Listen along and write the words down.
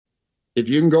if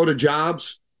you can go to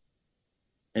jobs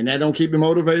and that don't keep you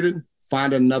motivated,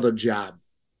 find another job,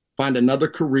 find another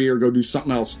career, go do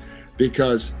something else.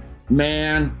 Because,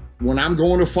 man, when I'm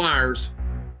going to fires,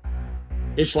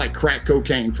 it's like crack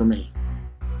cocaine for me.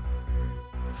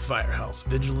 Firehouse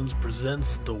Vigilance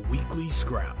presents The Weekly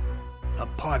Scrap, a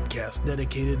podcast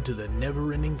dedicated to the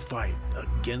never-ending fight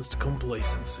against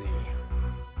complacency.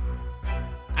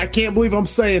 I can't believe I'm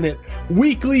saying it.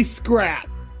 Weekly Scrap,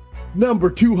 number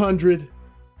 200.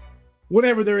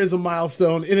 Whenever there is a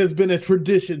milestone, it has been a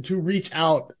tradition to reach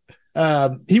out.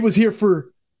 He was here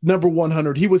for number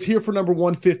 100. He was here for number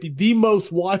 150, the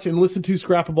most watched and listened to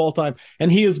scrap of all time.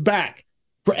 And he is back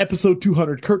for episode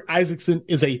 200. Curt Isakson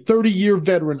is a 30-year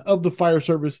veteran of the fire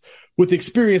service with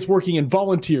experience working in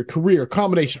volunteer, career,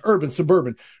 combination, urban,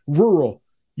 suburban, rural,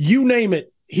 you name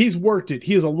it. He's worked it.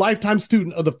 He is a lifetime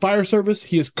student of the fire service.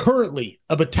 He is currently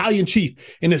a battalion chief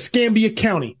in Escambia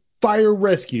County Fire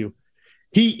Rescue.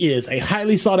 He is a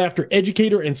highly sought-after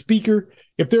educator and speaker.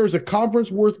 If there is a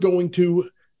conference worth going to,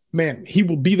 man, he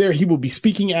will be there. He will be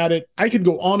speaking at it. I could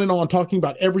go on and on talking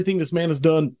about everything this man has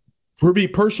done for me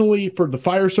personally, for the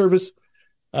fire service.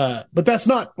 But that's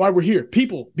not why we're here.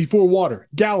 People before water,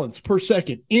 gallons per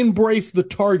second, embrace the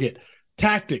target,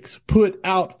 tactics, put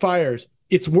out fires.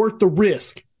 It's worth the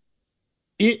risk.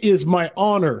 It is my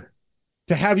honor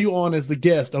to have you on as the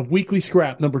guest of Weekly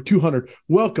Scrap number 200.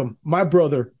 Welcome, my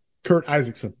brother, Curt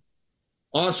Isakson.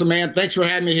 Awesome, man. Thanks for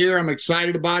having me here. I'm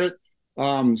excited about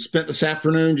it. Spent this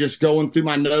afternoon just going through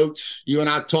my notes. You and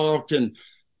I talked, and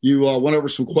you went over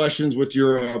some questions with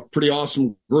your pretty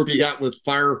awesome group you got with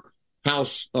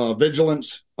Firehouse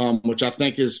Vigilance, which I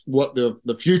think is what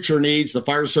the future needs. The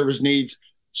fire service needs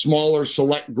smaller,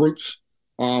 select groups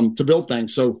to build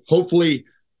things. So hopefully,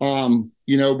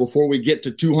 before we get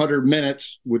to 200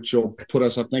 minutes, which will put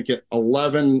us, I think, at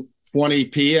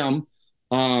 11:20 p.m.,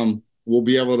 we'll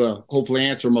be able to hopefully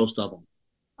answer most of them.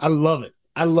 I love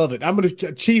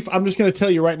it. Chief, I'm just going to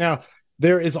tell you right now,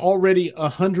 there is already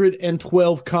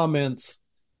 112 comments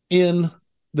in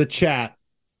the chat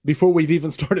before we've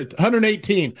even started.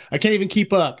 118. I can't even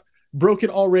keep up. Broke it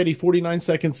already 49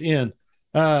 seconds in.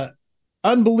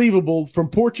 Unbelievable. From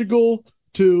Portugal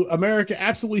to America,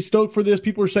 absolutely stoked for this.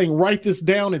 People are saying, write this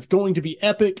down. It's going to be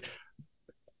epic.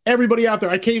 Everybody out there,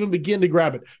 I can't even begin to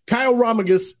grab it. Kyle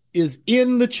Ramagus is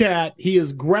in the chat. He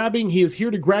is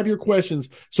here to grab your questions.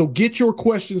 So get your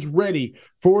questions ready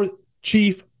for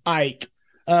Chief Ike.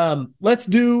 Let's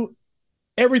do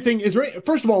everything.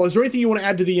 First of all, is there anything you want to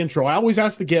add to the intro? I always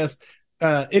ask the guest,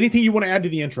 anything you want to add to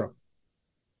the intro?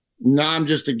 No, I'm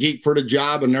just a geek for the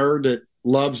job, a nerd that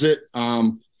loves it.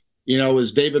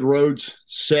 As David Rhodes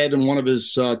said in one of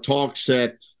his talks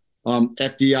at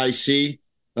FDIC,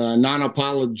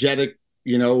 non-apologetic,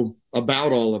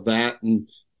 about all of that. And,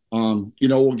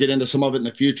 we'll get into some of it in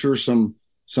the future, some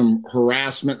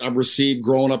harassment I've received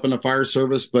growing up in the fire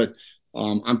service, but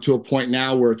I'm to a point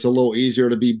now where it's a little easier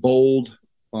to be bold,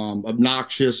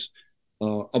 obnoxious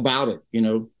about it.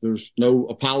 There's no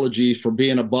apologies for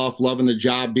being a buff, loving the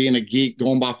job, being a geek,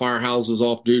 going by firehouses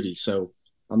off duty. So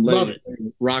I'm ready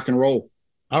to rock and roll.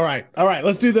 All right.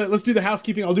 Let's do the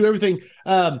housekeeping. I'll do everything.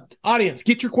 Audience,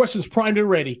 get your questions primed and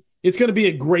ready. It's going to be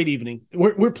a great evening.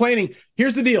 We're planning.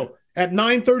 Here's the deal. At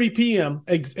 9:30 p.m.,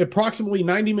 approximately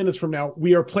 90 minutes from now,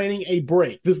 we are planning a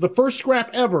break. This is the first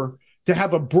scrap ever to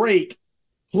have a break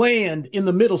planned in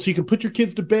the middle, so you can put your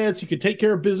kids to bed, so you can take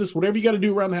care of business, whatever you got to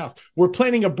do around the house. We're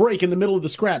planning a break in the middle of the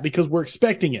scrap because we're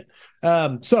expecting it.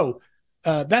 So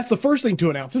that's the first thing to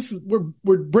announce.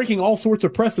 We're breaking all sorts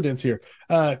of precedents here.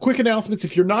 Quick announcements.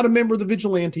 If you're not a member of the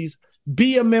Vigilantes,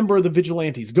 be a member of the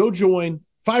Vigilantes. Go join.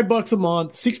 $5 a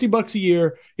month, $60 a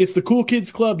year. It's the Cool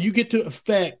Kids Club. You get to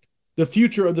affect the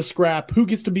future of the scrap. Who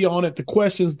gets to be on it? The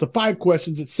questions, the 5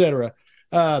 questions, etc.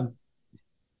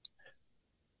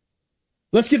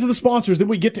 Let's get to the sponsors, then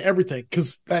we get to everything,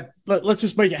 because let's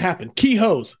just make it happen. Key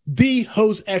Hose, the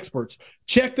hose experts.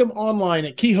 Check them online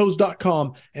at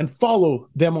keyhose.com and follow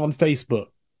them on Facebook.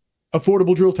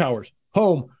 Affordable Drill Towers,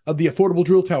 home of the Affordable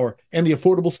Drill Tower and the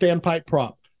Affordable Standpipe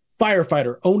Prop.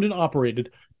 Firefighter, owned and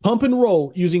operated. Pump and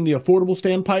roll using the Affordable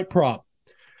Standpipe Prop.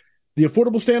 The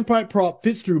Affordable Standpipe Prop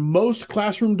fits through most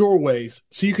classroom doorways,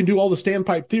 so you can do all the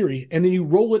standpipe theory, and then you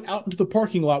roll it out into the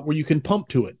parking lot where you can pump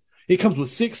to it. It comes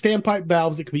with 6 standpipe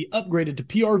valves that can be upgraded to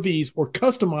PRVs or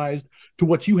customized to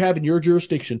what you have in your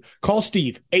jurisdiction. Call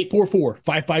Steve,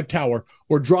 844-55-TOWER,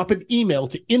 or drop an email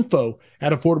to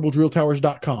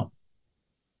info@affordabledrilltowers.com.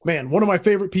 Man, one of my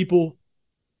favorite people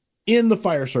in the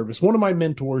fire service, one of my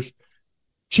mentors,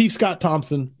 Chief Scott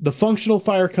Thompson, the Functional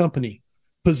Fire Company,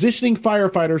 positioning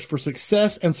firefighters for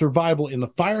success and survival in the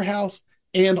firehouse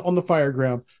and on the fire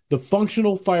ground, the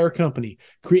Functional Fire Company,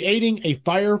 creating a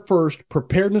fire-first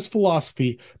preparedness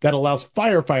philosophy that allows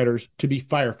firefighters to be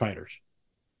firefighters.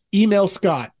 Email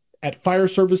Scott at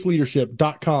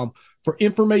fireserviceleadership.com for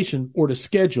information or to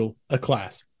schedule a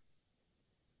class.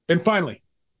 And finally,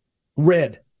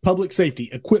 Red Public Safety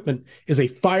Equipment is a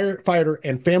firefighter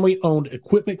and family-owned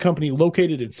equipment company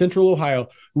located in Central Ohio.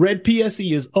 Red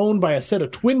PSE is owned by a set of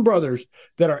twin brothers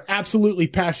that are absolutely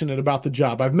passionate about the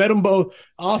job. I've met them both.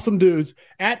 Awesome dudes.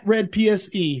 At Red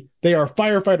PSE, they are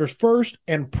firefighters first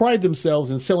and pride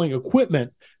themselves in selling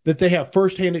equipment that they have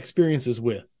firsthand experiences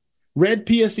with. Red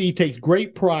PSE takes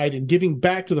great pride in giving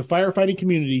back to the firefighting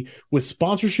community with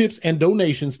sponsorships and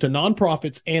donations to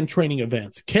nonprofits and training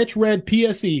events. Catch Red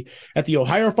PSE at the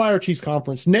Ohio Fire Chiefs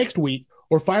Conference next week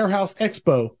or Firehouse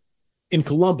Expo in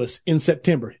Columbus in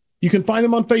September. You can find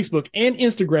them on Facebook and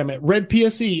Instagram at Red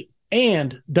PSE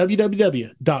and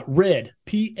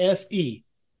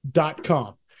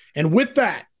www.redpse.com. And with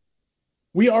that,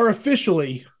 we are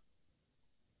officially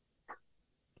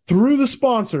through the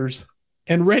sponsors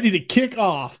and ready to kick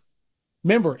off.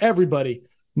 Remember, everybody,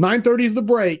 9:30 is the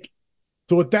break.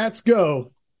 So with that's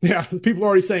go. Yeah, people are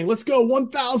already saying, let's go,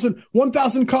 1,000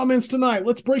 comments tonight.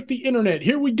 Let's break the internet.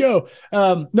 Here we go.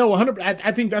 No, 100.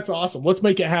 I think that's awesome. Let's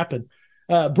make it happen.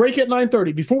 Break at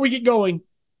 9:30. Before we get going,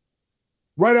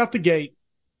 right out the gate,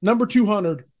 number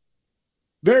 200.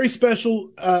 Very special.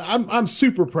 I'm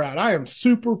super proud. I am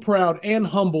super proud and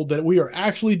humbled that we are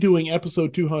actually doing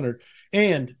episode 200.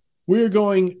 And we are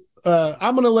going...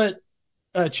 I'm going to let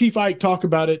Chief Ike talk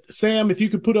about it. Sam, if you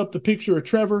could put up the picture of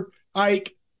Trevor,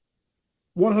 Ike,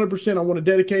 100%, I want to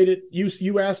dedicate it.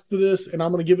 You asked for this, and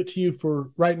I'm going to give it to you for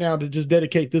right now to just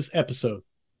dedicate this episode.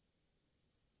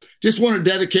 Just want to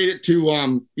dedicate it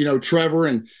to, Trevor,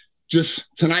 and just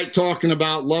tonight talking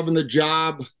about loving the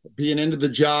job, being into the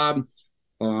job.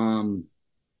 When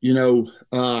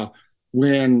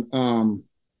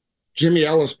Jimmy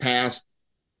Ellis passed,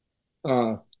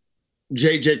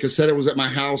 JJ Cassetta was at my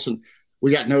house and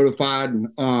we got notified. And,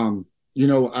 I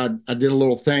did a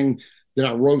little thing that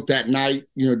I wrote that night.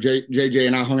 JJ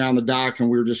and I hung out on the dock and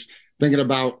we were just thinking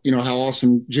about, how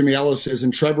awesome Jimmy Ellis is.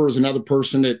 And Trevor is another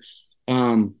person that,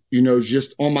 is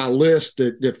just on my list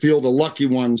that feel the lucky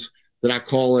ones that I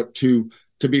call it to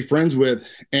be friends with.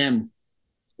 And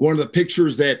one of the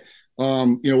pictures that,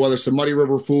 whether it's the Muddy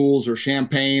River Fools or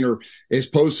Champagne or is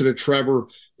posted to Trevor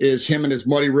is him and his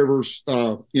Muddy Rivers,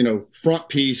 front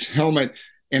piece helmet.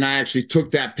 And I actually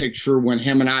took that picture when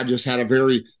him and I just had a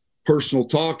very personal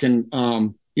talk. And,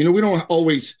 we don't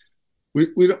always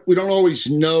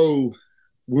know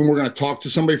when we're going to talk to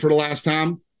somebody for the last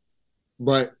time,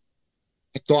 but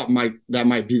I thought that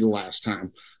might be the last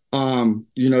time.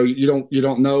 You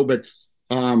don't know, but,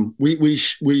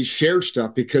 we shared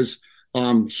stuff because,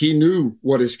 he knew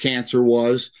what his cancer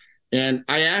was. And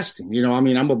I asked him,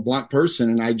 I'm a blunt person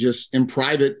and I just in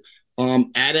private,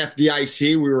 at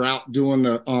FDIC, we were out doing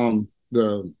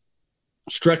the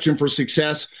stretching for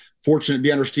success, fortunate to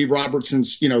be under Steve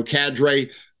Robertson's, cadre,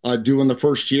 doing the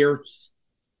first year.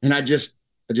 And I just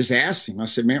asked him, I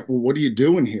said, man, well, what are you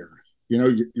doing here?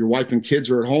 Your wife and kids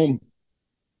are at home.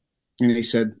 And he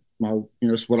said, well,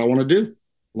 it's what I want to do.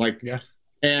 Yeah.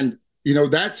 And,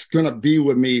 that's going to be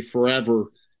with me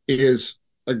forever is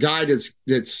a guy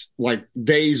that's like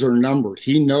days are numbered.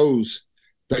 He knows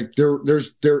like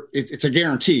it's a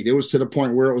guaranteed. It was to the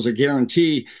point where it was a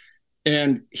guarantee.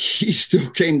 And he still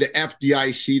came to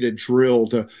FDIC to drill,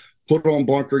 to put on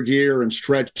bunker gear and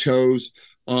stretch hose.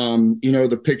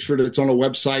 The picture that's on a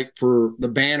website for the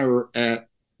banner at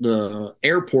the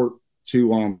airport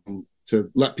to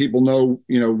let people know,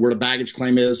 where the baggage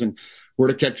claim is and where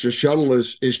to catch the shuttle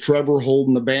is Trevor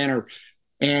holding the banner.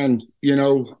 And, you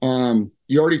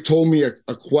already told me a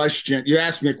question. You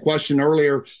asked me a question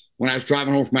earlier when I was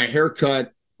driving home from my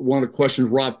haircut. One of the questions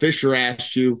Rob Fisher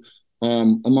asked you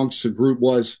amongst the group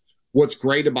was, what's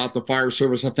great about the fire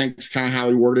service? I think it's kind of how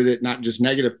he worded it, not just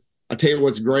negative. I tell you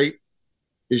what's great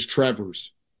is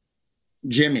Trevor's.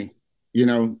 Jimmy,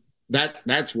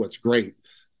 that's what's great,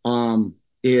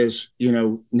 is,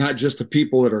 not just the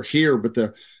people that are here, but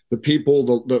the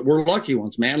people that we're lucky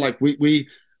ones, man. Like we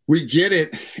get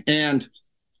it. And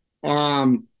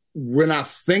when I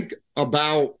think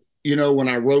about, when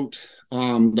I wrote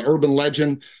the urban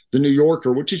legend, the New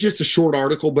Yorker, which is just a short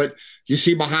article, but you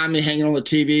see behind me hanging on the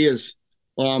TV is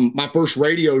my first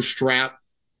radio strap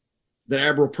that I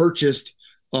ever purchased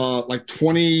like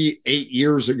 28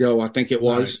 years ago, I think it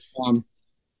was. Nice.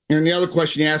 And the other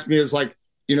question you asked me is like,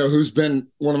 who's been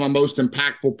one of my most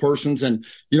impactful persons. And,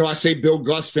 I say Bill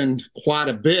Guston quite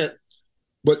a bit,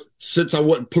 but since I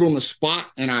wasn't put on the spot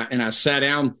and I sat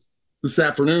down this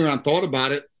afternoon. I thought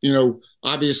about it.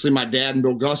 Obviously my dad and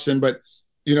Bill Gustin, but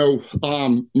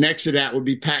next to that would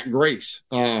be Pat Grace,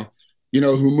 who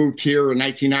moved here in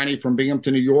 1990 from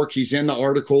Binghamton, New York. He's in the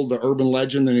article, The Urban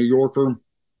Legend, The New Yorker.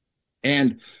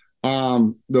 And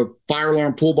the fire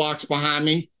alarm pool box behind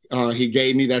me, he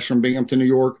gave me, that's from Binghamton, New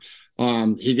York.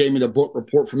 He gave me the book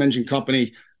Report from Engine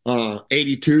Company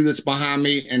 82 that's behind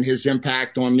me, and his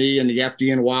impact on me and the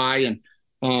FDNY.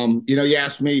 And, you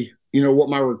asked me, what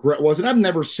my regret was. And I've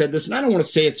never said this, and I don't want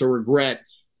to say it's a regret,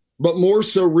 but more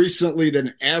so recently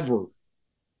than ever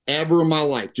in my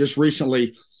life, just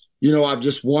recently, I've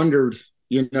just wondered,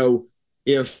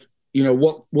 if,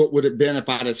 what would it have been if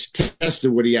I'd have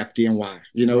tested with the FDNY,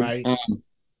 Right.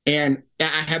 And I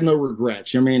have no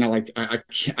regrets.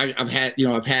 I've had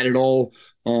it all.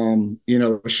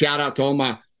 A shout out to all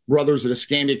my brothers at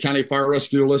Escambia County Fire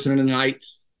Rescue listening tonight.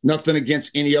 Nothing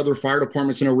against any other fire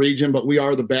departments in a region, but we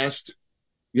are the best.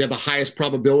 You have the highest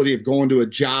probability of going to a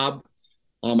job.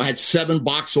 I had 7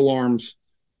 box alarms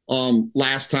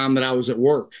last time that I was at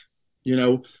work.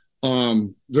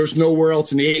 There's nowhere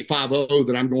else in the 850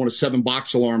 that I'm going to 7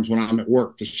 box alarms when I'm at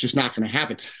work. It's just not going to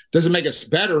happen. Doesn't make us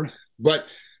better, but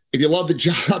if you love the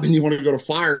job and you want to go to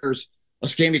fires,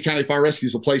 Escambia County Fire Rescue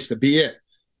is the place to be it,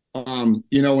 and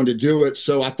to do it.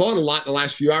 So I thought a lot the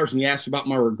last few hours when you asked about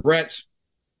my regrets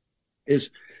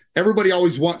is everybody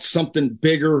always wants something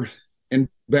bigger and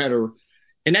better.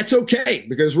 And that's okay,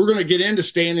 because we're going to get into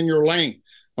staying in your lane.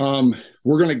 We're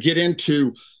going to get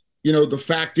into, the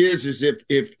fact is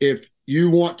if you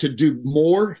want to do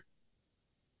more,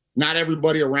 not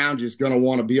everybody around you is going to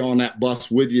want to be on that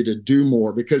bus with you to do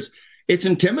more, because it's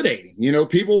intimidating.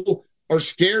 People are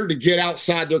scared to get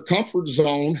outside their comfort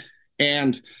zone,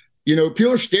 and,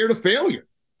 people are scared of failure.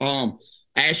 I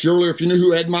asked you earlier if you knew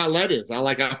who Ed Milet is.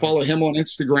 I follow him on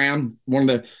Instagram, one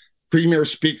of the premier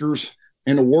speakers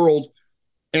in the world.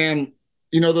 And,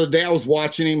 the other day I was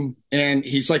watching him, and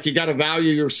he's like, you got to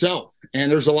value yourself.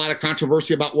 And there's a lot of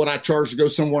controversy about what I charge to go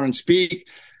somewhere and speak.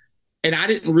 And I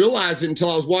didn't realize it until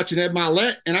I was watching Ed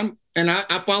Milet, and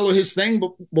I follow his thing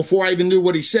before I even knew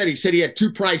what he said. He said he had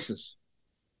 2 prices.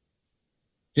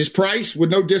 His price with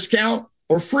no discount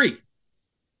or free.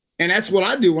 And that's what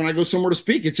I do when I go somewhere to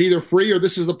speak. It's either free or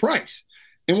this is the price.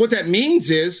 And what that means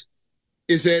is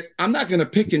that I'm not going to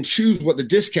pick and choose what the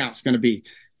discount's going to be.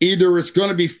 Either it's going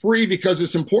to be free because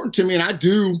it's important to me, and I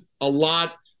do a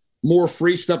lot more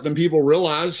free stuff than people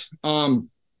realize,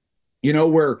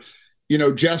 where,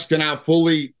 Jessica and I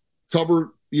fully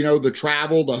cover, the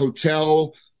travel, the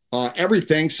hotel,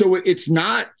 everything. So it's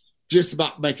not just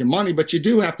about making money, but you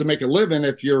do have to make a living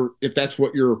if that's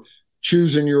what you're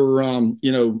choosing your,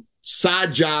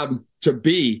 side job to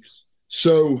be.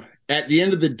 So at the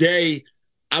end of the day,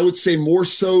 I would say more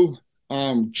so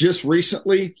just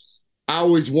recently, I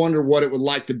always wonder what it would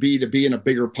like to be in a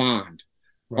bigger pond.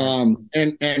 Right.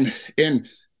 And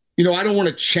I don't want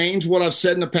to change what I've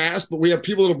said in the past, but we have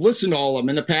people that have listened to all of them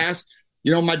in the past.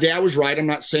 My dad was right. I'm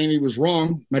not saying he was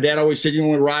wrong. My dad always said you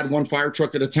only ride one fire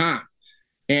truck at a time.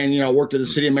 And, I worked at the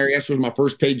city of Marietta. It was my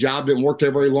first paid job. Didn't work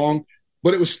there very long,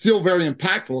 but it was still very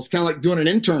impactful. It's kind of like doing an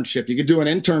internship. You could do an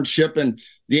internship and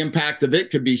the impact of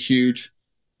it could be huge.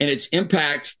 And its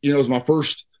impact, was my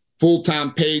first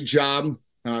full-time paid job.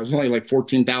 It was only like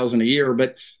 $14,000 a year,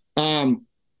 but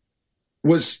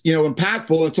was,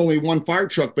 impactful. It's only one fire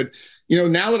truck. But,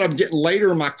 now that I'm getting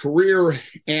later in my career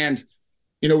and,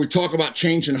 we talk about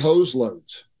changing hose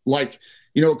loads, like,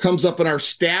 it comes up in our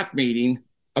staff meeting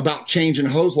about changing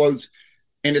hose loads,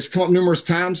 and it's come up numerous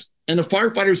times. And the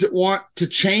firefighters that want to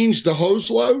change the hose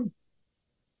load,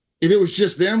 if it was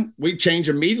just them, we'd change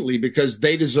immediately because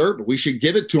they deserve it. We should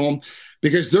give it to them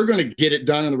because they're going to get it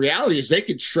done. And the reality is they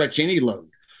could stretch any load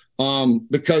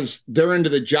because they're into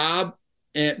the job.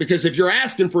 And because if you're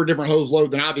asking for a different hose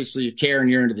load, then obviously you care and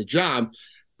you're into the job.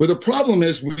 But the problem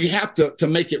is we have to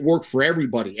make it work for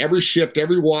everybody, every shift,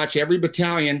 every watch, every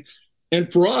battalion.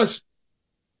 And for us,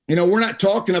 we're not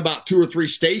talking about 2 or 3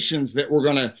 stations that we're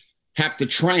going to have to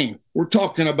train. We're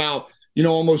talking about,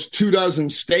 almost 24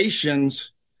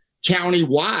 stations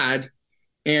countywide.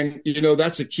 And,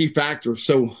 that's a key factor.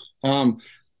 So,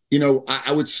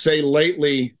 I would say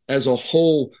lately as a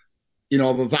whole,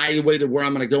 I've evaluated where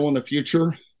I'm going to go in the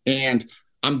future. And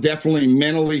I'm definitely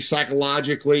mentally,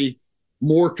 psychologically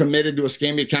more committed to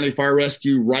Escambia County Fire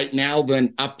Rescue right now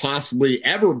than I've possibly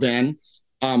ever been.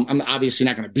 I'm obviously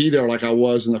not going to be there like I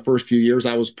was in the first few years.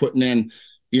 I was putting in,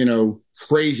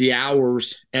 crazy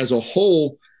hours as a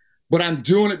whole, but I'm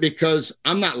doing it because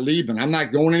I'm not leaving. I'm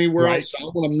not going anywhere else. I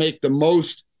want to make the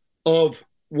most of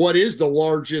what is the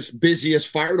largest, busiest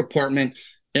fire department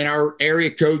in our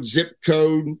area code, zip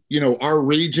code, our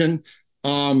region.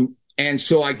 And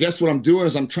so I guess what I'm doing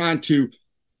is I'm trying to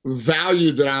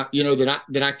value that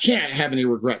I can't have any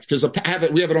regrets, because we have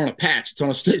it on a patch. It's on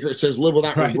a sticker. It says live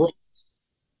without regret.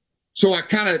 So I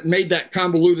kind of made that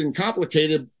convoluted and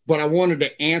complicated, but I wanted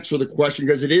to answer the question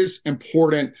because it is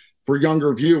important for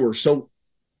younger viewers. So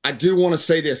I do want to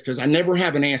say this because I never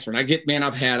have an answer. And I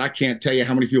can't tell you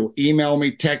how many people email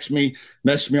me, text me,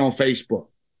 message me on Facebook.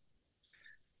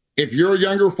 If you're a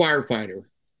younger firefighter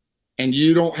and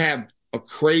you don't have a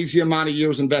crazy amount of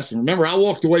years invested, remember, I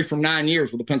walked away from 9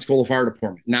 years with the Pensacola Fire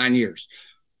Department, 9 years.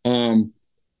 There's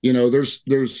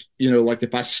like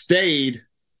if I stayed,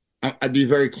 I'd be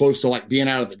very close to like being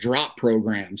out of the drop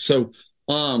program. So,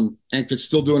 and could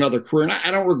still do another career. And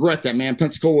I don't regret that, man.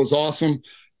 Pensacola was awesome.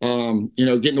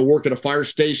 Getting to work at a fire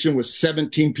station with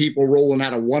 17 people rolling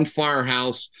out of one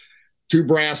firehouse, 2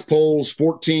 brass poles,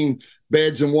 14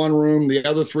 beds in one room. The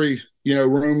other 3,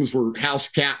 rooms were house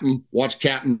captain, watch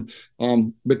captain,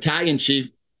 battalion chief.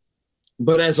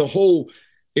 But as a whole,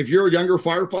 if you're a younger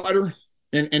firefighter,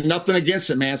 and nothing against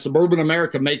it, man, suburban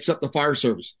America makes up the fire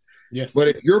service. Yes. But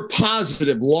if you're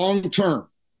positive long-term,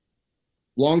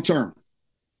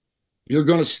 you're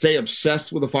going to stay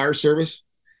obsessed with the fire service.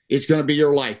 It's going to be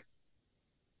your life.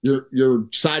 Your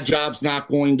side job's not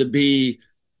going to be,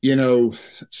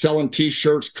 selling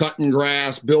T-shirts, cutting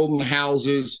grass, building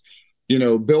houses,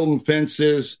 building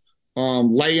fences,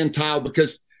 laying tile,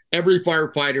 because every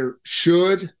firefighter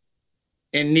should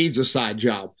and needs a side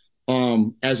job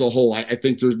as a whole. I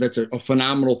think that's a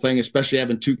phenomenal thing, especially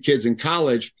having 2 kids in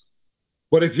college.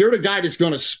 But if you're the guy that's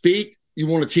going to speak, you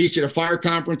want to teach at fire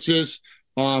conferences,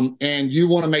 and you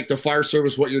want to make the fire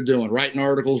service what you're doing, writing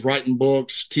articles, writing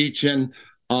books, teaching,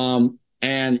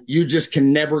 and you just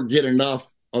can never get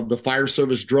enough of the fire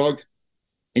service drug,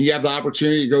 and you have the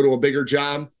opportunity to go to a bigger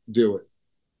job, do it.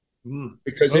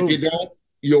 Because if you don't,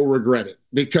 you'll regret it.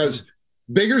 Because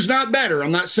bigger's not better.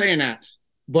 I'm not saying that.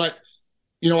 But,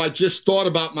 I just thought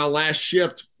about my last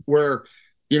shift where,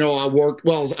 I worked,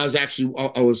 well,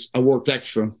 I worked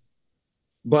extra,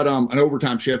 but an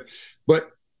overtime shift. But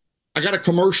I got a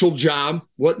commercial job.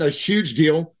 Wasn't a huge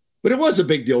deal, but it was a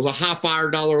big deal. It was a high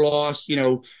fire dollar loss,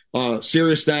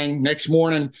 serious thing. Next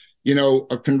morning,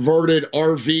 a converted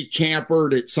RV camper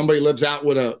that somebody lives out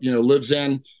with lives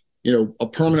in, a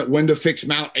permanent window fixed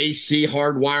mount AC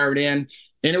hardwired in,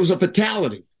 and it was a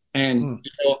fatality. And,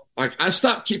 I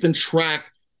stopped keeping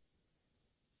track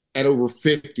at over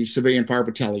 50 civilian fire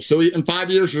fatalities. So in 5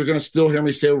 years, you're going to still hear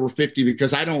me say over 50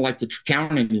 because I don't like to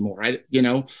count anymore. Why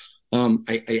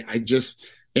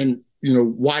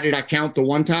did I count the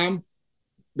one time?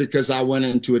 Because I went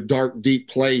into a dark, deep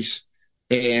place,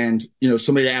 and,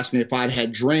 somebody asked me if I'd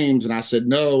had dreams, and I said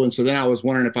no. And so then I was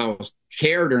wondering if I was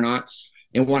cared or not.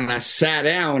 And when I sat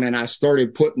down and I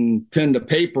started putting pen to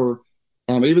paper,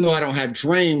 even though I don't have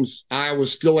dreams, I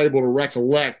was still able to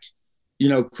recollect,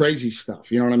 crazy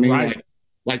stuff. You know what I mean? Right.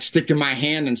 Like sticking my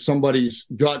hand in somebody's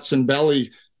guts and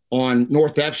belly on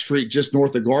North F Street, just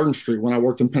north of Garden Street, when I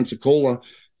worked in Pensacola.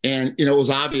 And, it was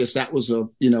obvious that was a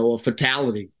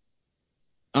fatality.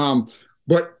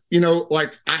 But, I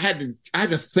had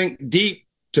to think deep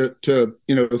to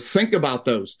think about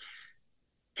those.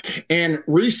 And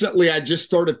recently I just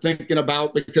started thinking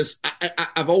about, because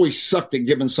I've always sucked at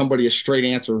giving somebody a straight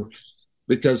answer,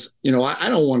 because, I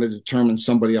don't want to determine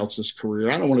somebody else's career.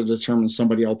 I don't want to determine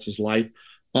somebody else's life.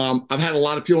 I've had a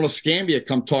lot of people in Escambia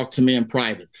come talk to me in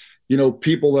private,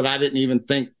 people that I didn't even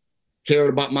think cared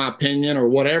about my opinion or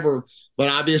whatever, but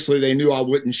obviously they knew I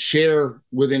wouldn't share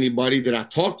with anybody that I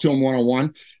talked to them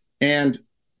one-on-one. And,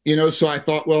 so I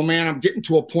thought, well, man, I'm getting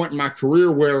to a point in my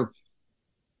career where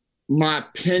my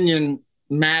opinion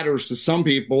matters to some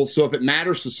people. So if it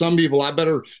matters to some people, I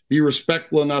better be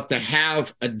respectful enough to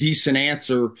have a decent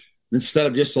answer instead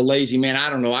of just a lazy, man, I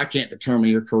don't know, I can't determine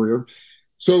your career.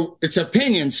 So it's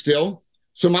opinion still.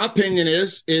 So my opinion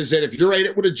is that if you're at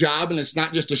it with a job and it's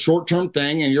not just a short-term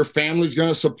thing, and your family's going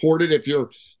to support it, if you're,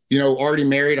 already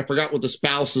married, I forgot what the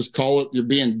spouses call it, you're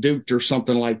being duped or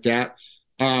something like that.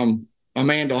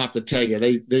 Amanda will have to tell you,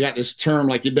 they got this term,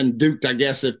 like you've been duped, I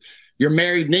guess. If you're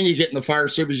married and then you get in the fire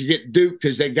service, you get duped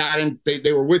because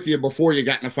they were with you before you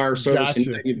got in the fire service.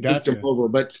 Gotcha. And you duped them over.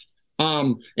 But,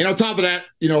 and on top of that,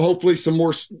 hopefully some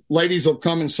more ladies will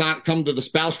come to the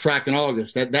spouse track in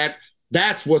August.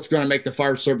 That's what's going to make the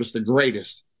fire service the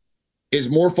greatest, is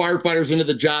more firefighters into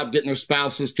the job, getting their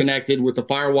spouses connected with the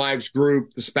Firewives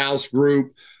group, the spouse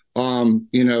group,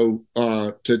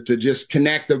 to just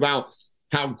connect about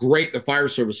how great the fire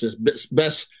service is.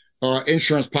 Best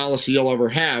insurance policy you'll ever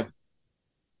have.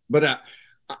 But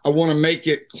I want to make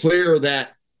it clear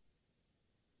that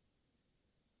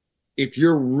if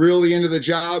you're really into the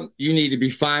job, you need to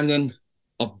be finding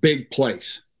a big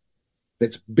place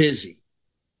that's busy,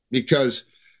 because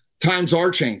times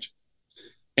are changing.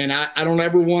 And I don't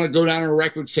ever want to go down on a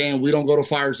record saying we don't go to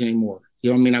fires anymore. You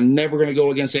know what I mean? I'm never going to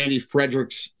go against Andy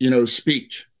Frederick's,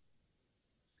 speech.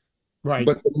 Right.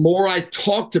 But the more I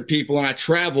talk to people and I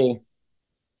travel,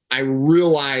 I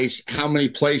realize how many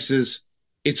places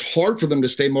it's hard for them to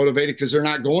stay motivated because they're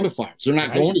not going to fires. They're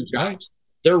not going to jobs.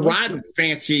 They're riding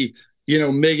fancy,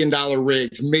 $1 million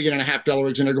rigs, $1.5 million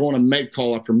rigs, and they're going to med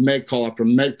call after med call after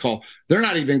med call. They're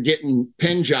not even getting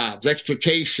pen jobs,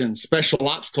 extrication, special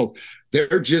ops calls.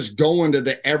 They're just going to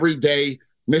the everyday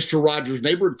Mr. Rogers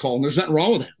neighborhood call, and there's nothing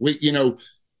wrong with that.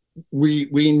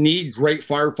 We need great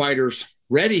firefighters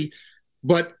ready,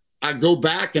 but I go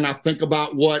back and I think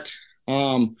about what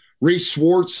Reese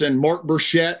Swartz and Mark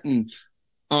Burchett and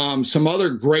some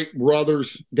other great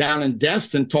brothers down in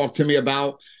Destin talked to me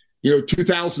about.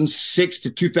 2006 to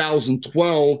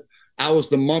 2012, I was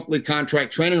the monthly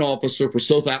contract training officer for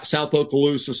South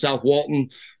Okaloosa, South Walton,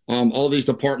 all these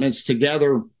departments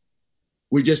together.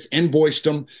 We just invoiced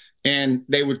them, and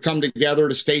they would come together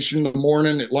at a station in the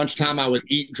morning. At lunchtime, I would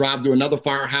eat, drive to another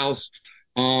firehouse,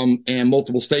 and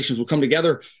multiple stations would come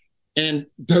together. And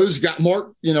those got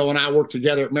Mark, and I worked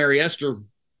together at Mary Esther,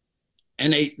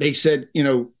 and they said,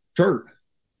 Curt,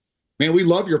 man, we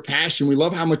love your passion. We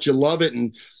love how much you love it.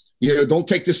 And, don't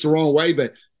take this the wrong way,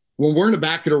 but when we're in the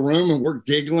back of the room and we're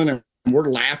giggling and we're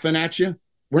laughing at you,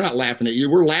 we're not laughing at you.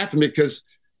 We're laughing because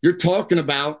you're talking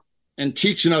about and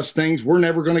teaching us things we're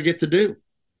never going to get to do.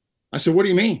 I said, what do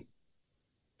you mean?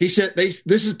 He said, this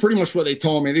is pretty much what they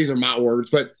told me. These are my words,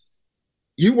 but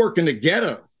you work in the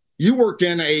ghetto. You work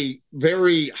in a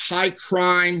very high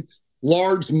crime,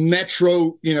 large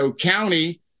metro,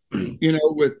 county,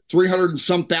 with 300 and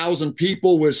some thousand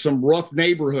people with some rough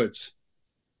neighborhoods.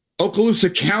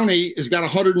 Okaloosa County has got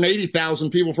 180,000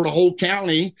 people for the whole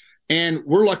county, and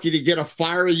we're lucky to get a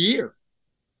fire a year.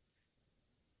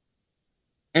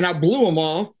 And I blew them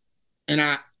off, and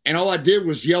all I did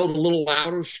was yelled a little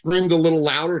louder, screamed a little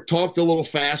louder, talked a little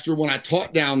faster when I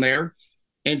taught down there,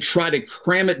 and try to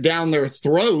cram it down their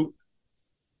throat.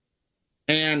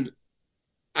 And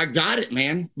I got it,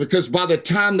 man, because by the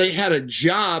time they had a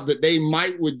job that they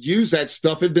would use that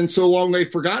stuff, it'd been so long they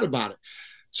forgot about it.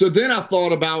 So then I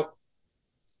thought about,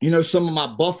 some of my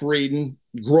buff reading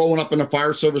growing up in the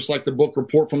fire service, like the book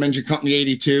Report from Engine Company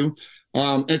 82.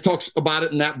 And it talks about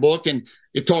it in that book, and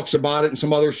it talks about it in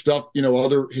some other stuff,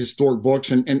 other historic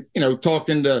books, and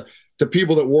talking to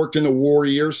people that worked in the war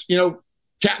years,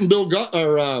 Captain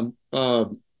Captain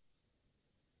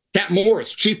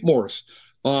Morris, Chief Morris,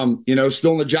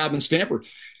 still in the job in Stanford.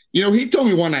 He told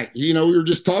me one night, we were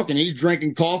just talking, he's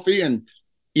drinking coffee, and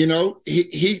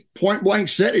he point blank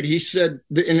said it. He said,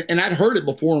 and I'd heard it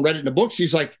before and read it in the books.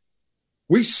 He's like,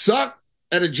 we suck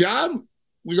at a job.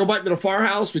 We go back to the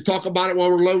firehouse. We talk about it while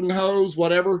we're loading hose,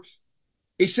 whatever.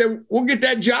 He said, we'll get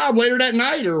that job later that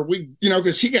night. Or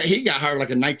because he got hired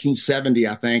like in 1970,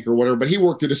 I think, or whatever. But he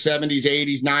worked through the 70s,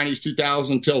 80s, 90s,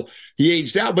 2000 until he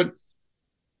aged out. But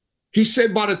he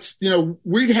said,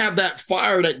 we'd have that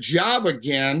fire, that job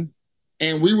again,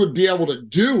 and we would be able to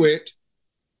do it.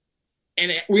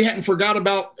 And we hadn't forgot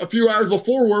about a few hours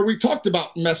before where we talked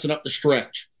about messing up the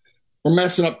stretch or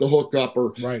messing up the hookup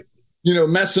or,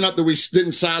 messing up that we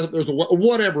didn't size up. There's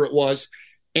whatever it was.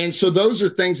 And so those are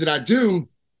things that I do,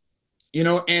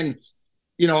 and,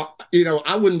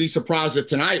 I wouldn't be surprised if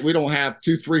tonight we don't have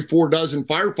 2, 3, 4 dozen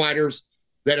firefighters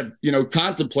that have,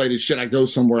 contemplated, should I go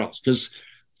somewhere else? Because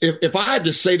if I had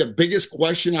to say the biggest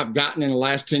question I've gotten in the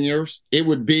last 10 years, it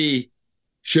would be,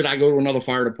 should I go to another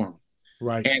fire department?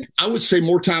 Right. And I would say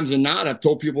more times than not, I've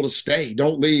told people to stay.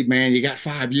 Don't leave, man. You got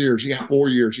 5 years, you got 4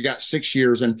 years, you got 6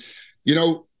 years. And,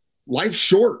 life's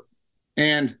short.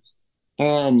 And,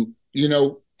 I'm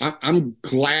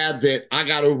glad that I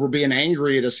got over being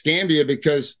angry at Escambia,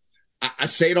 because I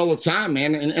say it all the time,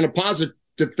 man. And a positive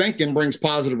thinking brings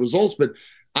positive results. But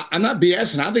I'm not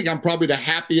BSing. I think I'm probably the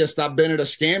happiest I've been at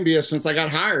Escambia since I got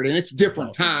hired. And it's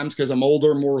different times because I'm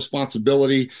older, more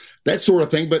responsibility, that sort of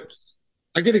thing. But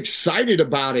I get excited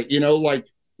about it, like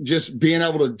just being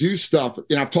able to do stuff.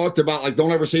 And I've talked about, like,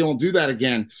 don't ever say you won't do that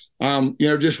again.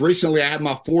 Just recently I had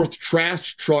my 4th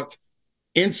trash truck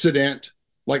incident.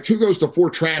 Like, who goes to 4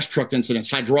 trash truck incidents,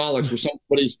 hydraulics, where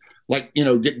somebody's like,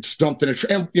 getting stumped in a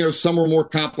and, some are more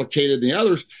complicated than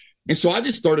others. And so I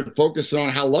just started focusing on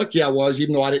how lucky I was,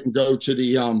 even though I didn't go to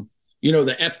the,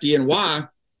 the FDNY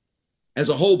as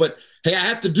a whole. But hey, I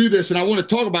have to do this, and I want to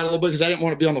talk about it a little bit because I didn't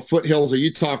want to be on the foothills of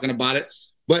you talking about it.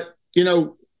 But,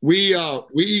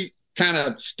 we kind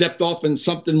of stepped off in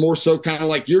something more so kind of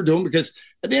like you're doing, because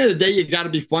at the end of the day, you got to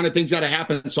be fun and things got to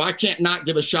happen. So I can't not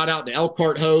give a shout out to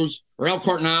Elkhart Hose or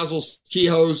Elkhart Nozzles, Key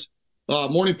Hose,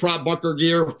 Morning Prod Bunker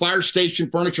Gear, Fire Station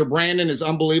Furniture. Brandon is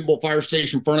unbelievable Fire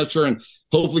Station Furniture, and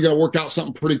hopefully going to work out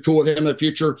something pretty cool with him in the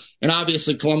future. And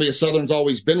obviously Columbia Southern's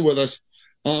always been with us.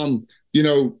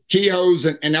 Key Hose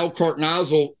and Elkhart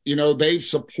Nozzle, they've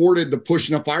supported the push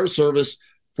in the fire service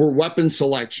for weapon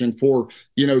selection, for,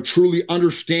 truly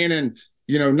understanding,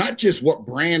 not just what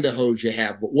brand of hose you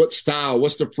have, but what style,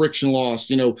 what's the friction loss,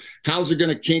 how's it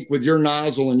going to kink with your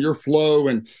nozzle and your flow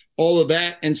and all of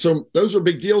that. And so those are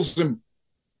big deals. And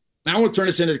I want to turn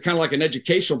this into kind of like an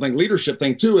educational thing, leadership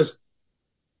thing too, is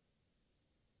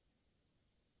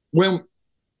when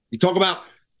you talk about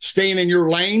staying in your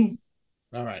lane.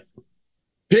 All right.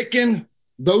 Picking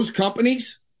those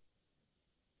companies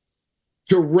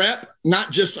to rep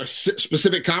not just a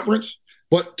specific conference,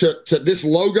 but to this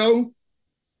logo,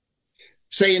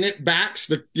 saying it backs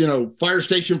the, Fire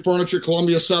Station Furniture,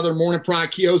 Columbia Southern, Morning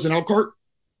Pride, Key Hose, and Elkhart,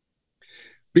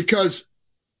 because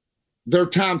they're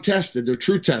time tested, they're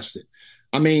true tested.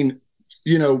 I mean,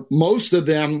 most of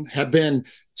them have been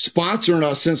sponsoring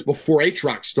us since before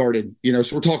HROC started,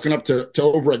 so we're talking up to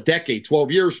over a decade,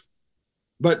 12 years.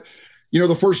 But,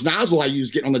 the first nozzle I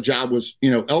used getting on the job was,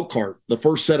 Elkhart. The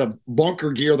first set of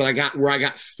bunker gear that I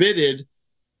got fitted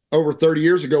over 30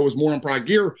 years ago was Morning Pride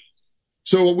gear.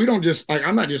 So we don't just,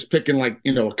 I'm not just picking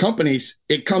companies.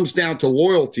 It comes down to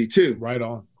loyalty too. Right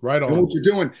on. And what you're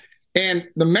doing. And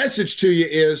the message to you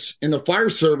is in the fire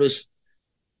service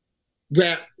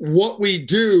that what we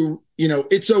do,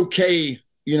 it's okay,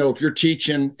 if you're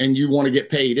teaching and you want to get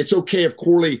paid. It's okay if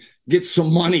Corley gets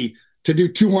some money to do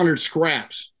 200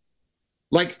 scraps.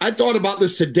 Like, I thought about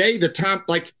this today,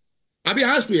 I'll be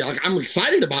honest with you, I'm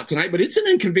excited about tonight, but it's an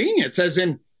inconvenience, as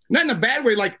in, not in a bad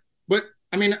way, but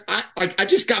I mean, I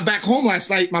just got back home last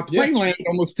night. My plane landed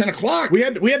almost 10 o'clock. We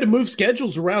had to move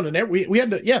schedules around, and we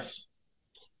had to, yes.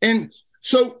 And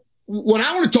so what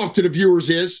I want to talk to the viewers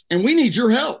is, and we need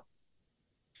your help.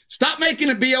 Stop making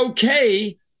it be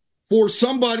okay for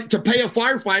somebody to pay a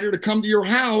firefighter to come to your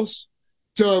house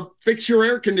to fix your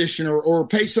air conditioner, or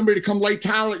pay somebody to come lay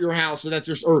tile at your house,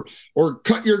 or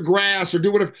cut your grass, or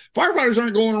do whatever. Firefighters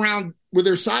aren't going around with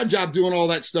their side job doing all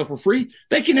that stuff for free.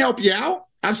 They can help you out.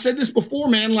 I've said this before,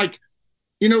 man,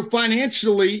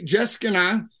 financially, Jessica and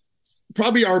I,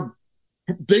 probably our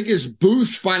biggest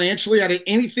boost financially out of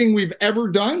anything we've ever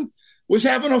done was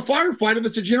having a firefighter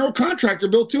that's a general contractor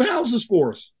built 2 houses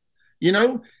for us,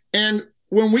 and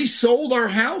when we sold our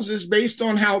houses based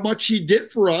on how much he did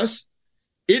for us,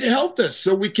 it helped us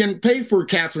so we can pay for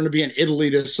Catherine to be in Italy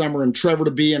this summer and Trevor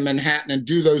to be in Manhattan and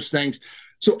do those things.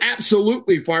 So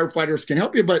absolutely, firefighters can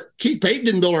help you. But Keith Pate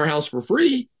didn't build our house for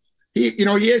free.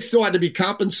 He still had to be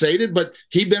compensated, but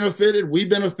he benefited, we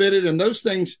benefited, and those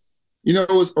things,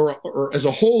 or as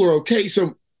a whole are okay.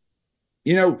 So,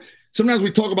 sometimes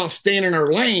we talk about staying in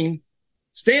our lane.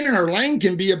 Staying in our lane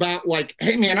can be about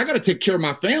hey man, I got to take care of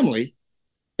my family,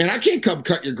 and I can't come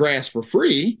cut your grass for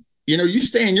free. You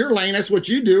stay in your lane. That's what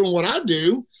you do and what I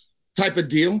do, type of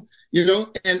deal,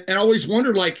 and I always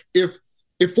wondered,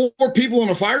 if 4 people in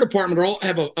a fire department all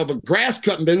have a grass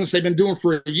cutting business they've been doing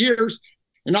for years,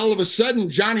 and all of a sudden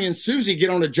Johnny and Susie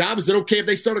get on a job, is it okay if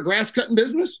they start a grass cutting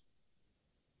business?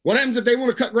 What happens if they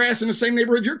want to cut grass in the same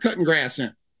neighborhood you're cutting grass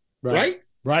in? Right?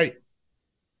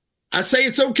 I say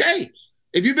it's okay.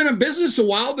 If you've been in business a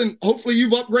while, then hopefully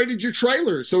you've upgraded your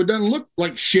trailer so it doesn't look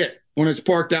like shit when it's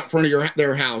parked out in front of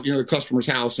their house, the customer's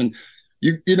house, and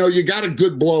you got a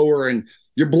good blower and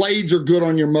your blades are good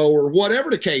on your mower, whatever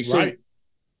the case. Right.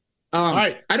 So,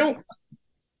 right. I don't.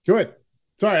 Go ahead.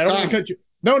 Sorry, I don't want to cut you.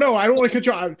 No, I don't want to cut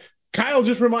you off. Kyle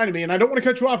just reminded me, and I don't want to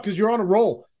cut you off because you're on a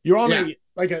roll. You're on a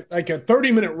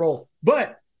 30-minute roll,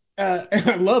 but and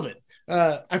I love it.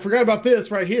 I forgot about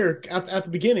this right here at the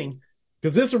beginning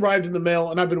because this arrived in the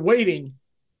mail, and I've been waiting.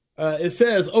 It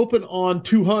says open on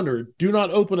 200. Do not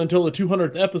open until the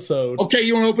 200th episode. Okay,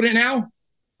 you want to open it now?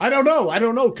 I don't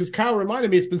know because Kyle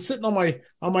reminded me. It's been sitting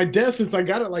on my desk since I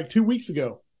got it 2 weeks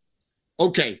ago.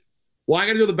 Okay. Well, I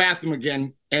got to go to the bathroom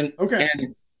again, and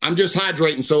I'm just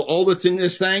hydrating. So all that's in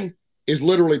this thing is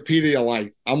literally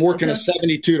Pedialyte. I'm working a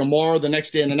 72 tomorrow, the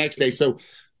next day, and the next day. So,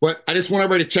 but I just want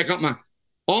everybody to check out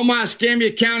all my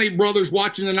Escambia County brothers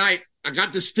watching tonight. I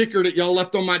got the sticker that y'all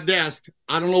left on my desk.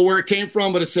 I don't know where it came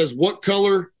from, but it says, "What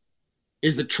color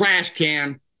is the trash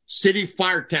can? City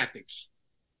Fire Tactics."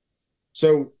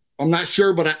 So I'm not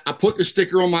sure, but I put the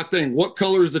sticker on my thing. What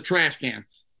color is the trash can?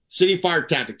 City Fire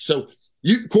Tactics. So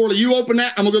Corley, you open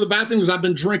that. I'm going to go to the bathroom because I've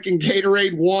been drinking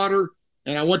Gatorade, water,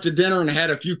 and I went to dinner and I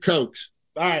had a few Cokes.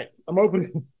 All right. I'm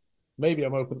opening. Maybe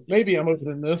I'm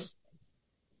opening this.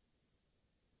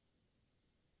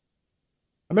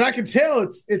 I mean, I can tell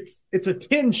it's a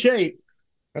 10 shape,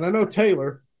 and I know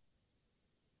Taylor,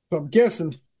 so I'm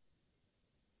guessing.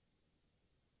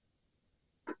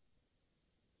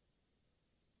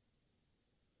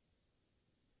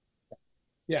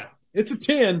 Yeah, it's a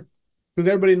 10 because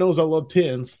everybody knows I love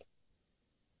 10s.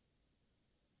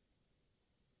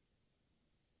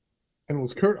 And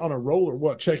was Curt on a roll or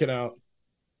what? Check it out.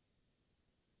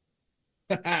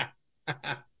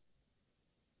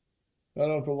 I don't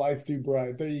know if the light's too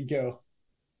bright. There you go.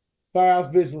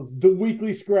 Firehouse Vigilance, the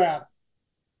weekly scrap,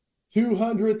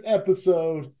 200th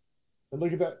episode. And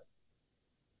look at that.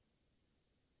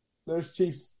 There's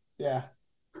Chiefs. Yeah.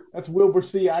 That's Wilbur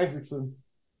C. Isakson.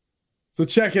 So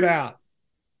check it out.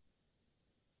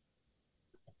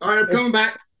 All right, I'm coming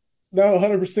back. No,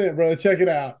 100%, brother. Check it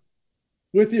out.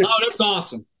 With your, Oh, that's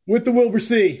awesome. With the Wilbur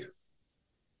C.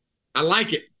 I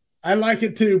like it. I like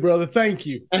it too, brother. Thank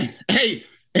you. Hey,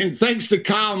 and thanks to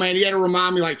Kyle, man. He had to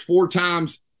remind me like 4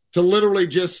 times to literally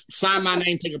just sign my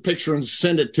name, take a picture, and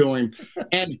send it to him.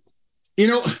 And, you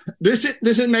know, this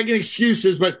isn't making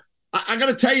excuses, but I got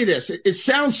to tell you this. It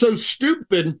sounds so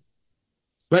stupid,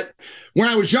 but when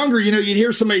I was younger, you know, you'd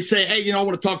hear somebody say, hey, you know, I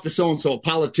want to talk to so-and-so, a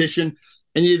politician.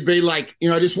 And you'd be like, you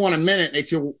know, I just want a minute. And they'd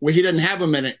say, well, he doesn't have a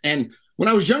minute. And when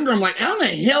I was younger, I'm like, how in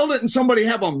the hell didn't somebody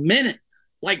have a minute?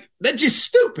 Like, that's just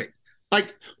stupid.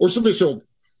 Like, or somebody said,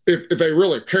 if they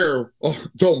really care, oh,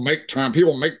 they'll make time.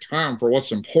 People make time for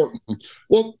what's important.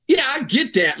 Well, yeah, I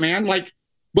get that, man. Like,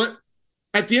 but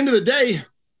at the end of the day,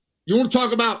 you want to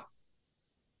talk about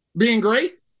being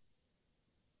great?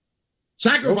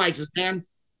 Sacrifices, man.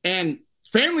 And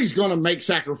family's going to make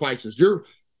sacrifices.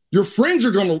 Your friends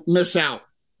are going to miss out.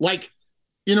 Like,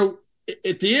 you know,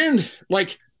 at the end,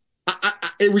 like,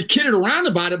 we kidded around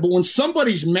about it, but when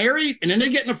somebody's married and then they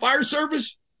get in the fire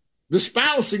service, the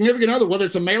spouse, significant other, whether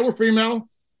it's a male or female,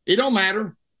 it don't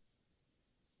matter.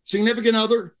 Significant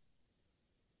other,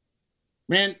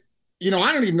 man, you know,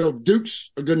 I don't even know if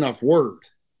Duke's a good enough word.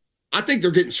 I think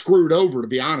they're getting screwed over, to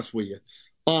be honest with you,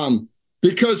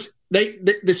 because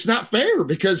it's not fair.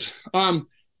 Because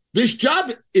this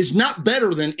job is not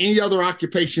better than any other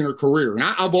occupation or career, and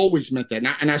I've always meant that.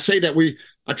 And I say that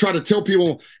I try to tell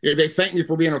people, if they thank me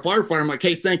for being a firefighter, I'm like,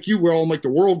 hey, thank you. We'll all make the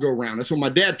world go round. That's what my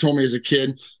dad told me as a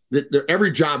kid, that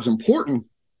every job's important.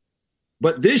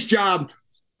 But this job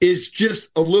is just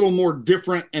a little more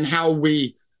different in how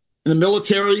in the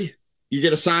military, you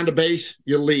get assigned a base,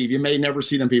 you leave. You may never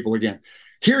see them people again.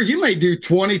 Here, you may do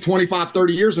 20, 25,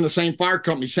 30 years in the same fire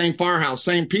company, same firehouse,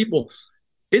 same people.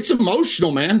 It's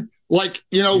emotional, man. Like,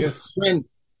 you know, yes. When,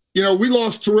 you know, we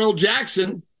lost Terrell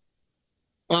Jackson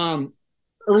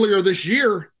earlier this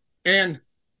year, and,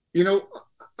 you know,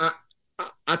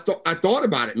 I thought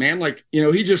about it, man. Like, you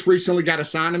know, he just recently got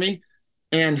assigned to me,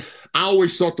 and I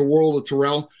always thought the world of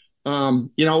Terrell. You know,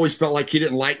 I always felt like he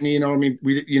didn't like me. You know, I mean,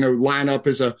 we, you know, line up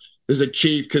as a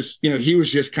chief because, you know, he was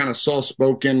just kind of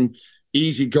soft-spoken,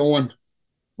 easy going,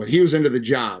 but he was into the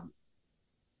job,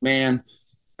 man.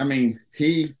 I mean,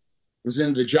 he was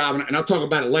into the job, and I'll talk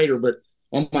about it later. But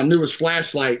on my newest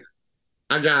flashlight,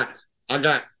 I got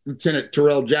Lieutenant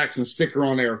Terrell Jackson sticker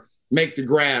on there. Make the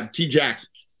grab, T. Jackson.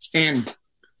 And,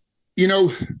 you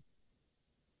know,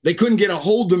 they couldn't get a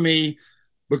hold of me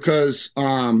because,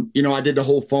 you know, I did the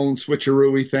whole phone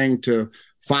switcheroo thing to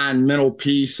find mental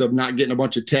peace of not getting a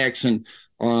bunch of texts. And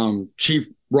Chief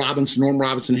Robinson, Norm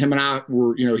Robinson, him and I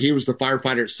were, you know, he was the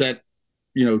firefighter that set,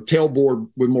 you know, tailboard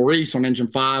with Maurice on Engine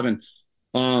 5.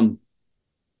 And,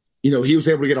 you know, he was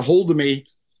able to get a hold of me.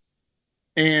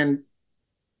 And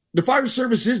the fire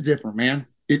service is different, man.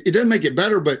 It doesn't make it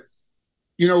better, but,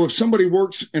 you know, if somebody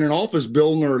works in an office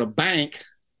building or at a bank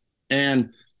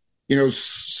and, you know,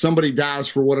 somebody dies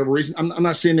for whatever reason, I'm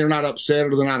not saying they're not upset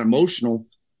or they're not emotional,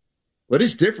 but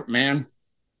it's different, man.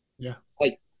 Yeah.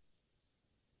 Like,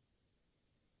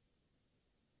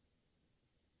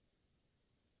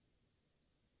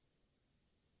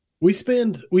 we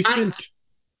spend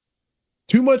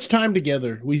too much time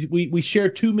together. We share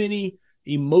too many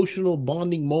emotional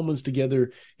bonding moments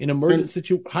together in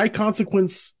emergent high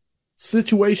consequence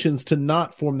situations to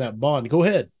not form that bond. Go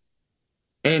ahead.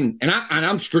 And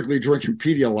I'm strictly drinking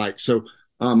Pedialyte, so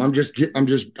I'm just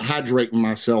hydrating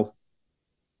myself.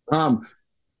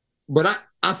 But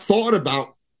I thought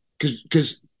about,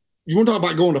 because you want to talk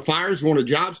about going to fires, going to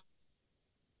jobs.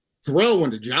 Terrell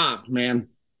went to jobs, man.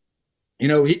 You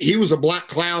know, he was a black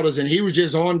cloud, as in he was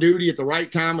just on duty at the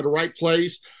right time at the right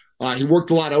place. He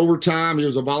worked a lot of overtime. He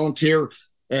was a volunteer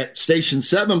at Station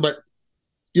 7. But,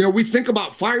 you know, we think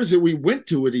about fires that we went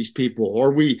to with these people,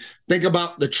 or we think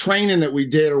about the training that we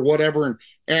did or whatever.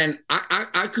 And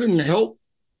I couldn't help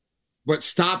but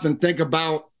stop and think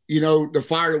about, the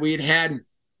fire that we had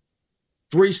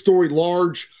 3-story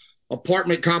large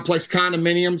apartment complex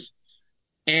condominiums.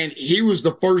 And he was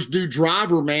the first dude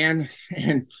driver, man.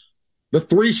 And the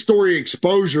 3-story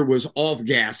exposure was off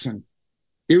gassing.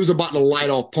 It was about to light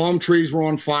off. Palm trees were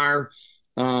on fire.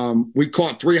 We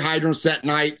caught 3 hydrants that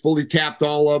night, fully tapped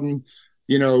all of them.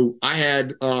 I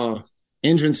had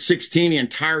engine 16, the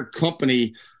entire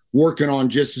company working on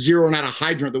just zeroing out a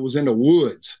hydrant that was in the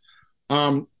woods.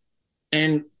 And,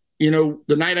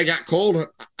 the night I got called,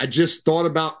 I just thought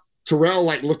about Terrell,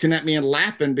 like looking at me and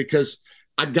laughing, because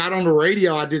I got on the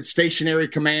radio. I did stationary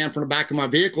command from the back of my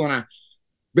vehicle, and I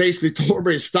basically told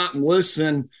everybody to stop and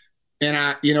listen. And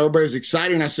everybody was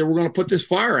excited. And I said, we're going to put this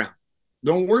fire out.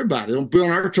 Don't worry about it. It'll be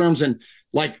on our terms. And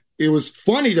it was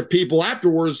funny to people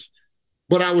afterwards,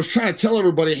 but I was trying to tell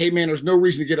everybody, hey man, there's no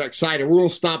reason to get excited. We're going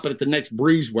to stop it at the next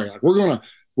breezeway. We're going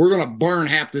to burn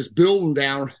half this building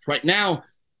down. Right now,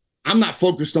 I'm not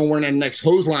focused on where that next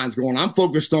hose line's going. I'm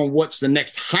focused on what's the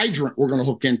next hydrant we're going to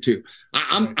hook into.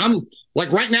 I'm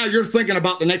like, right now you're thinking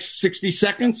about the next 60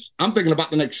 seconds. I'm thinking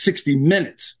about the next 60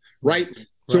 minutes, right?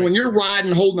 So when you're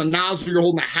riding, holding a nozzle, you're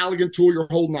holding a Halligan tool, you're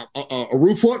holding a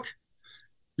roof hook,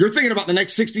 you're thinking about the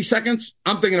next 60 seconds.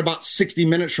 I'm thinking about 60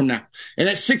 minutes from now. And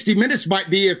that 60 minutes might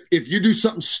be if you do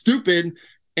something stupid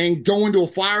and go into a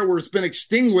fire where it's been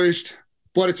extinguished,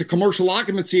 but it's a commercial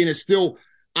occupancy and it's still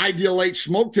ideal H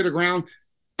smoke to the ground.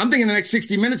 I'm thinking the next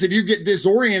 60 minutes, if you get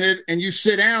disoriented and you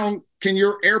sit down, can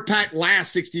your air pack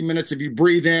last 60 minutes if you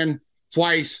breathe in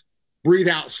twice, breathe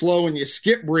out slow, and you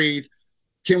skip breathe?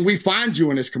 Can we find you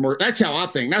in this commercial? That's how I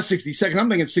think. Not 60 seconds. I'm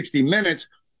thinking 60 minutes.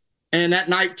 And that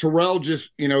night, Terrell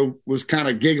just, was kind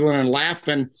of giggling and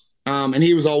laughing. And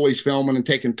he was always filming and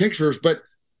taking pictures. But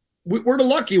we're the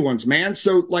lucky ones, man.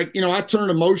 So, I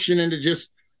turned emotion into just,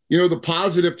 the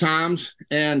positive times.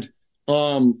 And,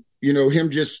 him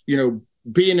just,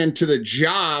 being into the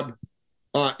job,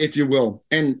 if you will.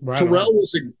 And right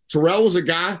Terrell was a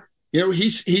guy,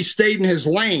 he stayed in his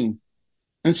lane.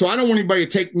 And so I don't want anybody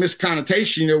to take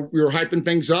misconnotation. We were hyping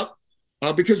things up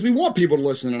because we want people to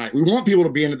listen tonight. We want people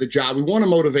to be into the job. We want to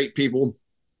motivate people.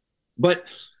 But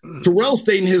Terrell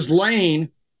stayed in his lane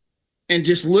and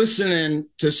just listening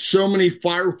to so many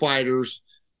firefighters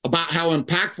about how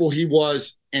impactful he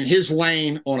was in his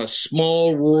lane on a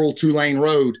small rural 2-lane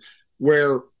road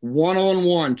where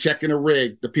one-on-one checking a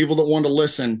rig, the people that wanted to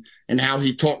listen, and how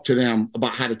he talked to them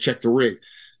about how to check the rig.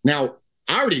 Now,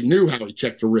 I already knew how he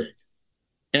checked the rig.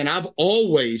 And I've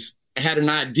always had an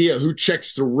idea who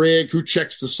checks the rig, who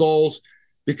checks the soles,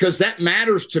 because that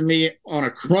matters to me on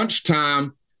a crunch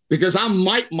time, because I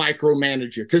might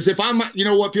micromanage you. Because if I'm,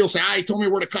 what people say, he told me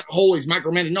where to cut a hole, he's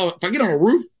micromanaging. No, if I get on a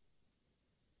roof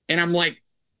and I'm like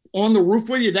on the roof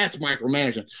with you, that's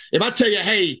micromanaging. If I tell you,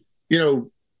 hey,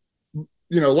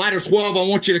 ladder 12, I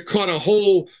want you to cut a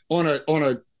hole on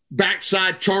a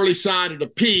backside Charlie side of the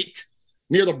peak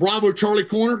near the Bravo Charlie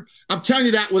corner, I'm telling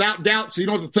you that without doubt, so you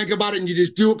don't have to think about it and you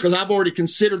just do it, because I've already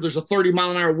considered there's a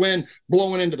 30-mile-an-hour wind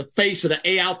blowing into the face of the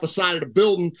A Alpha side of the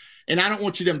building, and I don't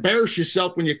want you to embarrass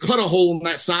yourself when you cut a hole on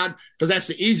that side, because that's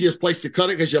the easiest place to cut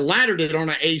it, because you laddered it on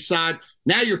the A side.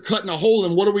 Now you're cutting a hole,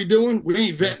 and what are we doing? We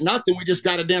ain't venting nothing. We just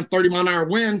got a damn 30-mile-an-hour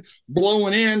wind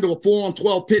blowing into a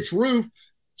 4-on-12 pitch roof.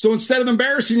 So instead of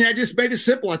embarrassing you, I just made it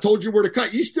simple. I told you where to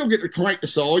cut. You still get to crank the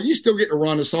saw. You still get to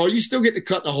run the saw. You still get to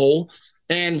cut the hole.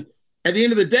 And at the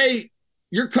end of the day,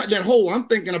 you're cutting that hole. I'm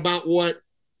thinking about what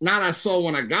not I saw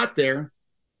when I got there,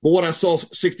 but what I saw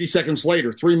 60 seconds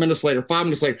later, 3 minutes later, 5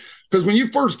 minutes later. Because when you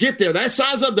first get there, that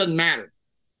size up doesn't matter.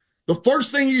 The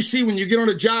first thing you see when you get on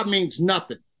a job means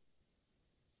nothing.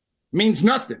 Means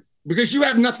nothing. Because you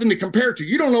have nothing to compare to.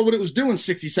 You don't know what it was doing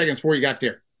 60 seconds before you got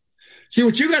there. See,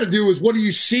 what you got to do is, what do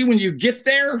you see when you get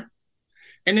there?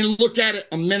 And then look at it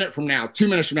a minute from now, 2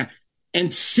 minutes from now,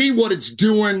 and see what it's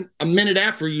doing a minute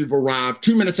after you've arrived,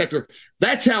 2 minutes after.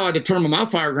 That's how I determine my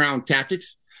fireground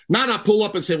tactics. Not I pull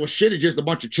up and say, well, shit, it's just a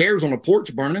bunch of chairs on the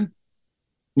porch burning.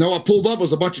 No, I pulled up, it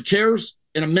was a bunch of chairs,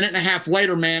 and a minute and a half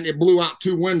later, man, it blew out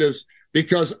 2 windows,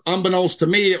 because unbeknownst to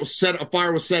me, a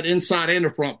fire was set inside and the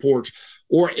front porch,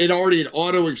 or it already had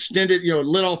auto extended,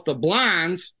 lit off the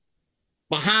blinds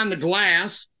behind the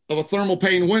glass of a thermal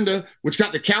pane window, which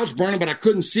got the couch burning, but I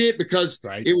couldn't see it because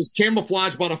It was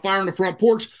camouflaged by the fire in the front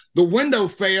porch. The window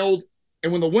failed,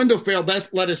 and when the window failed, that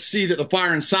let us see that the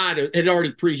fire inside had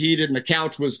already preheated, and the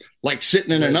couch was like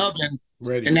sitting in an oven.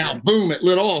 And now, boom, it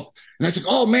lit off. And I said,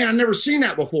 oh, man, I've never seen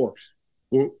that before.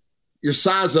 Well, your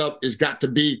size up has got to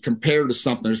be compared to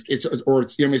something.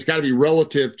 It's got to be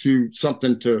relative to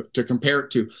something to compare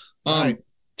it to. Right.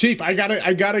 Chief, I'm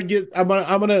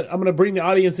gonna bring the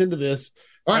audience into this.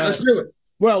 All right, let's do it.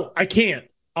 Well, I can't.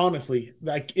 honestly,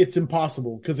 like it's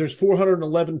impossible because there's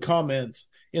 411 comments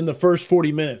in the first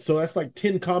 40 minutes. So that's like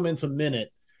 10 comments a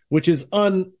minute, which is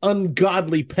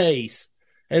ungodly pace.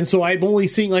 And so I've only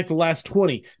seen like the last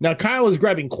 20. Now Kyle is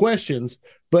grabbing questions,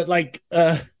 but like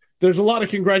there's a lot of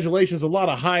congratulations, a lot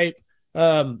of hype.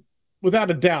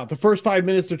 Without a doubt, the first 5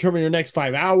 minutes determine your next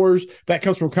 5 hours. That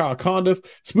comes from Kyle Condiff.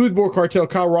 Smoothbore Cartel,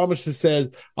 Kyle Ramos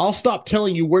says, I'll stop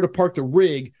telling you where to park the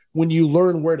rig when you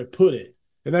learn where to put it.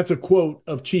 And that's a quote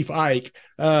of Chief Ike.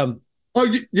 Oh,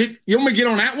 you want me to get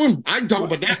on that one? I can talk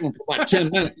about that one for like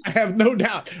 10 minutes. I have no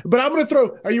doubt. But I'm going to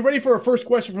throw, are you ready for a first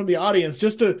question from the audience?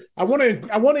 I want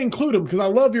to include them because I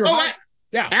love your hype.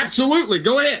 Yeah. Absolutely.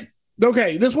 Go ahead.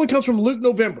 Okay. This one comes from Luke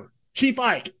November. Chief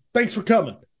Ike, thanks for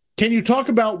coming. Can you talk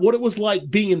about what it was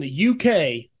like being in the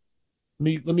UK?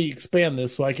 Let me expand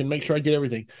this so I can make sure I get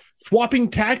everything. Swapping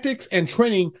tactics and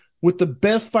training with the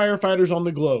best firefighters on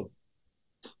the globe.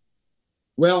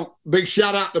 Well, big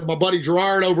shout out to my buddy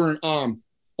Gerard over in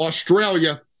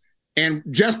Australia. And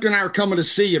Jessica and I are coming to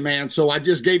see you, man. So I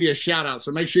just gave you a shout out.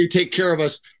 So make sure you take care of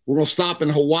us. We're going to stop in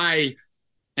Hawaii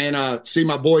and see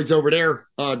my boys over there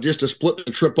just to split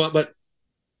the trip up. But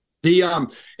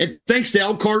and thanks to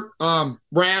Elkhart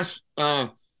Brass,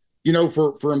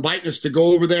 for inviting us to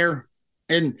go over there.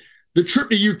 And the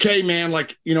trip to UK, man,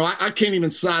 like, I can't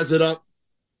even size it up.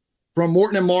 From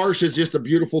Morton and Marsh is just a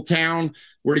beautiful town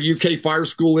where the UK Fire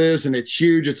School is, and it's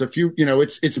huge. It's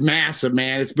it's massive,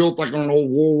 man. It's built like on an old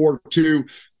World War II,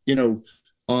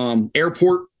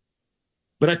 airport.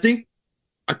 But I think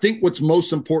what's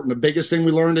most important, the biggest thing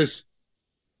we learned is,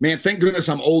 man, thank goodness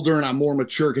I'm older and I'm more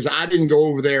mature, because I didn't go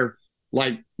over there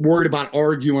like worried about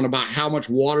arguing about how much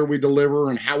water we deliver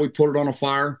and how we put it on a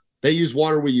fire. They use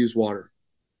water, we use water.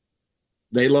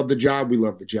 They love the job, we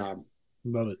love the job.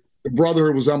 Love it. The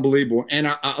brotherhood was unbelievable. And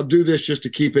I'll do this just to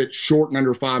keep it short and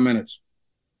under 5 minutes.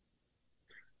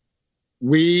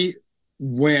 We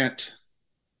went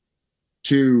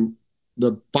to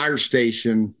the fire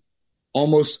station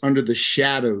almost under the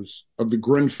shadows of the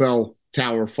Grenfell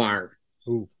Tower fire.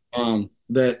 Ooh.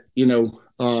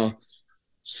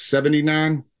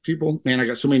 79 people. Man, I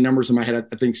got so many numbers in my head.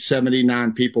 I think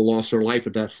 79 people lost their life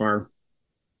at that fire.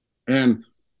 And,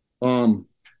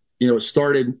 it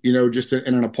started, just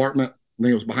in an apartment. I think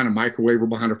it was behind a microwave or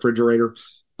behind a refrigerator.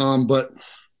 But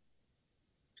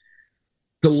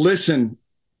to listen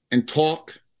and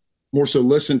talk, more so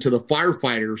listen to the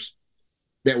firefighters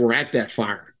that were at that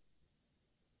fire.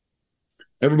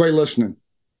 Everybody listening,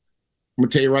 I'm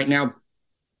going to tell you right now,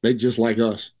 they just like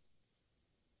us.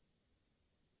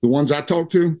 The ones I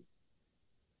talked to,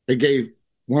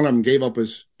 one of them gave up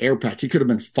his air pack. He could have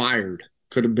been fired,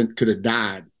 could have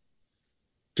died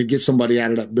to get somebody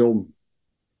out of that building.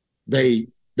 It's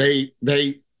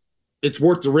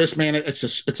worth the risk, man. It's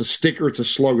a sticker. It's a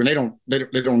slogan. They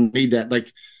don't need that.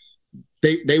 Like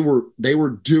they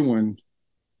were doing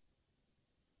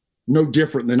no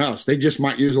different than us. They just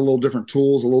might use a little different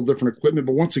tools, a little different equipment.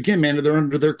 But once again, man, they're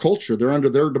under their culture. They're under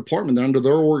their department. They're under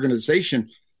their organization.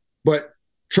 But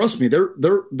trust me, they're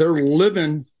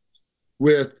living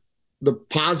with the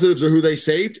positives of who they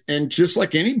saved. And just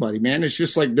like anybody, man, it's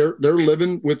just like they're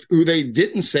living with who they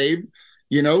didn't save,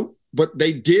 but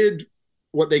they did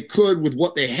what they could with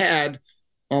what they had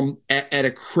at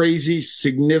a crazy,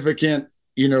 significant,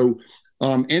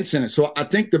 incident. So I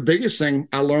think the biggest thing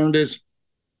I learned is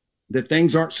that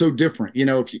things aren't so different.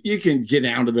 If you can get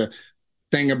down to the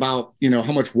thing about,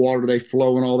 how much water they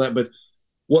flow and all that. But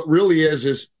what really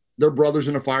is they're brothers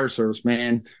in the fire service,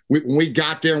 man. When we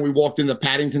got there and we walked into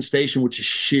Paddington Station, which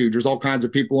is huge, there's all kinds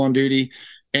of people on duty.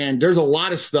 And there's a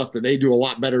lot of stuff that they do a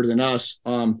lot better than us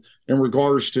in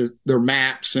regards to their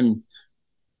maps and,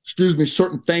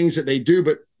 certain things that they do,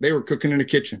 but they were cooking in the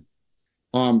kitchen.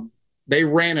 They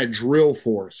ran a drill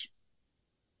for us.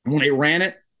 And when they ran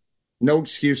it, no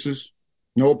excuses,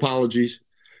 no apologies.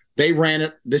 They ran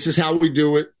it. This is how we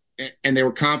do it. And they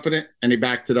were confident and they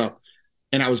backed it up.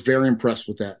 And I was very impressed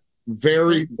with that.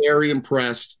 Very, very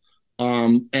impressed.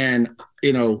 I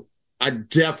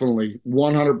definitely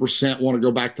 100% want to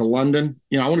go back to London.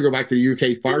 I want to go back to the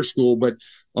UK Fire School, but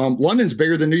London's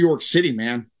bigger than New York City,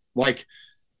 man. Like,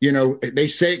 they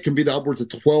say it can be the upwards of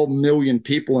 12 million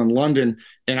people in London.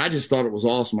 And I just thought it was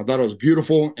awesome. I thought it was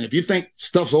beautiful. And if you think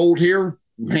stuff's old here,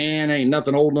 man, ain't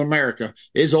nothing old in America.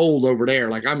 It's old over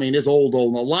there. It's old,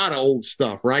 and a lot of old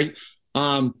stuff, right?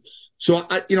 So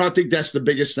I think that's the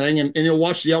biggest thing. And you'll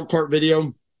watch the Elkhart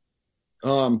video,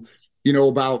 about,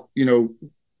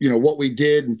 what we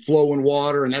did and flow and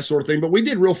water and that sort of thing. But we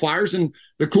did real fires. And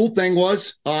the cool thing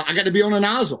was I got to be on the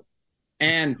nozzle.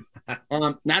 And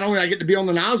not only did I get to be on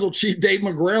the nozzle, Chief Dave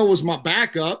McGrail was my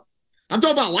backup. I'm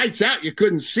talking about lights out. You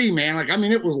couldn't see, man. Like, I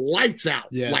mean, it was lights out,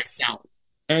 Yes. lights out.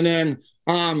 And then,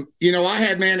 I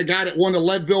had, man, a guy that won the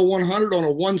Leadville 100 on a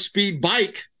 1-speed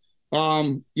bike,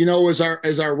 as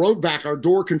our road back, our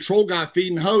door control guy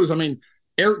feeding hose. I mean,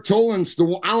 Eric Tolan's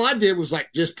all I did was like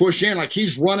just push in, like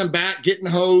he's running back, getting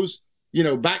hose,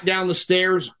 back down the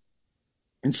stairs.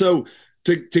 And so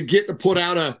to get to put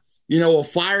out a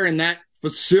fire in that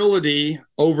facility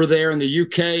over there in the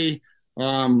UK,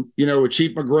 with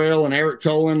Chief McGrail and Eric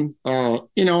Tolan,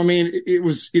 it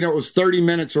was 30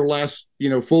 minutes or less,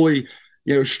 fully,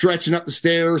 stretching up the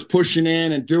stairs, pushing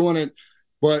in and doing it.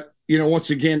 But, once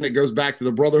again, it goes back to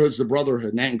the brotherhood's the brotherhood,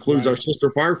 and that includes our sister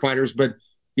firefighters. But,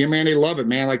 man, they love it,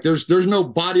 man. Like there's no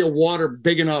body of water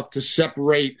big enough to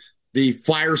separate the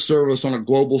fire service on a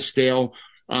global scale.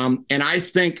 And I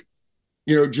think,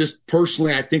 just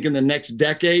personally, I think in the next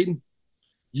decade,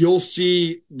 you'll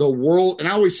see the world, and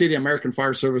I always say the American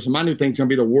Fire Service, and my new thing's going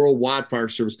to be the worldwide fire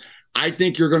service. I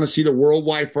think you're going to see the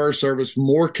worldwide fire service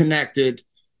more connected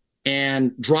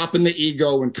and dropping the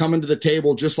ego and coming to the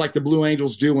table just like the Blue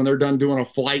Angels do when they're done doing a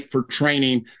flight for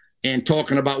training and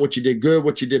talking about what you did good,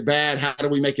 what you did bad, how do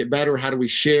we make it better, how do we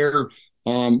share,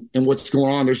 and what's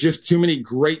going on. There's just too many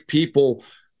great people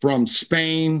from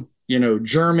Spain,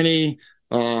 Germany,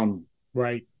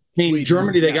 right.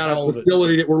 Germany, they got a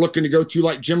facility that we're looking to go to,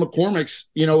 like Jim McCormick's,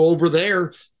 over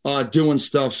there doing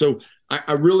stuff. So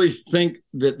I really think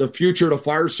that the future of the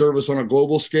fire service on a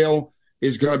global scale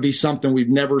is going to be something we've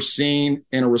never seen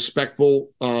in a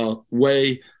respectful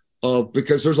way,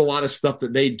 because there's a lot of stuff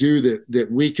that they do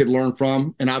that we could learn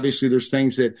from. And obviously there's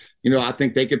things that, I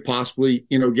think they could possibly,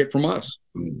 get from us.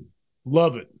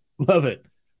 Love it. Love it.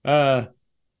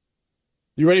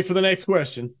 You ready for the next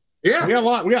question? Yeah.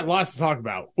 We got lots to talk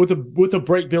about with the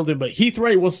break building, but Heath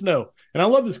Ray wants to know, and I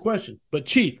love this question, but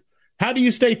Chief, how do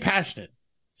you stay passionate?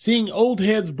 Seeing old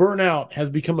heads burn out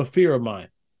has become a fear of mine.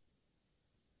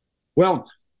 Well,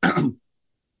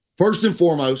 first and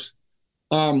foremost,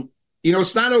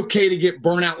 it's not okay to get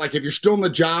burnt out. Like if you're still in the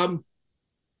job,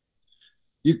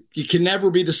 you can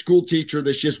never be the school teacher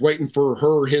that's just waiting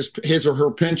for his or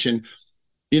her pension,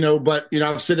 but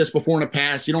I've said this before in the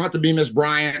past, you don't have to be Miss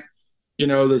Bryant,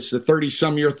 that's the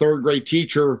 30-some year third grade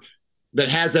teacher that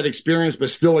has that experience but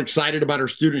still excited about her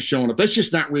students showing up. That's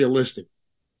just not realistic.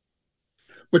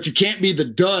 But you can't be the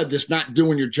dud that's not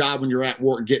doing your job when you're at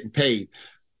work getting paid.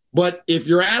 But if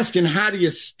you're asking how do you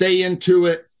stay into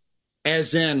it,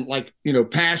 as in like,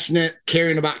 passionate,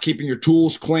 caring about keeping your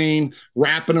tools clean,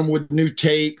 wrapping them with new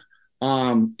tape,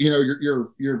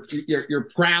 you're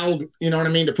proud,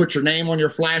 to put your name on your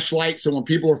flashlight so when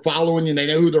people are following you, they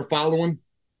know who they're following.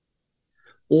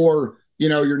 Or,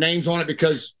 your name's on it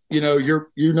because,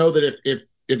 that if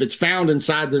it's found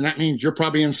inside, then that means you're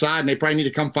probably inside and they probably need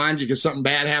to come find you because something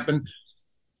bad happened.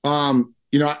 I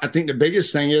think the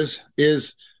biggest thing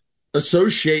is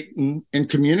associating and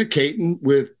communicating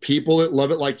with people that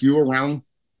love it like you around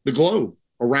the globe,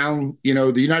 around,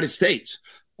 the United States.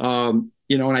 And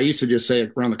I used to just say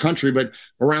it around the country, but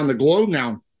around the globe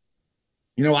now,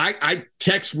 I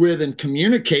text with and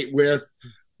communicate with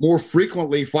more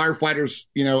frequently firefighters,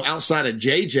 outside of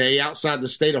JJ, outside the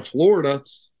state of Florida,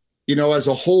 as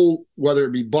a whole, whether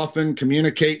it be buffing,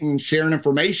 communicating, sharing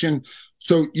information.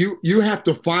 So you have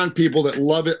to find people that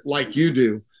love it like you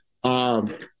do,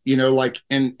 and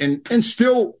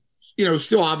still,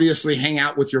 still obviously hang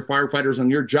out with your firefighters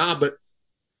on your job, but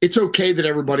it's okay that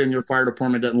everybody in your fire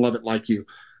department doesn't love it like you.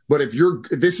 But if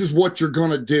this is what you're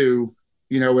going to do,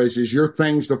 as your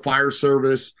thing's the fire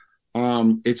service,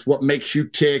 it's what makes you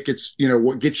tick. It's,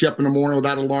 what gets you up in the morning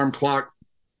without an alarm clock.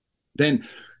 Then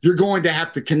you're going to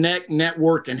have to connect,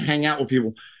 network, and hang out with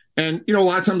people. And, a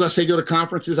lot of times I say go to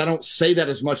conferences. I don't say that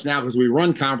as much now because we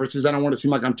run conferences. I don't want to seem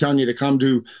like I'm telling you to come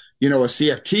to, a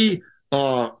CFT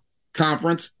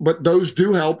conference, but those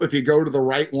do help if you go to the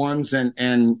right ones and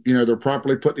they're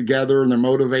properly put together and they're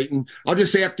motivating. I'll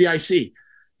just say FDIC.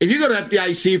 If you go to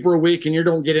FDIC for a week and you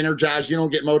don't get energized, you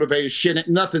don't get motivated, shit,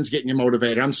 nothing's getting you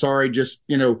motivated. I'm sorry, just,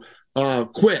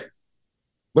 quit.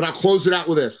 But I'll close it out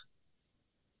with this.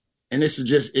 And this is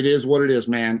just, it is what it is,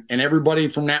 man. And everybody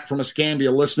from Escambia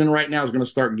listening right now is going to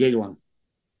start giggling.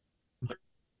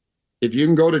 If you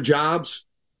can go to jobs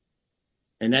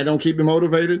and that don't keep you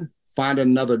motivated, find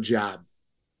another job,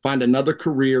 find another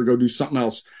career, go do something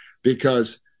else.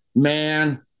 Because,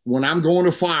 man, when I'm going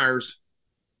to fires,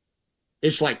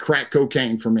 it's like crack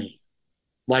cocaine for me.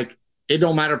 Like, it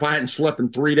don't matter if I hadn't slept in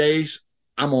 3 days,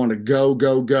 I'm on a go,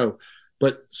 go, go.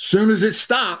 But soon as it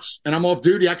stops and I'm off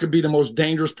duty, I could be the most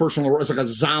dangerous person in the world. It's like a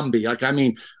zombie. Like, I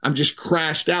mean, I'm just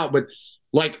crashed out. But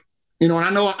and I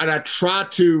know, and I try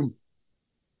to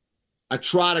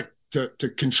to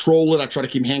control it. I try to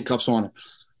keep handcuffs on it.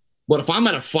 But if I'm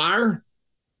at a fire,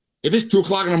 if it's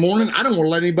 2:00 in the morning, I don't want to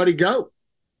let anybody go.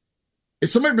 If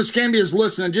somebody from Scambia is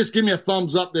listening, just give me a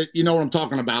thumbs up that you know what I'm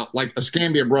talking about. Like a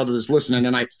Scambia brother that's listening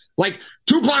tonight. Like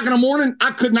 2:00 in the morning,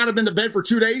 I could not have been to bed for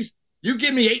 2 days. You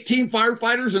give me 18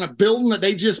 firefighters in a building that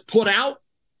they just put out.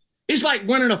 It's like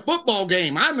winning a football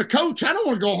game. I'm the coach. I don't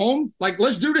want to go home. Like,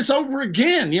 let's do this over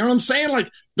again. You know what I'm saying? Like,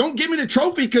 don't give me the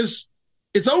trophy because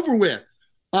it's over with.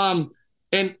 And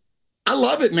I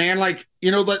love it, man. Like, you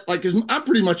know, but like I'm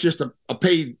pretty much just a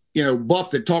paid, you know,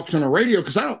 buff that talks on the radio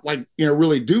because I don't like, you know,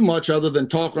 really do much other than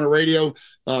talk on the radio,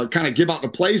 kind of give out the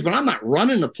plays, but I'm not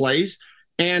running the plays.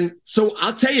 And so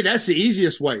I'll tell you, that's the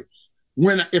easiest way.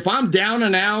 If I'm down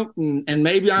and out and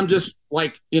maybe I'm just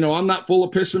like, you know, I'm not full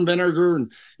of piss and vinegar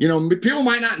and, you know, people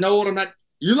might not know what I'm not.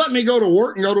 You let me go to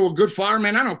work and go to a good fire,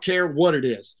 man. I don't care what it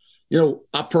is. You know,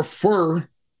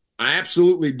 I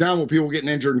absolutely done with people getting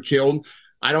injured and killed.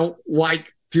 I don't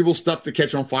like people's stuff to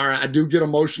catch on fire. I do get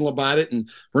emotional about it. And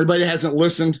for anybody that hasn't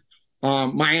listened,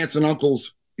 my aunts and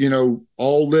uncles, you know,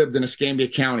 all lived in Escambia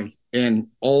County and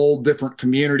all different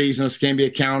communities in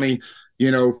Escambia County, you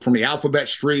know, from the alphabet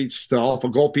streets to off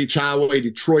of Gulf Beach Highway,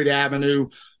 Detroit Avenue,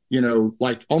 you know,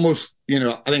 like almost, you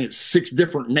know, I think it's 6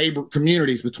 different neighbor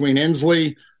communities between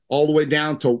Inslee all the way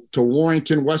down to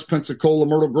Warrington, West Pensacola,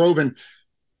 Myrtle Grove. And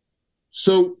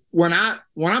so when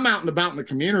I'm out and about in the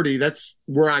community, that's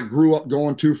where I grew up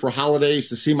going to for holidays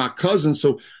to see my cousins.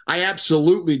 So I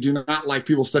absolutely do not like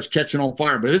people such catching on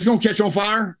fire. But if it's going to catch on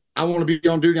fire, I want to be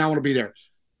on duty. I want to be there.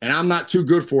 And I'm not too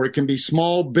good for it. It can be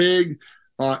small, big,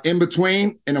 in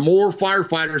between. And the more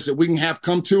firefighters that we can have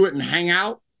come to it and hang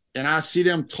out, and I see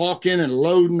them talking and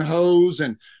loading hose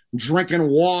and drinking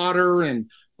water. And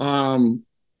I'm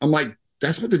like,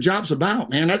 that's what the job's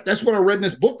about, man. That's what I read in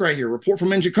this book right here, Report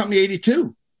from Engine Company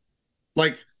 82.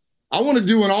 Like, I want to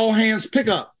do an all hands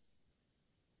pickup.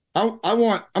 I'm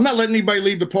not letting anybody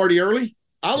leave the party early.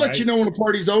 I'll let you know when the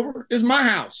party's over. It's my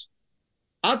house.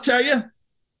 I'll tell you,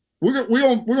 we're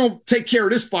going to take care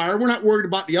of this fire. We're not worried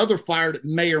about the other fire that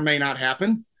may or may not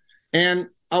happen. And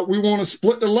we want to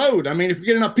split the load. I mean, if we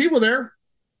get enough people there,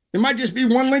 it might just be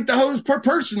one length of hose per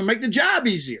person to make the job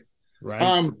easier.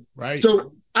 Right.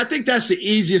 So I think that's the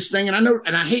easiest thing. And I know,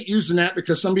 and I hate using that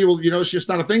because some people, you know, it's just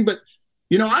not a thing, but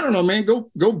you know, I don't know, man,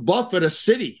 go buff at a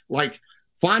city, like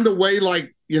find a way,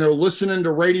 like, you know, listening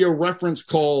to radio reference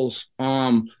calls,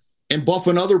 and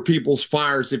buffing other people's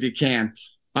fires if you can.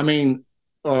 I mean,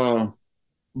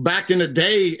 back in the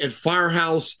day at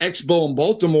Firehouse Expo in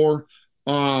Baltimore,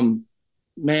 man,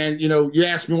 you know, you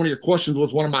asked me one of your questions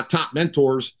was one of my top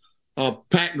mentors,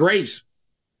 Pat Grace.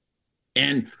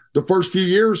 And the first few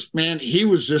years, man, he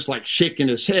was just like shaking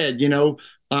his head, you know,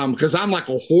 because I'm like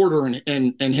a hoarder and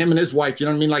him and his wife, you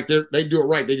know what I mean? Like they do it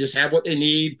right. They just have what they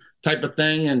need type of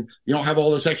thing. And you don't have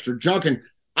all this extra junk. And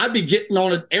I'd be getting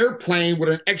on an airplane with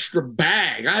an extra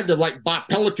bag. I had to like buy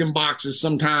Pelican boxes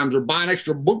sometimes or buy an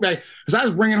extra book bag because I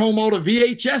was bringing home all the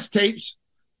VHS tapes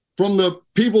from the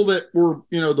people that were,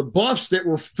 you know, the buffs that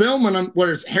were filming them,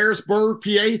 whether it's Harrisburg,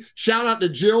 PA. Shout out to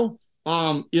Jill.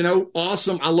 You know,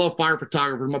 awesome. I love fire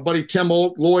photographers. My buddy Tim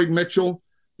Lloyd Mitchell,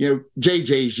 you know,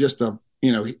 JJ's just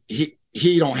you know,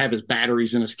 he don't have his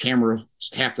batteries in his camera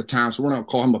half the time, so we're not gonna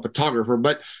call him a photographer.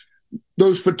 But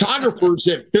those photographers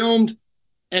that filmed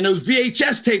and those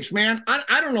VHS tapes, man,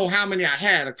 I don't know how many I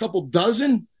had, a couple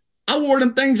dozen. I wore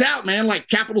them things out, man, like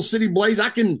Capital City Blaze. I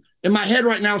can, in my head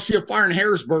right now, see a fire in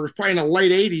Harrisburg. It's probably in the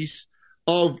late 80s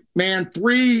of, man,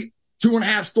 3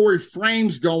 2.5-story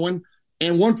frames going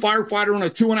and one firefighter on a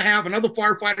 2.5, another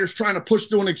firefighter's trying to push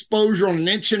through an exposure on 1.5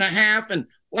 inches. And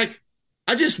like,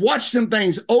 I just watched them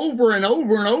things over and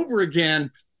over and over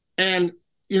again. And,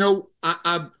 you know,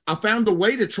 I found a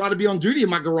way to try to be on duty in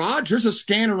my garage. There's a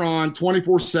scanner on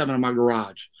 24/7 in my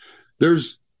garage.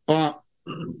 There's, what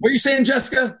are you saying,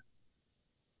 Jessica?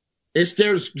 It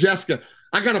scares Jessica.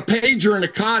 I got a pager in the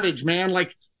cottage, man.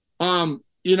 Like,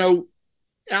 you know,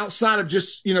 outside of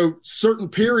just, you know, certain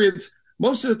periods,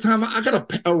 most of the time I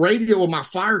got a radio in my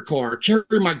fire car, carry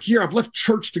my gear. I've left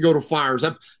church to go to fires.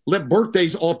 I've left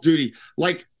birthdays off duty.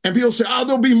 Like, and people say, oh,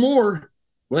 there'll be more.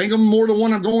 Well, ain't gonna be more than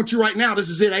one I'm going to right now. This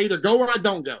is it. I either go or I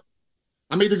don't go.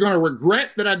 I'm either going to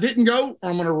regret that I didn't go or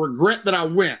I'm going to regret that I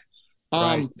went.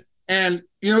 Right. And,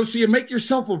 you know, so you make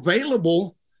yourself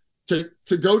available to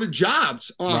go to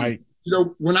jobs. Right. You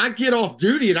know, when I get off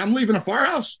duty and I'm leaving a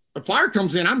firehouse, a fire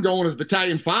comes in, I'm going as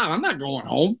Battalion 5. I'm not going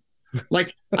home.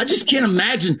 Like, I just can't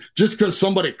imagine just because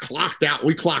somebody clocked out.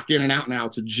 We clock in and out now.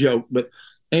 It's a joke. But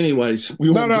anyways.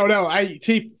 No.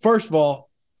 Chief, first of all,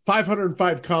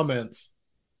 505 comments.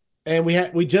 And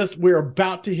we're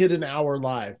about to hit an hour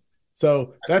live.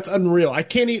 So that's unreal. I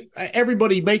can't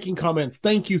everybody making comments.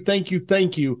 Thank you, thank you,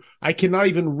 thank you. I cannot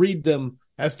even read them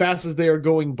as fast as they are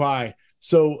going by.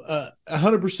 So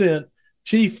 100%.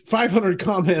 Chief, 500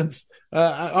 comments.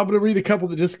 I'm going to read a couple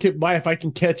that just skipped by if I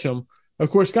can catch them. Of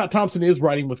course, Scott Thompson is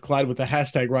riding with Clyde with the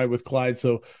hashtag Ride with Clyde.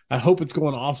 So I hope it's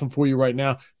going awesome for you right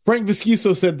now. Frank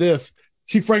Viscuso said this.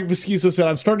 Chief Frank Viscuso said,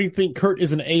 I'm starting to think Curt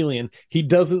is an alien. He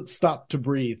doesn't stop to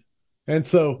breathe. And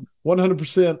so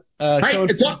 100%.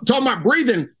 Talking about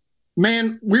breathing,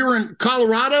 man, we were in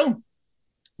Colorado.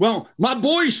 Well, my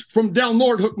boys from Del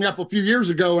Norte hooked me up a few years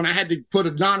ago, and I had to put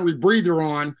a non-rebreather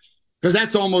on because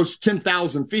that's almost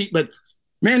 10,000 feet. But,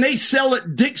 man, they sell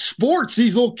at Dick's Sports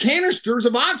these little canisters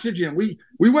of oxygen. We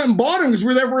went and bought them because we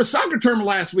were there for a soccer tournament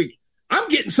last week. I'm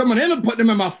getting some of them and putting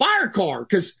them in my fire car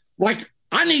because, like,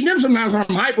 I need them sometimes when I'm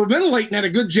hyperventilating at a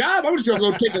good job. I'm just going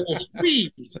to go take a little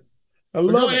speed.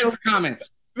 Go ahead with the comments.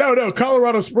 No.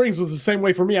 Colorado Springs was the same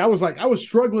way for me. I was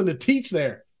struggling to teach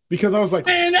there because I was like,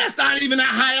 man, that's not even that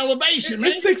high elevation,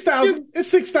 man. It's 6,000. It's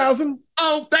 6,000.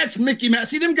 Oh, that's Mickey Mouse.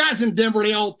 See, them guys in Denver,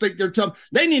 they all think they're tough.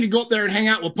 They need to go up there and hang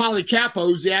out with Polly Capo,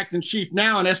 who's the acting chief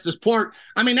now in Estes Park.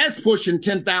 I mean, that's pushing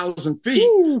 10,000 feet.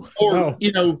 Ooh, or,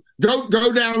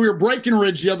 go down. We were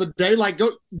Breckenridge the other day. Like,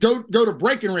 go to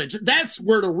Breckenridge. That's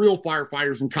where the real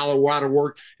firefighters in Colorado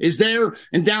work, is there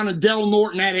and down in Del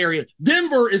Norte in that area.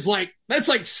 Denver is that's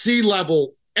like sea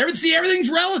level. Everything's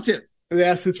relative.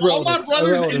 Yes, it's relative. All my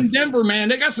brothers in Denver, man,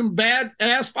 they got some bad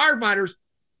ass firefighters.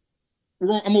 I'm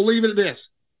going to leave it at this.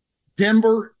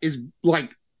 Denver is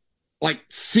like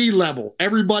sea level.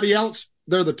 Everybody else,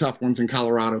 they're the tough ones in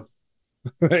Colorado.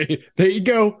 There you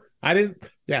go.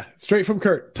 Straight from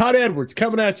Curt. Todd Edwards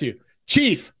coming at you.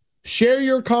 Chief, share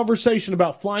your conversation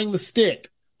about flying the stick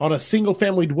on a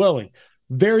single-family dwelling.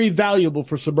 Very valuable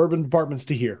for suburban apartments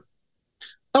to hear.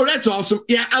 Oh, that's awesome.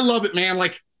 Yeah, I love it, man.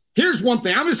 Like, here's one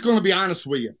thing. I'm just going to be honest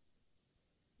with you.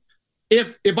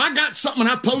 If I got something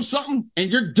and I post something and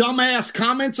your dumbass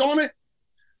comments on it,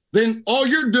 then all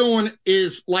you're doing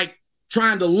is like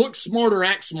trying to look smart or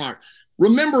act smart.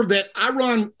 Remember that I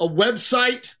run a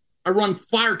website. I run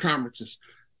fire conferences.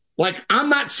 Like, I'm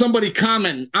not somebody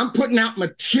commenting. I'm putting out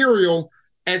material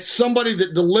as somebody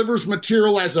that delivers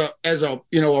material as a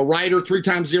writer, 3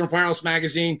 times Zero Firehouse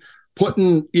Magazine,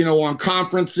 putting, on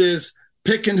conferences,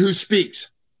 picking who speaks.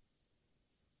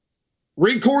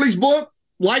 Read Corley's book.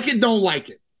 Like it, don't like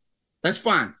it. That's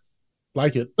fine.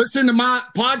 Like it. Listen to my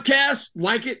podcast.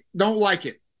 Like it, don't like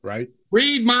it. Right.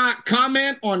 Read my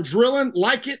comment on drilling.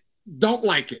 Like it, don't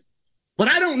like it. But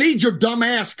I don't need your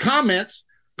dumbass comments,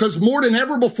 because more than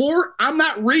ever before, I'm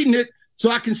not reading it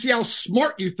so I can see how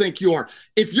smart you think you are.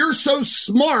 If you're so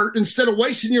smart, instead of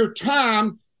wasting your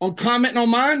time on commenting on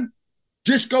mine,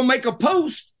 just go make a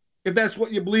post if that's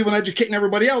what you believe in educating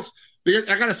everybody else. Because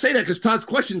I got to say that because Todd's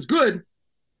question is good.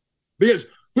 Because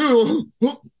putting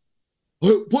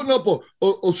up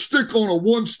a stick on a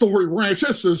 1-story ranch,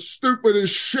 that's the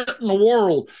stupidest shit in the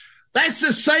world. That's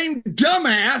the same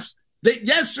dumbass that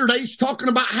yesterday's talking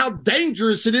about how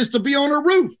dangerous it is to be on a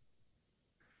roof.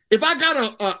 If I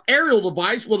got a aerial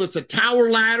device, whether it's a tower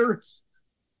ladder,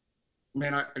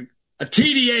 man, a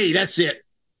TDA, that's it.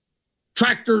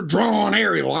 Tractor drawn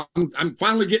aerial. I'm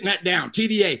finally getting that down.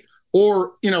 TDA.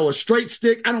 Or, a straight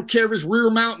stick. I don't care if it's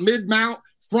rear mount, mid mount,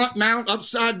 front mount,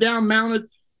 upside down mounted.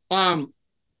 And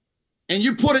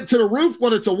you put it to the roof,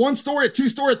 whether it's a 1-story, a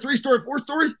 2-story, a 3-story,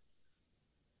 4-story,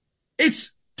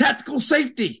 it's tactical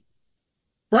safety,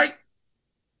 right?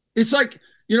 It's like,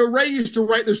 Ray used to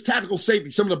write, there's tactical safety,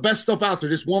 some of the best stuff out there,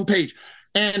 just one page.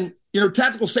 And,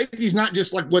 tactical safety is not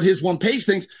just like what his one page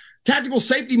thinks. Tactical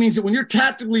safety means that when you're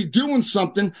tactically doing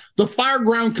something, the fire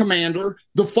ground commander,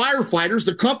 the firefighters,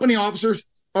 the company officers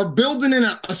are building in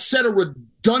a set of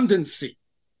redundancy,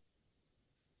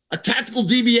 a tactical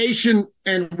deviation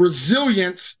and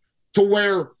resilience to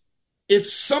where if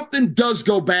something does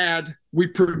go bad, we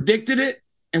predicted it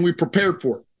and we prepared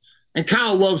for it. And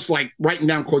Kyle loves writing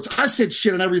down quotes. I said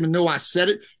shit I never even know I said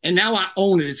it, and now I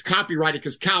own it. It's copyrighted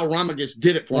because Kyle Romagus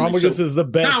did it for me. Romagus is the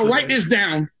best. Kyle, write this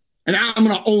down, and I'm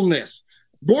going to own this.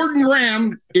 Gordon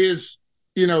Graham is,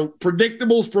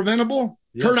 predictable is preventable.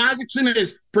 Yes. Curt Isakson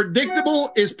is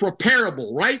predictable is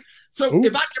preparable, right? So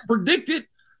if I can predict it,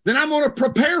 then I'm going to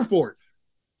prepare for it.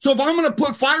 So if I'm going to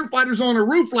put firefighters on a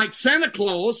roof like Santa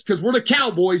Claus, because we're the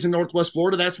cowboys in Northwest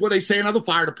Florida, that's what they say in other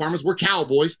fire departments, we're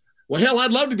cowboys. Well, hell,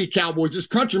 I'd love to be cowboys. This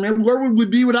country, man, where would we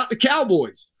be without the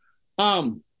cowboys?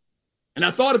 And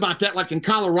I thought about that, like in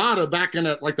Colorado back in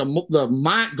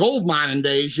the gold mining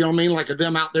days, like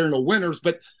them out there in the winters.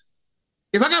 But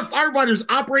if I got firefighters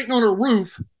operating on a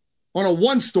roof on a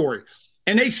 1-story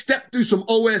and they step through some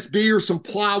OSB or some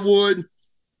plywood,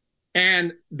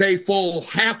 and they fall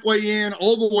halfway in,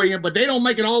 all the way in, but they don't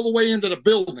make it all the way into the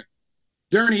building.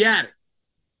 They're in the attic.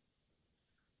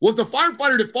 Well, if the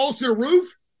firefighter that falls to the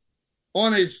roof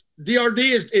on his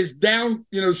DRD is down,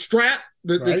 strap,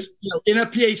 that's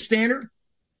NFPA standard,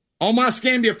 all my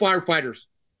Scambia firefighters,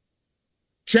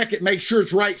 check it, make sure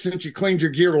it's right since you cleaned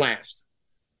your gear last.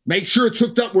 Make sure it's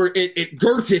hooked up where it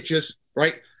girth hitches,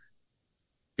 right?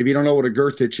 If you don't know what a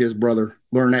girth hitch is, brother,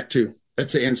 learn that too.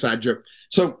 That's an inside joke.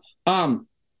 So, and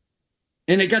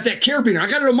they got that carabiner. I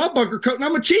got it on my bunker coat, and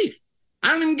I'm a chief.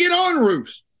 I don't even get on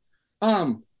roofs.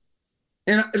 And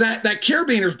that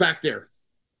carabiner's back there.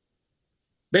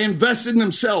 They invested in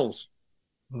themselves.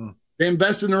 They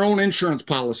invested in their own insurance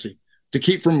policy to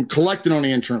keep from collecting on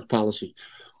the insurance policy.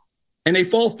 And they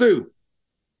fall through.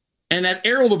 And that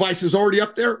aerial device is already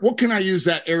up there. What can I use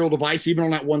that aerial device, even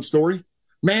on that one story?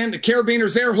 Man, the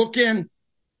carabiner's there, hook in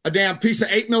a damn piece of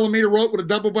 8mm rope with a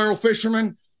double barrel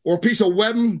fisherman, or a piece of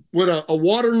webbing with a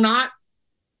water knot,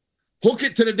 hook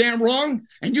it to the damn rung,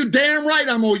 and you damn right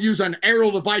I'm going to use an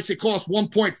aerial device that costs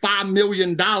 $1.5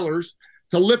 million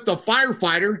to lift a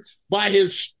firefighter by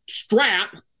his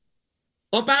strap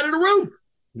up out of the roof.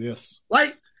 Yes.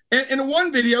 Right? And in the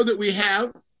one video that we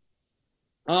have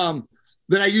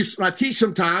that I teach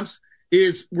sometimes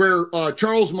is where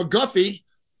Charles McGuffey,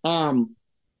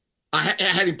 I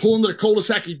had him pull into the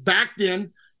cul-de-sac. He backed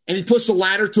in, and he puts the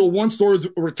ladder to a one-story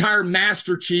retired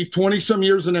master chief, 20-some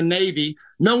years in the Navy.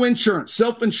 No insurance,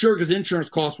 self-insured because insurance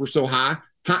costs were so high.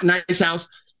 Nice house.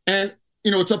 And,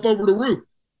 it's up over the roof.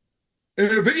 And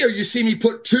in the video, you see me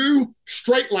put 2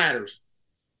 straight ladders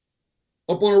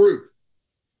up on the roof.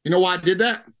 You know why I did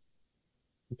that?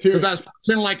 Because I was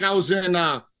pretending like I was in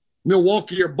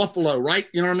Milwaukee or Buffalo, right?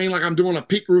 You know what I mean? Like I'm doing a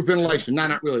peak roof ventilation. No,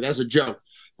 not really. That's a joke.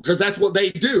 Because that's what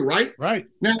they do, right? Right.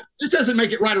 Now, this doesn't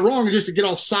make it right or wrong. Just to get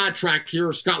off sidetrack here,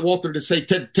 or Scott Walter to say,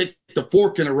 take the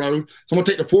fork in the road. So I'm going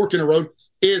to take the fork in the road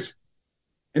is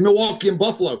in Milwaukee and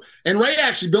Buffalo. And Ray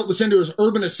actually built this into his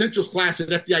Urban Essentials class at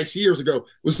FDIC years ago. It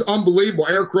was unbelievable.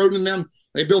 Eric Roden and them,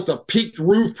 they built a peaked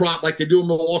roof prop like they do in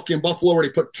Milwaukee and Buffalo, where they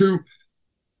put 2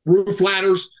 roof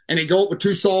ladders and they go up with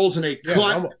 2 saws and they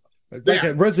cut. Like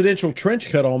a residential trench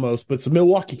cut almost, but it's a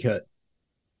Milwaukee cut.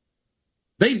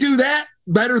 They do that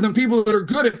better than people that are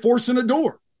good at forcing a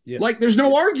door. Yes. Like there's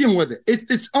no arguing with it.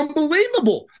 It's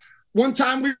unbelievable. One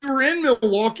time we were in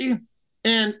Milwaukee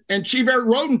and Chief Eric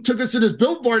Roden took us to this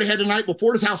build bar they had the night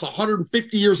before. This house,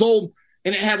 150 years old,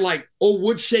 and it had like old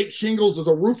wood shake shingles. There's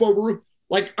a roof over roof.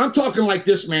 Like I'm talking like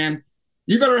this, man.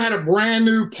 You better have a brand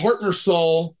new partner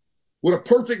saw with a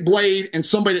perfect blade and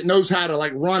somebody that knows how to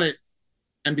like run it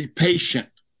and be patient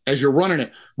as you're running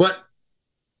it. But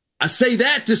I say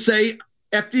that to say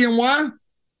FDNY,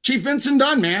 Chief Vincent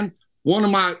Dunn, man. One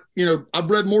of my, I've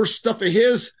read more stuff of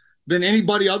his than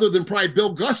anybody other than probably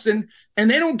Bill Gustin, and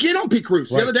they don't get on peak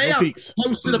roofs. Right. The other day, I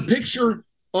posted a picture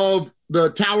of the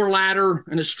tower ladder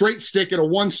and a straight stick at a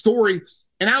 1-story,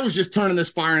 and I was just turning this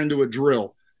fire into a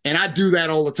drill. And I do that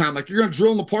all the time. Like, you're going to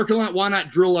drill in the parking lot? Why not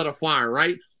drill at a fire,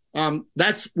 right?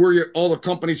 That's where all the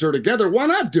companies are together. Why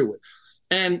not do it?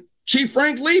 And Chief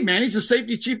Frank Lee, man, he's the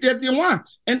safety chief at FDNY.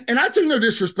 And I took no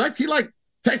disrespect. He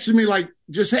texted me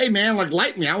just, hey, man,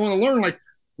 light me. I want to learn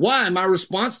why. And my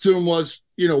response to him was,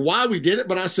 why we did it.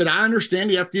 But I said, I understand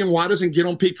the FDNY doesn't get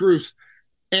on peak roofs.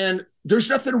 And there's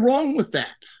nothing wrong with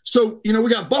that. So, we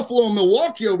got Buffalo and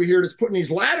Milwaukee over here that's putting these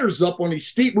ladders up on these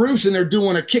steep roofs, and they're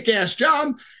doing a kick-ass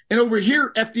job. And over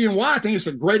here, FDNY, I think it's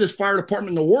the greatest fire department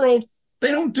in the world.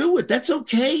 They don't do it. That's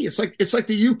okay. It's like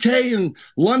the UK and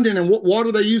London and what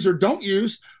water they use or don't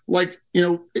use.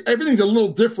 Everything's a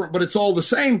little different, but it's all the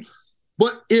same.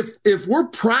 But if we're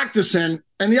practicing,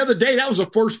 and the other day, that was the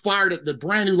first fire that the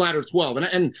brand new ladder 12.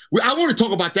 And I want to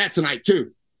talk about that tonight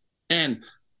too. And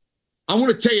I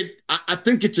want to tell you, I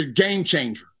think it's a game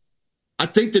changer. I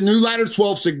think the new ladder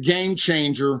 12 is a game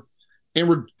changer in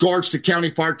regards to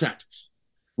county fire tactics.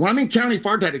 When I mean county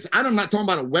fire tactics, I'm not talking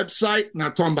about a website. I'm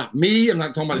not talking about me. I'm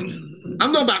talking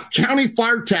about county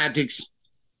fire tactics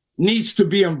needs to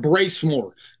be embraced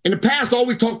more. In the past, all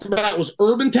we talked about was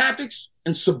urban tactics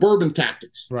and suburban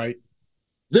tactics. Right.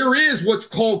 There is what's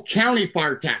called county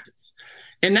fire tactics.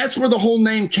 And that's where the whole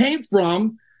name came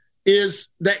from, is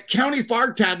that county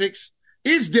fire tactics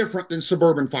is different than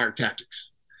suburban fire tactics.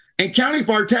 And county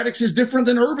fire tactics is different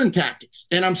than urban tactics.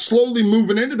 And I'm slowly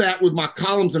moving into that with my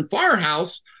columns in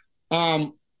Firehouse.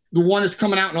 The one is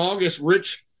coming out in August,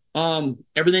 Rich.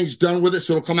 Everything's done with it,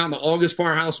 so it'll come out in the August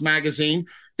Firehouse magazine.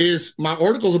 Is my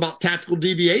articles about tactical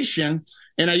deviation.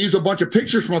 And I used a bunch of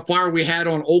pictures from a fire we had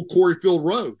on Old Quarryfield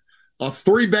Road, a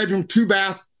 3-bedroom,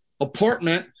 2-bath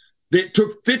apartment that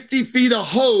took 50 feet of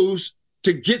hose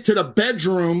to get to the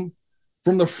bedroom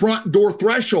from the front door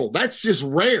threshold. That's just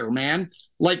rare, man.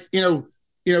 Like,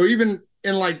 even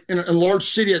in large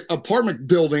city apartment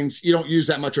buildings, you don't use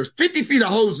that much hose. 50 feet of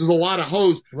hose is a lot of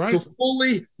hose to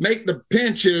fully make the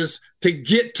pinches to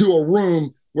get to a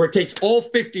room where it takes all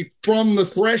 50 from the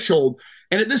threshold.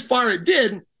 And at this fire, it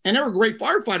did. And there were great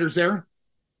firefighters there.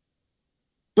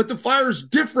 But the fire is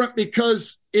different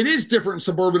because it is different in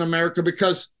suburban America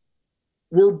because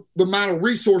the amount of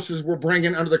resources we're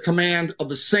bringing under the command of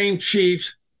the same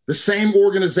chiefs, the same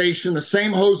organization, the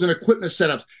same hose and equipment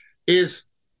setups is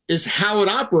how it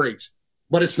operates.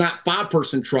 But it's not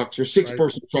 5-person trucks or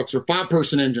 6-person trucks or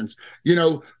 5-person engines.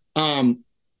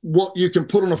 What you can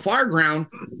put on a fire ground.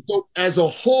 So as a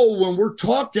whole, when we're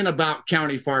talking about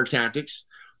county fire tactics,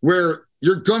 where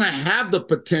you're going to have the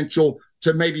potential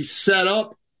to maybe set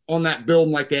up on that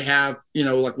building like they have,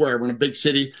 like wherever in a big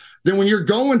city, then when you're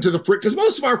going to the because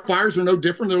most of our fires are no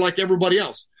different. They're like everybody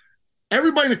else.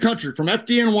 Everybody in the country, from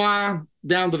FDNY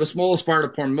down to the smallest fire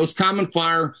department, most common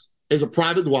fire is a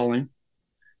private dwelling.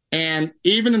 And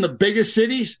even in the biggest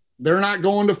cities, they're not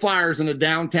going to fires in the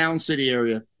downtown city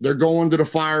area. They're going to the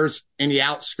fires in the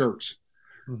outskirts.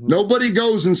 Mm-hmm. Nobody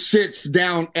goes and sits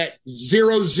down at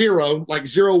 0-0, like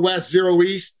 0 west, 0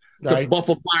 east, to buff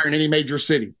a fire in any major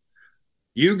city.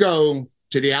 You go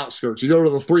to the outskirts. You go to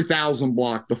the 3,000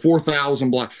 block, the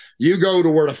 4,000 block. You go to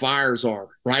where the fires are,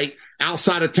 right?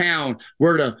 Outside of town,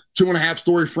 where the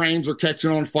 2.5-story frames are catching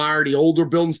on fire, the older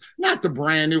buildings, not the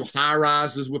brand new high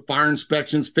rises with fire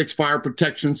inspections, fixed fire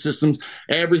protection systems.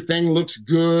 Everything looks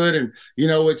good. And,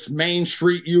 it's Main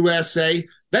Street, USA.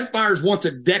 That fire's once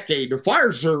a decade. The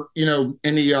fires are,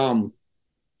 in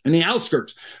the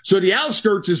outskirts. So the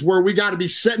outskirts is where we got to be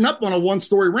setting up on a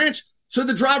 1-story ranch. So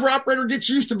the driver operator gets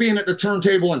used to being at the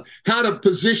turntable and how to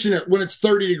position it when it's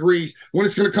 30 degrees, when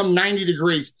it's going to come 90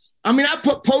 degrees. I mean, I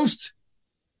put posts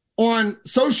on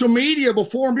social media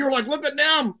before and people were like, look at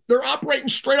them. They're operating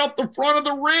straight off the front of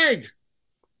the rig.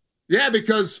 Yeah,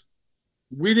 because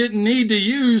we didn't need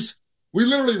to we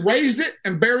literally raised it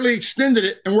and barely extended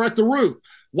it and we're at the roof.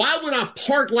 Why would I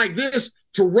park like this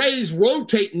to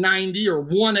rotate 90 or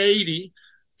 180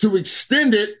 to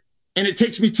extend it? And it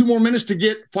takes me 2 more minutes to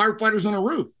get firefighters on a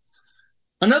roof.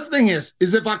 Another thing is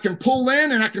if I can pull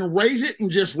in and I can raise it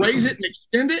and just raise it and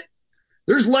extend it,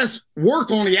 there's less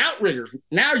work on the outriggers.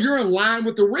 Now you're in line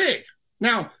with the rig.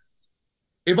 Now,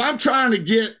 if I'm trying to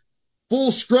get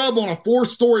full scrub on a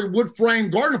 4-story wood frame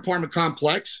garden apartment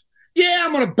complex,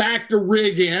 I'm going to back the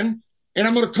rig in and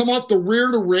I'm going to come off the rear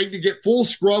of the rig to get full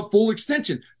scrub, full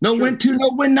extension. Know when to,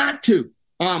 know when not to.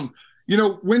 When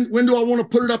do I want to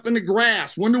put it up in the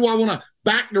grass? When do I want to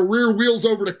back the rear wheels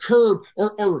over the curb?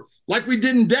 Or like we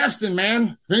did in Destin,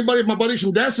 man. Anybody, my buddies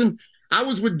from Destin, I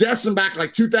was with Destin back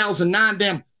like 2009,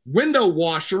 damn window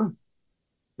washer.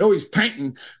 No, he's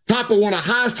painting top of one of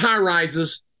the highest high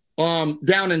rises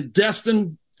down in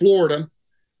Destin, Florida.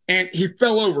 And he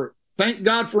fell over it. Thank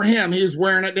God for him. He was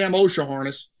wearing that damn OSHA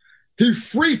harness. He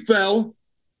free fell,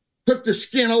 took the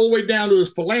skin all the way down to his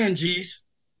phalanges,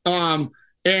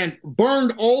 and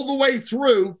burned all the way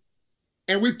through.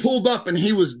 And we pulled up and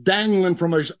he was dangling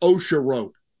from his OSHA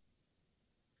rope.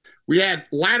 We had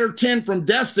ladder 10 from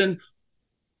Destin,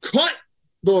 cut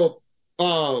the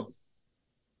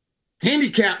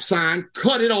handicap sign,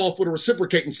 cut it off with a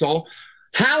reciprocating saw,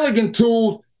 Halligan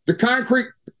tooled the concrete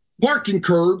parking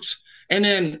curbs, and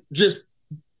then just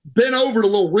bent over the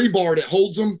little rebar that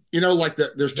holds them,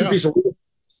 there's 2 pieces of wood.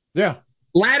 Yeah.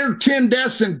 Ladder 10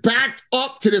 Destin backed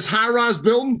up to this high-rise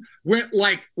building, went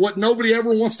like what nobody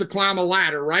ever wants to climb a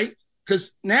ladder, right?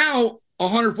 Because now a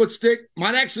 100-foot stick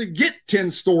might actually get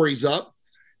 10 stories up.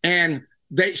 And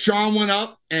Sean went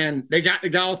up and they got the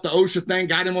guy off the OSHA thing,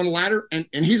 got him on the ladder, and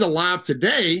he's alive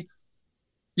today.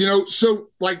 So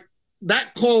like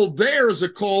that call there is a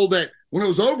call that when it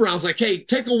was over, I was like, hey,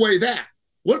 take away that.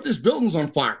 What if this building's on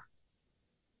fire?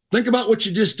 Think about what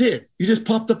you just did. You just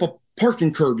popped up a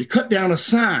parking curb. You cut down a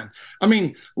sign. I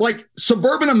mean, like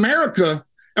suburban America,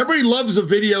 everybody loves the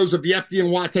videos of the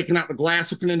FDNY taking out the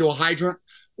glass, looking into a hydrant,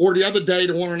 or the other day,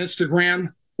 the one on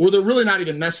Instagram, where they're really not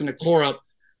even messing the car up.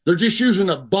 They're just using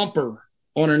a bumper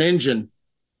on an engine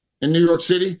in New York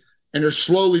City, and they're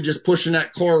slowly just pushing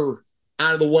that car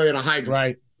out of the way of the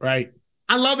hydrant. Right.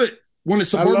 I love it when a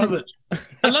suburban.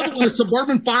 I love it when a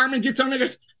suburban fireman gets on there and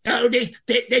goes, oh,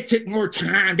 they took more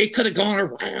time. They could have gone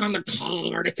around the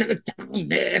car. They could have done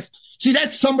this. See,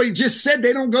 that's somebody just said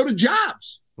they don't go to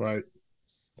jobs. Right.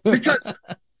 Because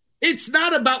it's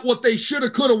not about what they should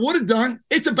have, could have, would have done.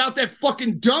 It's about that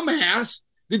fucking dumbass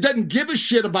that doesn't give a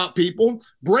shit about people,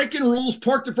 breaking rules,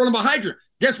 parked in front of a hydrant.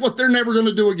 Guess what they're never going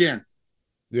to do again?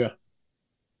 Yeah.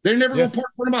 They're never going to park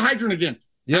in front of a hydrant again.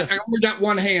 Yes. I only got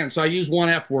one hand, so I use one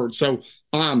F word. So,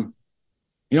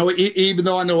 even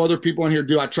though I know other people in here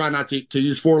do, I try not to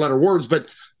use four-letter words. But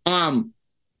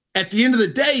at the end of the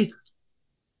day,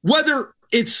 whether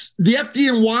it's the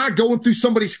FDNY going through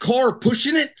somebody's car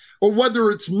pushing it, or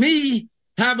whether it's me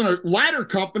having a ladder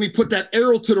company put that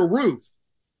arrow to the roof,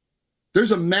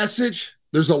 there's a message,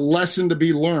 there's a lesson to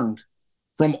be learned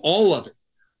from all of it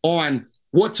on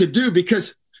what to do.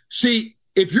 Because, see,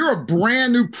 if you're a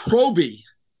brand new Proby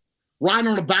riding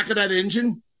on the back of that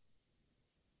engine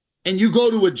and you go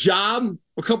to a job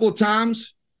a couple of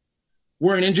times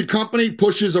where an engine company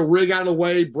pushes a rig out of the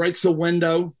way, breaks a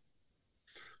window,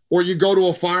 or you go to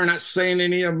a fire, not saying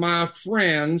any of my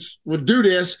friends would do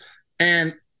this,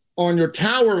 and on your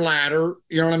tower ladder,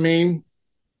 you know what I mean,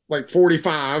 like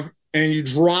 45, and you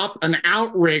drop an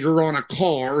outrigger on a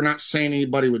car, not saying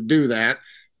anybody would do that,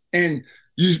 and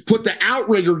you put the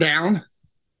outrigger down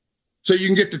so you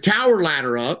can get the tower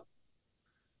ladder up.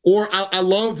 Or I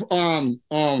love,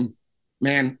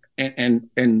 man,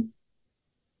 and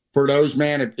for those,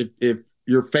 man, if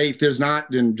your faith is not,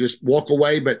 then just walk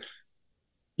away. But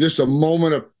just a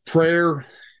moment of prayer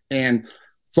and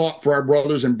thought for our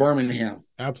brothers in Birmingham.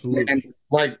 Absolutely. And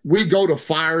like, we go to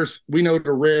fires, we know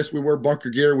the risk, we wear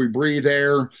bunker gear, we breathe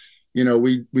air,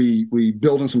 we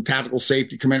build in some tactical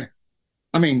safety command.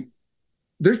 I mean,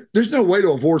 there's no way to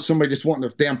avoid somebody just wanting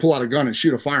to damn pull out a gun and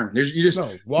shoot a fireman.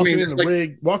 Walking in the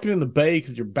rig, walking in the bay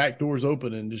because your back door's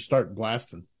open and just start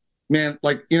blasting. Man,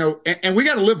 and we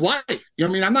got to live life. You know what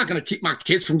I mean? I'm not going to keep my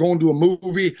kids from going to a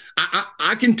movie.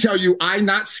 I can tell you I'm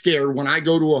not scared when I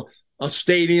go to a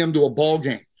stadium, to a ball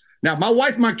game. Now, my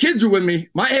wife and my kids are with me.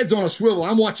 My head's on a swivel.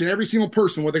 I'm watching every single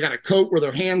person, where they got a coat, where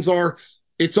their hands are.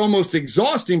 It's almost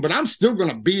exhausting, but I'm still going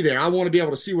to be there. I want to be able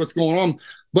to see what's going on.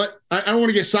 But I don't want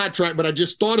to get sidetracked, but I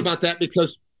just thought about that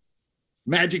because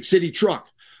Magic City Truck,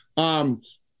 when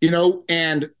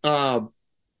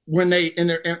they in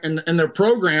their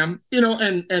program,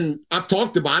 and I've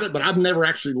talked about it, but I've never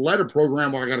actually led a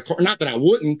program where I got a car. Not that I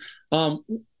wouldn't.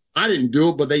 I didn't do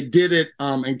it, but they did it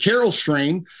in Carroll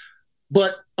Stream.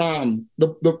 But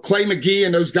the Clay McGee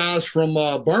and those guys from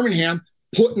Birmingham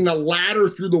putting a ladder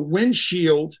through the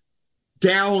windshield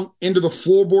down into the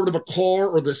floorboard of a car,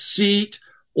 or the seat,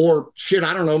 or shit,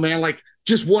 I don't know, man, like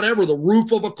just whatever, the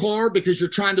roof of a car, because you're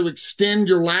trying to extend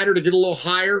your ladder to get a little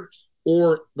higher,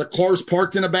 or the car's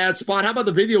parked in a bad spot. How about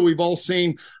the video we've all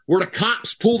seen where the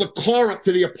cops pull the car up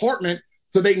to the apartment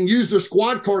so they can use their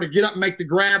squad car to get up and make the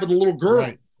grab of the little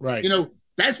girl? Right.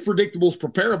 That's predictable is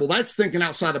preparable. That's thinking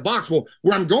outside the box. Well,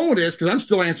 where I'm going with this, because I'm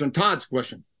still answering Todd's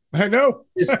question. I know.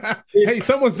 Hey,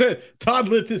 someone said Todd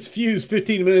lit this fuse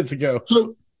 15 minutes ago.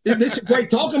 So it's a great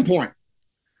talking point.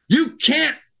 You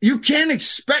can't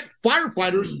expect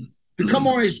firefighters to come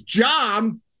on his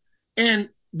job and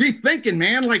be thinking,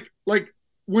 man, like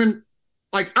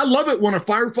I love it when a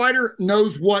firefighter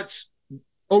knows what's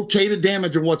okay to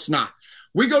damage and what's not.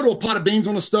 We go to a pot of beans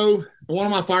on the stove, and one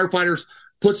of my firefighters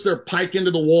puts their pike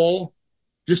into the wall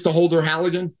just to hold their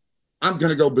Halligan. I'm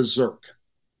going to go berserk.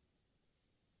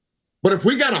 But if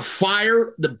we got a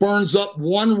fire that burns up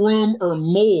one room or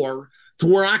more to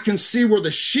where I can see where the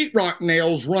sheetrock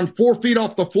nails run 4 feet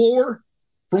off the floor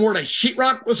from where the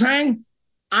sheetrock was hanging,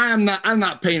 I'm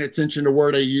not paying attention to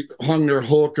where they hung their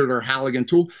hook or their Halligan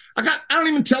tool. I don't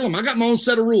even tell them. I got my own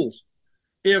set of rules.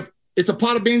 If it's a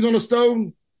pot of beans on the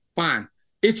stove, fine.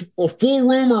 It's a full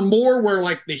room or more where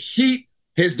like the heat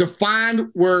has defined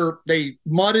where they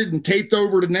mudded and taped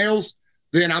over the nails,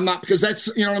 then I'm not, because that's,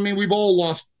 you know what I mean? We've all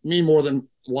lost, me more than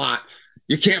a lot.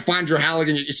 You can't find your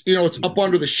Halligan. It's up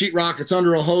under the sheetrock. It's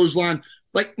under a hose line.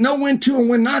 Like, know when to and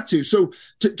when not to. So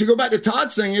to go back to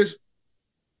Todd's thing is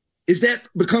that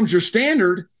becomes your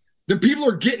standard, then people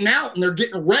are getting out and they're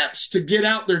getting reps to get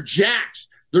out their jacks.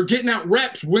 They're getting out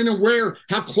reps, when and where,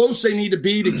 how close they need to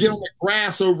be to get on the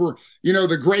grass over,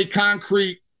 the gray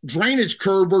concrete drainage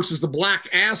curb versus the black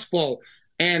asphalt.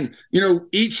 And,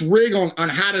 each rig on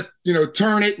how to,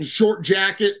 turn it and short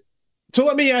jacket. So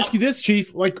let me ask you this,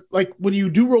 Chief. Like when you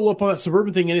do roll up on that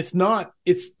Suburban thing, and it's not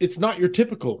your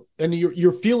typical, and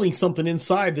you're feeling something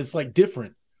inside that's like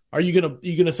different. Are you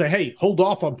gonna say, hey, hold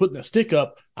off on putting the stick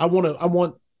up? I want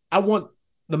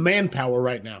the manpower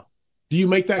right now. Do you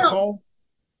make that call?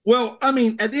 Well, I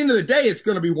mean, at the end of the day, it's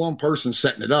going to be one person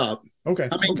setting it up. Okay.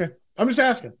 Okay. I'm just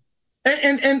asking.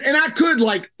 And I could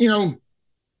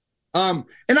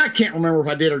and I can't remember if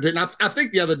I did or didn't. I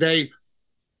think the other day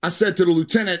I said to the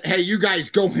lieutenant, hey, you guys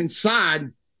go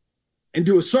inside and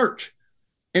do a search.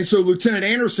 And so Lieutenant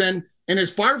Anderson and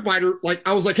his firefighter,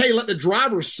 I was like, hey, let the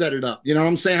driver set it up. You know what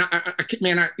I'm saying?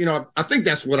 I think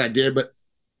that's what I did. But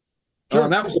Sure.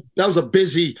 That was a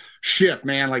busy shift,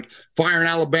 man. Like fire in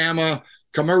Alabama,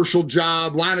 commercial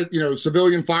job, line of,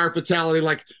 civilian fire fatality.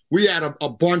 Like we had a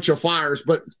bunch of fires,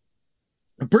 but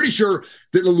I'm pretty sure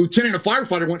that the lieutenant and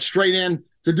firefighter went straight in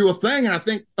to do a thing. And I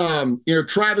think,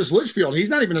 Travis Litchfield, he's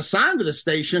not even assigned to the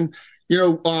station.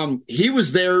 He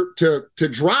was there to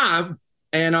drive.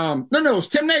 And no, it was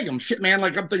Tim Nagum. Shit, man.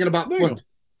 Like I'm thinking about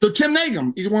so Tim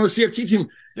Nagum, he's one of the CFT team.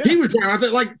 Yeah. He was down. I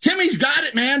thought, like, Timmy's got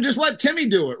it, man. Just let Timmy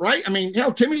do it, right? I mean,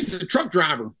 hell, Timmy's a truck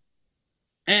driver.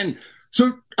 And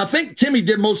so I think Timmy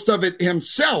did most of it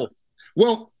himself.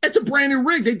 Well, it's a brand new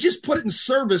rig. They just put it in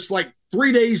service like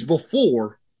 3 days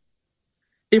before.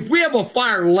 If we have a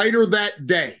fire later that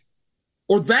day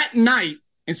or that night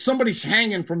and somebody's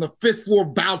hanging from the 5th floor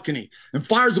balcony and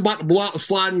fire's about to blow out the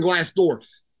sliding glass door,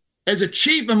 as a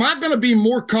chief, am I going to be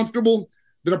more comfortable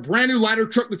that a brand new ladder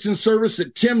truck that's in service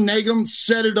that Tim Nagum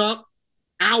set it up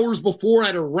hours before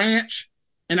at a ranch,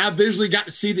 and I visually got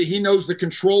to see that he knows the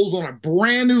controls on a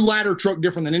brand new ladder truck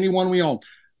different than any one we own?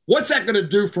 What's that going to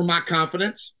do for my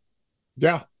confidence?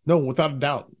 Yeah, no, without a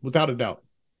doubt. Without a doubt.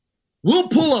 We'll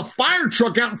pull a fire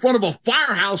truck out in front of a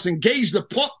firehouse and gauge the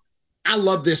pump. I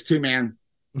love this too, man.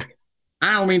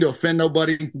 I don't mean to offend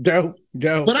nobody. Go.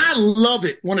 But I love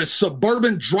it when a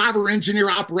suburban driver,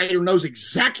 engineer, operator knows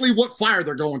exactly what fire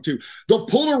they're going to. They'll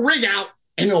pull a rig out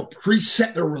and they'll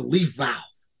preset their relief valve.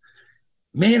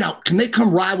 Man, can they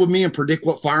come ride with me and predict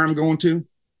what fire I'm going to?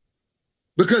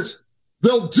 Because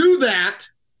they'll do that,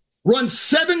 run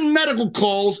 7 medical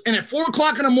calls, and at 4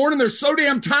 o'clock in the morning, they're so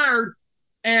damn tired,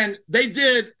 and they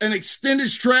did an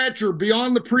extended stretch or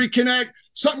beyond the pre-connect,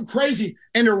 something crazy,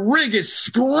 and the rig is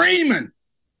screaming,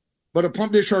 but a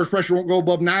pump discharge pressure won't go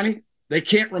above 90. They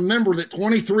can't remember that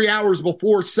 23 hours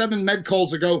before, 7 med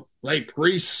calls ago, they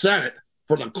preset it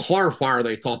for the car fire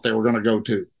they thought they were going to go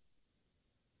to.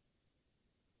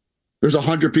 There's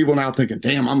 100 people now thinking,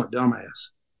 damn, I'm a dumbass.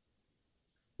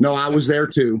 No, I was there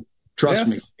too. Trust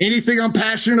me. Anything I'm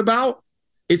passionate about,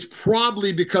 it's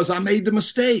probably because I made the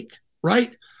mistake,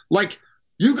 right? Like,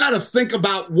 you got to think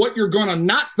about what you're going to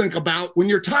not think about when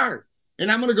you're tired.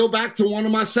 And I'm going to go back to one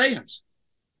of my sayings.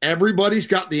 Everybody's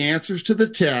got the answers to the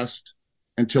test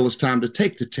until it's time to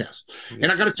take the test. Yeah.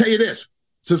 And I got to tell you this,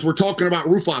 since we're talking about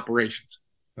roof operations.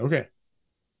 Okay.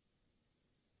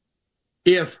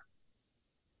 If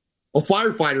a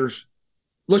firefighter's,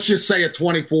 let's just say a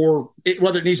 24,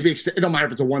 whether it needs to be extended, it don't matter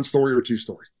if it's a 1-story or a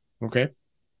 2-story. Okay.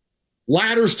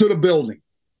 Ladders to the building.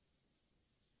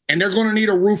 And they're going to need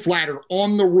a roof ladder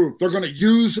on the roof. They're going to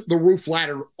use the roof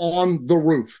ladder on the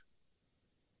roof.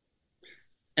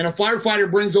 And a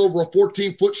firefighter brings over a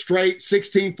 14-foot straight,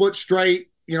 16-foot straight.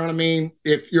 You know what I mean?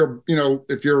 If you're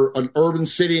an urban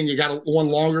city and you got one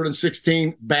longer than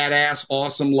 16, badass,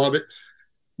 awesome, love it.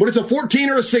 But it's a 14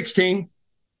 or a 16.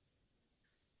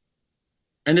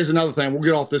 And there's another thing. We'll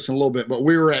get off this in a little bit. But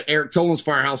we were at Eric Tolan's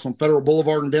firehouse on Federal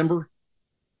Boulevard in Denver.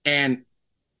 And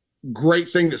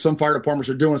great thing that some fire departments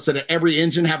are doing, instead of every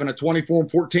engine having a 24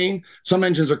 and 14, some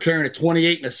engines are carrying a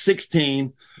 28 and a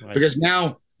 16, right? Because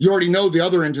now you already know the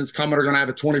other engines coming are going to have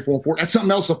a 24 and 14. That's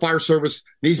something else the fire service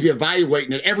needs to be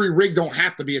evaluating. That every rig don't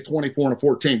have to be a 24 and a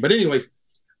 14. But anyways,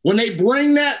 when they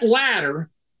bring that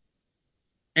ladder,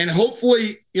 and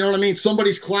hopefully, you know what I mean,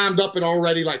 somebody's climbed up it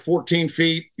already like 14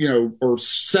 feet, or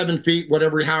 7 feet,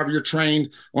 however you're trained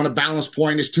on a balance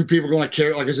point. Is 2 people going to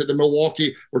carry it, like is it the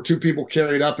Milwaukee, or 2 people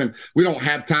carry it up, and we don't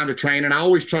have time to train. And I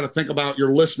always try to think about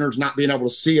your listeners not being able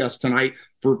to see us tonight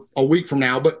for a week from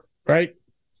now. But right,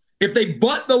 if they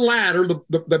butt the ladder,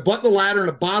 they butt the ladder and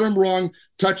the bottom rung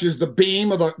touches the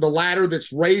beam of the ladder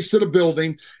that's raised to the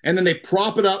building, and then they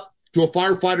prop it up to a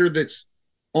firefighter that's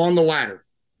on the ladder.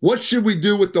 What should we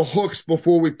do with the hooks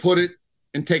before we put it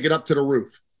and take it up to the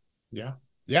roof? Yeah.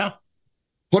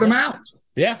 Put them out.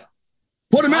 Yeah.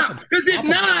 Put them out. Because if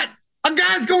not, a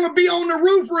guy's going to be on the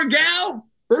roof, or a gal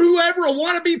or whoever, a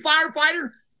wannabe firefighter,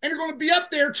 and they're going to be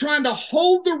up there trying to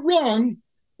hold the rung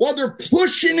while they're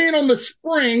pushing in on the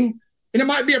spring. And it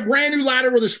might be a brand new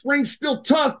ladder where the spring's still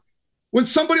tough, when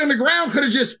somebody on the ground could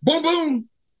have just boom, boom.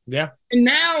 Yeah. And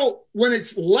now when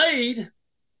it's laid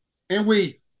and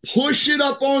we push it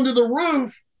up onto the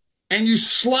roof and you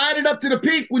slide it up to the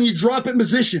peak, when you drop it in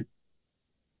position,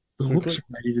 the hooks are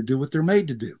ready to do what they're made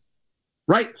to do,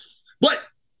 right? But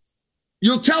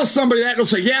you'll tell somebody that, they'll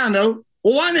say, yeah, I know.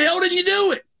 Well, why in the hell didn't you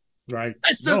do it? Right.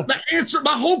 That's the answer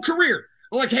my whole career.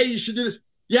 I'm like, hey, you should do this.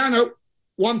 Yeah, I know.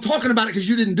 Well, I'm talking about it because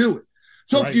you didn't do it.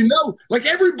 So if you know, like,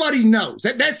 everybody knows.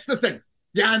 That's the thing.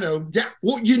 Yeah, I know. Yeah.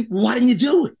 Well, why didn't you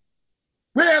do it?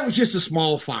 Well, it was just a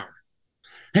small fire.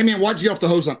 Hey, man, why'd you get off the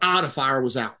hose on? The fire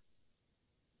was out.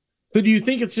 So do you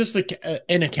think it's just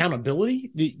an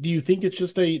accountability? Do you think it's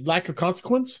just a lack of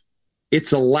consequence?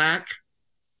 It's a lack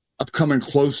of coming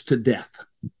close to death.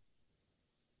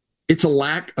 It's a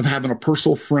lack of having a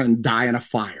personal friend die in a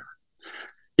fire.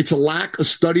 It's a lack of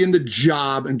studying the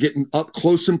job and getting up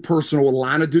close and personal with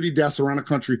line of duty deaths around the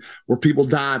country where people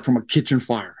died from a kitchen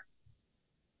fire,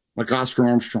 like Oscar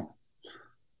Armstrong,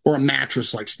 or a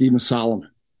mattress like Stephen Solomon,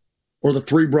 or the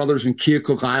three brothers in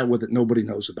Keokuk, Iowa that nobody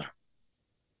knows about.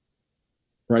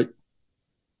 Right?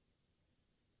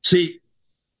 See,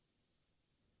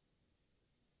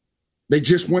 they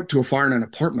just went to a fire in an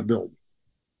apartment building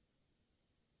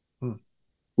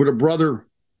with a brother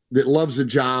that loves the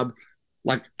job,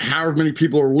 like however many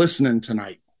people are listening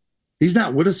tonight. He's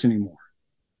not with us anymore.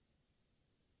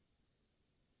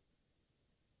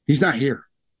 He's not here.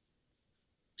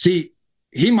 See,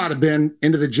 he might have been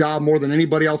into the job more than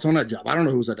anybody else on that job. I don't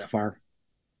know who was at that fire.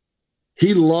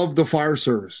 He loved the fire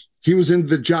service. He was into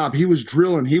the job. He was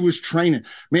drilling. He was training.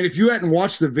 Man, if you hadn't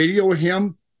watched the video of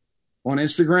him on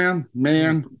Instagram,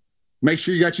 man, make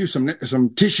sure you got you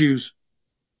some tissues,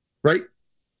 right?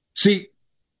 See,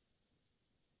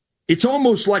 it's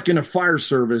almost like in a fire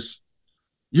service,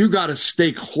 you got to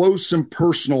stay close and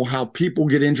personal how people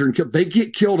get injured and killed. They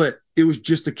get killed it was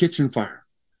just a kitchen fire.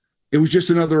 It was just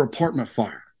another apartment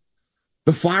fire.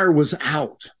 The fire was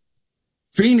out.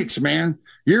 Phoenix, man,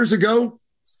 years ago,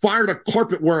 fired a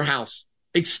carpet warehouse,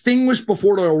 extinguished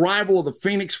before the arrival of the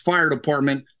Phoenix Fire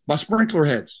Department by sprinkler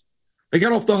heads. They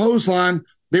got off the hose line.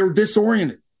 They were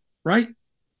disoriented, right?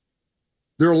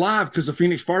 They're alive because the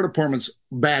Phoenix Fire Department's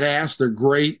badass. They're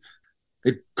great.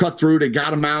 They cut through. They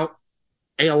got them out.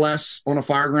 ALS on a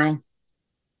fire ground.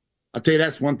 I'll tell you,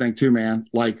 that's one thing too, man.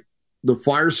 Like the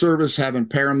fire service having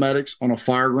paramedics on a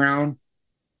fire ground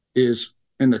is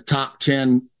in the top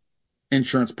 10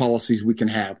 insurance policies we can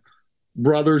have.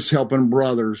 Brothers helping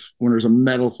brothers when there's a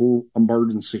medical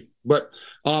emergency. But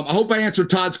I hope I answered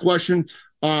Todd's question.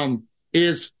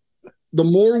 Is the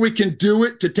more we can do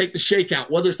it to take the shakeout,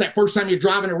 whether it's that first time you're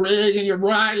driving a rig in your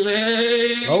right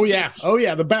leg. Oh,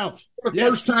 yeah, the bounce. The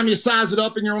first time you size it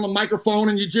up and you're on the microphone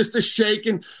and you just a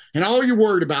shaking and all you're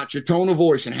worried about, your tone of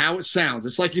voice and how it sounds.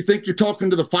 It's like you think you're talking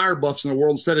to the fire buffs in the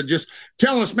world instead of just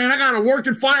telling us, man, I got a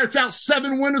working fire. It's out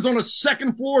 7 windows on a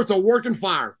second floor. It's a working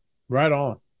fire. Right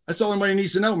on. That's all anybody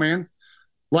needs to know, man.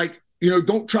 Like,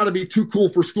 don't try to be too cool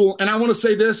for school. And I want to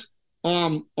say this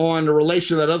on the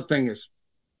relation to that other thing is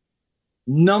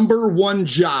number one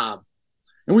job.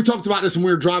 And we talked about this when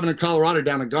we were driving in Colorado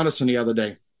down to Gunnison the other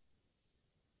day.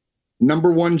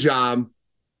 Number one job,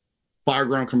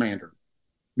 fireground commander.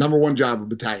 Number one job of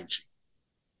battalion chief.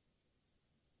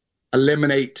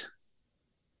 Eliminate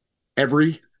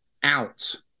every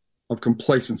ounce of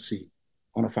complacency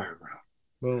on a fireground.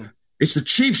 Boom. It's the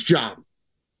chief's job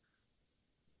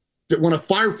that when a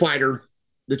firefighter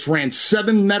that's ran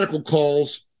 7 medical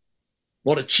calls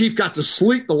while the chief got to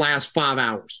sleep the last 5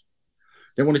 hours,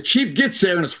 then when the chief gets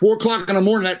there and it's 4 o'clock in the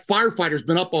morning, that firefighter's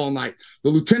been up all night.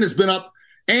 The lieutenant's been up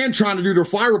and trying to do their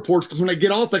fire reports because when they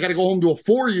get off, they got to go home to a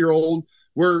 4-year-old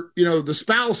where, the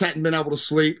spouse hadn't been able to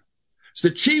sleep. It's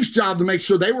the chief's job to make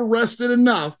sure they were rested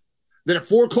enough that at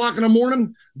 4 o'clock in the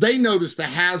morning, they notice the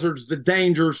hazards, the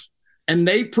dangers, and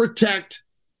they protect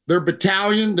their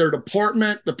battalion, their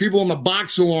department, the people on the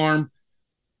box alarm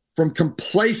from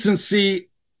complacency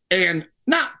and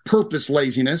not purpose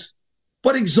laziness,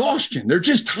 but exhaustion. They're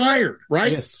just tired,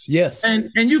 right? Yes.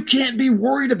 And you can't be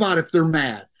worried about if they're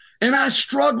mad. And I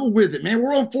struggle with it, man.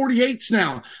 We're on 48s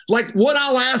now. Like what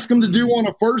I'll ask them to do on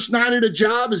a first night at a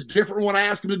job is different from what I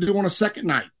ask them to do on a second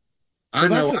night. I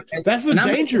know. That's the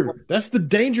danger. That's the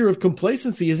danger of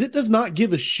complacency is it does not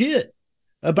give a shit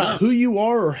about who you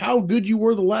are or how good you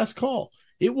were the last call.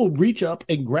 It will reach up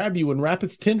and grab you and wrap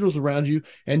its tendrils around you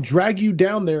and drag you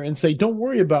down there and say, don't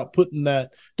worry about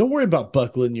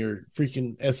buckling your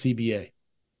freaking SCBA.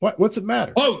 What's it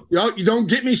matter? Oh, you don't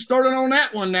get me started on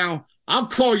that one now. I'll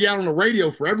call you out on the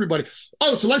radio for everybody.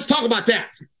 Oh, so let's talk about that.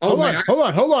 Oh,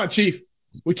 Hold on, Chief.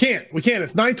 We can't.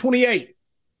 It's 9:28.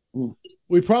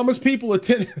 We promised people a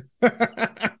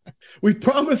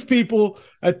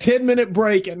 10-minute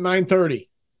break at 9:30.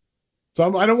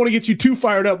 So I don't want to get you too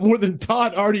fired up more than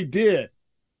Todd already did.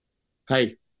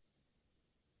 Hey,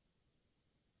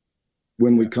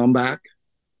 when we come back,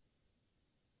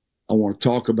 I want to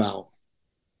talk about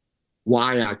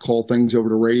why I call things over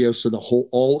the radio so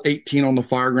all 18 on the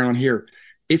fireground here.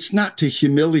 It's not to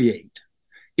humiliate.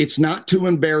 It's not to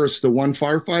embarrass the one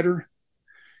firefighter.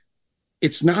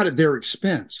 It's not at their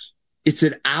expense. It's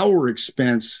at our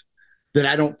expense that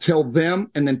I don't tell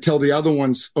them and then tell the other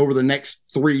ones over the next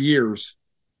 3 years.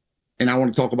 And I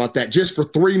want to talk about that just for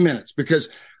 3 minutes because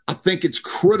I think it's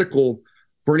critical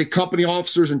for any company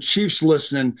officers and chiefs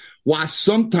listening why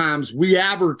sometimes we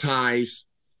advertise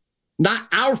not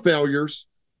our failures,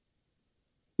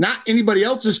 not anybody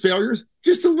else's failures,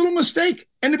 just a little mistake.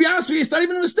 And to be honest with you, it's not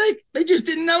even a mistake. They just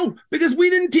didn't know because we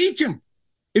didn't teach them.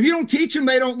 If you don't teach them,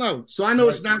 they don't know. So I know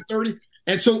it's 9:30.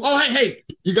 And so, hey,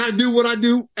 you got to do what I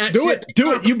do. Do it.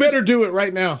 You better do it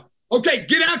right now. Okay,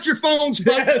 get out your phones,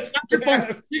 folks. Yes, Get out your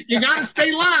phone. You got to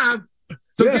stay live.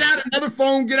 So get out another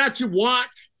phone, get out your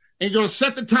watch, and you're going to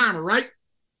set the timer, right?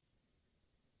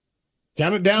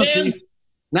 Count it down, 10, Chief.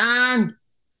 9,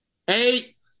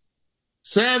 8,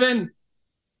 7,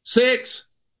 6,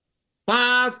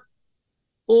 5,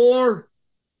 4,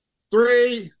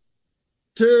 3,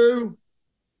 2,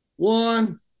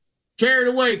 1. Carry it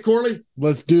away, Corley.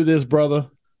 Let's do this,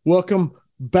 brother. Welcome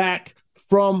back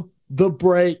from the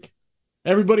break.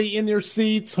 Everybody in their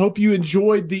seats. Hope you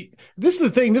enjoyed this is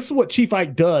the thing. This is what Chief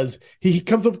Ike does. He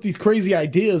comes up with these crazy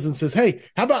ideas and says, hey,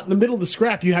 how about in the middle of the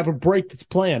scrap, you have a break that's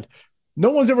planned? No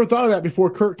one's ever thought of that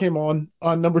before Curt came on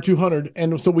number 200.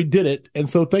 And so we did it. And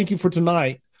so thank you for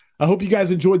tonight. I hope you guys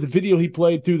enjoyed the video he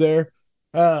played through there.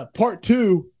 Part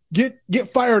 2, get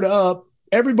fired up.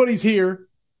 Everybody's here.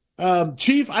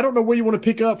 Chief, I don't know where you want to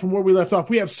pick up from where we left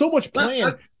off. We have so much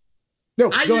planned. No,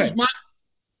 go ahead.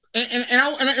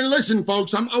 And listen,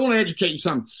 folks, I want to educate you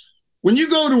something. When you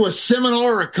go to a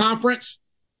seminar or a conference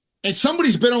and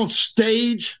somebody's been on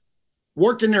stage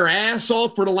working their ass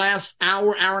off for the last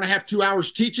hour and a half, 2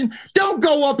 hours teaching, don't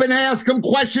go up and ask them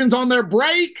questions on their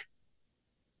break.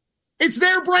 It's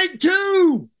their break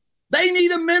too. They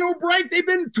need a mental break. They've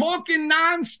been talking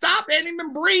nonstop, ain't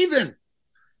even breathing.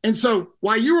 And so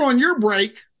while you were on your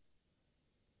break,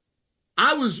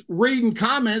 I was reading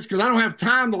comments because I don't have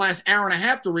time the last hour and a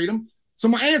half to read them. So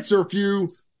I'm going to answer a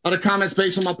few of the comments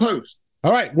based on my post.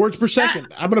 All right, words per second.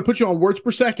 I'm going to put you on words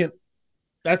per second.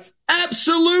 That's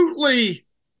absolutely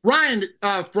Ryan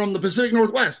from the Pacific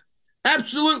Northwest.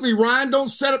 Absolutely, Ryan. Don't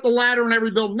set up the ladder in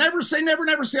every building. Never say never,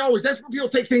 never say always. That's when people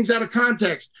take things out of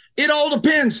context. It all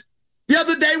depends. The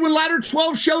other day when Ladder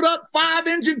 12 showed up, 5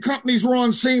 engine companies were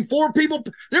on scene. 4 people.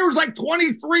 There was like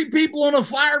 23 people on a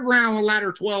fire ground when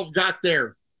Ladder 12 got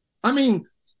there. I mean,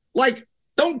 like,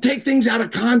 don't take things out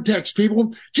of context,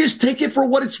 people. Just take it for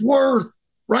what it's worth,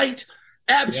 right?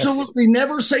 Absolutely. Yes.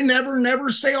 Never say never, never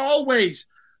say always.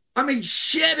 I mean,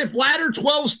 shit, if Ladder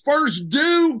 12's first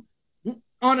due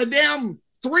on a damn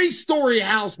 3-story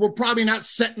house, we're probably not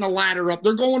setting a ladder up.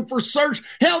 They're going for search.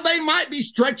 Hell, they might be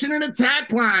stretching an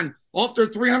attack line off their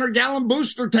 300-gallon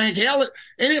booster tank. Hell,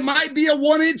 and it might be a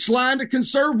 1-inch line to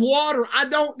conserve water. I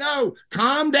don't know.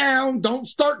 Calm down. Don't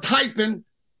start typing.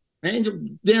 And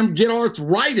you damn get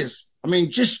arthritis. I mean,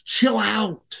 just chill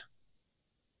out.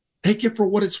 Take it for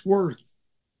what it's worth.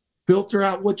 Filter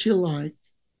out what you like.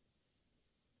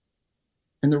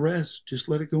 And the rest, just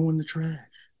let it go in the trash.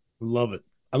 Love it.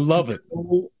 I love it.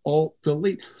 Alt,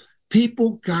 delete.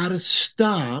 People got to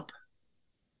stop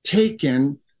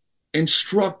taking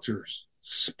instructors,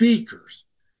 speakers,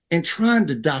 and trying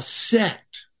to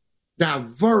dissect,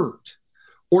 divert,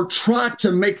 or try to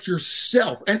make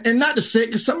yourself, and not to say it,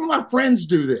 because some of my friends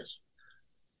do this.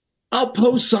 I'll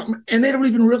post something, and they don't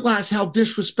even realize how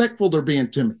disrespectful they're being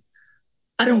to me.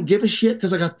 I don't give a shit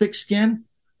because I got thick skin.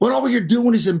 But all you're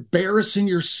doing is embarrassing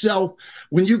yourself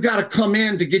when you got to come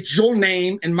in to get your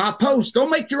name in my post. Don't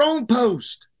make your own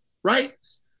post, right?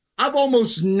 I've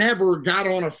almost never got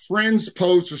on a friend's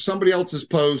post or somebody else's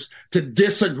post to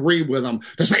disagree with them,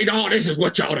 to say, no, this is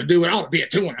what you ought to do. It ought to be a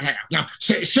 2.5. Now,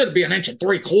 it should be 1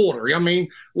 3/4 inches. I mean,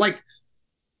 like,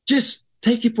 just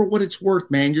take it for what it's worth,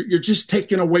 man. You're just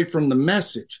taking away from the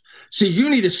message. See, you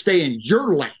need to stay in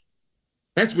your lane.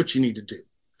 That's what you need to do.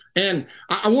 And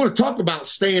I want to talk about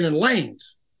staying in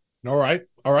lanes. All right.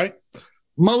 All right.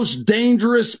 Most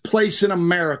dangerous place in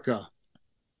America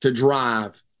to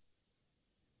drive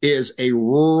is a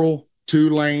rural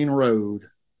 2-lane road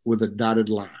with a dotted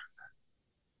line.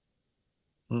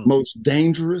 Most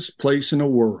dangerous place in the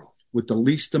world with the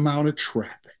least amount of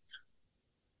traffic.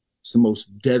 It's the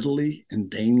most deadly and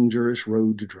dangerous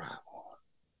road to drive on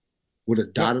with a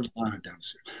dotted line down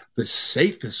there. The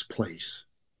safest place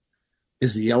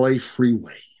is the LA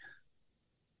freeway.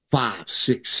 5,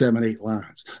 6, 7, 8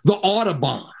 lines. The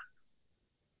Autobahn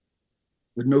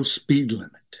with no speed limit.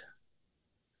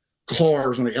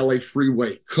 Cars on the LA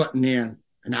freeway cutting in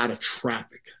and out of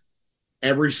traffic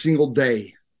every single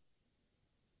day.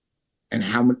 And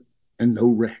no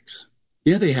wrecks.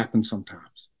 Yeah, they happen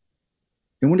sometimes.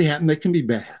 And when they happen, they can be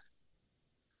bad.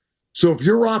 So if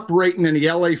you're operating in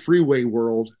the LA freeway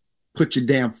world, put your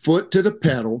damn foot to the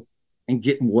pedal and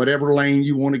get in whatever lane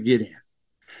you want to get in.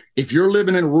 If you're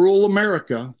living in rural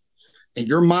America and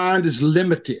your mind is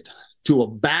limited to a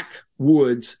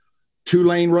backwoods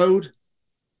 2-lane road,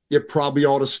 you probably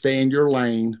ought to stay in your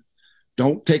lane.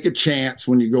 Don't take a chance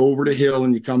when you go over the hill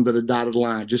and you come to the dotted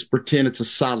line. Just pretend it's a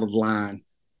solid line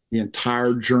the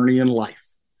entire journey in life.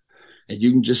 And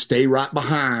you can just stay right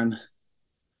behind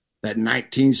that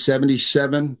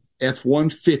 1977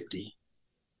 F-150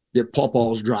 that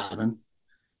Pawpaw's driving,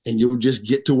 and you'll just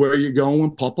get to where you're going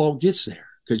when Pawpaw gets there,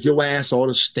 because your ass ought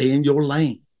to stay in your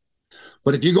lane.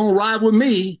 But if you're going to ride with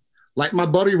me, like my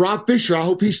buddy Rob Fisher, I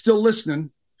hope he's still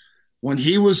listening. When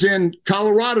he was in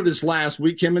Colorado this last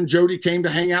week, him and Jody came to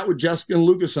hang out with Jessica and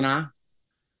Lucas and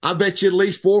I bet you at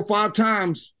least 4 or 5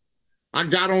 times I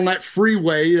got on that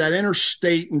freeway, that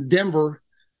interstate in Denver,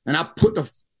 and I put the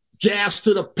gas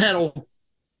to the pedal.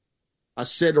 I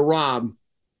said to Rob,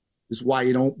 this is why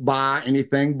you don't buy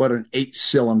anything but an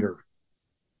 8-cylinder.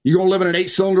 You're going to live in an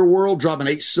 8-cylinder world, drive an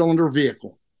 8-cylinder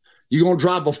vehicle. You're going to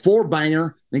drive a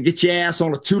 4-banger, then get your ass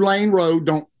on a 2-lane road.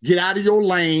 Don't get out of your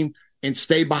lane and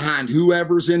stay behind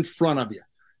whoever's in front of you.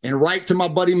 And right to my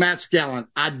buddy Matt Scallon,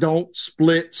 I don't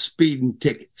split speeding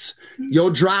tickets.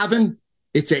 You're driving,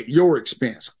 it's at your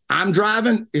expense. I'm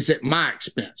driving, it's at my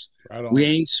expense. Right on. We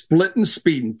ain't splitting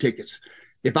speeding tickets.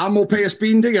 If I'm going to pay a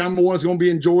speeding ticket, I'm the one that's going to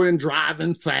be enjoying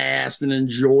driving fast and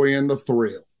enjoying the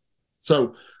thrill.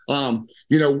 So,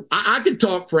 I could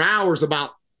talk for hours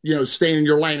about, staying in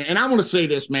your lane. And I want to say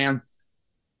this, man.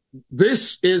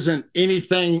 This isn't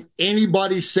anything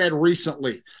anybody said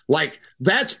recently. Like,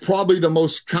 that's probably the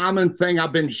most common thing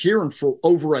I've been hearing for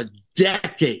over a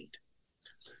decade.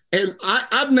 And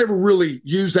I've never really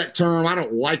used that term. I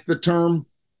don't like the term.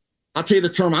 I'll tell you the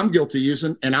term I'm guilty of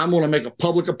using, and I'm going to make a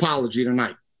public apology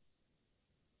tonight.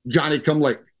 Johnny come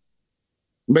lately.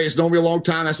 It's known me a long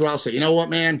time. That's what I'll say. You know what,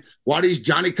 man? Why these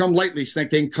Johnny come latelys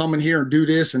think they can come in here and do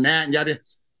this and that and yada?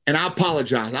 And I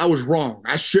apologize. I was wrong.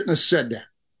 I shouldn't have said that.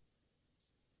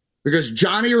 Because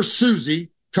Johnny or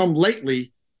Susie come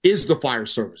lately is the fire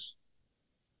service.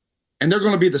 And they're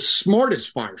going to be the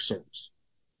smartest fire service.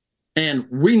 And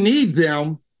we need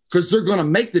them because they're going to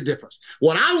make the difference.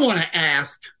 What I want to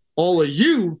ask all of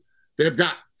you that have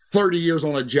got 30 years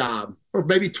on a job, or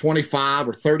maybe 25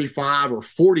 or 35 or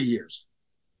 40 years.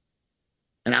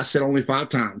 And I said only 5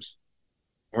 times.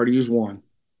 Already used 1.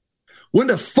 When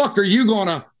the fuck are you going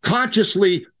to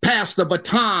consciously pass the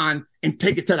baton and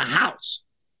take it to the house?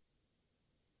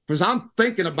 Because I'm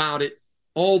thinking about it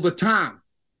all the time.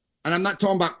 And I'm not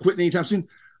talking about quitting anytime soon.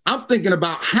 I'm thinking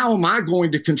about how am I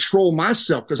going to control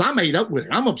myself? Because I'm ate up with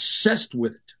it. I'm obsessed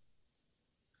with it.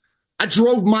 I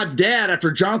drove my dad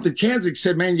after Jonathan Kanzig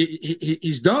said, man,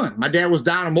 he's done. My dad was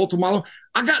dying of multiple myeloma.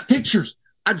 I got pictures.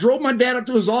 I drove my dad up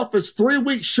to his office 3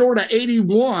 weeks short of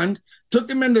 81, took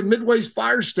him into Midway's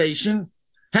fire station,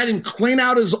 had him clean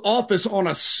out his office on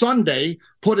a Sunday,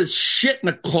 put his shit in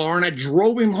the car, and I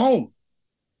drove him home.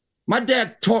 My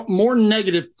dad talked more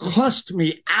negative, cussed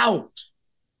me out.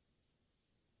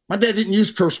 My dad didn't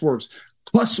use curse words.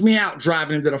 Cussed me out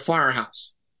driving him to the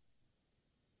firehouse.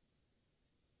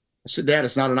 I said, Dad,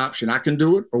 it's not an option. I can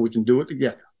do it or we can do it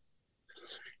together.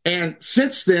 And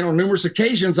since then, on numerous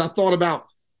occasions, I thought about,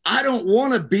 I don't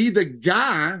want to be the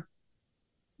guy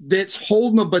that's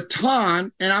holding a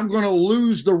baton and I'm going to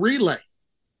lose the relay.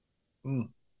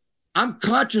 I'm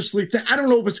consciously I don't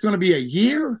know if it's going to be a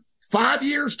year, 5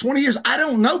 years, 20 years. I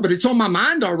don't know, but it's on my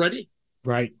mind already.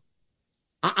 Right.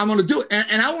 I'm going to do it.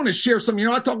 And I want to share something.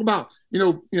 I talk about,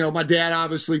 my dad,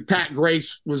 obviously, Pat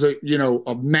Grace was a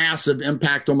massive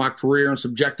impact on my career and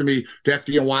subjected me to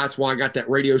FDNY. That's why I got that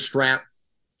radio strap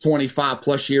 25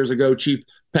 plus years ago. Chief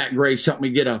Pat Grace helped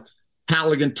me get a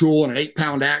Halligan tool and an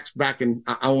 8-pound axe back in,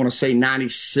 I want to say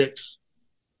 96,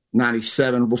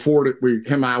 97. Before him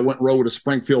and I went and rode a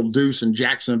Springfield Deuce in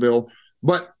Jacksonville.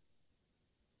 But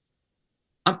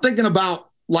I'm thinking about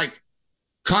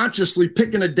consciously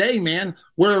picking a day, man,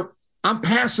 where I'm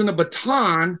passing a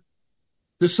baton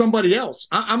to somebody else.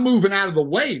 I'm moving out of the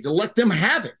way to let them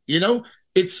have it.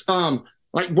 It's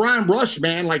like Brian Rush,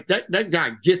 man, that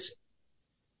guy gets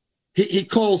it. He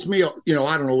calls me, I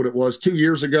don't know what it was, 2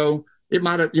 years ago. It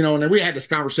might have, and then we had this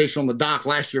conversation on the dock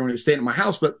last year when he was staying at my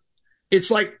house, but it's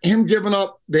like him giving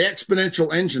up the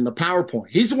exponential engine, the PowerPoint.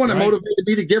 He's the one that motivated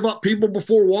me to give up people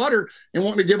before water and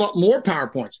wanting to give up more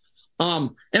PowerPoints.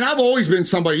 And I've always been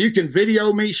somebody, you can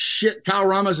video me, shit, Kyle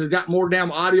Ramos has got more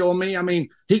damn audio on me. I mean,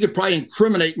 he could probably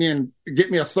incriminate me and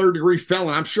get me a 3rd-degree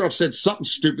felon. I'm sure I've said something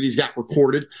stupid he's got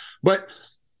recorded. But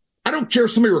I don't care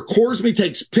if somebody records me,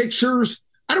 takes pictures.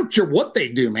 I don't care what they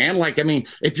do, man.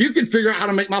 If you can figure out how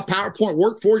to make my PowerPoint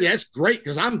work for you, that's great.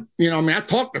 Because I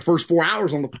talked the first 4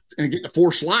 hours and get the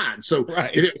 4 slides. So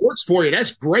if it works for you,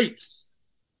 that's great.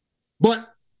 But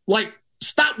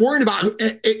stop worrying about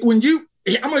it. When you,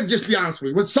 I'm going to just be honest with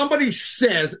you. When somebody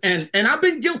says, and I've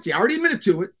been guilty, I already admitted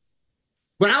to it,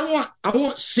 but I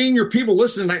want senior people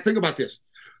listening tonight, think about this.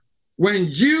 When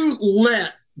you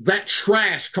let that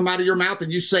trash come out of your mouth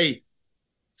and you say,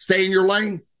 stay in your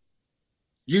lane,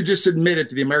 you just admitted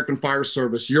to the American Fire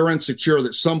Service you're insecure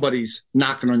that somebody's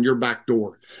knocking on your back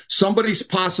door. Somebody's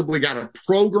possibly got a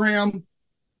program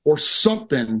or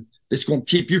something that's going to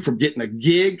keep you from getting a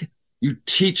gig, you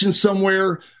teaching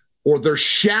somewhere, or their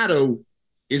shadow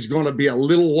is going to be a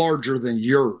little larger than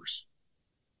yours.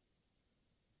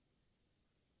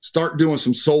 Start doing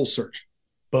some soul searching.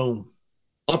 Boom.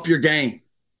 Up your game.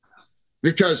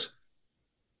 Because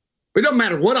it doesn't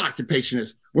matter what occupation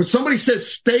is. When somebody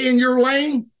says stay in your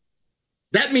lane,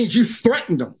 that means you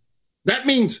threatened them. That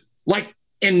means, like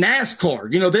in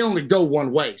NASCAR, they only go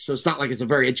one way. So it's not like it's a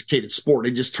very educated sport.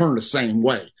 They just turn the same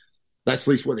way. That's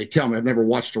at least what they tell me. I've never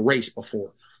watched a race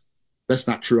before. That's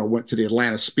not true. I went to the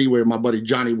Atlanta Speedway with my buddy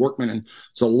Johnny Workman, and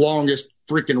it's the longest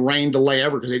freaking rain delay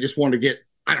ever because they just wanted to get,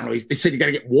 I don't know, they said you got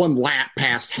to get one lap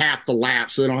past half the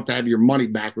lap so they don't have to have your money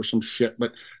back or some shit.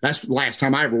 But that's the last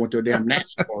time I ever went to a damn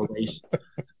NASCAR race.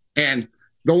 And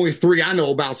the only three I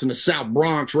know about is in the South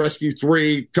Bronx. Rescue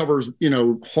 3 covers,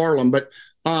 Harlem. But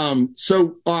and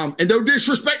no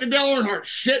disrespect to Dale Earnhardt.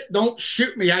 Shit, don't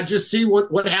shoot me. I just see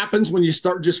what happens when you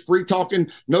start just free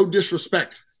talking. No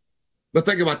disrespect. But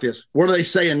think about this. What do they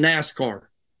say in NASCAR?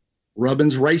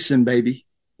 Rubbin's racing, baby.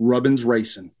 Rubbin's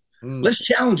racing. Let's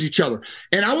challenge each other.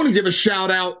 And I want to give a shout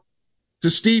out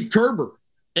to Steve Kerber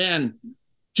and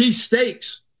Keith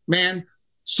Stakes, man.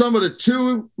 Some of the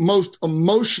two most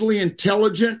emotionally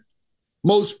intelligent,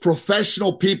 most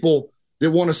professional people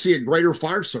that want to see a greater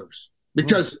fire service.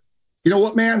 Because you know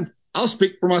what, man? I'll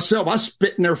speak for myself. I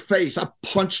spit in their face. I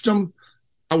punched them.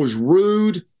 I was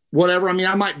rude, whatever. I mean,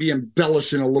 I might be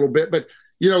embellishing a little bit, but,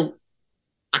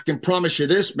 I can promise you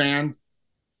this, man.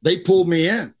 They pulled me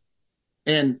in.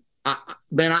 And, I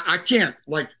can't,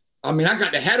 I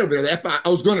got the head over there. I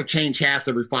was going to change hats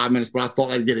every 5 minutes, but I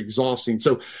thought I'd get exhausting.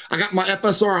 So I got my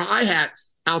FSRI hat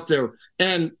out there.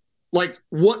 And,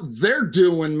 what they're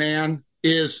doing, man,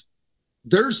 is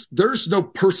there's no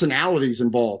personalities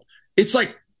involved. It's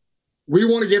like we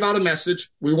want to give out a message.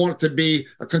 We want it to be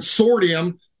a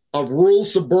consortium of rural,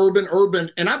 suburban,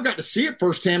 urban. And I've got to see it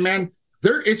firsthand, man.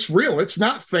 It's real. It's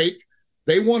not fake.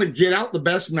 They want to get out the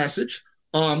best message.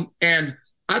 And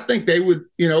I think they would,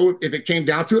 if it came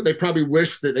down to it, they probably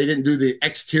wish that they didn't do the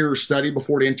exterior study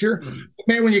before the interior. But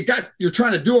man, when you're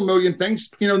trying to do a million things,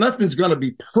 nothing's going to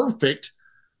be perfect.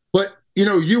 But,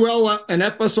 UL and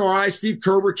FSRI, Steve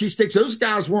Kerber, Keith Stakes, those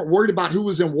guys weren't worried about who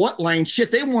was in what lane.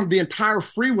 Shit, they wanted the entire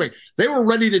freeway. They were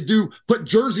ready to put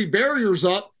Jersey barriers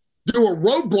up, do a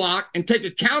roadblock, and take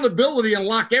accountability and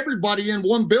lock everybody in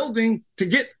one building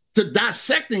to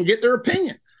dissect and get their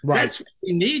opinion. Right. That's what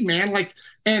we need, man.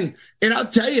 And I'll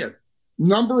tell you,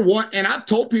 number one, and I've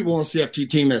told people on the CFT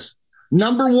team this,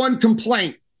 number one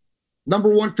complaint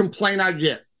I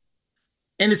get.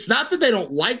 And it's not that they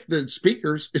don't like the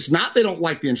speakers. It's not they don't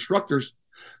like the instructors.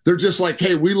 They're just like,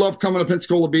 hey, we love coming to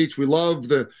Pensacola Beach. We love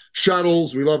the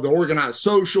shuttles. We love the organized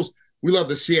socials. We love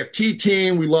the CFT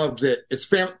team. We love that it's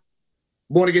family.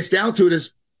 But when it gets down to it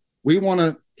is we want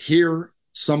to hear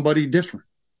somebody different.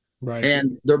 Right.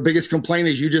 And their biggest complaint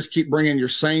is you just keep bringing your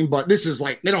same, but this is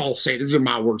they don't all say it. These are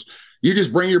my words. You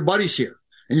just bring your buddies here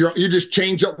and you just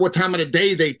change up what time of the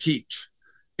day they teach.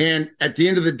 And at the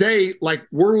end of the day,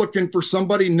 we're looking for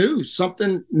somebody new,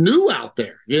 something new out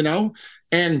there,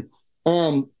 And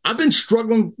I've been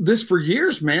struggling this for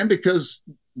years, man, because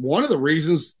one of the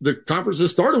reasons the conference has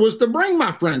started was to bring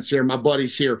my friends here, my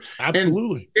buddies here.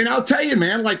 Absolutely. And I'll tell you,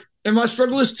 man, and my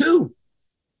struggle is too,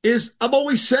 is I've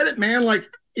always said it, man,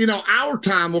 our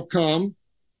time will come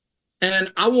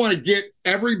and I want to get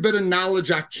every bit of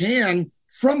knowledge I can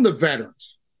from the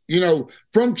veterans.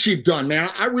 From Chief Dunn, man.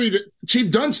 I read it. Chief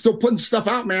Dunn's still putting stuff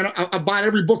out, man. I buy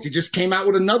every book. He just came out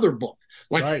with another book.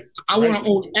 I want to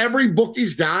own every book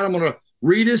he's got. I'm going to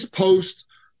read his post,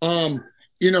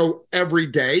 every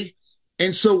day.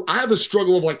 And so I have a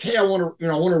struggle of hey, I want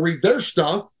to read their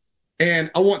stuff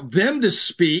and I want them to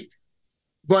speak.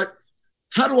 But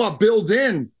how do I build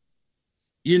in,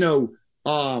 Jeff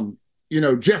Rothmeyer?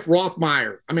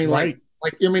 I mean,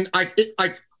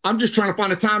 I'm just trying to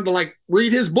find a time to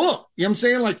read his book. You know what I'm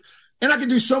saying? And I can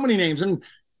do so many names. And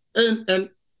I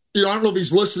don't know if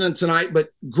he's listening tonight, but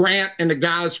Grant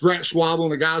Schwabel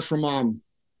and the guys from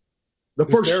the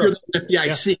first year of the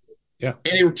FDIC. Yeah.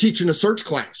 And they were teaching a search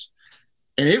class.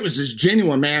 And it was just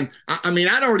genuine, man. I mean,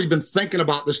 I'd already been thinking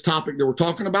about this topic that we're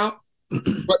talking about,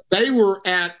 but they were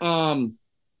at the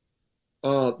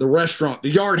restaurant,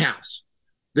 the Yard House.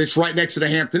 that's right next to the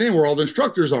Hampton Inn where all the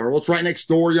instructors are. Well, it's right next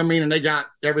door, you know what I mean? And they got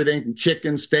everything from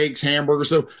chicken, steaks, hamburgers.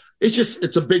 So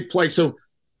it's a big place. So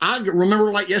I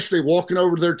remember like yesterday walking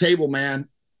over to their table, man,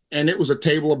 and it was a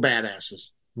table of badasses,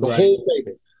 the whole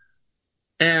table.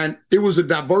 And it was a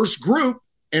diverse group.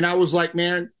 And I was like,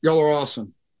 man, y'all are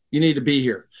awesome. You need to be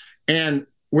here. And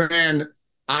when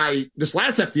this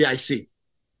last FDIC,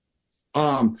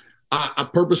 I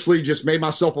purposely just made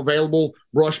myself available.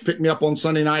 Brush picked me up on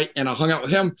Sunday night and I hung out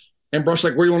with him. And Brush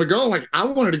like, where you want to go? I'm like, I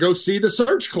wanted to go see the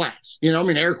search class. You know, I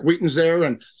mean, Eric Wheaton's there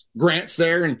and Grant's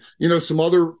there and, you know, some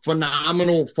other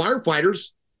phenomenal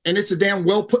firefighters. And it's a damn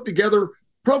well put together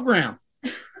program.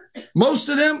 Most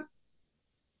of them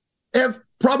have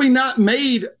probably not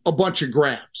made a bunch of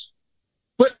grabs.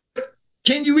 But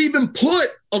can you even put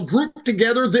a group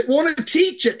together that want to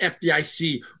teach at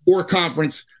FDIC or a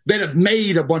conference that have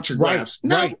made a bunch of grabs?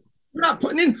 No, we're not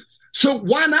putting in. So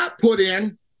why not put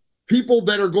in people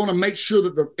that are going to make sure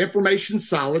that the information's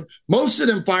solid? Most of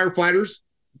them firefighters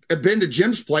have been to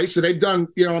Jim's place. So they've done,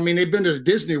 you know, I mean, they've been to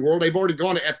Disney World. They've already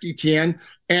gone to FDTN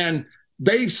and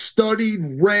they've studied,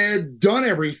 read, done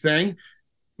everything.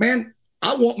 Man,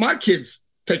 I want my kids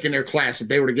taking their class if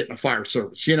they were to get in the fire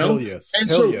service, you know? Hell yes. And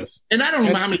Hell yes. And I don't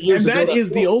know how many years and ago that is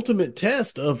the ultimate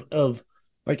test of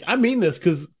like, I mean this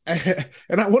because, and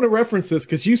I want to reference this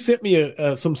because you sent me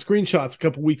some screenshots a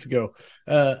couple weeks ago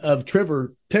of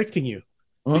Trevor texting you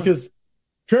because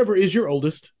Trevor is your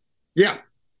oldest. Yeah.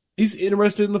 He's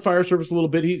interested in the fire service a little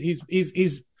bit.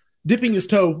 He's dipping his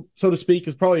toe, so to speak,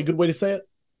 is probably a good way to say it.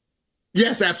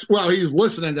 Yes, absolutely. Well, he was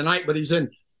listening tonight, but he's in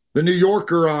the New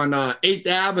Yorker on 8th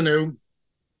Avenue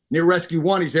near Rescue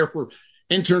 1. He's there for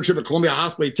internship at Columbia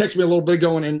Hospital. He texted me a little bit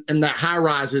ago, and that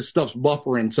high-rise, his stuff's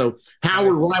buffering. So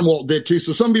Howard Reinwald did too.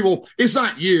 So some people, it's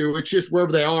not you. It's just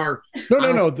wherever they are.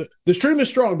 No. The stream is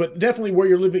strong, but definitely where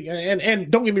you're living.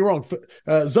 And don't get me wrong,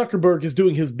 Zuckerberg is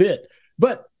doing his bit.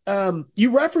 But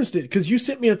you referenced it because you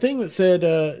sent me a thing that said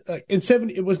in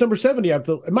 70, it was number 70. I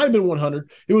thought it might have been 100.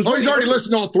 It was. Oh, he's already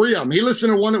listened to all three of them. He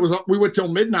listened to one that was we went till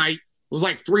midnight. It was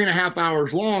like 3.5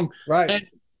 hours long. Right.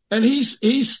 And he's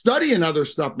studying other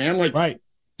stuff, man. Like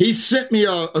he sent me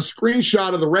a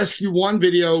screenshot of the Rescue 1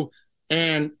 video,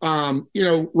 and you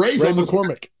know, Ray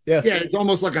McCormick. Yes. Yeah, he's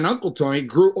almost like an uncle to him. He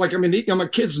grew like, I mean, my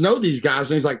kids know these guys,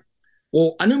 and he's like,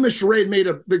 well, I knew Mr. Ray had made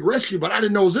a big rescue, but I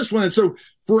didn't know it was this one. And so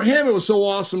for him, it was so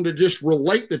awesome to just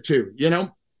relate the two, you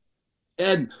know?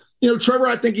 And, you know, Trevor,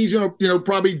 I think he's going to, you know,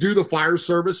 probably do the fire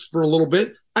service for a little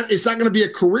bit. It's not going to be a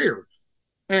career.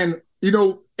 And, you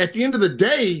know, at the end of the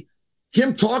day,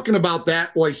 him talking about that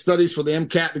while he studies for the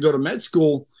MCAT to go to med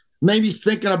school, maybe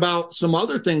thinking about some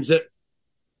other things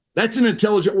that's an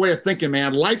intelligent way of thinking,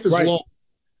 man. Life is long.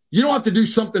 You don't have to do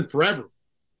something forever.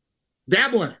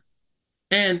 Dabble in it.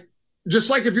 And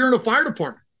just like if you're in a fire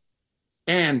department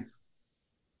and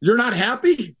you're not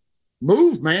happy,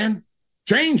 move, man.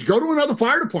 Change. Go to another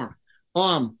fire department.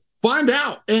 Find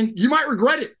out. And you might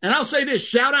regret it. And I'll say this,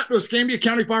 shout out to Escambia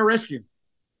County Fire Rescue.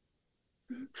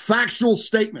 Factual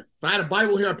statement. If I had a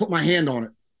Bible here, I'd put my hand on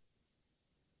it.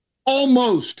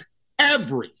 Almost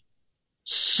every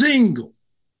single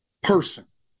person,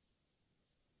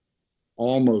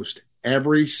 almost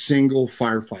every single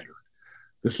firefighter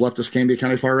that's left Escambia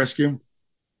County Fire Rescue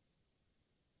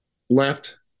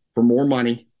left for more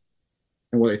money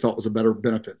and what they thought was a better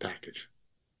benefit package.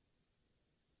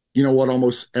 You know what?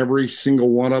 Almost every single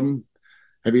one of them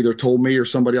have either told me or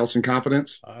somebody else in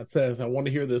confidence. It says, I want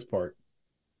to hear this part.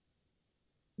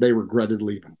 They regretted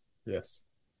leaving. Yes.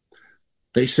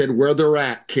 They said where they're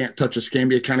at can't touch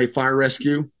Escambia County Fire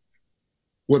Rescue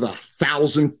with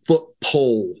 1,000-foot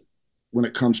pole when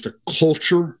it comes to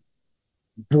culture,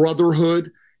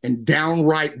 brotherhood, and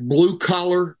downright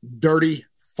blue-collar, dirty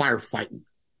firefighting.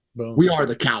 Boom. We are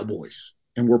the Cowboys,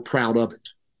 and we're proud of it.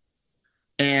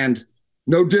 And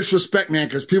no disrespect, man,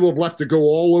 because people have left to go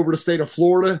all over the state of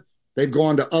Florida. They've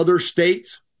gone to other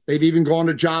states. They've even gone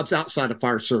to jobs outside of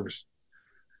fire service.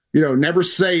 You know, never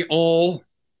say all,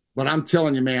 but I'm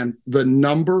telling you, man, the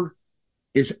number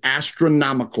is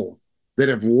astronomical that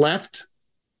have left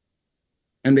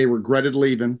and they regretted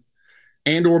leaving,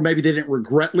 and or maybe they didn't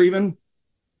regret leaving,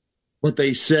 but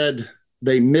they said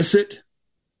they miss it,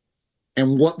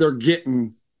 and what they're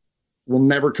getting will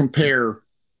never compare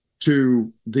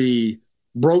to the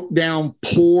broke down,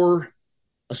 poor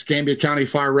Escambia County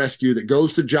Fire Rescue that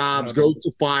goes to jobs, goes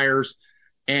to fires,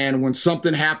 and when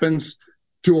something happens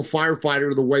to a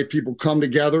firefighter, the way people come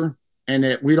together and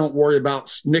that we don't worry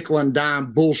about nickel and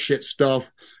dime bullshit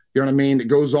stuff. You know what I mean? That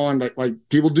goes on like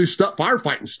people do stuff,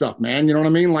 firefighting stuff, man. You know what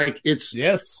I mean? Like it's,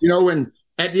 yes, you know, and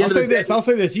at the end I'll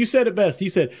say this. You said it best.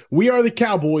 You said, we are the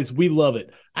Cowboys. We love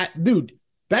it. Dude,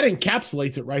 That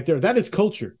encapsulates it right there. That is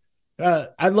culture.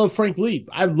 I love Frank Lieb.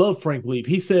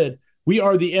 He said, "We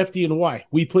are the FDNY.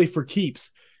 We play for keeps."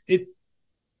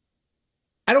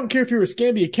 I don't care if you're a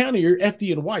Escambia County or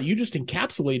FDNY. You just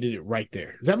encapsulated it right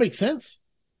there. Does that make sense?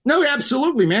 No,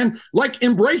 absolutely, man. Like,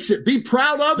 embrace it. Be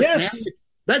proud of it, yes.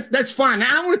 man. That's fine.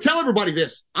 Now, I want to tell everybody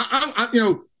this.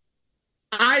 I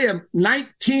am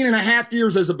 19 and a half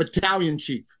years as a battalion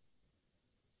chief.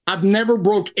 I've never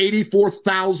broke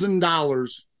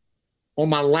 $84,000 on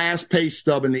my last pay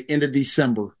stub in the end of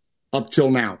December up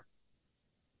till now.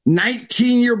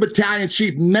 19-year battalion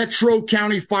chief, Metro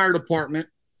County Fire Department,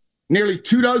 nearly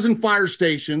 24 fire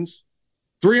stations,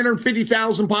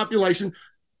 350,000 population,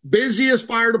 busiest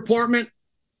fire department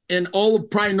in all of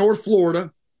probably North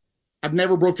Florida. I've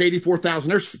never broke 84,000.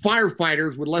 There's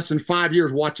firefighters with less than 5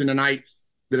 years watching tonight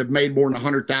that have made more than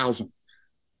 100,000.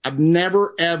 I've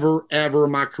never, ever, ever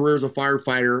in my career as a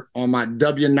firefighter on my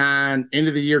W-9 end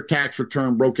of the year tax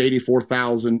return broke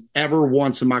 84,000 ever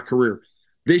once in my career.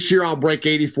 This year I'll break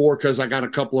 84 because I got a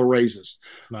couple of raises.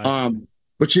 Nice.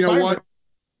 But you know what?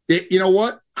 You know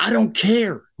what? I don't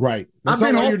care. Right. That's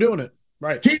not how you're doing it.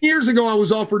 Right. 10 years ago, I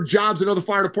was offered jobs at other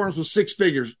fire departments with six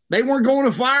figures. They weren't going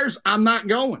to fires. I'm not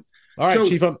going. All right,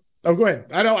 Chief. Go ahead.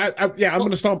 I'm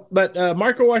going to stomp. But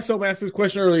Marco Isom asked this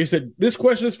question earlier. He said, this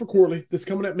question is for Corley. This is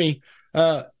coming at me.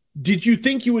 Did you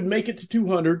think you would make it to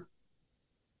 200?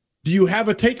 Do you have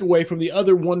a takeaway from the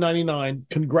other 199?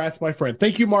 Congrats, my friend.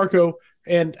 Thank you, Marco.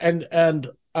 And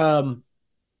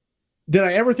did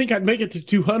I ever think I'd make it to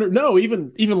 200? No,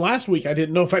 even last week, I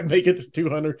didn't know if I'd make it to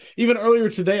 200. Even earlier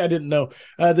today, I didn't know.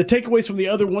 The takeaways from the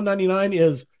other 199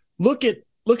 is look at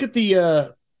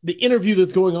the interview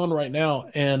that's going on right now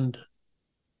and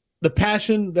the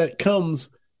passion that comes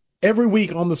every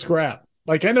week on the scrap.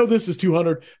 Like, I know this is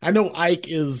 200. I know Ike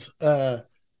is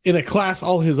in a class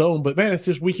all his own, but man, it's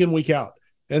just week in, week out.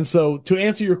 And so to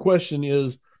answer your question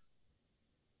is,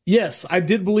 yes, I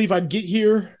did believe I'd get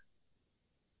here.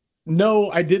 No,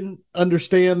 I didn't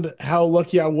understand how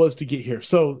lucky I was to get here.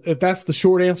 So if that's the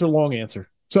short answer, long answer.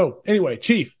 So anyway,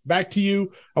 Chief, back to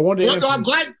you. I wanted to answer. No, I'm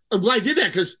glad I did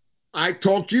that because I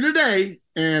talked to you today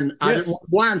and I didn't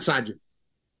want to blindside you.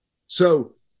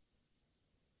 So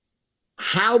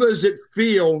how does it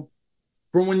feel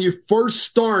from when you first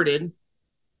started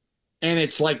and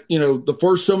it's like, the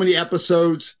first so many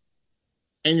episodes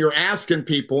and you're asking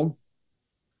people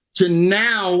to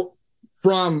now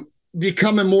from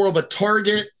becoming more of a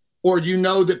target, or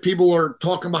that people are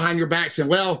talking behind your back saying,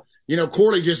 well,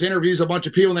 Corley just interviews a bunch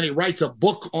of people and then he writes a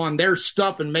book on their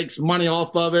stuff and makes money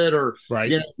off of it, or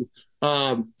right.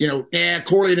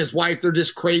 Corley and his wife, they're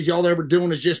just crazy. All they're ever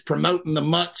doing is just promoting the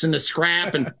mutts and the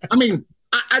scrap. And I mean,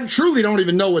 I truly don't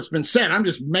even know what's been said. I'm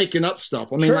just making up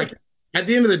stuff. I mean, like at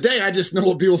the end of the day, I just know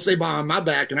what people say behind my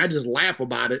back and I just laugh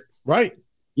about it. Right.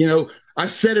 I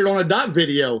said it on a doc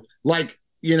video,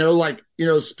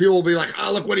 people will be like,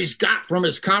 oh, look what he's got from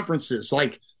his conferences.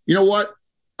 Like, what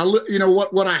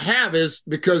I have is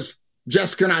because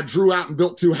Jessica and I drew out and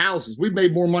built 2 houses. We've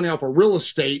made more money off of real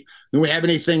estate than we have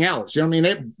anything else. You know what I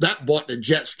mean? That bought the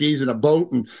jet skis and a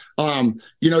boat and,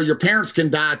 your parents can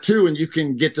die too, and you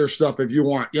can get their stuff if you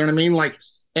want. You know what I mean? Like,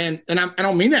 and I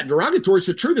don't mean that derogatory. It's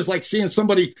the truth. It's like seeing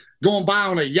somebody going by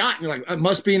on a yacht and you're like, it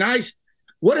must be nice.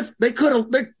 What if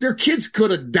their kids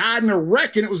could have died in a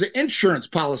wreck and it was an insurance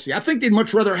policy? I think they'd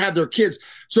much rather have their kids.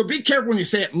 So be careful when you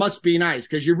say it must be nice,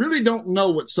 because you really don't know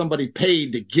what somebody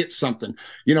paid to get something.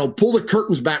 Pull the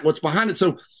curtains back, what's behind it.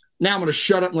 So now I'm going to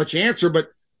shut up and let you answer. But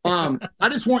I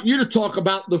just want you to talk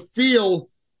about the feel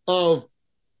of,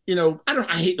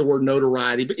 I hate the word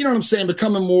notoriety, but you know what I'm saying?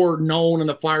 Becoming more known in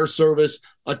the fire service,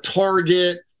 a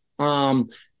target, the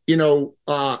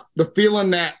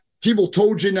feeling that people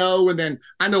told and then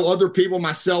I know other people,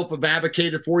 myself, have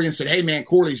advocated for you and said, hey, man,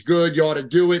 Corley's good. You ought to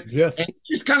do it. Yes. And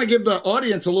just kind of give the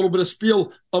audience a little bit of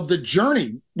spiel of the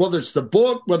journey, whether it's the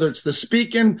book, whether it's the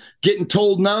speaking, getting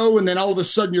told no, and then all of a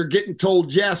sudden you're getting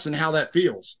told yes, and how that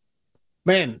feels.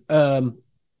 Man,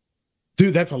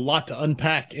 dude, that's a lot to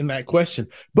unpack in that question.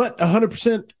 But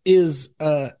 100% is,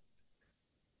 that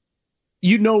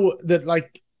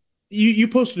like you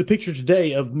posted a picture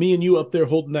today of me and you up there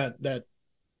holding that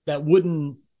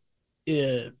wooden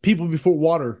People Before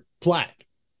Water plaque.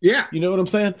 Yeah. You know what I'm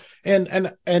saying?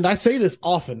 And I say this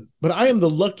often, but I am the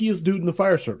luckiest dude in the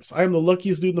fire service. And I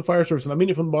mean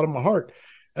it from the bottom of my heart,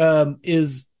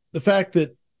 is the fact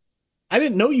that I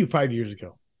didn't know you 5 years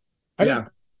ago. I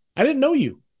didn't know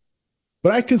you,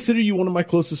 but I consider you one of my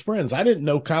closest friends. I didn't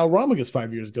know Kyle Romagus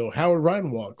 5 years ago, Howard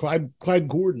Reinwald, Clyde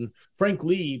Gordon, Frank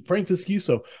Lee, Frank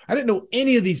Viscuso. I didn't know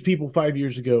any of these people 5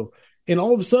 years ago. And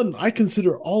all of a sudden, I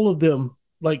consider all of them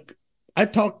like I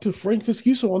talked to Frank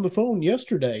Viscuso on the phone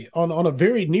yesterday on a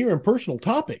very near and personal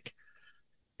topic.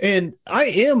 And I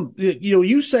am,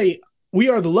 you say we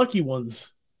are the lucky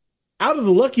ones. Out of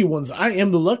the lucky ones, I am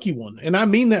the lucky one. And I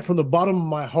mean that from the bottom of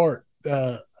my heart.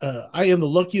 I am the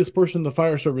luckiest person in the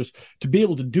fire service to be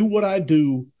able to do what I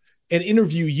do and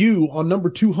interview you on number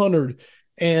 200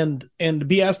 and to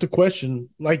be asked a question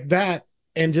like that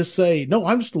and just say, no,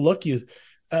 I'm just the luckiest.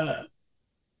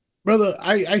 Brother,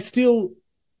 I still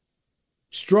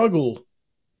struggle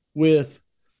with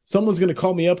someone's going to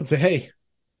call me up and say, hey,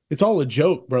 it's all a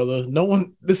joke, brother.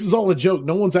 This is all a joke.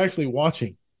 No one's actually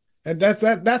watching. And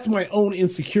that's my own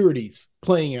insecurities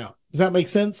playing out. Does that make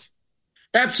sense?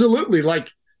 Absolutely.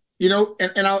 Like,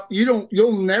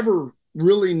 you'll never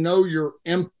really know your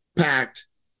impact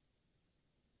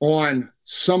on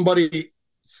somebody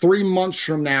 3 months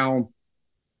from now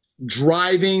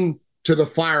driving to the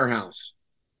firehouse,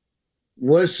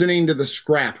 listening to the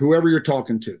scrap, whoever you're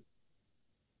talking to.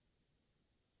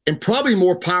 And probably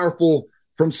more powerful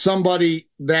from somebody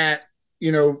that,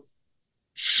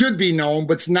 should be known,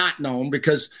 but's not known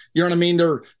because, you know what I mean?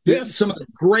 They're some of the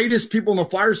greatest people in the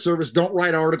fire service don't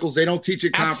write articles. They don't teach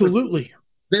at conferences. Absolutely.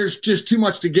 There's just too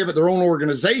much to give at their own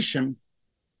organization.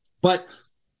 But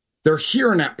they're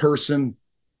hearing that person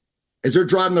as they're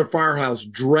driving their firehouse,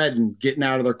 dreading getting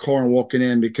out of their car and walking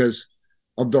in because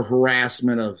of the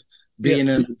harassment of being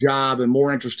in the job and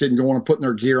more interested in going and putting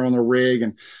their gear on their rig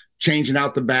and changing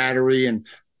out the battery. And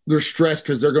they're stressed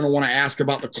because they're going to want to ask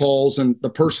about the calls. And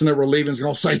the person that we're leaving is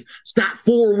going to say, it's got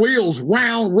 4 wheels,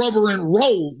 round, rubber, and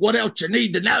rolls. What else you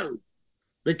need to know?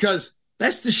 Because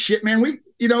that's the shit, man.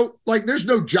 There's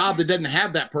no job that doesn't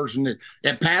have that person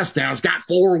that passed down. It's got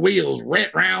 4 wheels,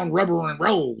 round, rubber, and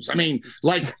rolls. I mean,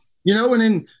 and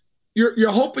then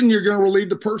you're hoping you're going to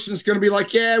relieve the person that's going to be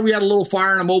like, yeah, we had a little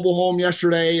fire in a mobile home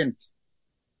yesterday. And,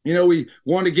 we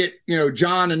wanted to get,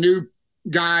 John a new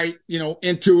guy,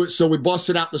 into it. So we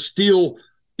busted out the steel,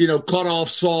 cut off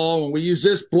saw and we used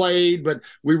this blade, but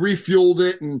we refueled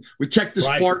it and we checked the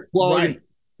spark plug. Right.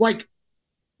 Like,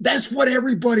 that's what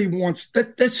everybody wants.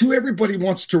 That's who everybody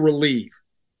wants to relieve.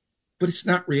 But it's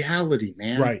not reality,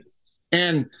 man. Right.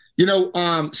 And,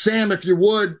 Sam, if you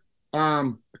would, I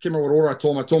can't remember what order I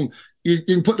told him. I told him you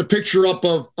can put the picture up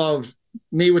of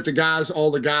me with the guys,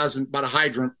 all the guys by the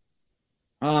hydrant.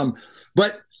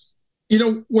 But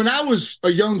when I was a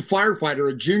young firefighter,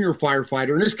 a junior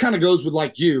firefighter, and this kind of goes with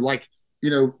like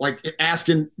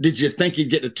asking, did you think you'd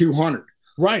get to 200?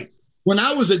 Right. When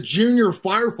I was a junior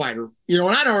firefighter, and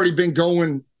I'd already been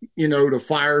going, to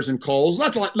fires and calls.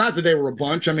 Not that they were a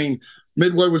bunch. I mean,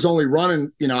 Midway was only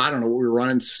running, I don't know what we were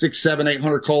running, 600, 700,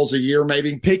 800 calls a year,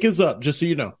 maybe. Pick us up, just so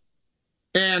you know.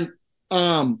 And,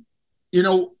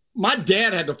 my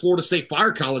dad had the Florida State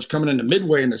Fire College coming into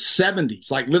Midway in the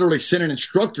 70s, like literally sending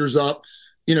instructors up,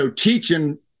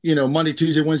 teaching, Monday,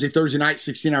 Tuesday, Wednesday, Thursday night,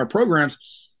 16-hour programs.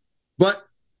 But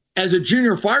as a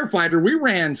junior firefighter, we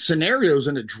ran scenarios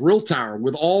in a drill tower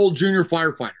with all junior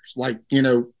firefighters, like,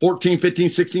 14, 15,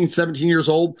 16, 17 years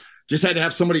old. Just had to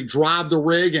have somebody drive the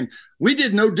rig. And we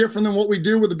did no different than what we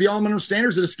do with the Beyond Minimum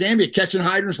Standards at Escambia, catching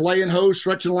hydrants, laying hose,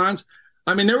 stretching lines.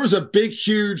 I mean, there was a big,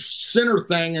 huge center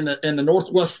thing in the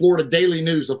Northwest Florida Daily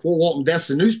News, the Fort Walton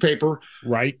Destin newspaper.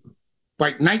 Right.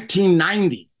 Like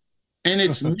 1990. And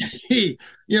it's me.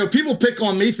 People pick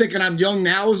on me thinking I'm young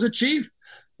now as a chief.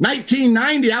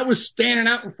 1990, I was standing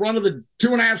out in front of the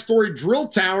 2.5-story drill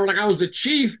tower like I was the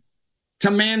chief,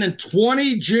 commanding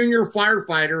 20 junior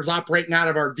firefighters operating out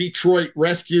of our Detroit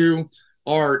Rescue,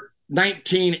 our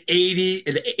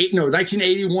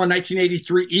 1981,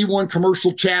 1983 E1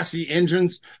 commercial chassis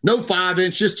engines, no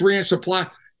 5-inch, just 3-inch supply.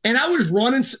 And I was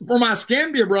running for my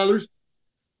Escambia brothers.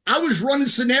 I was running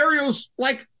scenarios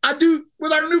like I do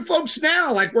with our new folks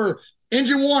now, like we're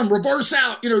engine 1, reverse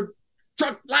out,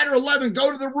 truck ladder 11,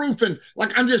 go to the roof. And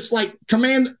like, I'm just like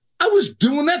command. I was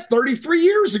doing that 33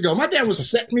 years ago. My dad was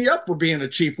setting me up for being a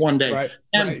chief one day. Right.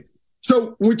 And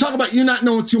so when we talk about you not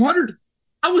knowing 200,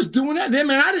 I was doing that then,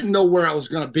 man. I didn't know where I was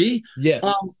going to be. Yes.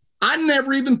 I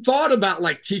never even thought about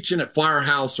like teaching at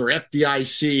Firehouse or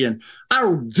FDIC. And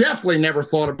I definitely never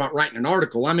thought about writing an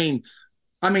article. I mean,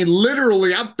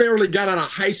 literally, I barely got out of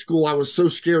high school. I was so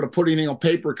scared of putting anything on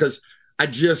paper because I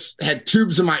just had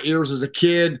tubes in my ears as a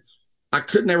kid. I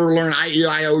could never learn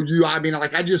IEIOU. I mean,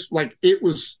 it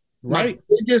was my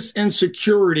biggest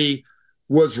insecurity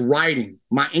was writing.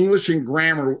 My English and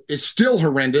grammar is still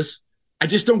horrendous. I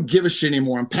just don't give a shit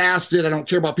anymore. I'm past it. I don't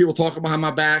care about people talking behind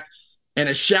my back. And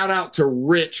a shout out to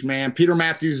Rich, man. Peter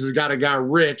Matthews has got a guy,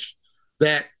 Rich,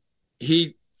 that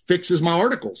he fixes my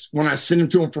articles when I send them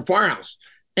to him for Firehouse.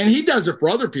 And he does it for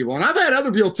other people. And I've had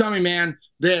other people tell me, man,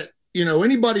 that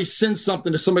anybody sends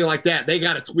something to somebody like that, they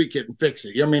got to tweak it and fix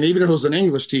it. I mean, even if it was an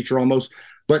English teacher almost,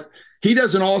 but he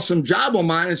does an awesome job on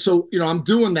mine. And so, I'm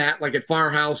doing that like at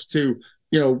Firehouse to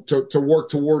work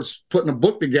towards putting a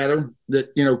book together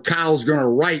that, Kyle's going to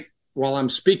write while I'm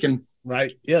speaking.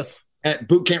 Right. Yes. At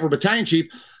boot camp or battalion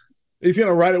chief. He's going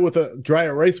to write it with a dry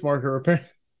erase marker, apparently.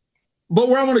 But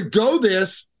where I want to go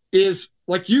this is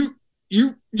like you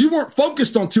weren't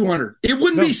focused on 200. It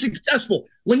wouldn't be successful.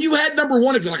 When you had number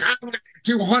one, if you're like, I want to get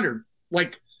 200,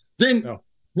 like then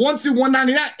 1 through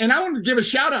 199. And I want to give a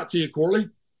shout out to you, Corley.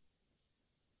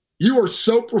 You are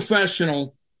so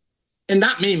professional. And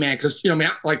not me, man, because,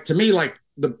 to me, like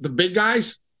the big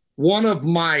guys, one of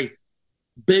my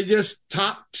biggest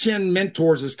top 10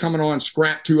 mentors is coming on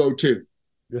Scrap 202.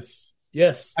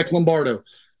 Yes. Mike Lombardo.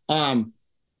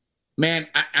 Man,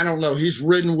 I don't know. He's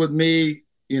ridden with me,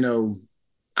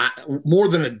 more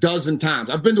than a dozen times.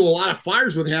 I've been to a lot of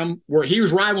fires with him where he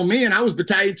was riding with me and I was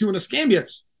Battalion 2 in Escambia.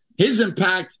 His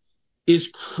impact is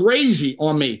crazy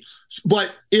on me.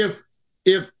 But if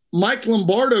Mike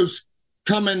Lombardo's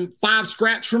coming 5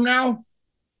 scraps from now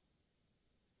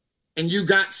and you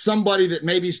got somebody that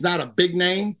maybe is not a big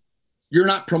name, you're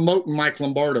not promoting Mike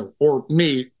Lombardo or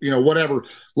me, whatever.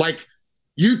 Like,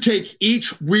 you take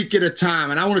each week at a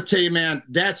time. And I want to tell you, man,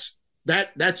 that's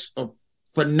a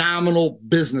phenomenal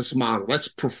business model. That's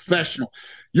professional.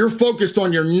 You're focused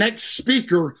on your next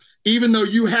speaker, even though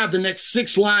you have the next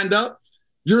 6 lined up.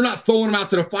 You're not throwing them out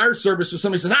to the fire service. If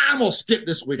somebody says, I'm going to skip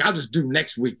this week, I'll just do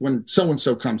next week when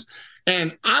so-and-so comes.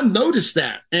 And I noticed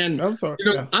that. And, I'm sorry.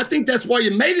 I think that's why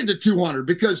you made it to 200,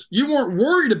 because you weren't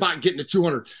worried about getting to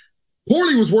 200.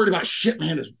 Corley was worried about, shit,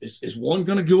 man, is one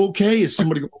going to go okay? Is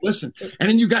somebody going to listen? And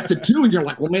then you got to 2 and you're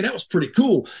like, well, man, that was pretty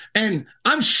cool. And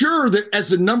I'm sure that as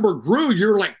the number grew,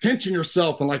 you're like pinching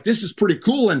yourself and like, this is pretty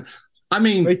cool. And I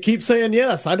mean, they keep saying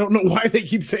yes. I don't know why they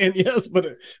keep saying yes,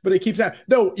 but it keeps happening.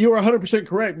 No, you're 100%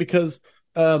 correct, because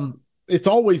it's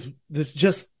always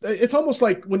this. It's almost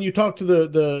like when you talk to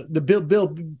the Bill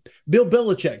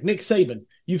Belichick, Nick Saban.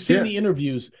 You've seen the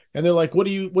interviews, and they're like, "What are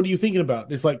you thinking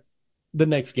about?" It's like the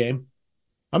next game.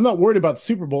 I'm not worried about the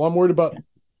Super Bowl. I'm worried about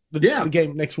the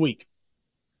game next week.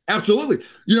 Absolutely.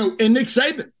 And Nick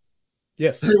Saban.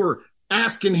 Yes, they were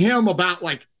asking him about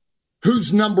like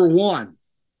who's number one.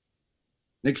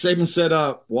 Nick Saban said,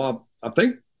 well, I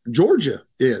think Georgia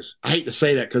is. I hate to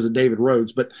say that because of David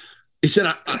Rhodes, but he said,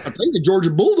 I think the Georgia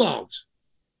Bulldogs.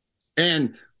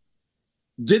 And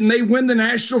didn't they win the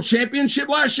national championship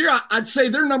last year? I'd say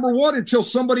they're number one until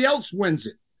somebody else wins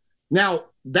it. Now,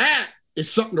 that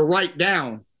is something to write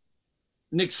down.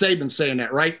 Nick Saban saying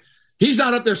that, right? He's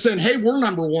not up there saying, hey, we're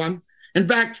number one. In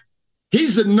fact,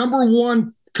 he's the number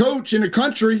one coach in the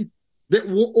country that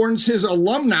warns his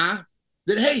alumni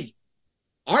that, hey,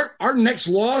 our next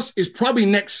loss is probably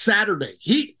next Saturday.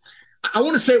 I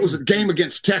want to say it was a game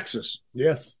against Texas.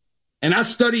 Yes. And I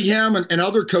study him and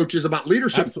other coaches about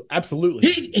leadership. Absolutely.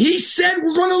 He said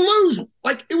we're going to lose.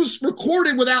 Like, it was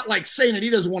recorded without like saying it. He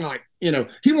doesn't want to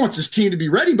he wants his team to be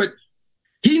ready, but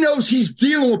he knows he's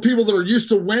dealing with people that are used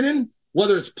to winning,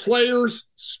 whether it's players,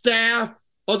 staff,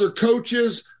 other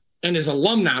coaches, and his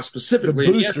alumni specifically.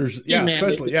 The boosters.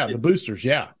 Especially. The boosters.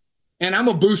 Yeah. And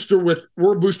we're a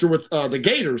booster with the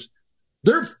Gators.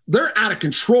 They're out of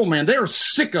control, man. They are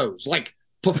sickos, like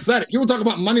pathetic. You want to talk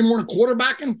about Monday morning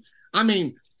quarterbacking? I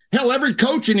mean, hell, every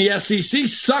coach in the SEC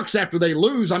sucks after they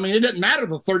lose. I mean, it doesn't matter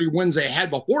the 30 wins they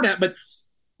had before that. But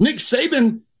Nick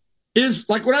Saban is,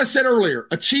 like what I said earlier,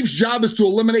 a chief's job is to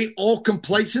eliminate all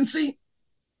complacency.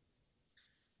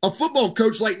 A football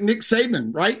coach like Nick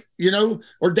Saban, right?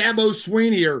 Or Dabo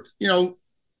Sweeney, or,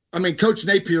 Coach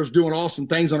Napier's doing awesome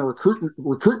things on a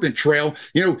recruitment trail.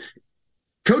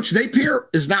 Coach Napier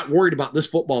is not worried about this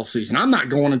football season. I'm not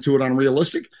going into it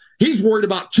unrealistic. He's worried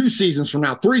about 2 seasons from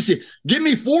now, 3 seasons. Give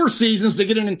me 4 seasons to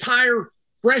get an entire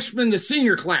freshman to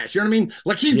senior class. You know what I mean?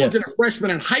 Like, he's looking at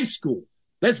freshmen in high school.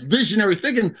 That's visionary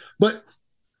thinking. But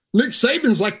Nick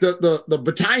Saban's like the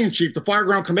battalion chief, the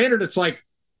fireground commander that's like,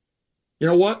 you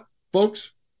know what,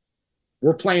 folks?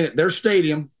 We're playing at their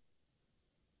stadium.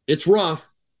 It's rough.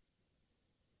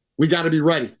 We got to be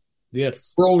ready.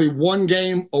 Yes. We're only 1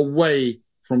 game away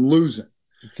from losing.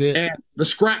 That's it. And the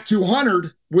Scrap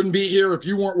 200 wouldn't be here if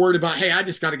you weren't worried about, hey, I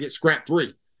just got to get Scrap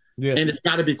 3. Yes. And it's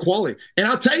got to be quality. And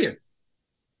I'll tell you,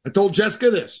 I told Jessica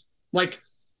this. Like,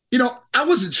 I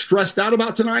wasn't stressed out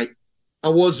about tonight. I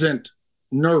wasn't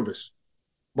nervous.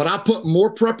 But I put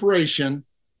more preparation,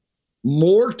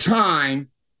 more time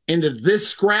into this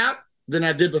scrap than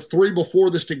I did the 3 before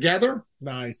this together.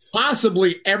 Nice.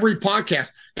 Possibly every podcast.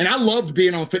 And I loved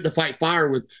being on Fit to Fight Fire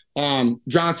with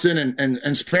Johnson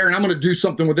and Spare. And I'm going to do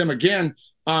something with them again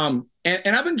And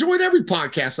I've enjoyed every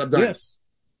podcast I've done. Yes.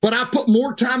 But I put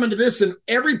more time into this than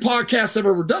every podcast I've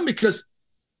ever done because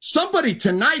somebody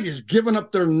tonight is giving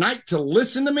up their night to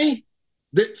listen to me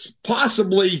that's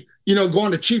possibly,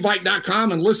 going to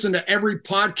cheapvike.com and listen to every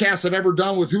podcast I've ever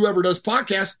done with whoever does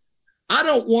podcasts. I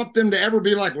don't want them to ever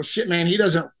be like, well, shit, man, he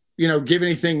doesn't, give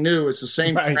anything new. It's the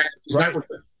same. Right.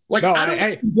 Like, no,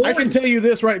 I can tell you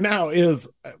this right now is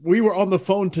we were on the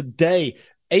phone today,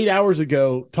 8 hours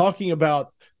ago, talking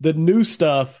about the new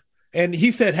stuff. And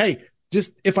he said, hey,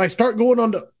 just if I start going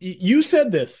on to, you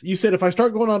said this, you said, if I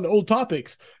start going on to old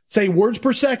topics, say words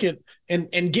per second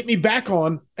and get me back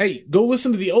on, hey, go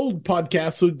listen to the old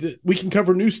podcast so that we can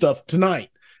cover new stuff tonight.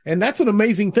 And that's an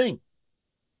amazing thing.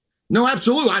 No,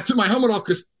 absolutely. I took my helmet off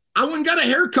because I went and got a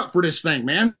haircut for this thing,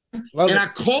 man. I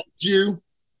called you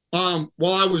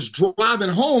while I was driving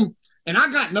home, and I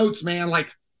got notes, man,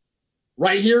 like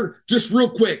right here, just real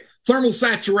quick. Thermal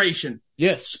saturation.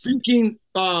 Yes. Speaking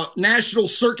national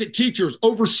circuit teachers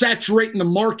oversaturating the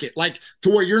market, like to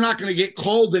where you're not going to get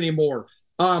called anymore.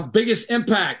 Biggest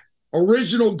impact,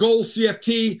 original goal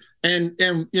CFT,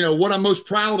 and what I'm most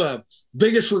proud of.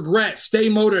 Biggest regret, stay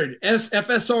motivated.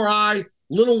 FSRI,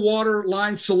 little water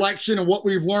line selection, and what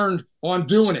we've learned on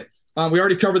doing it. We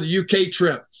already covered the UK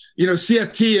trip.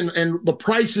 CFT and the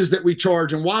prices that we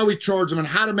charge and why we charge them and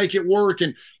how to make it work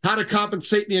and how to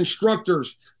compensate the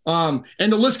instructors. And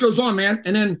the list goes on, man.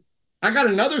 And then I got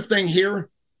another thing here.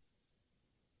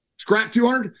 Scrap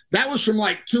 200. That was from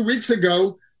like 2 weeks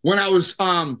ago when I was,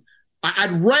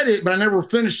 I'd read it, but I never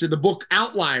finished it. The book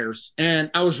Outliers.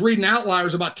 And I was reading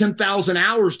Outliers, about 10,000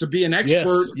 hours to be an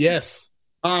expert. Yes.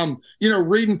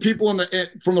 Reading people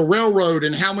from the railroad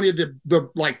and how many of the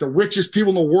richest people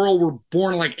in the world were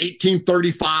born in like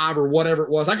 1835 or whatever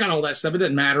it was. I got all that stuff. It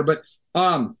didn't matter. But,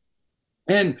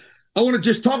 and I want to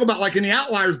just talk about, like in the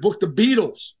Outliers book, the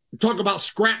Beatles. We talk about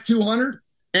Scrap 200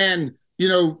 and,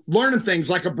 learning things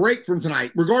like a break from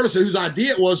tonight, regardless of whose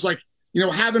idea it was, like,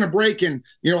 having a break and,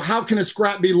 how can a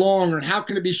scrap be long and how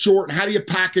can it be short and how do you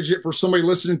package it for somebody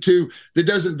listening to that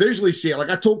doesn't visually see it?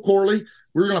 Like I told Corley,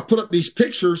 we were going to put up these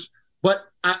pictures, but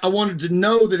I wanted to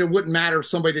know that it wouldn't matter if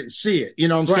somebody didn't see it. You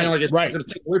know what I'm saying? Like it's not going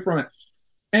to take away from it.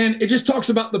 And it just talks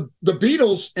about the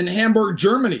Beatles in Hamburg,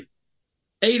 Germany,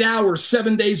 8 hours,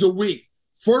 7 days a week.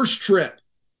 First trip,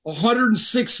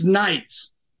 106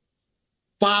 nights,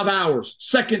 5 hours.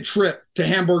 Second trip to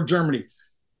Hamburg, Germany,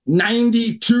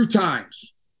 92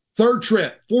 times. Third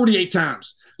trip, 48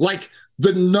 times. Like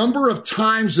the number of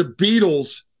times the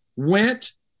Beatles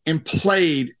went and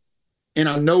played in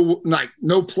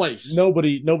no place.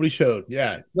 Nobody showed.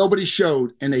 Yeah. Nobody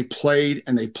showed. And they played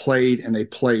and they played and they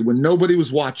played when nobody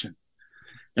was watching.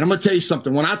 And I'm going to tell you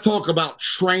something. When I talk about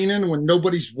training when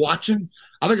nobody's watching,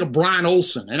 I think of Brian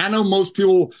Olson. And I know most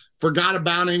people forgot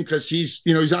about him because he's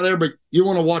out there, but you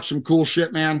want to watch some cool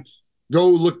shit, man.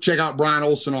 Go check out Brian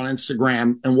Olson on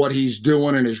Instagram and what he's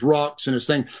doing and his rucks and his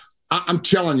thing. I'm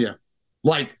telling you,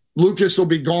 like Lucas will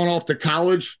be going off to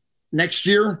college next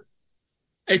year.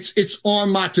 It's on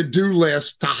my to-do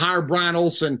list to hire Brian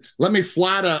Olson. Let me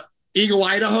fly to Eagle,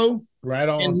 Idaho, right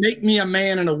on, and make me a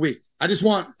man in a week. I just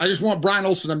want Brian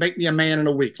Olson to make me a man in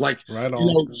a week. Like, right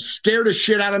on. Scare the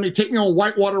shit out of me. Take me on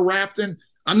whitewater rafting.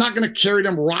 I'm not going to carry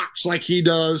them rocks like he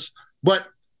does, but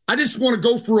I just want to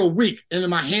go for a week, and then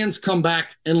my hands come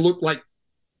back and look like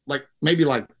maybe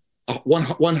like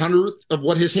 1/100th of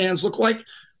what his hands look like.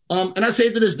 And I say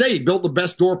to this day, he built the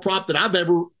best door prop that I've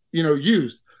ever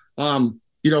used.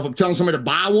 If I'm telling somebody to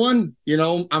buy one,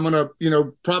 I'm gonna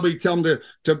probably tell them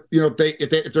to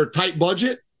if they're tight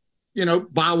budget,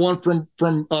 buy one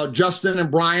from Justin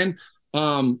and Brian.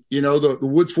 The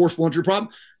Woods Force Laundry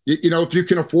prop. If you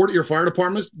can afford it, your fire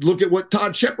departments, look at what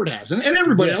Todd Shepard has and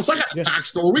everybody else. I got a pack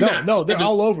store. They're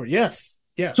all over. Yes.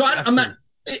 Yeah. So I'm not,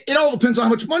 it all depends on how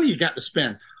much money you got to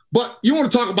spend. But you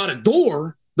want to talk about a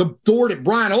door, the door that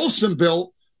Brian Olson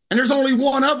built, and there's only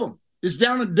one of them. It's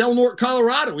down in Del Norte,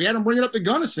 Colorado. We had him bring it up to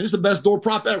Gunnison. It's the best door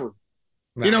prop ever.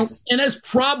 Nice. And that's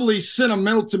probably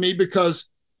sentimental to me because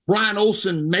Brian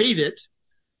Olson made it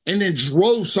and then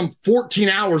drove some 14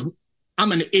 hours.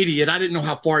 I'm an idiot. I didn't know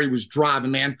how far he was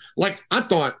driving, man. Like I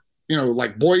thought,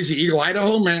 like Boise, Eagle,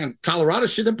 Idaho, man, Colorado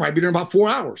shit, they'd probably be there in about 4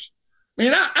 hours.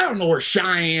 Man, I don't know where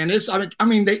Cheyenne is. I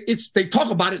mean, they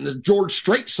talk about it in the George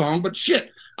Strait song, but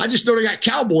shit, I just know they got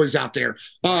cowboys out there.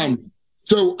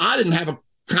 So I didn't have a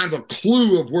kind of a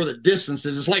clue of where the distance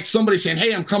is. It's like somebody saying,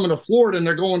 hey, I'm coming to Florida and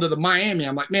they're going to the Miami.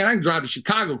 I'm like, man, I can drive to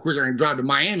Chicago quicker than drive to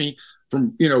Miami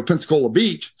from, Pensacola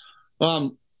Beach.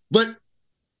 But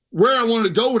where I wanted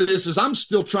to go with this is I'm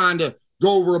still trying to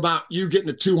go over about you getting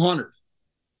to 200.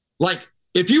 Like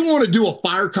if you want to do a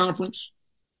fire conference,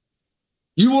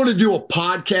 You want to do a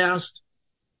podcast?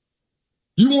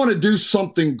 You want to do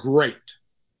something great?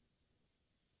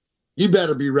 You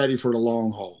better be ready for the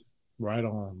long haul. Right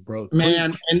on, bro.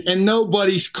 Man, and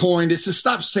nobody's coined it. So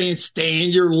stop saying stay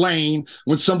in your lane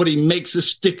when somebody makes a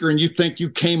sticker and you think you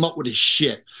came up with his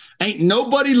shit. Ain't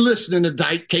nobody listening to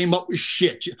Dyke came up with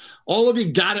shit. All of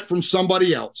you got it from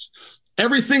somebody else.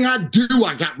 Everything I do,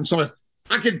 I got from somebody.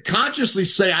 I could consciously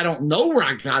say I don't know where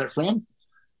I got it from.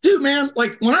 Dude, man,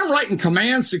 like when I'm writing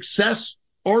command success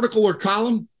article or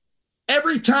column,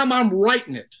 every time I'm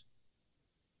writing it,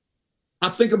 I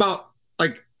think about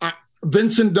like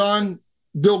Vincent Dunn,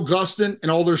 Bill Guston,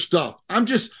 and all their stuff. I'm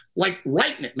just like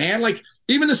writing it, man. Like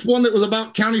even this one that was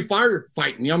about county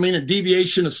firefighting, you know what I mean? A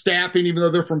deviation of staffing, even though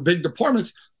they're from big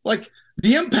departments, like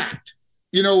the impact,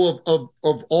 you know,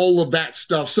 of all of that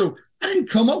stuff. So I didn't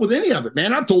come up with any of it,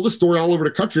 man. I've told this story all over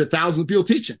the country, 1,000 people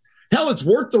teaching. Hell, it's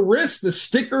worth the risk, the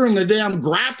sticker and the damn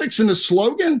graphics and the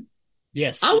slogan.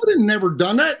 Yes. I would have never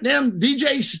done that. Damn,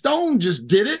 DJ Stone just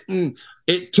did it and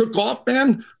it took off,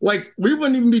 man. Like we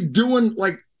wouldn't even be doing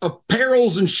like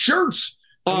apparels and shirts.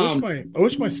 I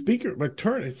wish my speaker, my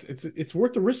turn. It's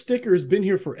worth the risk sticker has been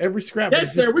here for every scrap.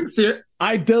 That's there. We can see it.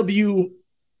 IW.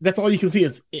 That's all you can see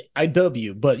is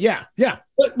IW. But yeah.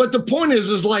 But the point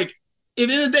is like at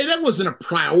the end of the day, that wasn't a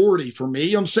priority for me.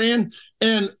 You know what I'm saying?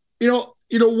 And you know,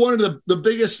 one of the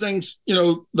biggest things, you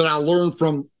know, that I learned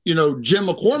from, you know, Jim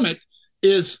McCormick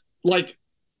is like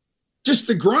just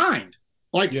the grind.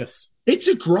 Like, yes, it's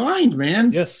a grind,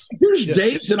 man. Yes. There's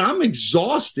days that I'm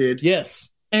exhausted. Yes.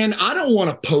 And I don't want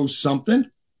to post something.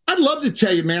 I'd love to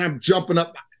tell you, man, I'm jumping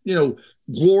up, you know,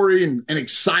 glory and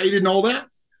excited and all that.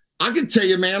 I can tell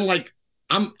you, man, like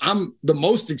I'm the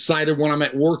most excited when I'm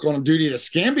at work on duty at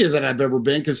Escambia that I've ever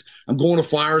been because I'm going to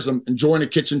fires. I'm enjoying a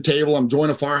kitchen table. I'm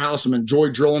enjoying a firehouse. I'm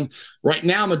enjoying drilling. Right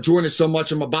now, I'm enjoying it so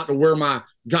much I'm about to wear my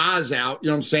guys out. You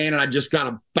know what I'm saying? And I just got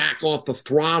to back off the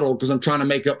throttle because I'm trying to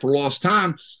make up for lost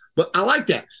time. But I like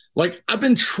that. Like I've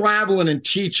been traveling and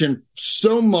teaching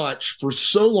so much for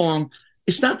so long.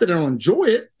 It's not that I don't enjoy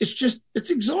it. It's just, it's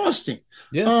exhausting.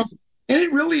 Yes. And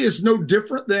it really is no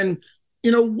different than,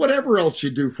 you know, whatever else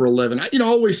you do for a living. I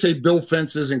always say build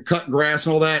fences and cut grass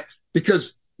and all that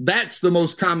because that's the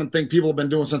most common thing people have been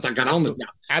doing since I got on the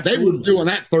job. They were doing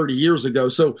that 30 years ago.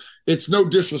 So it's no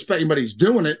disrespect anybody's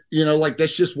doing it. You know, like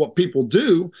that's just what people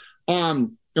do.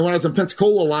 And when I was in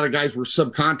Pensacola, a lot of guys were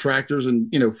subcontractors and,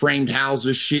 you know, framed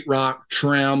houses, sheetrock,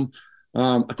 trim.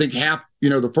 I think half, you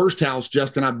know, the first house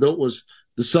Jessica and I built was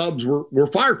the subs were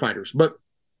firefighters. But,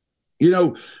 you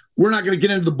know, we're not going to get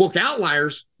into the book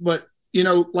outliers, but, you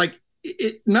know, like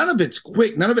none of it's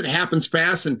quick. None of it happens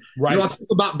fast. And right. You know, I think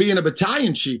about being a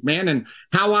battalion chief, man, and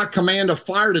how I command a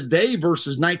fire today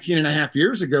versus 19 and a half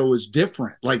years ago is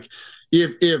different. Like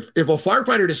if a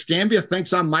firefighter at Escambia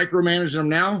thinks I'm micromanaging them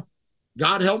now,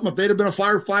 God help them if they'd have been a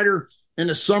firefighter in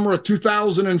the summer of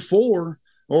 2004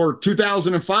 or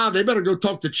 2005, they better go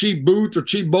talk to Chief Booth or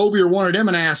Chief Bobby or one of them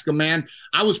and ask them, man.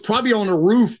 I was probably on the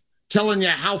roof telling you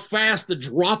how fast to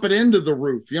drop it into the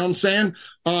roof. You know what I'm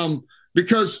saying?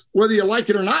 Because whether you like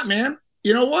it or not, man,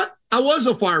 you know what? I was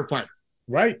a firefighter.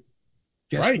 Right.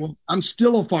 Guess right. What? I'm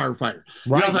still a firefighter.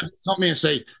 Right. You know, if they come me and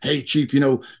say, hey, Chief, you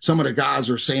know, some of the guys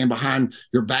are saying behind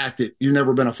your back that you've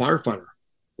never been a firefighter.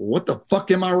 Well, what the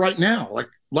fuck am I right now? Like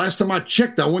last time I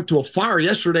checked, I went to a fire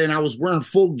yesterday and I was wearing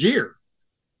full gear.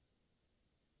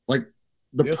 Like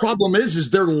the problem is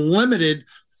they're limited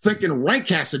thinking rank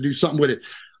has to do something with it.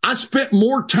 I spent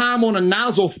more time on a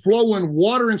nozzle flowing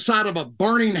water inside of a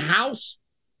burning house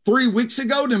 3 weeks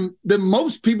ago than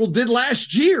most people did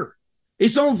last year.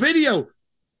 It's on video.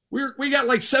 We got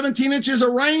like 17 inches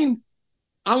of rain.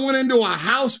 I went into a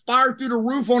house, fired through the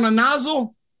roof on a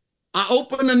nozzle. I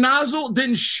opened the nozzle,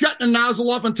 didn't shut the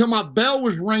nozzle off until my bell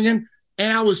was ringing,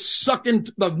 and I was sucking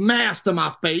the mask to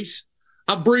my face.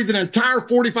 I breathed an entire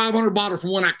 4,500 bottle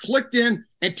from when I clicked in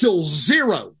until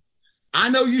zero. I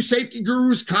know you safety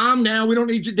gurus, calm down. We don't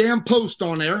need your damn post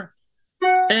on there.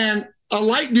 And a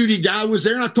light duty guy was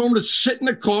there, and I told him to sit in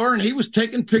the car, and he was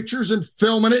taking pictures and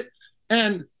filming it.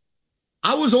 And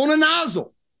I was on a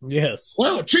nozzle. Yes.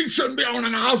 Well, Chief shouldn't be on a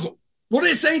nozzle. Well,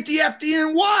 this ain't the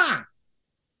FDNY.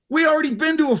 We already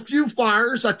been to a few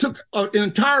fires. I took an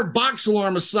entire box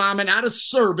alarm assignment out of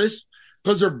service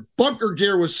because their bunker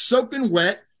gear was soaking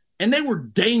wet, and they were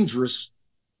dangerous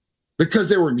because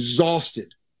they were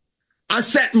exhausted. I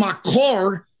sat in my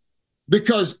car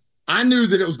because I knew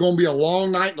that it was going to be a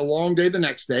long night and a long day the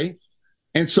next day.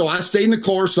 And so I stayed in the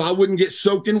car so I wouldn't get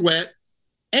soaking wet.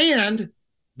 And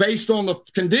based on the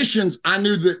conditions, I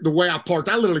knew that the way I parked,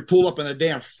 I literally pulled up in the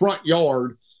damn front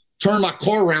yard, turned my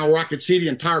car around where I could see the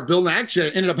entire building. Actually, I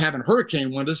ended up having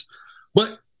hurricane windows.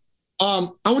 But I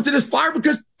went to this fire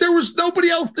because there was nobody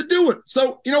else to do it.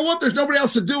 So you know what? There's nobody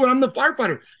else to do it. I'm the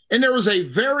firefighter. And there was a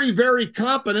very, very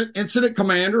competent incident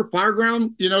commander,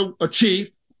 fireground, a chief.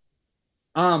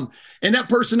 And that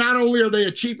person, not only are they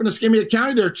a chief in Escambia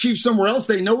County, they're a chief somewhere else.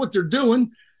 They know what they're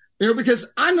doing,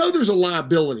 because I know there's a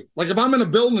liability. Like if I'm in a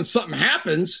building and something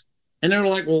happens and they're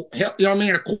like, well, hell,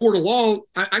 in a court of law,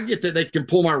 I get that they can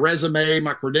pull my resume,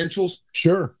 my credentials.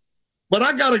 Sure. But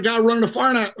I got a guy running a fire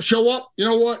and I show up. You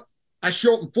know what? I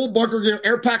show up in full bunker gear,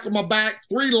 air pack on my back,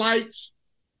 3 lights.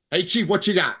 Hey, chief, what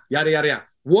you got? Yada, yada, yada.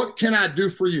 What can I do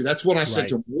for you? That's what I said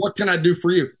to him. What can I do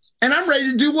for you? And I'm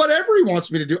ready to do whatever he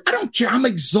wants me to do. I don't care. I'm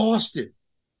exhausted.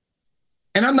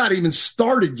 And I'm not even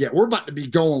started yet. We're about to be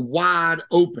going wide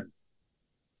open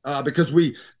because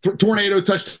tornado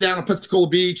touched down on Pensacola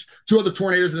Beach, 2 other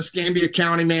tornadoes in Escambia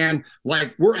County, man.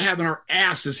 Like we're having our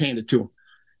asses handed to him.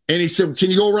 And he said, well,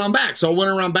 can you go around back? So I went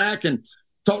around back and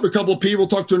talked to a couple of people,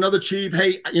 talked to another chief.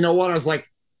 Hey, you know what? I was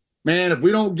like, man, if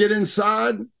we don't get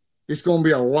inside, it's going to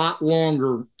be a lot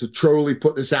longer to truly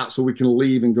put this out so we can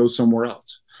leave and go somewhere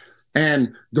else.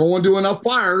 And going to enough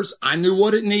fires, I knew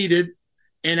what it needed.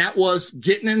 And that was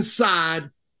getting inside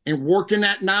and working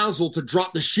that nozzle to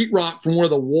drop the sheetrock from where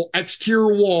the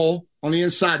exterior wall on the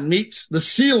inside meets the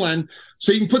ceiling.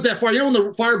 So you can put that fire, when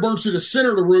the fire burns through the center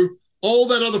of the roof, all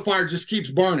that other fire just keeps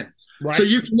burning. Right. So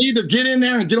you can either get in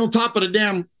there and get on top of the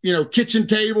damn, kitchen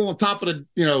table, on top of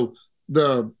the,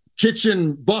 the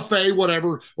kitchen buffet,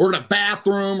 whatever, or the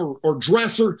bathroom or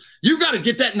dresser. You got to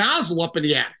get that nozzle up in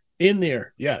the attic. In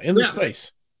there. Yeah. In the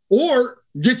space. Or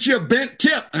get you a bent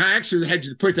tip. And I actually had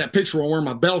you put that picture on wearing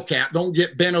my bell cap. Don't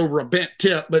get bent over a bent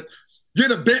tip, but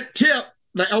get a bent tip,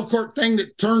 the Elkhart thing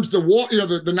that turns the water,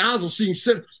 the nozzle so you can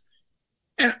sit.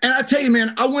 And I tell you,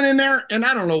 man, I went in there and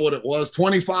I don't know what it was,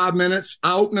 25 minutes.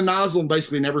 I opened the nozzle and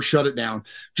basically never shut it down.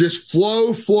 Just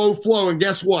flow, flow, flow. And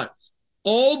guess what?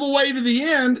 All the way to the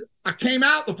end, I came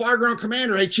out, the fireground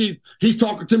commander, hey, chief, he's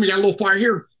talking to me, got a little fire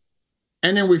here.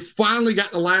 And then we finally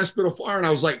got the last bit of fire. And I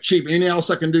was like, chief, anything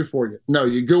else I can do for you? No,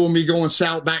 you go with me going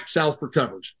back south for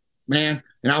coverage, man.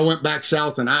 And I went back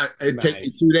south and it'd take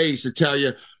me 2 days to tell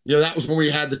you, that was when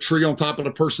we had the tree on top of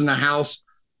the person in the house.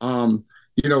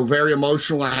 Very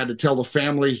emotional. I had to tell the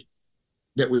family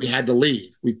that we had to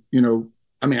leave.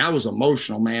 I was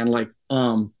emotional, man.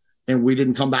 And we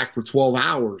didn't come back for 12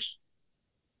 hours.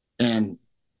 And,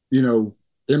 in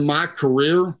my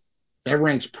career, that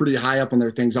ranks pretty high up on there,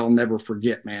 things I'll never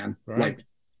forget, man. Right.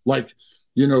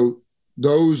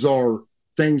 Those are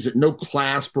things that no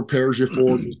class prepares you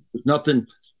for. There's nothing,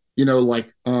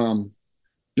 the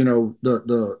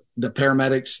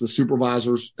paramedics, the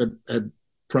supervisors had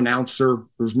pronounced her.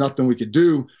 There's nothing we could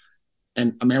do.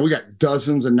 And we got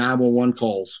dozens of 911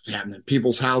 calls happening.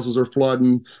 People's houses are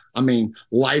flooding.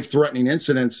 Life-threatening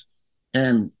incidents.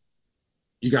 And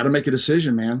you got to make a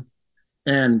decision, man.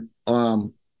 And,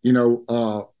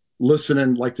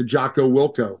 listening like to Jocko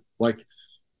Wilco,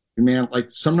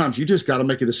 sometimes you just got to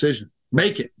make a decision.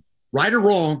 Make it. Right or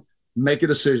wrong, make a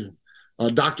decision.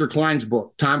 Dr. Klein's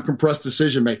book, Time Compressed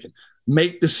Decision Making.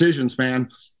 Make decisions, man.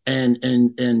 And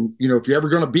if you're ever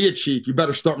going to be a chief, you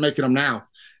better start making them now.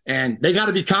 And they got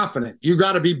to be confident. You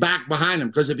got to be back behind them.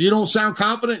 Because if you don't sound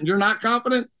confident and you're not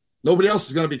confident, nobody else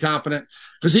is going to be confident.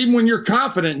 Because even when you're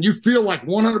confident and you feel like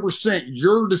 100%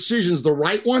 your decision's the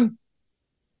right one,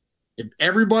 if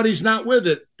everybody's not with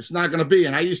it, it's not going to be.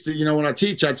 And I used to, when I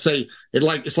teach, I'd say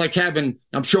it's like having,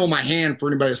 I'm showing my hand for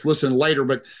anybody that's listening later,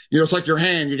 but it's like your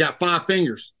hand. You got 5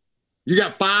 fingers. You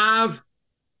got 5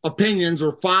 opinions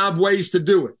or 5 ways to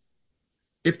do it.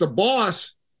 If the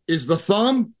boss is the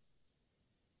thumb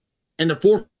and the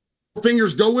 4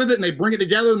 fingers go with it and they bring it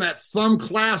together and that thumb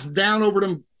clasps down over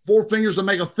them 4 fingers to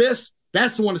make a fist,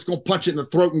 that's the one that's going to punch it in the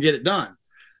throat and get it done.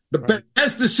 The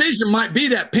best decision might be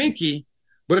that pinky,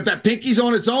 but if that pinky's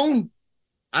on its own,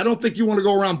 I don't think you want to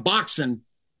go around boxing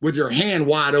with your hand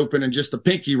wide open and just the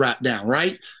pinky wrapped down,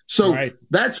 right? So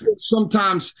that's what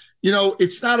sometimes,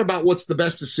 it's not about what's the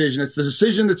best decision. It's the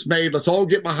decision that's made. Let's all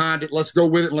get behind it. Let's go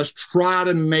with it. And let's try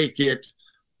to make it,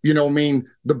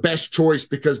 the best choice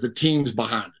because the team's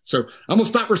behind it. So I'm going to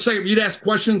stop for a second. You'd ask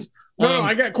questions. No,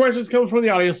 I got questions coming from the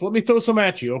audience. Let me throw some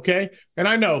at you, okay? And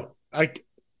I know,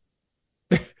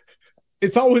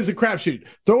 it's always a crapshoot.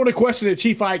 Throwing a question at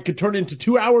Chief Ike could turn into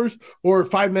 2 hours or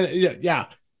 5 minutes. Yeah.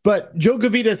 But Joe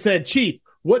Gavita said, Chief,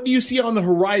 what do you see on the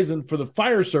horizon for the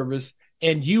fire service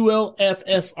and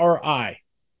ULFSRI?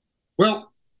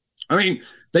 Well,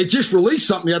 they just released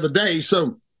something the other day.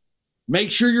 So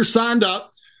make sure you're signed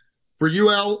up for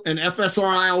UL and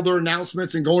FSRI, all their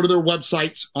announcements, and going to their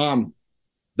websites.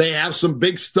 They have some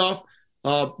big stuff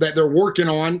that they're working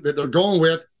on, that they're going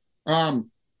with.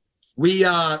 We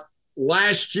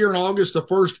last year in August, the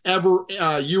first ever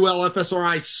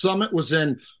ULFSRI summit was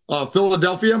in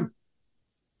Philadelphia,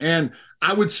 and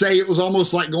I would say it was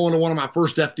almost like going to one of my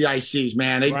first FDICs.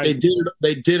 Man, they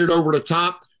did it over the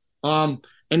top, and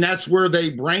that's where they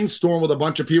brainstorm with a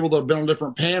bunch of people that have been on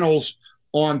different panels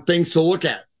on things to look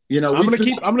at. You know, I'm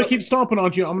gonna keep stomping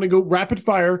on you. I'm gonna go rapid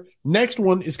fire. Next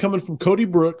one is coming from Cody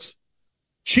Brooks.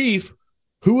 Chief,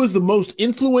 who was the most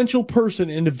influential person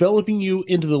in developing you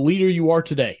into the leader you are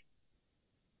today?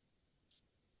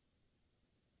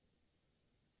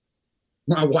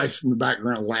 My wife's in the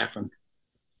background laughing.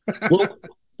 Well,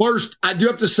 first, I do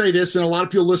have to say this, and a lot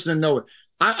of people listening know it.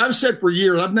 I've said for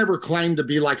years, I've never claimed to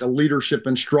be like a leadership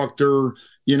instructor.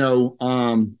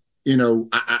 I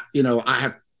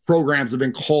have programs that have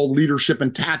been called leadership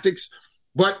and tactics,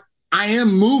 but I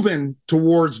am moving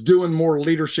towards doing more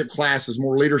leadership classes,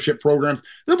 more leadership programs.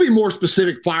 There'll be more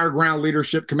specific fireground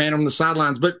leadership, command on the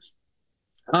sidelines. But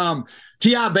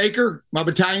T.I. Baker, my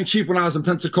battalion chief when I was in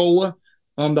Pensacola,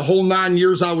 the whole 9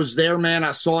 years I was there, man,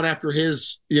 I sought after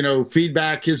his,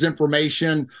 feedback, his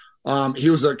information. He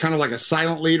was kind of like a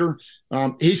silent leader.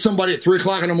 He's somebody at 3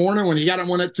 o'clock in the morning when he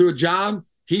went up to a job,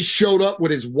 he showed up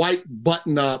with his white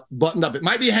buttoned up. It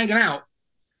might be hanging out.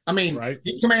 I mean, right.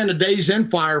 He commanded days in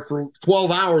fire for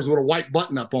 12 hours with a white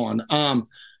button up on.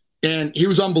 And he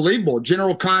was unbelievable.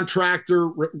 General contractor,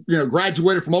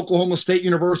 graduated from Oklahoma State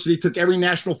University, took every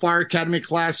National Fire Academy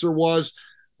class there was.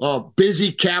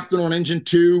 Busy captain on Engine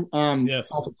 2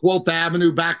 off of 12th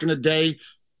Avenue back in the day.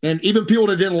 And even people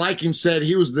that didn't like him said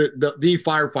he was the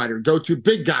firefighter, go-to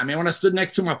big guy. Man, when I stood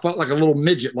next to him, I felt like a little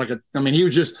midget. He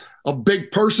was just a big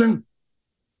person.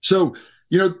 So,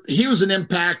 he was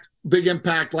big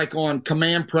impact, like on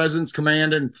command presence,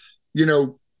 command and,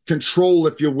 control,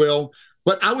 if you will.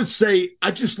 But I would say I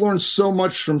just learned so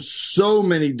much from so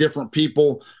many different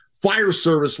people, fire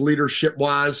service leadership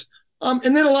wise.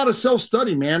 And then a lot of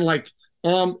self-study, man,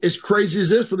 as crazy as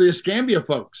this for the Escambia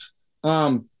folks.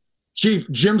 Chief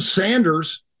Jim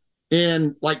Sanders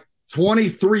in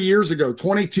 22 years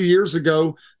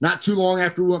ago, not too long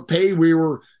after we went paid, we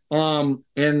were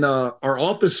in our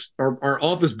office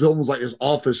building was like his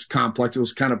office complex. It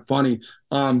was kind of funny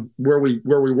where we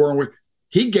were. And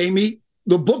he gave me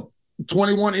the book,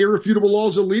 21 Irrefutable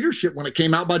Laws of Leadership, when it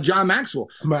came out by John Maxwell.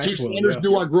 Chief Sanders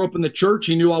knew I grew up in the church.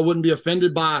 He knew I wouldn't be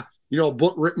offended by a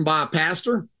book written by a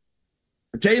pastor.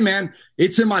 I tell you, man,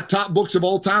 it's in my top books of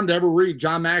all time to ever read.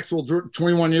 John Maxwell's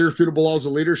 21 Irrefutable Laws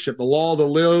of Leadership, the law of the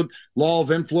lead, law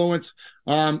of influence.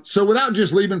 So without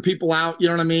just leaving people out, you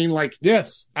know what I mean?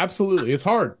 Yes, absolutely. It's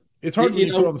hard. It's hard to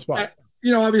put on the spot.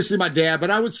 Obviously my dad, but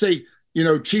I would say,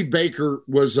 Chief Baker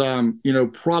was,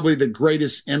 probably the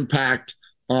greatest impact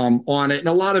on it. And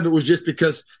a lot of it was just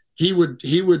because he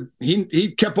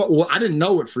kept up. Well, I didn't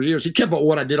know it for years. He kept up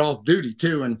what I did off duty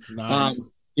too. And, nice.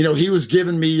 He was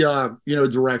giving me,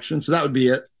 direction. So that would be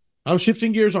it. I'm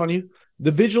shifting gears on you.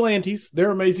 The Vigilantes, they're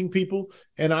amazing people.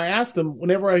 And I asked them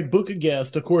whenever I book a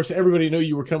guest, of course, everybody knew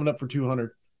you were coming up for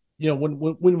 200,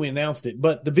 when we announced it.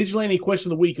 But the Vigilante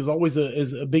question of the week is always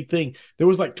a big thing. There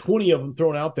was 20 of them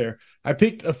thrown out there. I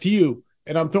picked a few,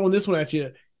 and I'm throwing this one at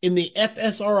you. In the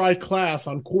FSRI class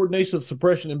on coordination of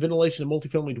suppression and ventilation of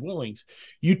multifamily dwellings,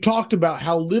 you talked about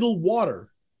how little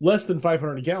water, less than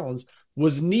 500 gallons,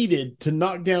 was needed to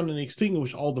knock down and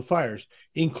extinguish all the fires,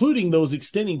 including those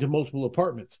extending to multiple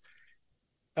apartments.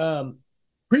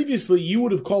 Previously, you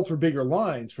would have called for bigger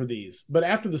lines for these, but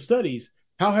after the studies,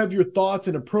 how have your thoughts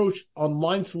and approach on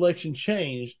line selection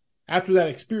changed after that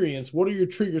experience? What are your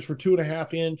triggers for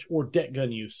 2.5-inch or deck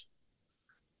gun use?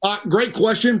 Great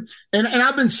question. And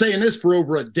I've been saying this for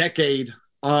over a decade,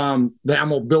 that I'm going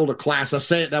to build a class. I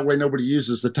say it that way nobody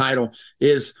uses the title,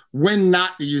 is when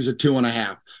not to use a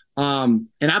 2.5. And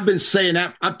I've been saying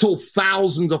that. I've told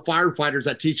thousands of firefighters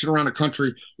that teach it around the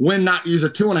country when not to use a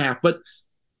 2.5. But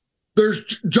there's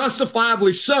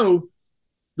justifiably so,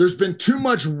 there's been too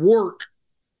much work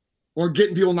on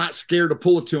getting people not scared to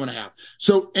pull a 2.5.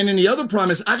 So, and then the other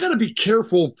problem is I got to be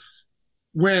careful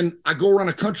when I go around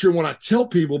the country and what I tell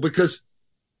people, because,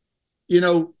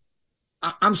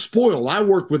 I'm spoiled. I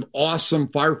work with awesome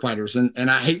firefighters,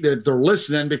 and I hate that they're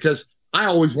listening because I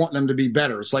always want them to be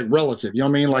better. It's like relative. You know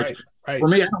what I mean? Right. For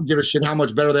me, I don't give a shit how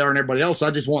much better they are than everybody else.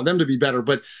 I just want them to be better.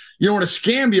 But, in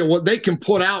Escambia, what they can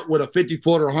put out with a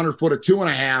 50-foot or 100-foot of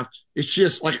 2.5, it's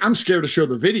just I'm scared to show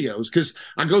the videos because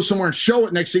I go somewhere and show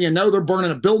it. Next thing you know, they're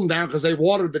burning a building down because they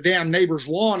watered the damn neighbor's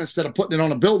lawn instead of putting it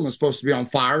on a building that's supposed to be on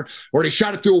fire. Or they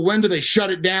shot it through a window, they shut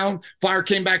it down. Fire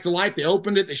came back to life. They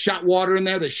opened it. They shot water in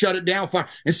there. They shut it down. Fire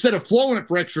instead of flowing it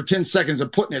for extra 10 seconds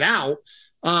and putting it out.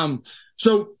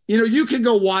 So, you can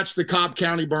go watch the Cobb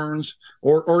County burns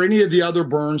or any of the other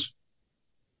burns,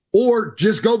 or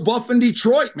just go buff in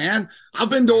Detroit, man. I've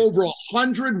been to over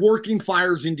 100 working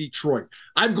fires in Detroit.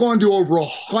 I've gone to over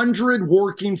 100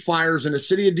 working fires in the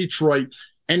city of Detroit,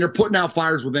 and they're putting out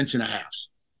fires with 1.5 inches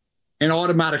and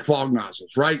automatic fog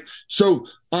nozzles, right? So,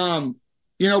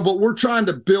 but we're trying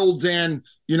to build in,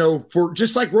 for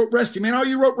just like rope rescue, man, all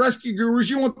you rope rescue gurus,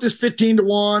 you want this 15 to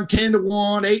 1, 10 to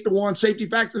 1, 8 to 1 safety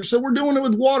factor. So we're doing it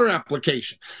with water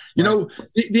application.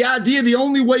 The idea, the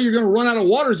only way you're going to run out of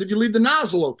water is if you leave the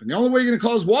nozzle open. The only way you're going to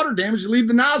cause water damage is you leave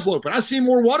the nozzle open. I see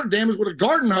more water damage with a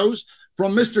garden hose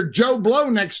from Mr. Joe Blow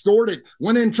next door that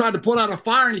went in and tried to put out a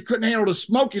fire and he couldn't handle the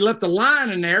smoke. He left the line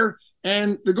in there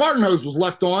and the garden hose was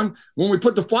left on. When we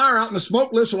put the fire out and the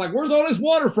smoke lifts, we're like, where's all this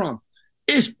water from?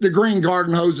 It's the green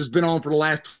garden hose has been on for the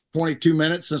last 22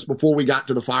 minutes since before we got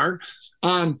to the fire.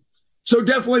 So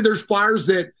definitely there's fires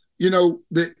that,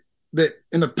 that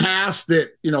in the past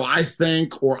that, I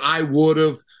think, or I would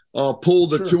have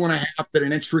pulled a 2.5 that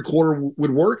 1.75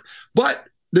 would work. But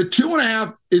the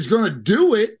 2.5 is going to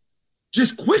do it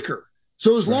just quicker.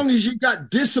 So as long as you've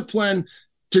got discipline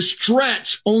to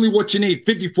stretch only what you need,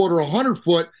 50 foot or 100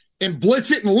 foot, and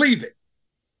blitz it and leave it.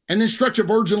 And then stretch a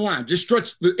virgin line. Just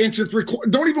stretch the 1.75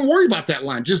 inch. Don't even worry about that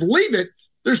line. Just leave it.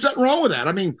 There's nothing wrong with that.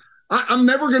 I mean, I'm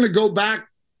never going to go back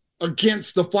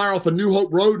against the fire off of New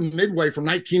Hope Road in Midway from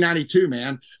 1992,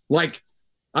 man. Like,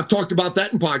 I've talked about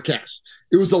that in podcasts.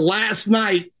 It was the last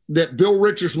night that Bill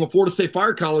Richards from the Florida State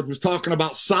Fire College was talking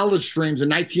about solid streams in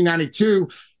 1992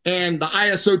 and the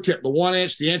ISO tip, the 1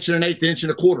 inch, the 1.125 inch, the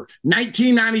 1.25 inch.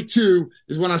 1992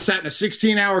 is when I sat in a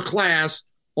 16-hour class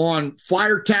on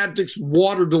fire tactics,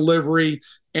 water delivery,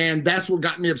 and that's what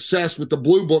got me obsessed with the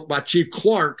Blue Book by Chief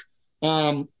Clark,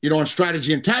 on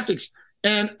strategy and tactics.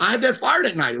 And I had that fire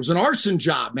that night. It was an arson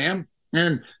job, man.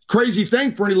 And crazy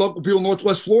thing for any local people in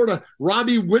Northwest Florida,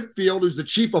 Robbie Whitfield, who's the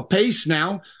chief of PACE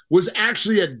now, was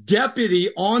actually a deputy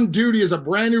on duty as a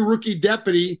brand new rookie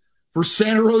deputy for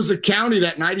Santa Rosa County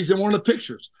that night. He's in one of the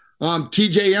pictures.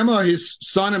 TJ Emma, his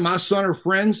son and my son are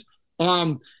friends.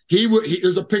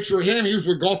 There's a picture of him. He was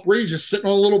with Gulf Breeze just sitting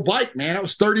on a little bike, man. That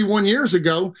was 31 years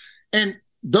ago. And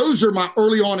those are my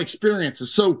early on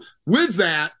experiences. So with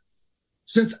that,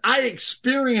 since I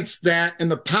experienced that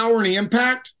and the power and the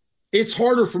impact, it's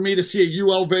harder for me to see a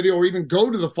UL video or even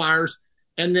go to the fires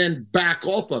and then back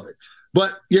off of it.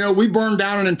 But, we burned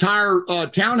down an entire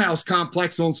townhouse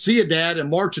complex on Ciudad in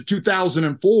March of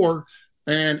 2004.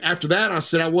 And after that, I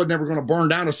said I wasn't ever going to burn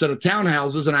down a set of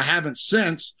townhouses, and I haven't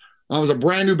since. I was a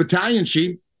brand new battalion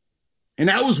chief. And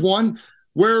that was one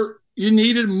where you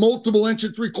needed multiple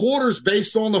 1.75 inches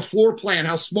based on the floor plan,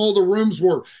 how small the rooms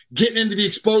were, getting into the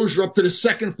exposure up to the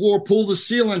second floor, pull the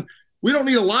ceiling. We don't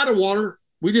need a lot of water.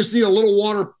 We just need a little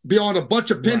water beyond a bunch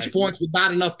of pinch points with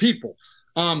not enough people.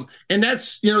 And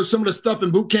that's, some of the stuff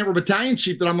in boot camp or battalion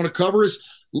chief that I'm going to cover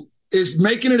is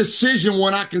making a decision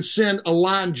when I can send a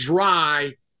line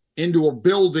dry into a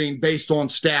building based on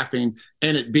staffing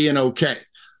and it being okay.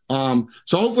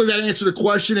 So hopefully that answered the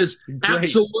question. Is great.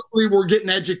 Absolutely, we're getting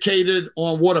educated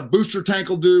on what a booster tank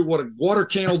will do, what a water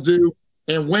can will do,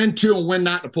 and when to and when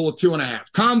not to pull a 2.5.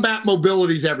 Combat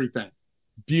mobility is everything.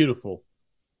 Beautiful.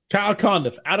 Kyle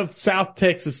Condiff out of South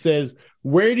Texas says,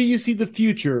 where do you see the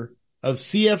future of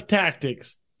CF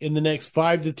tactics in the next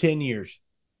 5 to 10 years?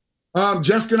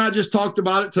 Jessica and I just talked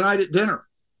about it tonight at dinner.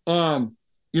 I'm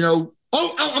going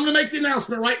to make the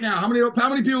announcement right now. How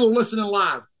many people are listening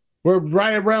live? We're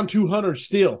right around 200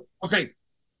 still. Okay.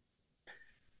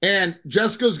 And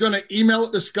Jessica's going to email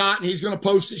it to Scott, and he's going to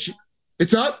post it.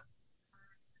 It's up?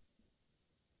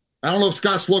 I don't know if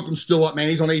Scott Slocum's still up, man.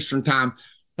 He's on Eastern time.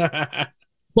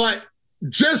 But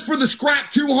just for the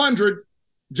Scrap 200,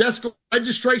 Jessica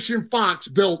Registration Fox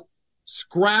built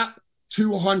Scrap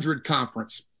 200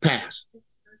 conference pass.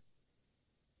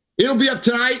 It'll be up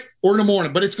tonight or in the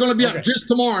morning, but it's going to be up just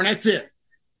tomorrow, and that's it.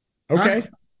 Okay.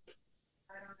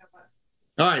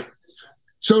 All right.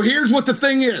 So here's what the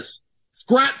thing is.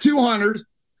 Scrap 200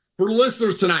 for the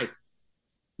listeners tonight.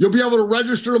 You'll be able to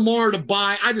register tomorrow to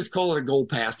buy. I just call it a gold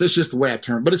pass. That's just the way I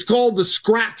term it. But it's called the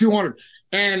Scrap 200.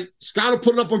 And Scott will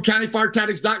put it up on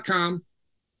countyfiretactics.com.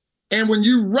 And when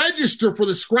you register for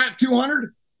the Scrap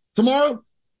 200 tomorrow,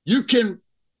 you can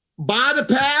buy the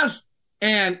pass,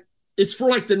 and it's for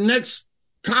like the next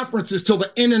conferences till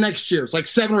the end of next year. It's like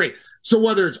 7 or 8. So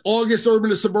whether it's August Urban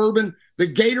to Suburban, the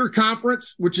Gator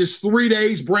Conference, which is 3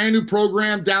 days, brand new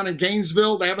program down in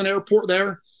Gainesville. They have an airport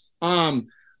there.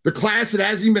 The class that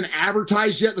hasn't even been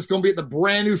advertised yet, that's going to be at the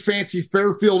brand new fancy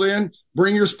Fairfield Inn.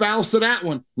 Bring your spouse to that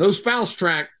one. No spouse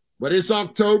track, but it's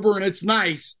October and it's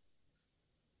nice.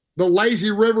 the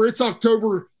lazy river. It's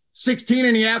October 16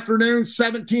 in the afternoon,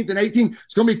 17th and 18th.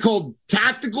 It's going to be called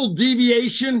Tactical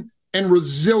Deviation and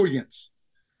Resilience.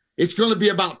 It's going to be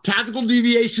about tactical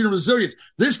deviation and resilience.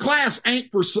 This class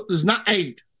is not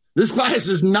eight. This class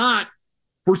is not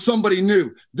for somebody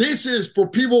new. This is for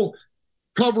people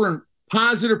covering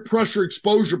positive pressure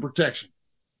exposure protection.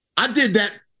 I did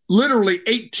that literally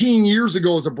 18 years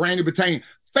ago as a brand new battalion.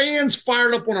 Fans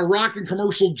fired up on a rocking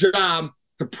commercial job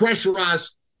to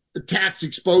pressurize attached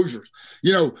exposures.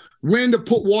 You know, when to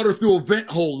put water through a vent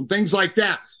hole and things like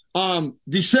that.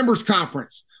 December's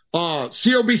conference,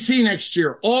 COBC next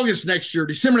year, August next year,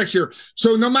 December next year.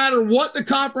 So no matter what the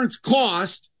conference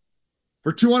cost,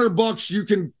 for $200, you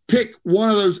can pick one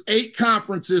of those 8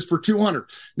 conferences for $200.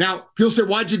 Now, people say,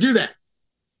 why'd you do that?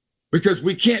 Because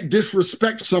we can't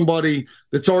disrespect somebody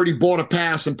that's already bought a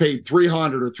pass and paid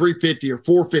 $300 or $350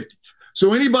 or $450.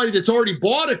 So anybody that's already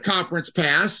bought a conference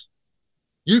pass,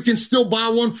 you can still buy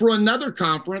one for another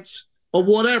conference or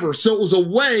whatever. So it was a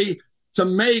way to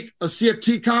make a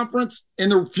CFT conference in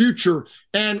the future.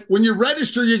 And when you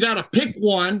register, you got to pick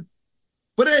one.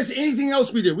 But as anything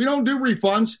else we do, we don't do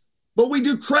refunds, but we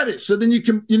do credit. So then you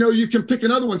can pick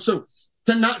another one. So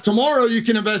tomorrow you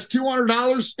can invest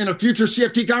 $200 in a future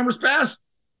CFT conference pass.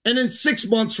 And then 6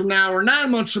 months from now or 9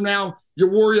 months from now, you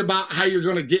worry about how you're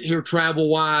going to get here travel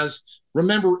wise.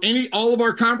 Remember, all of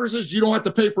our conferences, you don't have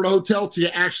to pay for the hotel till you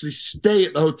actually stay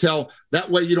at the hotel.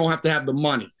 That way you don't have to have the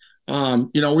money. We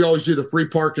always do the free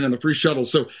parking and the free shuttle.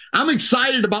 So I'm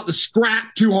excited about the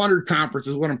Scrap 200 conference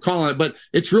is what I'm calling it, but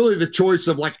it's really the choice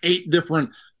of like 8 different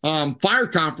fire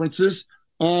conferences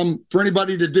for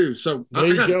anybody to do. So there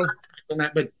you go. On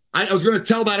that, but I was going to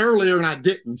tell that earlier and I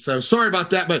didn't. So sorry about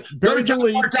that. But go to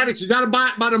California Tactics. You got to buy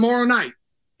it by tomorrow night.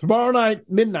 Tomorrow night,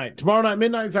 midnight. Tomorrow night,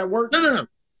 midnight. Is that work? No.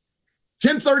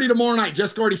 10:30 tomorrow night.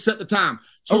 Jessica already set the time.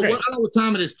 So I don't know what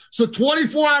time it is. So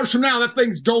 24 hours from now, that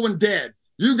thing's going dead.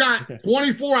 You got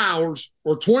 24 hours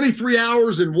or 23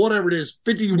 hours and whatever it is,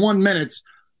 51 minutes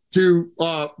to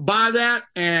buy that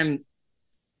and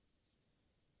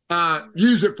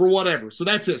use it for whatever. So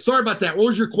that's it. Sorry about that. What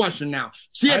was your question now?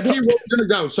 CFT, where we're going to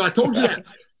go. So I told you that.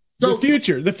 So, the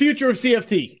future of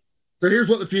CFT. So here's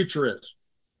what the future is.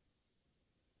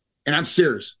 And I'm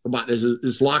serious about this.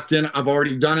 It's locked in. I've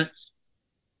already done it.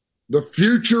 The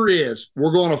future is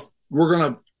we're going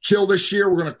to kill this year.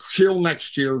 We're going to kill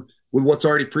next year with what's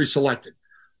already pre-selected.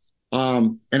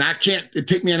 And it'd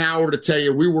take me an hour to tell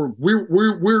you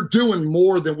we're doing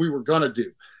more than we were going to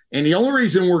do. And the only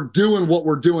reason we're doing what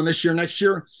we're doing this year, next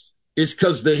year, is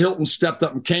because the Hilton stepped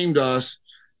up and came to us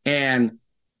and,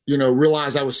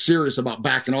 realized I was serious about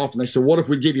backing off. And they said, what if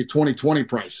we give you 2020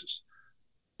 prices?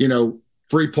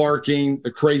 Free parking,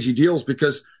 the crazy deals,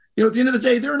 because, at the end of the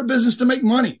day, they're in a business to make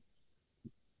money.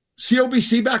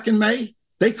 COBC back in May,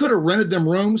 they could have rented them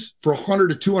rooms for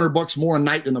 $100 to $200 more a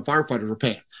night than the firefighters are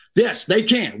paying. Yes, they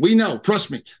can. We know.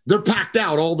 Trust me. They're packed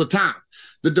out all the time.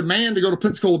 The demand to go to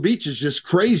Pensacola Beach is just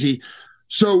crazy.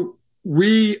 So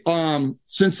we,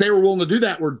 since they were willing to do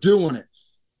that, we're doing it.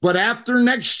 But after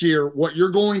next year, what you're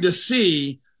going to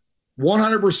see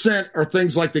 100% are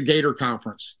things like the Gator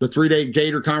Conference, the 3-day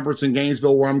Gator Conference in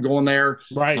Gainesville, where I'm going there.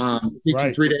 Right.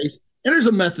 Teaching 3 days. And there's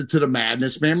a method to the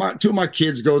madness, man. 2 of my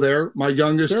kids go there. My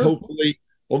youngest, hopefully,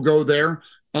 will go there.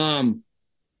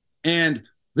 And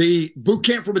the boot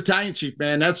camp for battalion chief,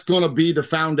 man, that's going to be the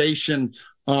foundation,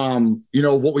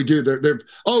 of what we do.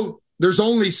 There's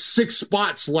only 6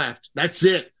 spots left. That's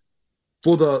it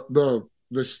for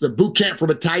the boot camp for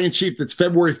battalion chief. That's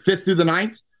February 5th through the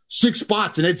 9th. 6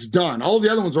 spots and it's done. All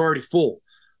the other ones are already full.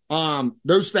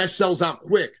 That sells out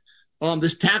quick.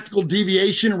 This tactical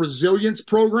deviation and resilience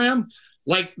program,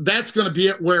 like that's going to be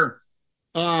it where,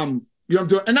 I'm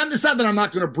doing, and it's not that I'm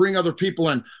not going to bring other people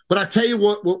in, but I tell you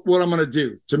what I'm going to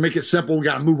do to make it simple. We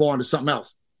got to move on to something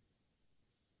else.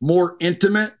 More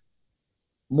intimate,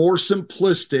 more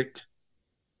simplistic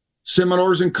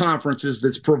seminars and conferences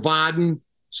that's providing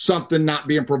something not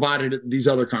being provided at these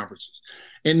other conferences.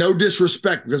 And no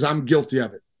disrespect, because I'm guilty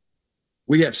of it.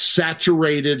 We have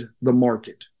saturated the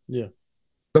market. Yeah.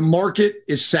 The market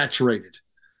is saturated.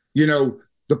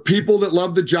 The people that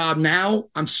love the job now,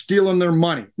 I'm stealing their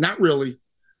money. Not really,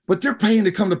 but they're paying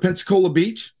to come to Pensacola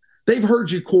Beach. They've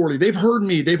heard you, Corley. They've heard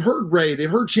me. They've heard Ray.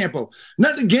 They've heard Champo.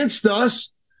 Nothing against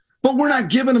us, but we're not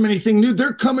giving them anything new.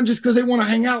 They're coming just because they want to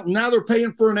hang out. And now they're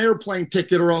paying for an airplane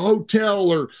ticket or a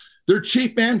hotel, or their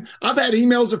chief, man. I've had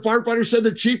emails that firefighters said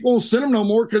the chief won't send them no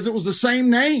more because it was the same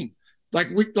name.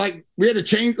 We had to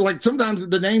change, sometimes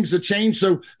the names have changed.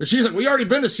 So the chief's like, we already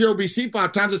been to COBC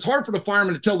 5 times. It's hard for the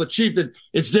fireman to tell the chief that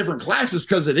it's different classes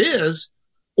because it is,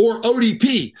 or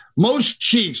ODP. Most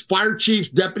chiefs, fire chiefs,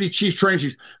 deputy chiefs, training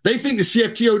chiefs, they think the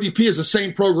CFT ODP is the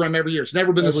same program every year. It's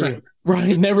never been the same.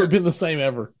 Right, never been the same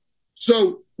ever.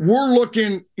 So we're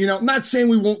looking, I'm not saying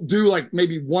we won't do like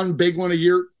maybe one big one a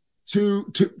year,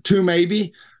 two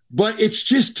maybe, but it's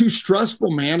just too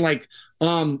stressful, man. Like,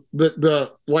 you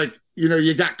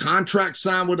got contracts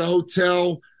signed with the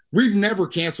hotel. We've never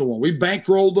canceled one. We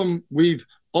bankrolled them.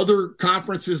 Other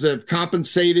conferences have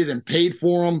compensated and paid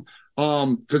for them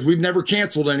because we've never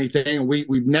canceled anything, and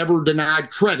we've never denied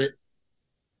credit.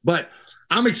 But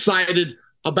I'm excited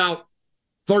about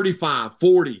 35,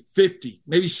 40, 50,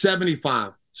 maybe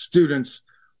 75 students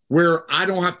where I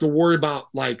don't have to worry about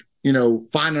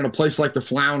finding a place like the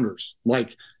Flounders.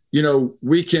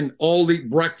 We can all eat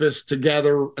breakfast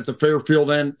together at the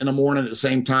Fairfield Inn in the morning at the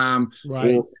same time,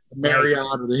 right, or the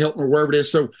Marriott or the Hilton or wherever it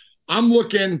is. So I'm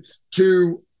looking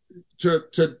to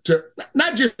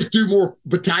not just do more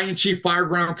battalion chief fire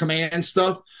ground command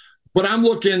stuff, but I'm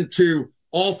looking to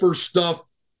offer stuff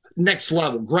next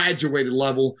level, graduated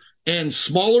level, and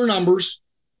smaller numbers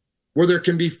where there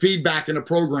can be feedback in the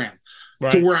program,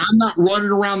 right, to where I'm not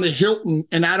running around the Hilton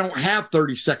and I don't have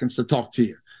 30 seconds to talk to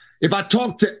you. If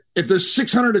there's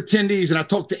 600 attendees and I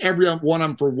talk to every one of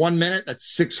them for 1 minute,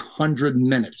 that's 600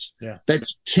 minutes. Yeah.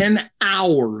 That's 10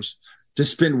 hours to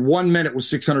spend 1 minute with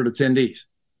 600 attendees.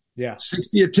 Yeah.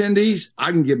 60 attendees,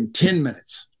 I can give them 10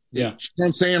 minutes. Yeah. You know what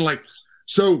I'm saying?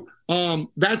 So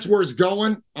that's where it's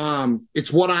going.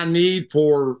 It's what I need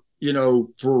for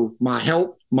my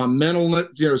health, my mental,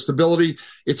 stability.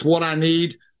 It's what I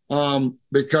need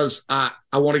because I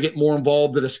want to get more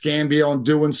involved at Escambia on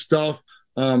doing stuff.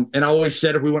 And I always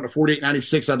said if we went to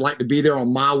 4896, I'd like to be there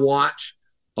on my watch.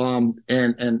 And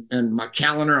my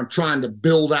calendar, I'm trying to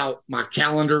build out my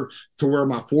calendar to where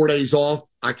my 4 days off,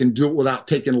 I can do it without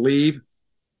taking leave.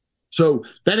 So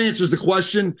that answers the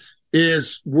question.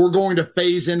 Is we're going to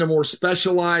phase into more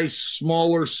specialized,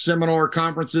 smaller seminar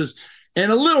conferences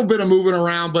and a little bit of moving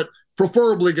around, but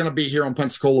preferably going to be here on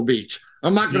Pensacola Beach.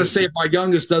 I'm not going to say if my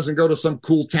youngest doesn't go to some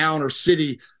cool town or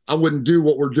city, I wouldn't do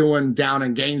what we're doing down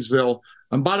in Gainesville.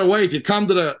 And by the way, if you come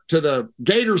to the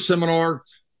Gator seminar,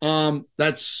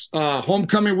 that's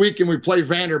homecoming week and we play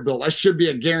Vanderbilt. That should be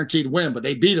a guaranteed win, but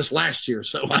they beat us last year,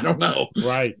 so I don't know.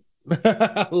 Right.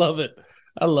 I love it.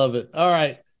 All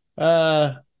right.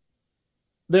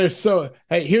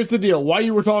 Hey, here's the deal. While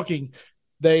you were talking,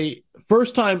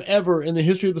 first time ever in the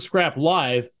history of the Scrap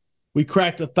live, we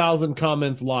cracked 1,000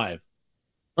 comments live.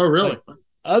 Oh, really?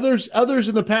 Others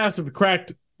in the past have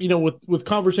cracked, with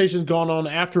conversations going on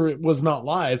after it was not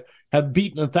live, have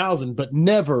beaten 1,000, but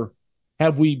never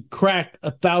have we cracked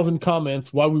 1,000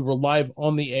 comments while we were live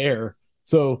on the air.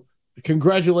 So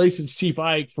congratulations, Chief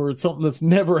Ike, for something that's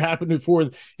never happened before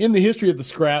in the history of the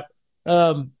Scrap.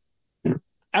 I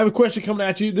have a question coming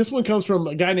at you. This one comes from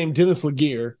a guy named Dennis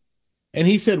Laguerre, and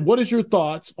he said, what is your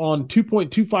thoughts on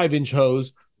 2.25-inch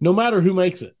hose, no matter who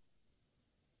makes it?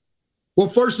 Well,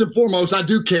 first and foremost, I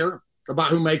do care about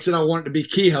who makes it. I want it to be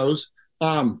Key Hose.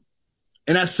 And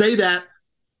I say that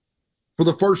for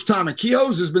the first time. And Key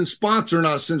Hose has been sponsoring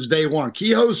us since day one.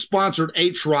 Key Hose sponsored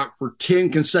H-Rock for 10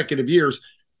 consecutive years,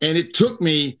 and it took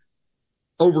me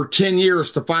over 10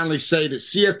 years to finally say that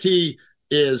CFT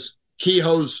is Key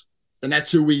Hose, and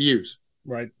that's who we use.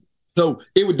 Right. So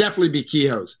it would definitely be Key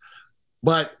Hose.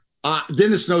 But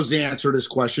Dennis knows the answer to this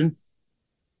question.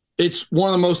 It's one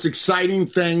of the most exciting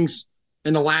things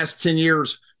in the last 10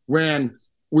 years when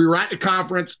we were at the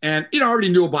conference, and I already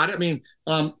knew about it. I mean,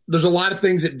 there's a lot of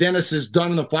things that Dennis has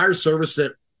done in the fire service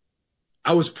that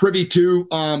I was privy to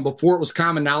before it was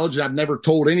common knowledge, and I've never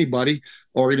told anybody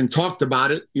or even talked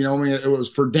about it. It was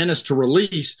for Dennis to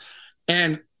release.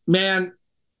 And man,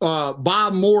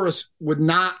 Bob Morris would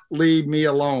not leave me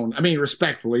alone. I mean,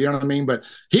 respectfully, you know what I mean? But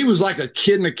he was like a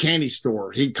kid in a candy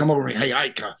store. He'd come over and, hey,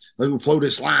 Ike, let me flow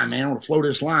this line, man. I want to flow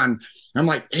this line. I'm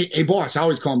like, hey, boss. I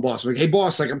always call him boss. I'm like, hey,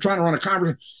 boss, I'm trying to run a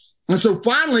conference. And so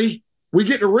finally, we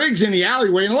get the rigs in the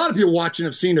alleyway, and a lot of people watching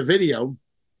have seen the video.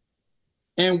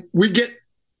 And we get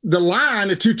the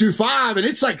line at 225, and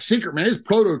it's like secret, man. It's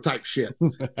prototype shit.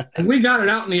 And we got it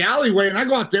out in the alleyway, and I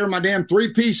go out there in my damn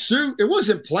three-piece suit. It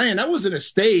wasn't planned. That wasn't a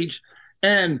stage.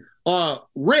 And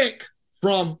Rick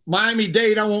from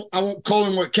Miami-Dade, I won't call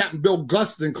him what Captain Bill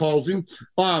Gustin calls him,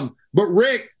 but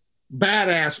Rick,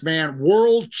 badass, man,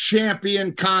 world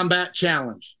champion combat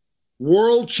challenge.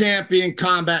 World champion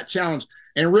combat challenge.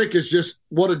 And Rick is just,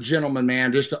 what a gentleman,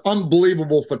 man. Just an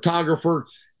unbelievable photographer.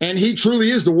 And he truly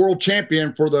is the world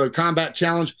champion for the combat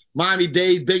challenge.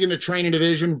 Miami-Dade, big in the training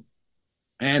division.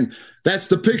 And that's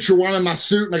the picture where I'm in my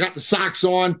suit and I got the socks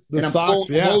on. The and I'm socks,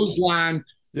 pulling the hose line.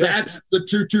 Yeah. That's the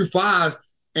 225.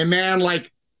 And man,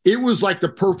 like it was like the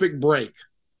perfect break.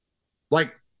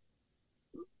 Like,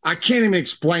 I can't even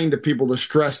explain to people the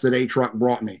stress that H-Rock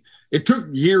brought me. It took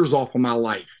years off of my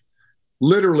life,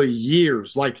 literally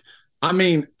years. Like, I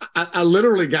mean, I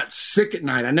literally got sick at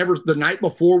night. The night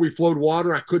before we flowed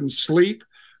water, I couldn't sleep.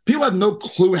 People have no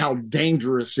clue how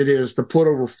dangerous it is to put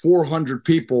over 400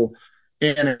 people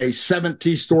in a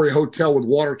 17-story hotel with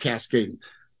water cascading.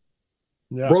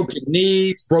 Yeah. Broken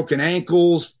knees, broken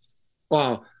ankles,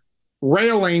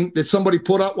 railing that somebody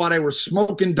put up while they were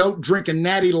smoking dope, drinking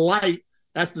Natty Light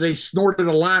after they snorted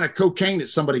a line of cocaine that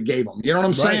somebody gave them. You know what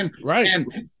I'm saying? Right.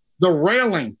 And the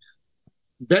railing,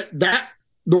 that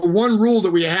the one rule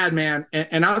that we had, man,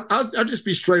 and I'll just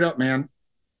be straight up, man.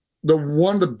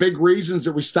 One of the big reasons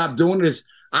that we stopped doing it is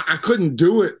I couldn't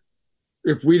do it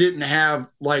if we didn't have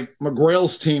like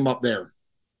McGrail's team up there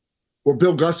or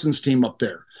Bill Guston's team up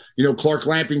there. You know, Clark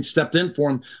Lamping stepped in for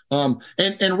him.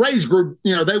 And Ray's group,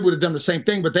 you know, they would have done the same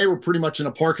thing, but they were pretty much in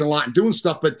a parking lot and doing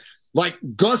stuff. But like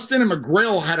Guston and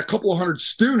McGrail had a couple of hundred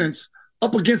students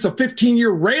up against a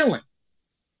 15-year railing.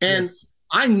 And yes.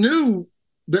 I knew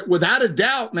that without a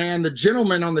doubt, man, the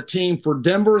gentlemen on the team for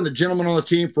Denver and the gentlemen on the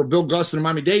team for Bill Guston and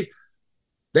Miami-Dade,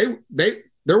 there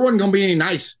wasn't going to be any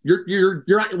nice. You're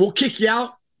we'll kick you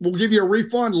out. We'll give you a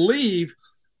refund, leave.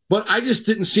 But I just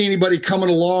didn't see anybody coming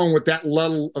along with that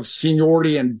level of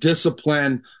seniority and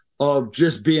discipline of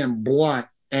just being blunt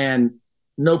and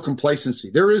no complacency.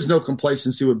 There is no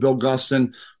complacency with Bill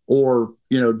Guston or,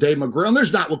 you know, Dave McGrail. And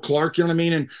there's not with Clark, you know what I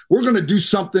mean? And we're going to do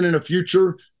something in the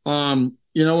future,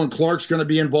 you know, and Clark's going to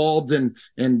be involved and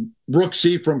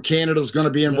Brooksy from Canada is going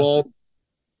to be involved. Yeah.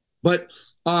 But,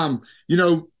 you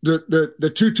know, the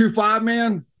 225,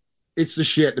 man, it's the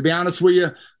shit. To be honest with you,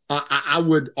 I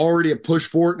would already have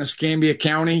pushed for it in Escambia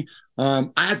County.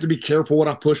 I have to be careful what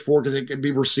I push for because it can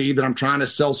be received that I'm trying to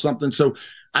sell something. So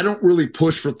I don't really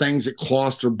push for things that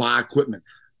cost or buy equipment.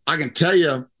 I can tell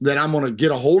you that I'm going to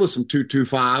get a hold of some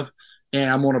 225 and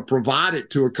I'm going to provide it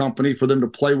to a company for them to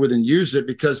play with and use it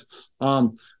because I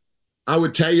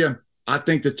would tell you, I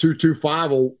think the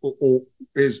 225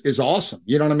 is awesome.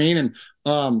 You know what I mean?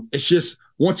 And it's just,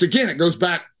 once again, it goes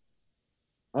back.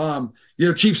 You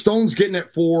know, Chief Stone's getting it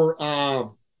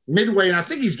for Midway, and I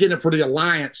think he's getting it for the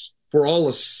Alliance for all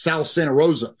of South Santa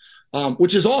Rosa,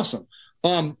 which is awesome.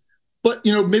 But,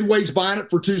 you know, Midway's buying it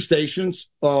for 2 stations.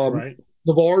 Right.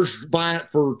 Navarre's buying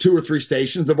it for 2 or 3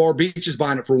 stations. Navarre Beach is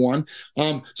buying it for 1.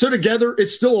 So together,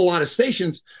 it's still a lot of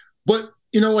stations. But,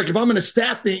 you know, like if I'm in a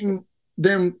staff meeting,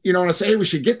 then, you know, and I say, hey, we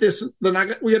should get this, then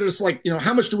we got to just like, you know,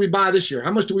 how much do we buy this year?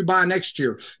 How much do we buy next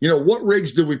year? You know, what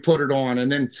rigs do we put it on?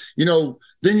 And then, you know,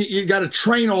 then you got to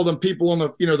train all them people on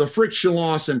the, you know, the friction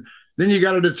loss. And then you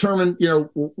got to determine, you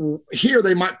know, here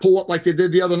they might pull up like they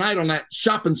did the other night on that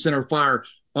shopping center fire.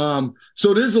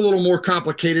 So it is a little more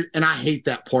complicated, and I hate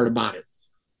that part about it.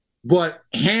 But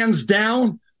hands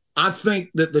down, I think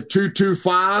that the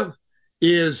 225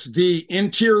 is the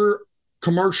interior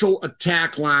commercial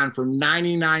attack line for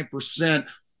 99%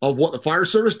 of what the fire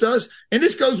service does. And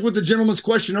this goes with the gentleman's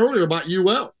question earlier about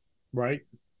UL. Right.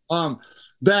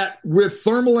 That with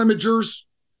thermal imagers,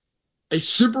 a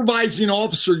supervising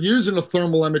officer using a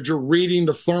thermal imager, reading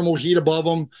the thermal heat above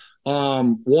them,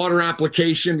 water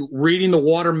application, reading the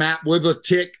water map with a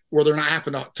tick where they're not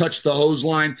having to touch the hose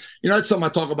line. You know, that's something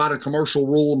I talk about in commercial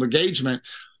rule of engagement.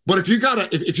 But if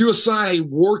you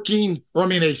assign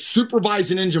a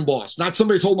supervising engine boss, not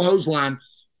somebody's holding the hose line,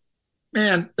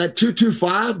 man, that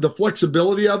 225, the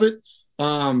flexibility of it,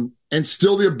 and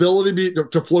still the ability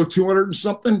to flow 200 and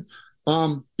something,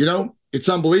 you know, it's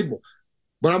unbelievable.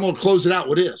 But I'm going to close it out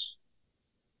with this.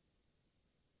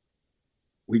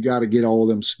 We got to get all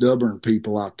them stubborn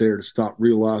people out there to stop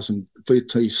realizing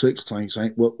 56 things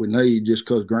ain't what we need just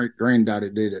because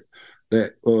granddaddy did it.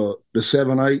 That the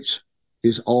 7/8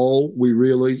 is all we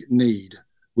really need.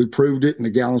 We proved it in the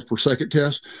gallons per second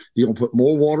test. You're going to put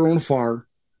more water on a fire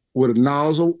with a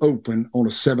nozzle open on a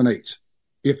 7/8.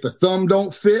 If the thumb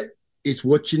don't fit, it's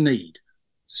what you need.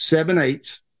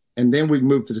 7/8, and then we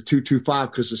move to the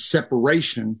 225 because the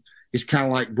separation is kind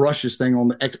of like Brush's thing on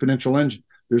the exponential engine.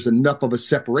 There's enough of a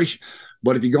separation.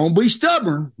 But if you're going to be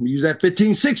stubborn, use that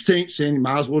 15/16, then you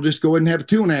might as well just go ahead and have a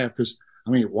 2.5 because, I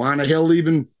mean, why in the hell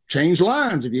even change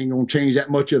lines if you ain't going to change that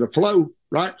much of the flow,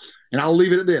 right? And I'll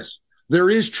leave it at this. There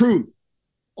is truth.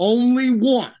 Only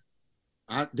one.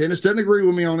 Dennis doesn't agree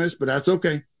with me on this, but that's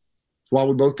okay. That's why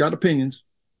we both got opinions.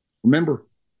 Remember,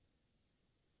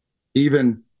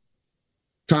 even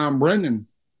Tom Brennan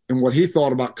and what he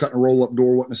thought about cutting a roll-up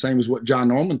door wasn't the same as what John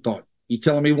Norman thought. You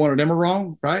telling me one of them are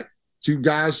wrong, right? 2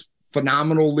 guys,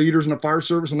 phenomenal leaders in the fire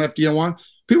service on FDNY.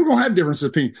 People are going to have differences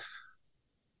of opinion.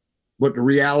 But the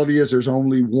reality is there's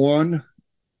only one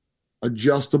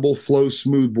adjustable flow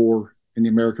smooth bore in the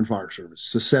American Fire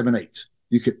Service. It's a 7/8.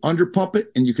 You can underpump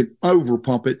it and you can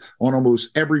overpump it on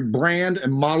almost every brand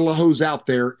and model of hose out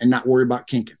there and not worry about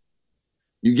kinking.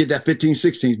 You get that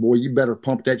 15/16, boy, you better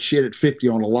pump that shit at 50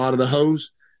 on a lot of the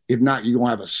hose. If not, you're going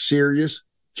to have a serious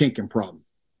kinking problem.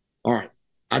 All right.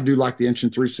 I do like the 1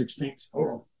 3/16. Hold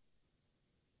on.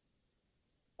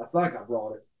 I think I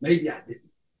brought it. Maybe I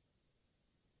didn't.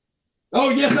 Oh,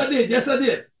 yes, I did. Yes, I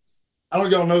did. I don't know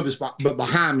if y'all know this, but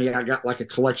behind me, I got like a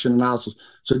collection analysis.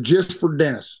 So just for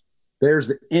Dennis, there's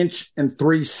the 1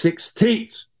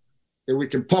 3/16. And we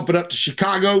can pump it up to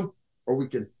Chicago, or we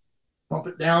can pump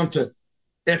it down to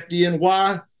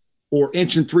FDNY, or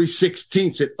 1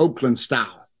 3/16 at Oakland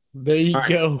style. There you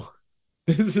go.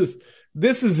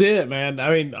 This is it, man.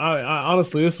 I mean, I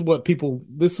honestly, this is what people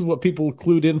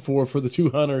clued in for the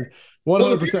 200. 100%.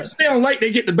 Well, if you stay on late,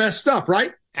 they get the best stuff,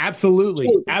 right? Absolutely.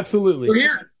 So, absolutely. So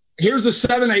here's a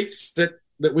 7/8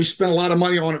 that we spent a lot of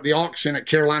money on at the auction at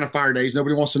Carolina Fire Days.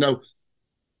 Nobody wants to know.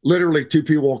 Literally, 2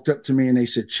 people walked up to me and they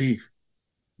said, "Chief,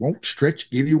 won't Stretch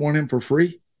give you one of them for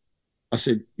free?" I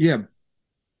said, "Yeah,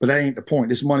 but that ain't the point.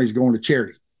 This money's going to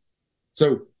charity."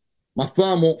 So my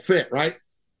thumb won't fit, right?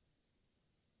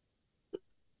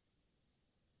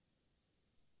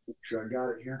 Make sure I got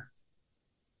it here.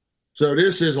 So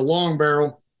this is a long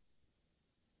barrel,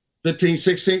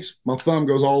 15/16. My thumb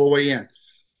goes all the way in.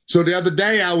 So the other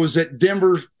day I was at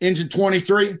Denver Engine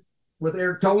 23 with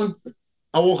Eric Tullen.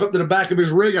 I woke up to the back of his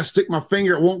rig. I stick my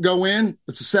finger. It won't go in.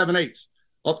 It's a 7/8.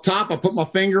 Up top, I put my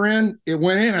finger in. It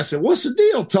went in. I said, "What's the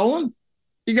deal, Tullen?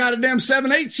 You got a damn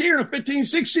 7/8 here and a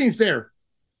 15/16 there."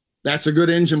 That's a good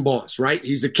engine boss, right?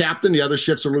 He's the captain. The other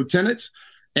ships are lieutenants.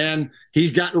 And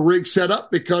he's got the rig set up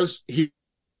because he's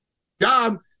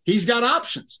got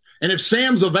options. And if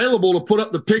Sam's available to put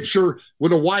up the picture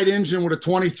with a white engine with a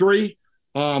 23,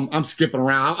 I'm skipping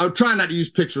around. I'm trying not to use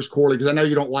pictures, Corley, because I know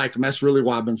you don't like them. That's really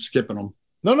why I've been skipping them.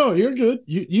 No, you're good.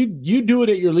 You do it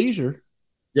at your leisure.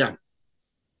 Yeah.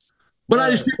 But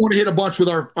I just didn't want to hit a bunch with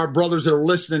our brothers that are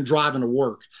listening, driving to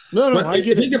work. No, but I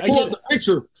get it. If you can pull up the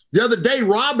picture. The other day,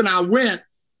 Rob and I went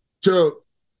to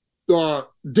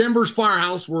Denver's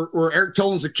firehouse where Eric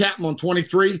Tullen's the captain on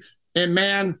 23. And,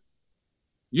 man,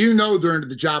 you know they're into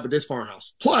the job at this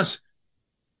firehouse. Plus,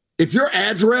 if your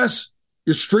address,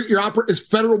 your street you're operating is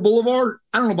Federal Boulevard,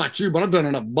 I don't know about you, but I've done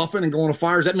enough buffing and going to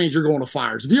fires. That means you're going to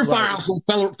fires. If your firehouse on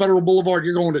Federal Boulevard,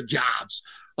 you're going to jobs.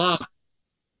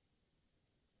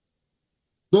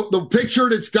 The picture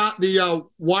that's got the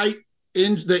white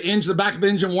the back of the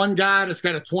engine, one guy that's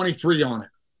got a 23 on it.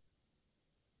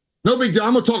 No big deal.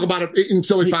 I'm going to talk about it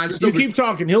until he finds it. You keep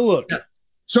talking. He'll look. Yeah.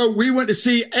 So we went to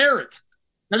see Eric.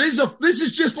 Now, this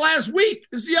is just last week.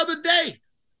 This is the other day.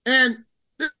 And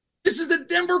this is the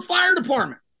Denver Fire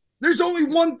Department. There's only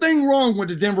one thing wrong with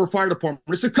the Denver Fire Department.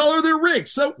 It's the color of their rig.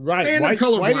 So, right. And the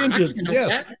color white engines,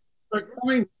 yes. But, I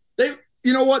mean,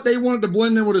 you know what? They wanted to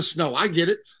blend in with the snow. I get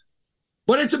it.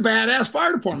 But it's a badass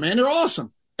fire department, man. They're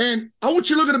awesome. And I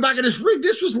want you to look at the back of this rig.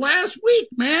 This was last week,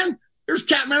 man. There's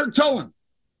Captain Eric Tullen.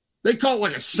 They call it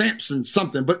like a Samson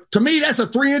something. But to me, that's a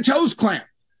 3-inch hose clamp.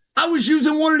 I was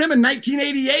using one of them in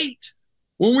 1988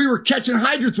 when we were catching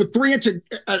hydrants with 3-inch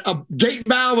a gate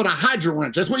valve and a hydrant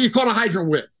wrench. That's what you caught a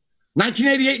hydrant with.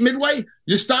 1988 Midway,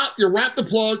 you stop, you wrap the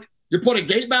plug, you put a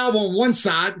gate valve on one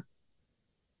side.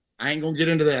 I ain't going to get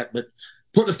into that, but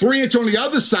put a 3-inch on the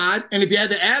other side, and if you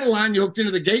had to add a line, you hooked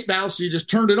into the gate valve, so you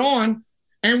just turned it on,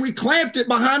 and we clamped it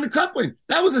behind the coupling.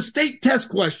 That was a state test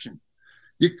question.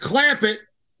 You clamp it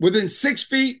within 6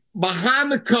 feet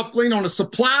behind the coupling on the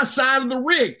supply side of the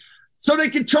rig so they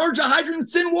can charge the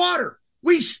hydrants in water.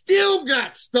 We still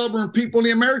got stubborn people in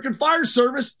the American Fire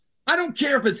Service. I don't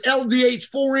care if it's LDH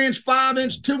 4-inch,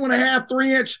 5-inch, 2.5,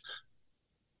 3-inch.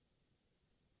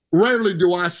 Rarely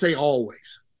do I say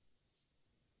always.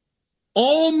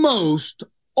 Almost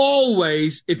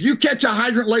always, if you catch a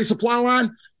hydrant lay supply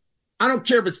line, I don't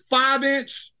care if it's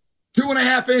 5-inch,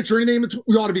 2.5-inch, or anything,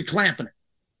 we ought to be clamping it.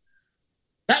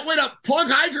 That way, the plug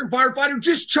hydrant firefighter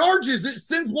just charges it,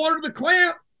 sends water to the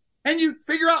clamp, and you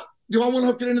figure out, do I want to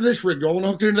hook it into this rig? Do I want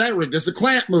to hook it into that rig? Does the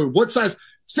clamp move? What size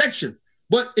section?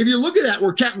 But if you look at that,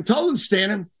 where Captain Tullen's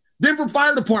standing, Denver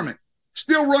Fire Department,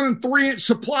 still running 3-inch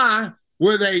supply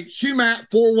with a Humat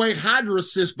 4-way hydro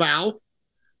assist valve.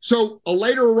 So a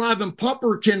later arriving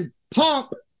pumper can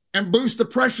pump and boost the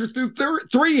pressure through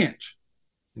 3-inch.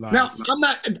 Nice. Now,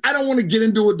 I don't want to get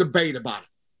into a debate about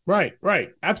it.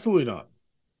 Right. Absolutely not.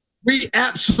 We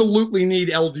absolutely need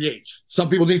LDH. Some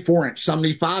people need 4-inch, some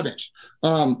need 5-inch.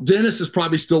 Dennis is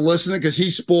probably still listening because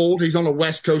he's spoiled. He's on the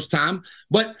West Coast time.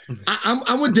 But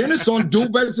I'm with Dennis on dual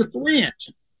bed is a 3-inch.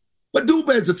 But dual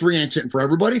bed's a 3-inch in for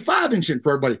everybody, 5-inch in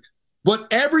for everybody. But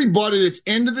everybody that's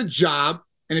into the job,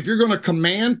 and if you're going to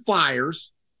command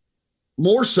fires,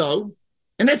 more so,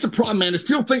 and that's the problem, man, is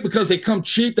people think because they come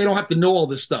cheap, they don't have to know all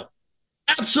this stuff.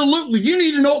 Absolutely. You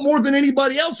need to know it more than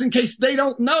anybody else in case they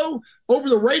don't know. Over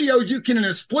the radio, you can, in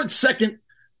a split second,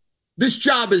 this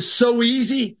job is so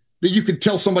easy that you can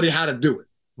tell somebody how to do it.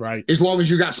 Right. As long as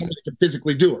you got somebody that can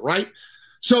physically do it, right?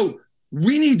 So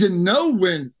we need to know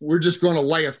when we're just going to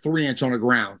lay a 3-inch on the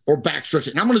ground or backstretch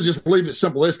it. And I'm going to just leave it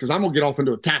simple as because I'm going to get off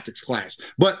into a tactics class.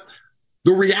 But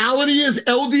the reality is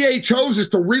LDA chose is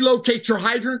to relocate your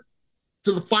hydrant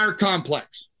to the fire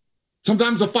complex.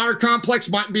 Sometimes a fire complex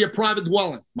might be a private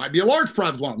dwelling, might be a large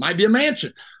private dwelling, might be a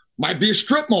mansion, might be a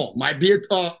strip mall, might be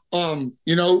a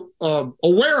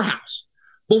warehouse.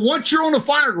 But once you're on a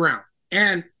fire ground,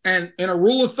 and a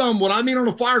rule of thumb, what I mean on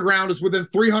a fire ground is within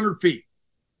 300 feet.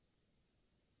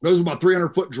 Those are about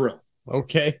 300-foot drill.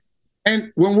 Okay.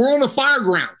 And when we're on a fire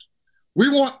ground, we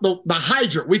want the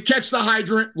hydrant. We catch the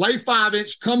hydrant, lay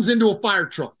 5-inch, comes into a fire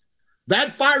truck.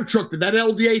 That fire truck that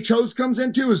LDH hose comes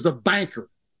into is the banker.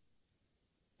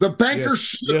 The banker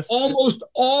should almost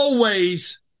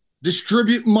always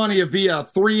distribute money via a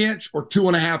 3-inch or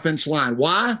 2.5-inch line.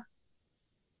 Why?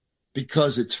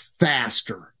 Because it's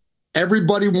faster.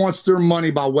 Everybody wants their money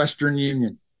by Western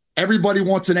Union. Everybody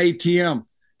wants an ATM.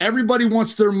 Everybody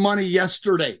wants their money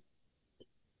yesterday.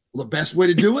 Well, the best way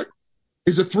to do it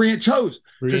is a 3-inch hose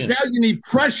because now you need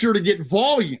pressure to get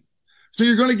volume. So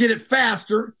you're going to get it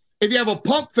faster. If you have a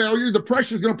pump failure, the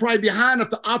pressure is going to probably be high enough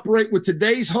to operate with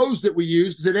today's hose that we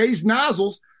use, today's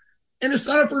nozzles, and it's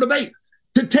not up for debate.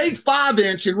 To take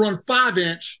 5-inch and run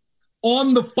 5-inch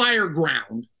on the fire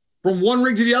ground from one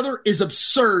rig to the other is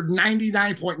absurd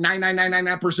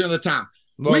 99.99999% of the time.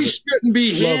 We shouldn't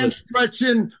be hand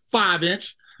stretching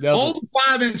 5-inch. All the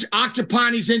 5-inch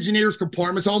occupying these engineers'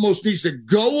 compartments almost needs to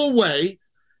go away.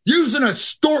 Using a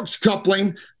Storks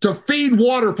coupling to feed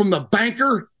water from the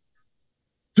banker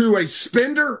to a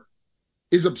spender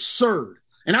is absurd.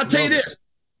 And I'll tell you this,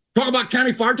 talk about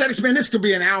county fire tactics, man, this could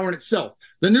be an hour in itself.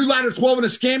 The new Ladder 12 in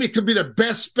Escambia could be the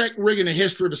best spec rig in the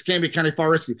history of Escambia County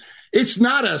Fire Rescue. It's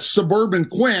not a suburban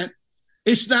Quint.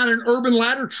 It's not an urban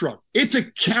ladder truck. It's a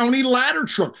county ladder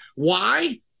truck.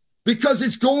 Why? Because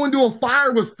it's going to a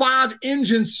fire with 5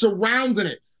 engines surrounding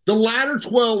it. The Ladder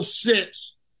 12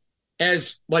 sits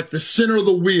as like the center of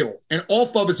the wheel, and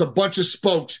off of it's a bunch of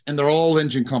spokes, and they're all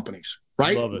engine companies.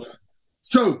 Right? Love it.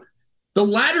 So the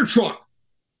ladder truck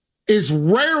is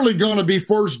rarely going to be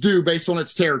first due based on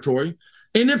its territory.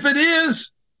 And if it is,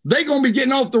 they're going to be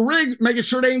getting off the rig, making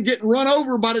sure they ain't getting run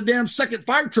over by the damn second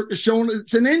fire truck that's showing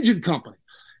it's an engine company.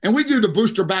 And we do the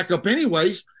booster backup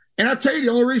anyways. And I tell you,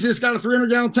 the only reason it's got a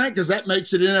 300-gallon tank is that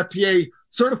makes it NFPA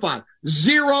certified.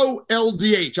 0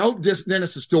 LDH. I hope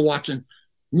Dennis is still watching.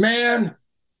 Man,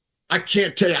 I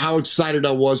can't tell you how excited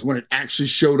I was when it actually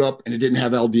showed up and it didn't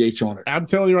have LDH on it. I'm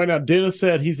telling you right now, Dennis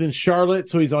said he's in Charlotte,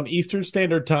 so he's on Eastern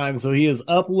Standard Time, so he is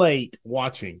up late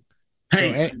watching.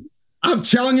 Hey, I'm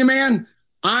telling you, man,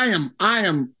 I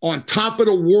am on top of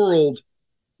the world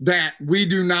that we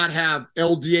do not have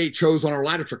LDH hose on our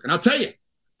ladder truck. And I'll tell you,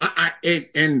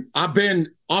 I've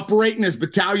been operating as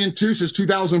Battalion 2 since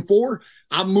 2004.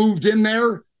 I moved in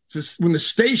there when the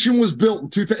station was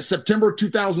built in September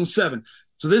 2007.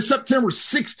 So this September,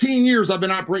 16 years I've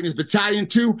been operating as Battalion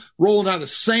 2, rolling out of the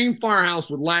same firehouse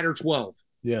with Ladder 12.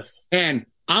 Yes. And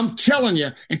I'm telling you,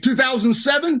 in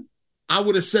 2007, I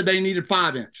would have said they needed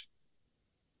 5-inch.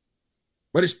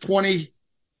 But it's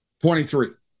 2023.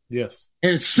 Yes.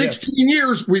 And in 16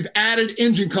 years, we've added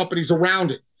engine companies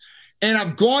around it. And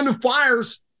I've gone to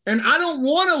fires, and I don't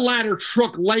want a ladder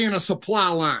truck laying a supply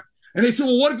line. And they said,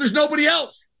 well, what if there's nobody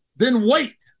else? Then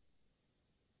wait.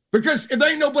 Because if there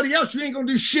ain't nobody else, you ain't going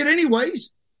to do shit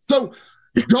anyways. So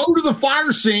go to the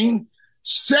fire scene,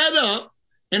 set up,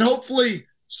 and hopefully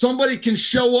somebody can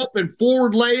show up and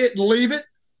forward lay it and leave it,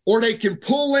 or they can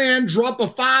pull in, drop a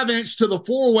 5-inch to the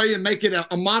 4-way and make it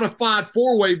a modified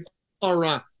 4-way or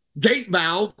a gate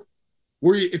valve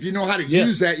where if you know how to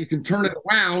use that, you can turn it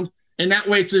around, and that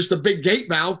way it's just a big gate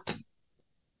valve.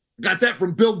 Got that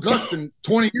from Bill Guston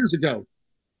 20 years ago.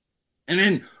 And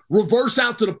then reverse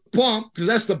out to the pump, because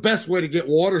that's the best way to get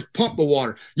water, is pump the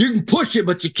water. You can push it,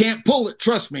 but you can't pull it.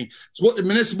 Trust me. It's what the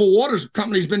municipal water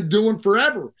company's been doing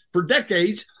forever, for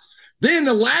decades. Then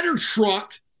the ladder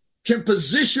truck can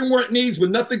position where it needs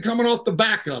with nothing coming off the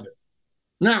back of it.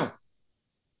 Now,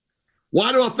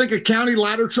 Why do I think a county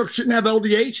ladder truck shouldn't have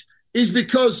LDH? Is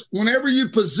because whenever you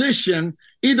position,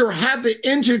 either have the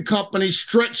engine company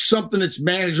stretch something that's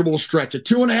manageable to stretch, a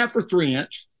 2.5 or 3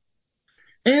 inch,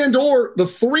 and or the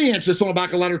 3 inch that's on the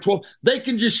back of ladder 12, they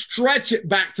can just stretch it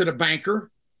back to the banker.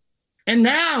 And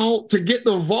now to get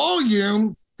the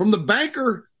volume from the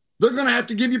banker, they're going to have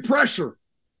to give you pressure.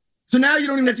 So now you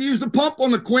don't even have to use the pump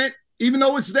on the quint, even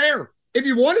though it's there. If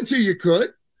you wanted to, you could.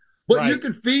 But you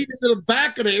could feed into the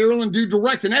back of the aerial and do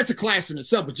direct, and that's a class in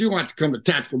itself. But you don't have to come to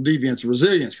tactical deviance and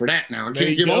resilience for that now. I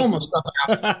can't give all my stuff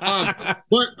out.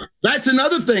 But that's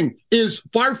another thing is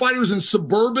firefighters in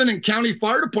suburban and county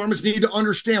fire departments need to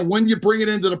understand when you bring it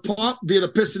into the pump via the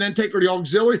piston intake or the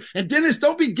auxiliary. And Dennis,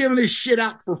 don't be giving this shit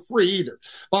out for free either.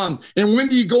 And when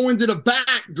do you go into the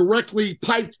back directly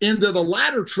piped into the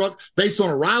ladder truck based on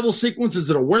arrival sequence? Is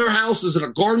it a warehouse? Is it a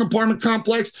garden apartment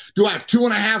complex? Do I have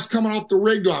 2.5s coming off the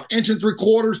rig? Do I have inch and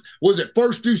 3/4? Was it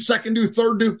first due, second due,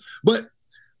 third due? But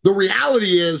the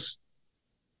reality is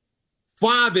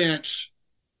 5 inch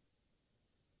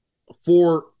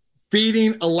for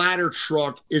feeding a ladder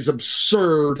truck is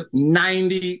absurd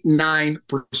 99%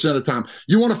 of the time.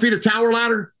 You want to feed a tower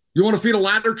ladder? You want to feed a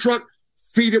ladder truck?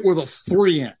 Feed it with a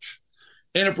 3 inch.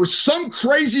 And if for some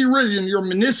crazy reason your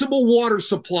municipal water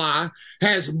supply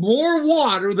has more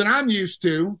water than I'm used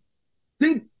to,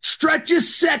 then stretch a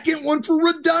second one for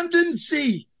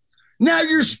redundancy. Now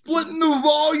you're splitting the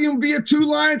volume via 2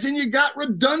 lines and you got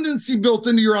redundancy built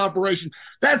into your operation.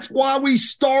 That's why we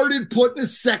started putting a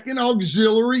second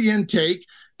auxiliary intake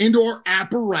into our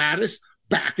apparatus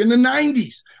back in the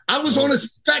 90s. I was on a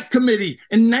spec committee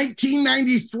in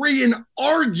 1993 and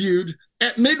argued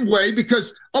at Midway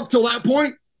because up till that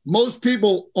point, most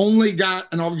people only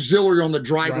got an auxiliary on the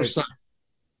driver's side.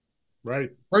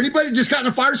 Right. Or anybody just got in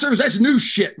the fire service, that's new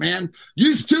shit, man.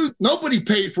 Used to, nobody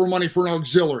paid for money for an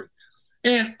auxiliary.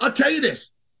 And I'll tell you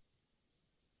this,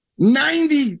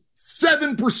 97%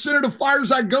 of the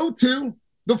fires I go to,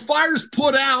 the fire's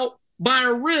put out by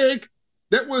a rig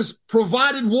that was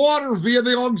provided water via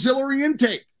the auxiliary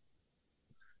intake.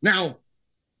 Now,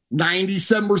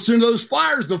 97% of those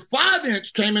fires, the 5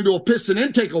 inch came into a piston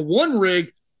intake of one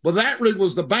rig, but that rig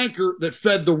was the banker that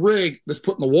fed the rig that's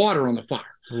putting the water on the fire.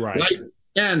 Right?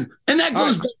 And that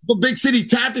goes back to big city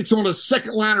tactics on a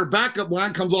second line or backup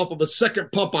line comes off of a second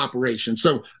pump operation.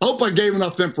 So I hope I gave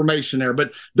enough information there,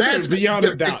 but that's beyond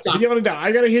a doubt. Beyond a doubt.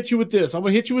 I got to hit you with this. I'm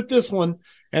going to hit you with this one.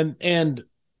 And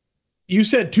you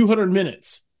said 200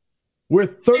 minutes. We're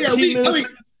 13 minutes.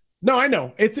 No, I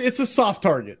know it's a soft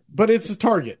target, but it's a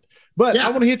target. But I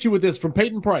want to hit you with this from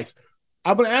Peyton Price.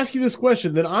 I'm going to ask you this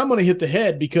question, then I'm going to hit the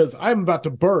head because I'm about to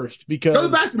burst. Because go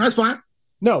back to me. That's fine.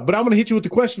 No, but I'm going to hit you with the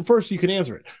question first so you can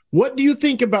answer it. What do you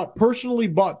think about personally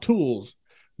bought tools?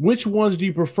 Which ones do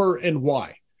you prefer and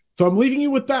why? So I'm leaving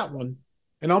you with that one,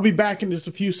 and I'll be back in just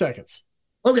a few seconds.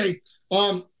 Okay.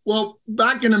 Well,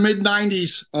 back in the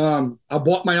mid-90s, I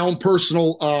bought my own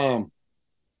personal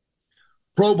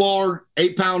Pro Bar,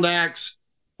 8-pound axe,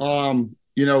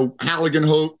 Halligan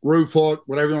hook, roof hook,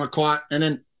 whatever you want to call it. And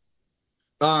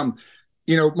then,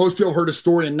 most people heard a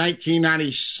story in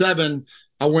 1997.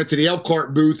 I went to the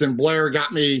Elkhart booth and Blair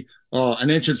got me an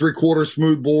 1 3/4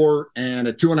 smooth bore and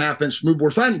a 2.5 inch smooth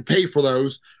bore. So I didn't pay for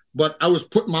those, but I was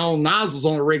putting my own nozzles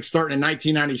on the rig starting in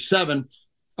 1997.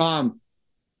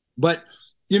 But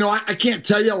I can't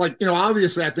tell you,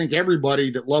 obviously I think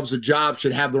everybody that loves a job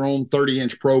should have their own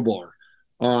 30-inch Pro Bar.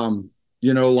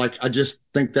 I just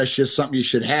think that's just something you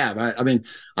should have.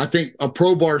 I think a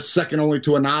Pro Bar is second only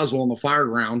to a nozzle on the fire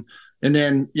ground. And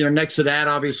then, next to that,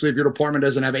 obviously, if your department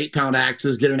doesn't have 8-pound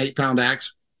axes, get an 8-pound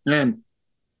axe. And,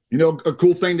 a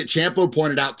cool thing that Champo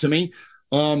pointed out to me,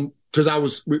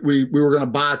 because we were going to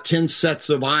buy 10 sets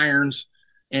of irons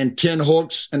and 10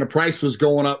 hooks, and the price was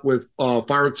going up with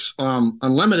Firehooks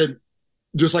Unlimited,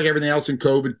 just like everything else in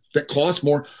COVID that costs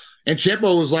more. And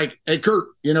Champo was like, hey, Curt,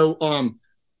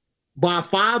 buy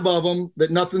 5 of them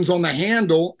that nothing's on the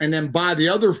handle, and then buy the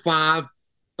other 5,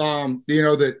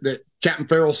 that Captain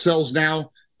Farrell sells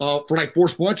now for like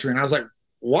force splintering. And I was like,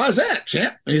 why is that,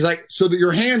 champ? And he's like, so that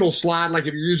your handle slide like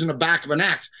if you're using the back of an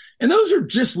axe. And those are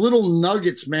just little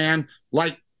nuggets, man,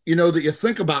 that you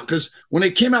think about. Because when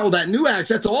they came out with that new axe,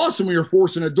 that's awesome when you're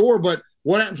forcing a door. But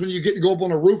what happens when you get to go up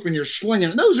on a roof and you're slinging?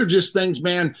 And those are just things,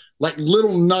 man, like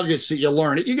little nuggets that you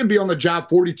learn. You can be on the job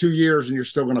 42 years and you're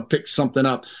still going to pick something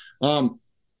up. I'll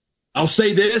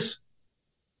say this.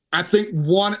 I think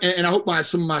one, and I hope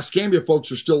some of my Scambia folks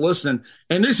are still listening,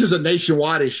 and this is a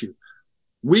nationwide issue.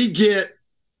 We get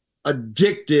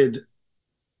addicted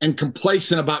and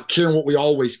complacent about carrying what we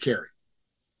always carry.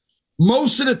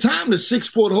 Most of the time, the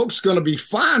 6-foot hook's going to be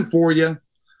fine for you,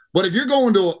 But if you're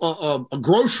going to a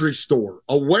grocery store,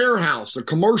 a warehouse, a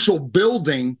commercial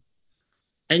building,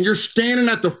 and you're standing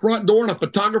at the front door and a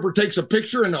photographer takes a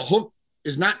picture and the hook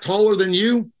is not taller than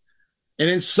you, and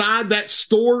inside that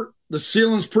store, the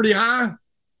ceiling's pretty high,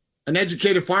 an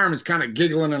educated fireman's kind of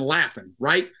giggling and laughing,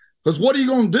 right? Because what are you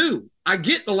going to do? I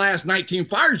get the last 19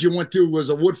 fires you went to was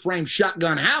a wood frame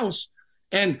shotgun house,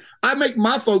 and I make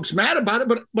my folks mad about it,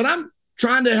 but I'm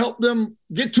trying to help them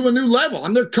get to a new level.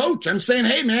 I'm their coach. I'm saying,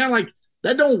 hey, man, like,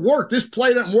 that don't work. This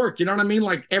play doesn't work. You know what I mean?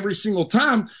 Like, every single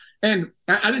time. And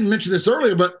I didn't mention this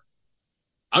earlier, but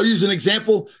I'll use an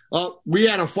example. We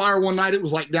had a fire one night. It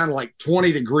was like down to like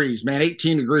 20 degrees, man,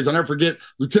 18 degrees. I'll never forget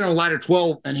Lieutenant Ladder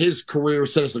 12 and his career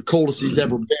said it's the coldest he's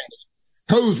ever been. His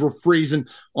toes were freezing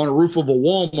on a roof of a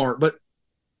Walmart. But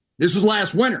this was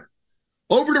last winter.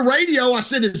 Over the radio, I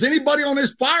said, does anybody on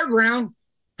this fire ground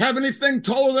have anything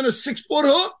taller than a 6-foot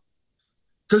hook?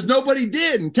 Because nobody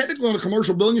did. And technically on a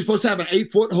commercial building, you're supposed to have an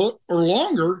 8-foot hook or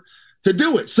longer to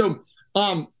do it. So,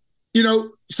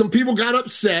 some people got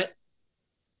upset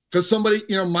because somebody,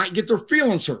 might get their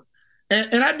feelings hurt.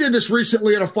 And I did this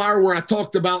recently at a fire where I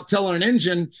talked about telling an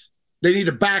engine they need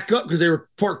to back up because they were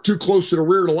parked too close to the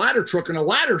rear of the ladder truck in a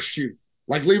ladder chute,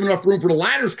 like leaving enough room for the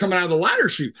ladders coming out of the ladder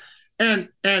chute. And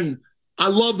I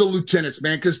love the lieutenants,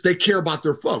 man, because they care about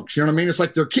their folks. You know what I mean? It's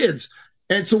like their kids.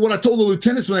 And so what I told the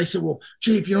lieutenants when they said, well,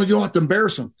 Chief, you don't have to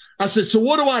embarrass them. I said, so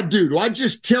what do I do? Do I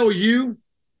just tell you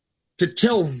to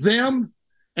tell them?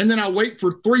 And then I wait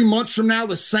for 3 months from now,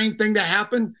 the same thing to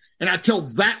happen. And I tell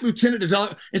that lieutenant to tell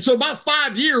it. And so about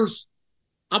 5 years,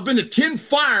 I've been to 10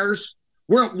 fires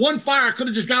where at one fire, I could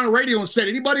have just got on a radio and said,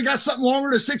 anybody got something longer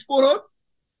than a 6-foot hook?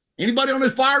 Anybody on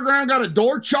this fire ground got a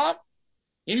door chop?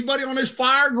 Anybody on this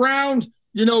fire ground,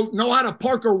 know how to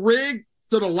park a rig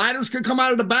so the ladders can come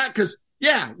out of the back? Because,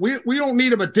 yeah, we don't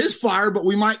need them at this fire, but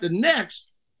we might the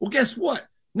next. Well, guess what?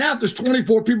 Now, if there's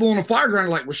 24 people on a fire ground,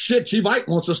 like, well, shit, Chief Ike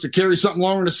wants us to carry something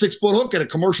longer than a 6-foot hook at a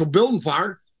commercial building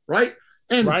fire, right?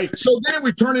 And so then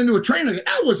we turn into a train.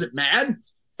 I wasn't mad,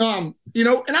 and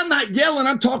I'm not yelling.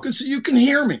 I'm talking so you can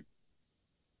hear me.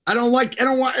 I don't want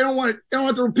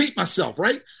to repeat myself,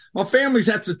 right? My family's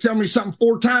had to tell me something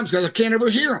 4 times because I can't ever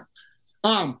hear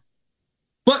them.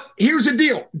 But here's the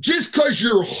deal. Just because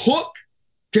your hook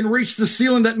can reach the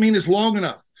ceiling doesn't mean it's long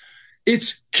enough.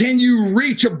 It's, can you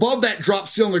reach above that drop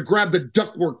ceiling to grab the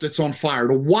ductwork that's on fire,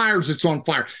 the wires that's on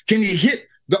fire? Can you hit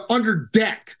the under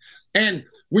deck? And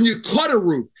when you cut a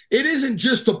roof, it isn't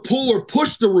just to pull or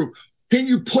push the roof. Can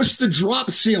you push the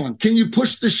drop ceiling? Can you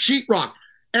push the sheetrock?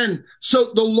 And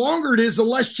so the longer it is, the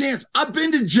less chance. I've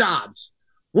been to jobs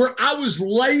where I was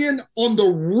laying on the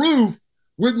roof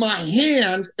with my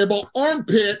hand in my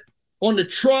armpit on the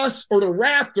truss or the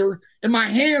rafter, and my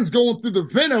hand's going through the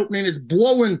vent opening. It's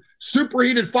blowing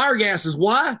superheated fire gases.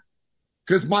 Why?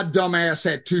 Because my dumb ass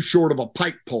had too short of a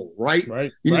pipe pole, right?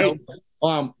 Right.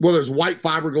 Whether it's white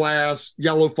fiberglass,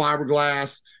 yellow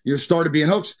fiberglass, started being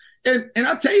hooks. And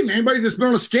I'll tell you, man, anybody that's been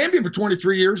on a Scambia for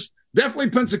 23 years, definitely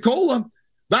Pensacola,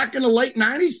 back in the late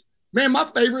 90s, man, my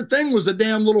favorite thing was a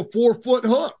damn little 4-foot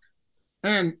hook.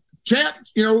 And Champ,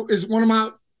 is one of my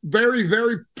very,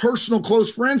 very personal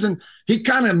close friends. And he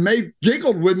kind of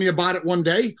giggled with me about it one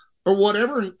day or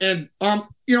whatever. And I'm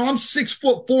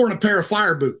 6'4" in a pair of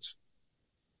fire boots.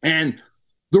 And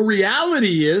the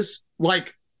reality is,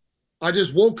 like, I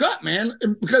just woke up, man,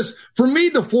 because for me,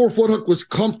 the 4-foot hook was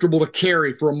comfortable to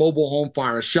carry for a mobile home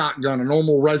fire, a shotgun, a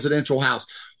normal residential house,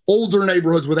 older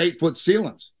neighborhoods with 8-foot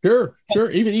ceilings. Sure.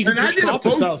 Even you can put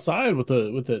topics outside with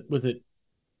it.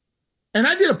 And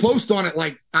I did a post on it,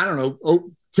 like, I don't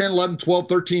know, 10, 11, 12,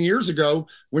 13 years ago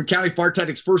when County Fire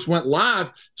Tactics first went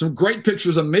live. Some great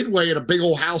pictures of Midway at a big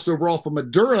old house over off of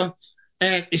Madura.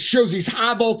 And it shows these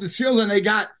high vaulted ceilings, and they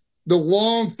got the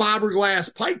long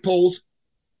fiberglass pipe poles.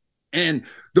 And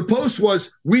the post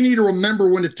was, we need to remember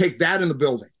when to take that in the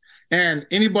building. And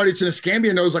anybody that's in a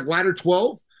Scambia knows, like ladder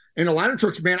 12 and the ladder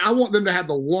trucks, man, I want them to have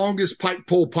the longest pipe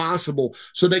pole possible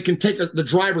so they can the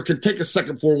driver can take a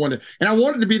second floor window. And I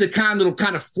want it to be the kind that'll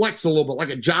kind of flex a little bit, like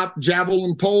a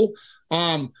javelin pole.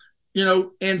 And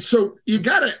so you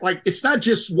got to, like, it's not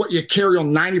just what you carry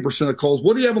on 90% of calls.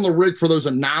 What do you have on the rig for those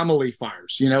anomaly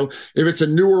fires? If it's a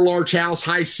newer large house,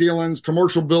 high ceilings,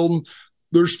 commercial building,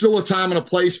 there's still a time and a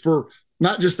place for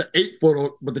not just the 8-foot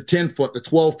hook, but the 10-foot, the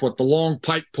 12-foot, the long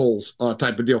pipe poles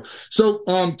type of deal. So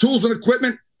tools and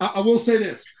equipment, I will say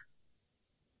this.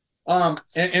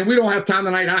 And we don't have time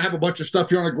tonight. I have a bunch of stuff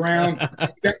here on the ground.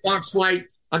 That box light.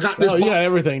 I got this. Oh, you got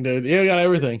everything, dude. You got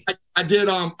everything. I did.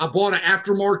 I bought an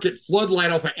aftermarket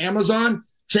floodlight off of Amazon.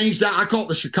 Changed out. I call it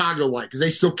the Chicago light because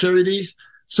they still carry these.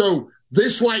 So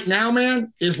This light now,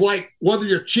 man, is like whether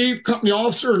you're chief, company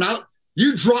officer or not.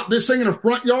 You drop this thing in the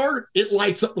front yard, it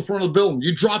lights up the front of the building.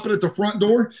 You drop it at the front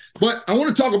door. But I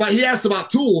want to talk about, he asked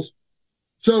about tools.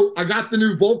 So I got the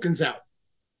new Vulcans out.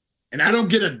 And I don't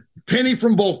get a penny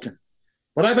from Vulcan.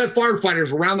 But I've had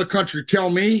firefighters around the country tell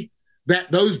me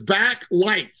that those back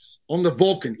lights on the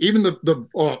Vulcan, even the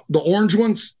orange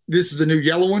ones, this is the new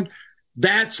yellow one,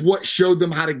 that's what showed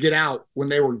them how to get out when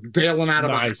they were bailing out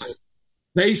of a house.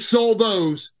 They saw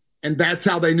those, and that's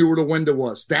how they knew where the window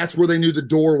was. That's where they knew the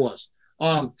door was.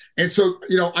 And so,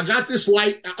 I got this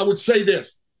light. I would say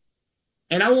this,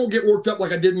 and I won't get worked up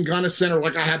like I did in Gunness Center,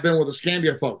 like I have been with the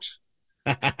Scambia folks.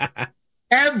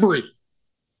 Every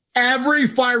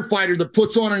firefighter that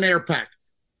puts on an air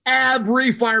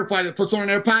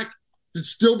pack, should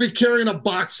still be carrying a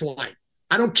box light.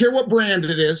 I don't care what brand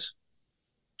it is.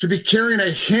 Should be carrying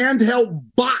a handheld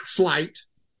box light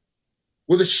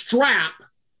with a strap,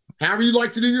 however you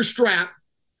like to do your strap,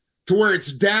 to where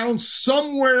it's down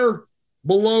somewhere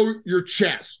below your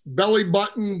chest, belly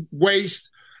button, waist.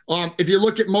 If you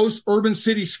look at most urban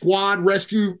city squad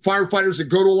rescue firefighters that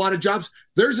go to a lot of jobs,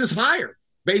 theirs is higher.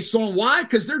 Based on why?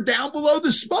 Because they're down below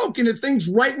the smoke and the thing's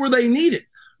right where they need it.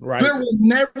 Right. There will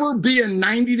never be a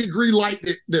 90-degree light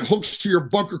that hooks to your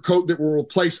bunker coat that will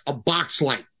replace a box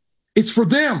light. It's for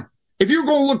them. If you're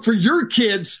going to look for your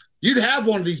kids, you'd have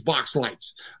one of these box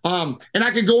lights. And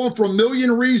I could go on for a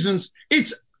million reasons.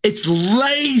 It's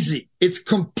lazy. It's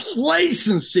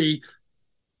complacency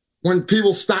when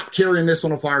people stop carrying this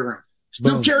on a fireground.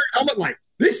 Still carry a helmet light.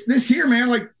 This here, man,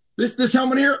 like this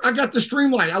helmet here, I got the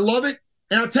Streamlight. I love it.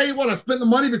 And I'll tell you what, I spent the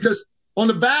money because on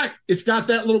the back, it's got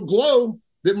that little glow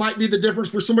that might be the difference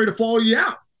for somebody to follow you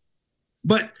out.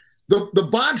 But the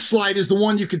box light is the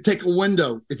one you can take a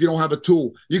window if you don't have a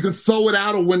tool. You can throw it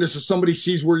out a window so somebody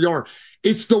sees where you are.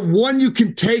 It's the one you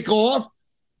can take off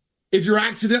if you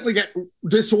accidentally get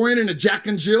disoriented in a Jack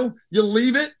and Jill. You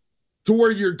leave it to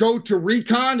where you go to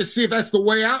recon to see if that's the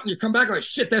way out, and you come back like,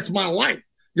 shit, that's my light.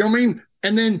 You know what I mean?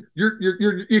 And then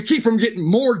you keep from getting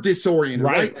more disoriented,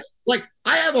 right? Like,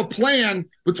 I have a plan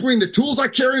between the tools I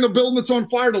carry in the building that's on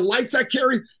fire, the lights I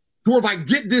carry, to where if I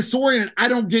get disoriented, I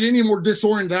don't get any more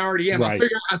disoriented than I already am. I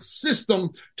figure out a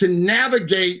system to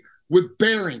navigate with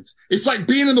bearings. It's like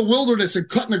being in the wilderness and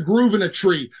cutting a groove in a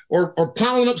tree or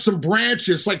piling up some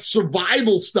branches, like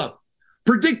survival stuff.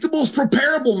 Predictable is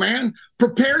preparable, man.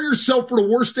 Prepare yourself for the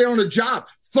worst day on the job.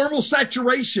 Thermal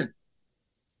saturation.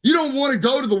 You don't want to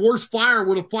go to the worst fire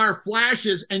where the fire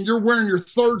flashes and you're wearing your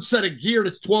third set of gear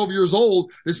that's 12 years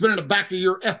old that's been in the back of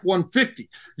your F-150.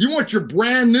 You want your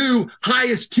brand new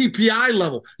highest TPI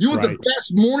level. You want the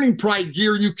best morning pride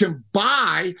gear you can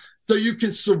buy so you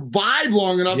can survive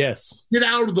long enough to get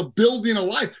out of the building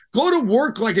alive. Go to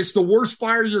work like it's the worst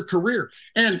fire of your career.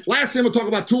 And last thing, we'll talk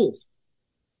about tools.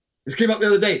 This came up the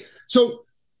other day. So,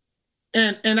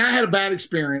 and I had a bad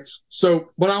experience.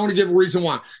 So, but I want to give a reason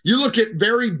why. You look at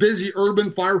very busy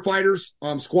urban firefighters,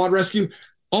 squad rescue,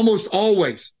 almost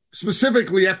always,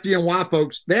 specifically FDNY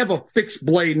folks, they have a fixed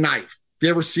blade knife. If you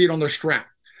ever see it on their strap,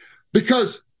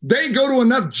 because they go to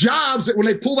enough jobs that when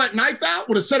they pull that knife out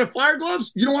with a set of fire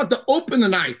gloves, you don't have to open the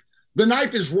knife. The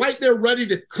knife is right there ready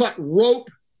to cut rope,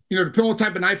 depending on what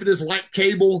type of knife it is, light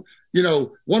cable.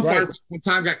 One firefighter one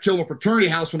time got killed in a fraternity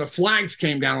house when the flags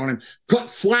came down on him. Cut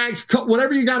flags, cut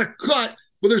whatever you got to cut,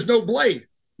 but there's no blade.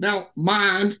 Now,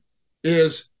 mine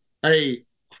is a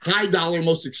high dollar,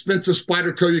 most expensive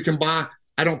Spyderco you can buy.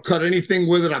 I don't cut anything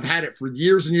with it. I've had it for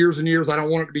years and years and years. I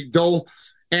don't want it to be dull.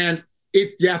 And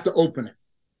you have to open it.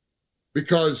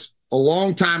 Because a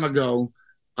long time ago,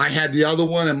 I had the other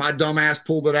one and my dumb ass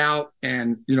pulled it out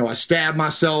and, I stabbed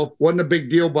myself. Wasn't a big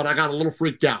deal, but I got a little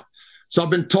freaked out. So I've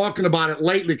been talking about it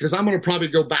lately because I'm going to probably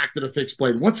go back to the fixed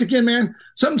blade. Once again, man,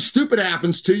 something stupid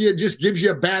happens to you. It just gives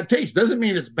you a bad taste. Doesn't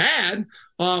mean it's bad.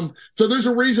 So there's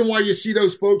a reason why you see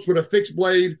those folks with a fixed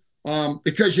blade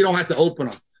because you don't have to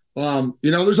open them.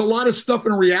 There's a lot of stuff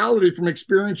in reality from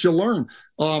experience you learn.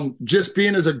 Just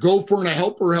being as a gopher and a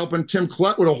helper, helping Tim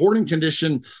Klett with a hoarding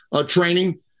condition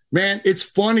training, man, it's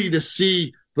funny to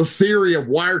see the theory of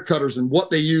wire cutters and what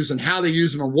they use and how they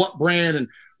use them and what brand and,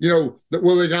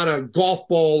 whether they got a golf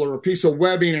ball or a piece of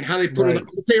webbing and how they put it.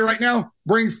 Okay, right now,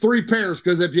 bring 3 pairs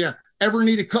because if you ever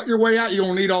need to cut your way out, you're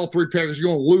going to need all 3 pairs. You're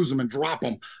going to lose them and drop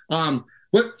them.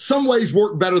 But some ways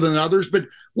work better than others. But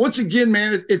once again,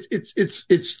 man,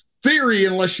 it's theory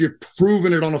unless you've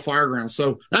proven it on a fireground.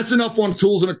 So that's enough on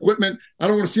tools and equipment. I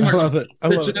don't want to see my. I love it.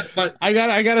 But I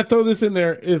gotta throw this in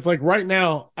there. It's like right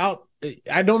now out.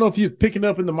 I don't know if you're picking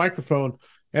up in the microphone,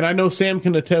 and I know Sam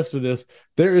can attest to this.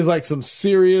 There is like some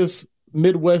serious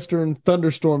Midwestern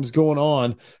thunderstorms going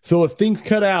on. So if things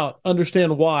cut out,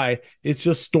 understand why. It's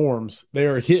just storms. They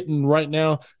are hitting right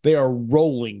now. They are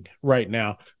rolling right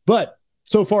now. But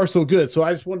so far, so good. So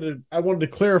I wanted to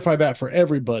clarify that for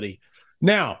everybody.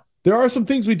 Now, there are some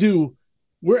things we do.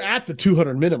 We're at the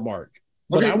 200-minute mark.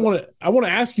 But okay. I want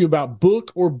to ask you about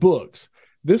book or books.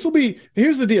 Here's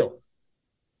the deal.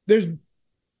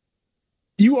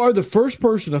 You are the first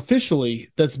person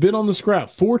officially that's been on the scrap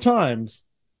 4 times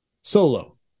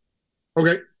solo.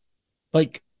 Okay.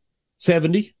 Like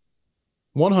 70,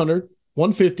 100,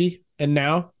 150, and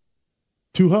now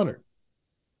 200.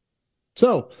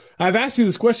 So I've asked you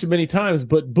this question many times,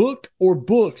 but book or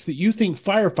books that you think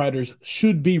firefighters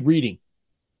should be reading?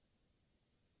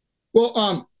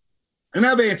 Well, and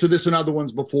I've answered this in other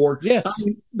ones before. Yes. I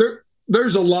mean,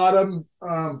 there's a lot of them.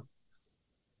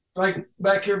 Like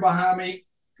back here behind me,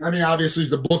 I mean, obviously,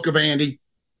 it's the Book of Andy.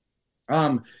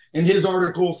 In his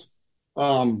articles,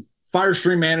 fire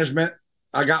stream management,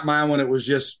 I got mine when it was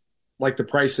just like the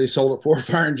price they sold it for,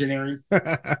 fire engineering.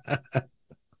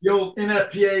 The old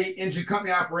NFPA engine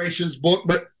company operations book.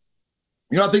 But,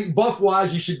 I think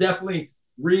buff-wise, you should definitely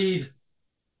read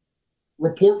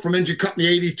Report from Engine Company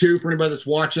 82 for anybody that's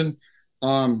watching.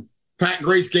 Pat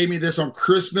Grace gave me this on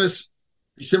Christmas,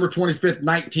 December 25th,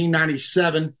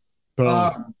 1997.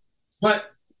 But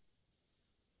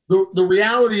the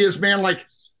reality is, man, like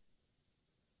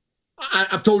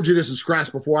I've told you this in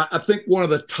Scratch before. I think one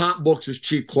of the top books is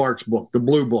Chief Clark's book, the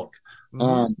Blue Book,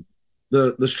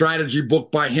 the strategy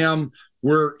book by him,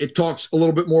 where it talks a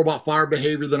little bit more about fire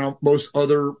behavior than most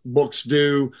other books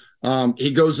do. He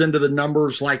goes into the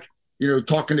numbers, like,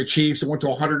 talking to chiefs that went to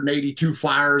 182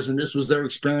 fires, and this was their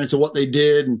experience of what they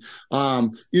did. And,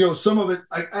 some of it,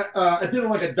 I did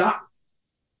like a doc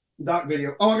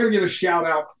video. Oh, I'm going to give a shout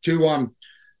out to,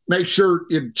 make sure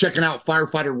you're checking out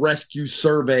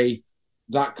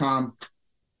firefighterrescuesurvey.com.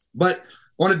 But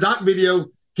on a doc video,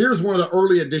 here's one of the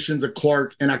early editions of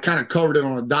Clark, and I kind of covered it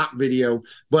on a doc video.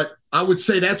 But I would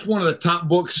say that's one of the top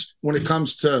books when it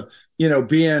comes to,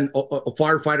 being a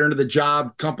firefighter into the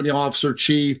job, company officer,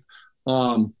 chief,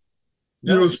 sort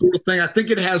of thing. I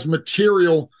think it has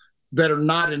material that are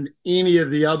not in any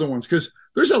of the other ones, because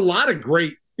there's a lot of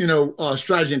great,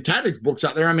 strategy and tactics books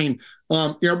out there. I mean,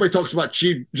 everybody talks about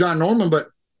Chief John Norman,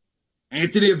 but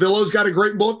Anthony Avillo's got a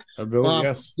great book.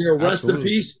 Yes. Rest in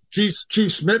peace,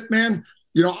 Chief Smith, man.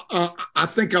 I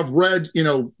think I've read,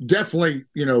 definitely,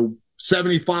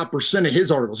 75% of his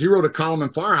articles. He wrote a column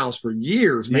in Firehouse for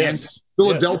years, man. Yes.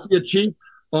 Philadelphia Chief.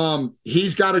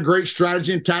 He's got a great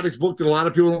strategy and tactics book that a lot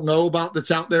of people don't know about that's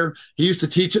out there. He used to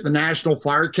teach at the National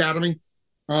Fire Academy.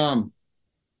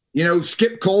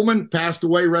 Skip Coleman passed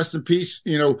away, rest in peace.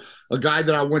 A guy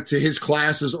that I went to his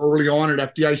classes early on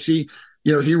at FDIC.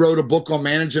 He wrote a book on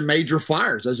managing major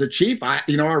fires as a chief. I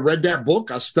read that book.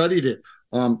 I studied it.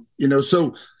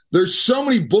 So there's so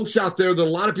many books out there that a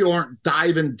lot of people aren't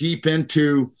diving deep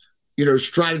into,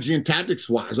 strategy and tactics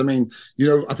wise. I mean,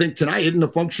 I think tonight, isn't the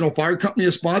Functional Fire Company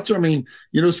a sponsor? I mean,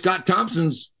 Scott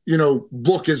Thompson's,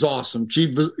 book is awesome.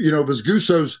 Chief,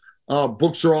 Visguso's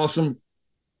books are awesome.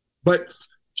 But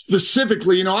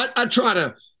specifically, I try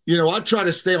to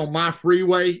stay on my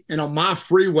freeway, and on my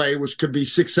freeway, which could be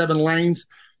 6-7 lanes,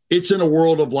 it's in a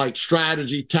world of like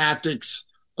strategy, tactics,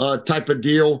 type of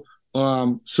deal.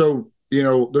 So,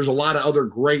 there's a lot of other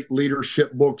great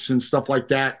leadership books and stuff like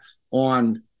that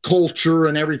on culture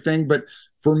and everything. But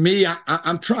for me,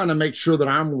 I'm trying to make sure that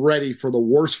I'm ready for the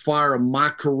worst fire of my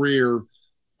career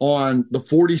on the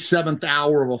 47th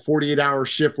hour of a 48-hour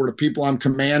shift, where the people I'm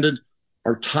commanded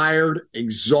are tired,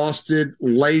 exhausted,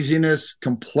 laziness,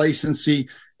 complacency,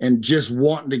 and just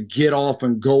wanting to get off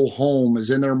and go home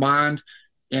is in their mind.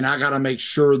 And I got to make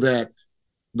sure that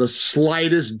the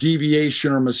slightest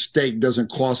deviation or mistake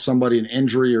doesn't cost somebody an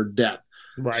injury or death.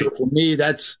 Right. So for me,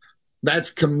 that's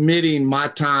committing my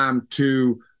time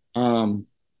to,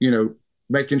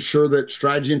 making sure that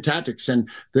strategy and tactics, and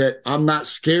that I'm not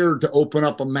scared to open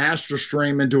up a master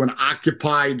stream into an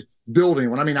occupied building.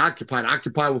 When I mean occupied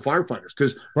with firefighters,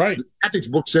 because the tactics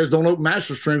book says don't open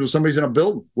master streams when somebody's in a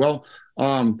building. Well,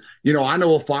 I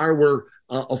know a fire where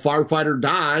a firefighter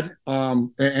died,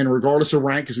 and regardless of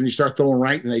rank, because when you start throwing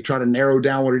rank, and they try to narrow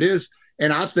down what it is.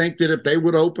 And I think that if they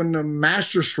would open the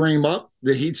master stream up,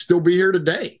 that he'd still be here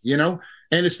today, And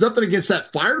it's nothing against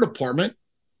that fire department,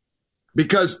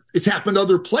 because it's happened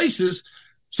other places.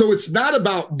 So it's not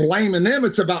about blaming them.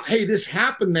 It's about, hey, this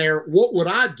happened there. What would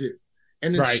I do?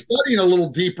 And then studying a little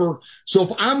deeper. So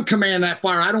if I'm commanding that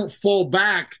fire, I don't fall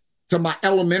back to my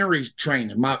elementary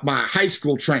training, my high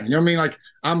school training. You know what I mean? Like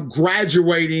I'm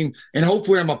graduating and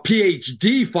hopefully I'm a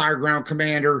PhD fireground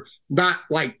commander, not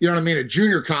like, you know what I mean, a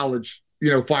junior college,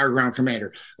 fireground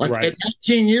commander. Like at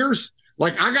 18 years,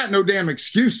 like I got no damn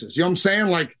excuses. You know what I'm saying?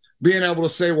 Like being able to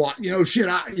say, well, shit,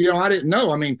 I didn't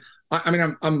know.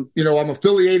 I'm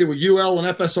affiliated with UL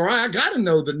and FSRI. I got to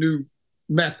know the new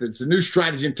methods, the new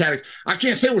strategy and tactics. I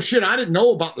can't say, well, shit, I didn't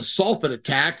know about the sulfate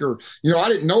attack, or, I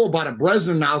didn't know about a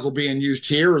Bresnan nozzle being used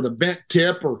here, or the bent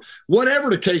tip, or whatever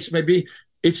the case may be.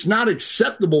 It's not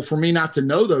acceptable for me not to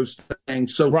know those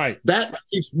things. So that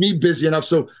keeps me busy enough.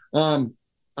 So I'm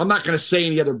not going to say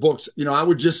any other books. I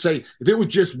would just say if it was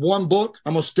just one book,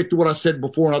 I'm going to stick to what I said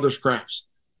before in other scraps.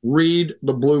 Read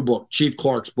the Blue Book, Chief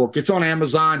Clark's book. It's on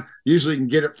Amazon. Usually you can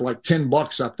get it for like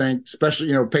 $10, I think,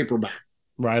 especially, paperback.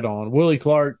 Right on. Willie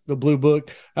Clark, the Blue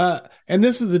Book. And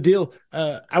this is the deal.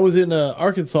 I was in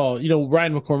Arkansas,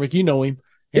 Ryan McCormick, you know him.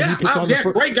 And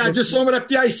Great guy. Just saw him at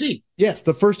FDIC. Yes,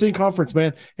 the first in conference,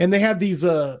 man. And they had these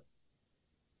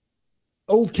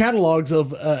old catalogs of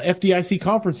FDIC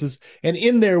conferences. And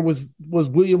in there was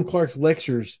William Clark's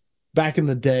lectures back in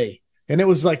the day. And it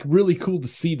was like really cool to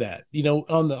see that,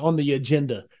 on the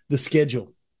agenda, the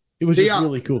schedule. It was just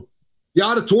really cool. The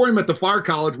auditorium at the fire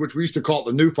college, which we used to call it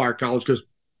the new fire college, because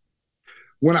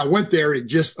when I went there, it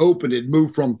just opened. It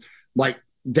moved from like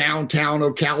downtown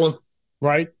Ocala.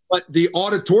 Right. But the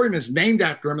auditorium is named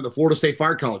after him at the Florida State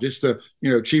Fire College. It's the,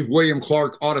 Chief William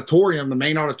Clark Auditorium, the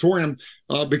main auditorium,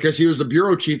 because he was the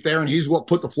bureau chief there, and he's what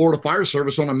put the Florida Fire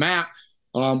Service on the map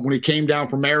when he came down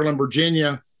from Maryland,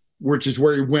 Virginia, which is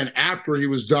where he went after he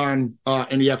was done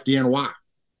in the FDNY.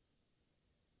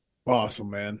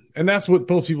 Awesome, man. And that's what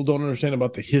most people don't understand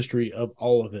about the history of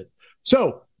all of it.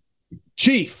 So,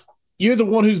 Chief, you're the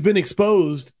one who's been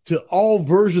exposed to all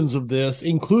versions of this,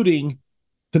 including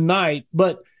tonight,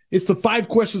 but it's the 5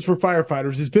 questions for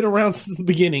firefighters. It's been around since the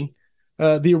beginning.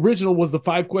 The original was the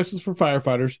 5 questions for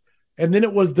firefighters, and then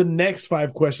it was the next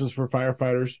 5 questions for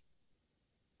firefighters.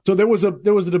 So there was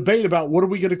a debate about what are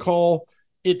we going to call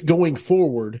it going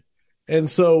forward. And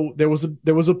so there was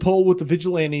a poll with the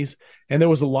vigilantes, and there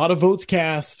was a lot of votes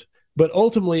cast, but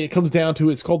ultimately it comes down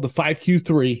to, it's called the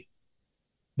 5Q3,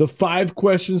 the 5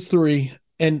 questions 3,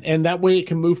 and that way it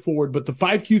can move forward. But the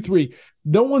 5Q3,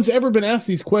 no one's ever been asked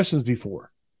these questions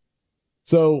before.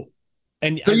 So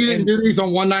you didn't do these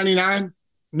on 199?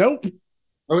 Nope.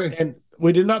 Okay. And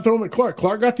we did not throw them at Clark.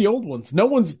 Clark got the old ones. No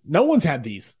one's had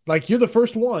these. Like, you're the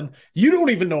first one. You don't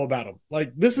even know about them.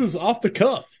 Like, this is off the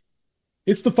cuff.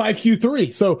 It's the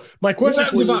 5Q3. So my question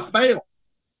is about fail.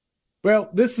 Well,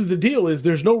 this is the deal: is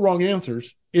there's no wrong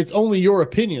answers. It's only your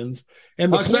opinions.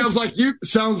 And sounds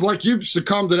like you've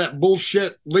succumbed to that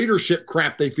bullshit leadership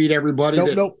crap they feed everybody.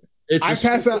 Nope. I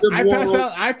pass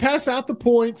out the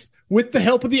points with the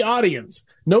help of the audience.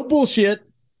 No bullshit.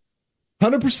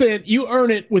 100%. You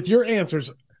earn it with your answers.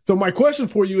 So my question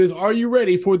for you is: are you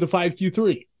ready for the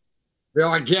 5Q3?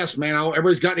 Well, I guess, man.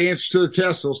 Everybody's got the answers to the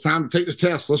test, so it's time to take this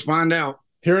test. Let's find out.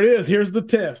 Here it is. Here's the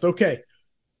test. Okay.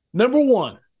 Number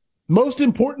 1, most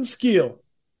important skill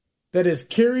that has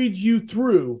carried you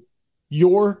through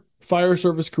your fire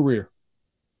service career.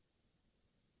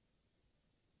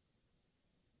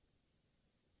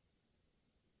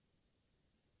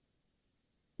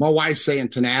 My wife's saying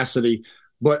tenacity,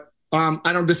 but I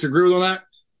don't disagree with that.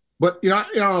 But, I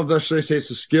don't know if they say it's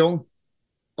a skill.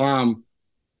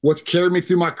 What's carried me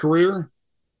through my career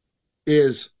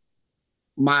is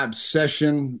my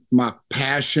obsession, my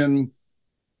passion,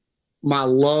 my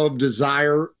love,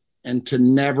 desire, and to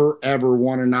never, ever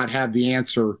want to not have the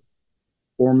answer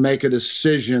or make a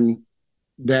decision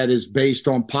that is based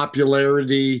on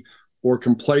popularity or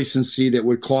complacency that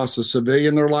would cost a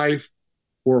civilian their life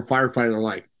or a firefighter their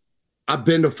life. I've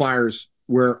been to fires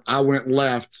where I went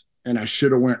left and I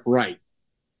should have went right.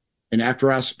 And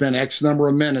after I spent X number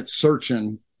of minutes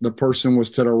searching, the person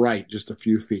was to the right, just a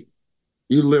few feet.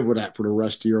 You live with that for the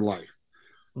rest of your life.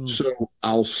 So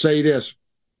I'll say this: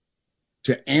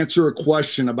 to answer a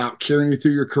question about carrying you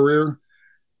through your career,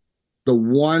 the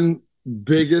one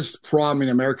biggest problem in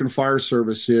American fire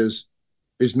service is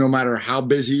no matter how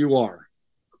busy you are,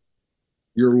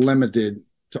 you're limited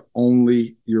to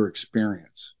only your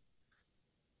experience.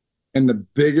 And the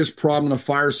biggest problem in the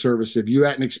fire service, if you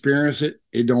hadn't experienced it,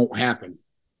 it don't happen.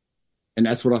 And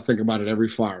that's what I think about at every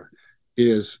fire,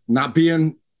 is not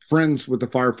being friends with the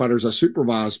firefighters I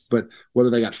supervise, but whether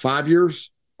they got 5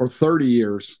 years or 30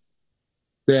 years,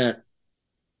 that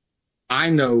I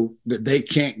know that they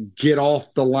can't get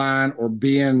off the line or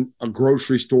be in a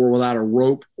grocery store without a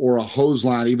rope or a hose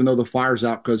line, even though the fire's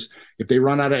out, because if they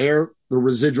run out of air, the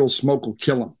residual smoke will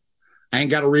kill them. I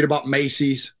ain't got to read about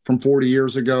Macy's from 40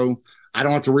 years ago. I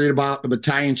don't have to read about the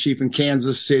battalion chief in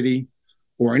Kansas City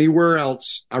or anywhere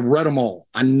else. I've read them all.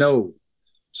 I know.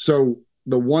 So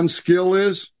the one skill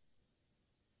is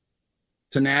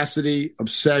tenacity,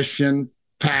 obsession,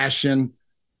 passion,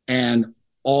 and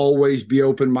always be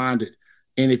open-minded.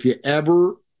 And if you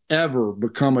ever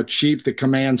become a chief that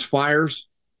commands fires,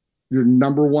 your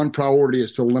number one priority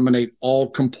is to eliminate all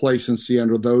complacency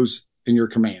under those in your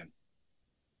command.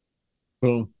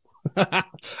 Boom.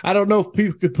 I don't know if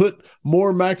people could put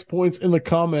more max points in the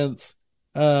comments.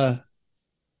 Yeah,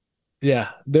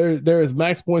 there is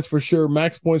max points for sure.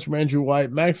 Max points from Andrew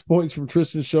White, max points from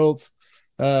Tristan Schultz,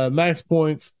 max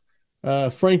points.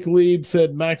 Frank Lieb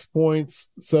said max points.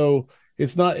 So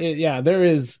it's not, there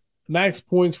is max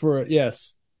points for,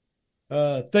 yes.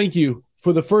 Thank you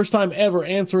for the first time ever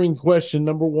answering question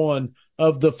number 1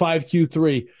 of the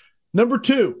 5Q3. Number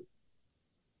 2,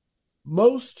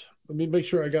 let me make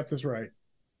sure I got this right.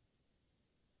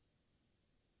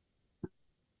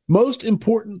 Most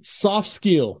important soft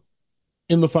skill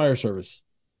in the fire service.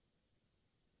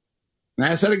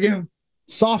 Ask that again.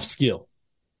 Soft skill,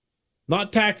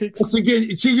 not tactics.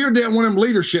 Again, see, you're one of them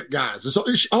leadership guys.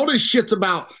 All this shit's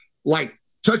about like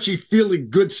touchy-feely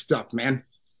good stuff, man.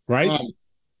 Right.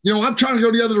 I'm trying to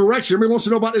go the other direction. Everybody wants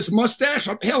to know about this mustache.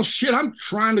 I'm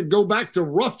trying to go back to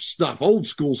rough stuff, old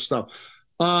school stuff.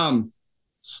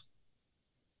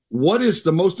 What is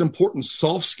the most important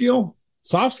soft skill?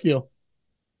 Soft skill.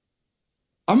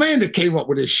 Amanda came up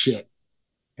with this shit.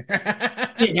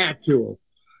 He had to.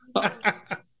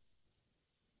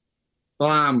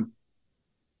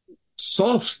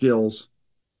 Soft skills.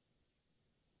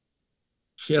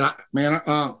 Shit,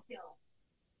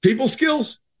 people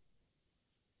skills.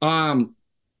 Man,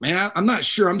 I'm not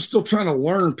sure. I'm still trying to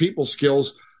learn people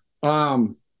skills.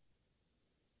 I'm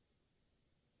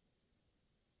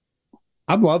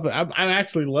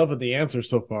actually loving the answer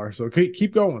so far. So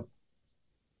keep going.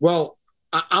 Well,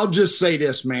 I'll just say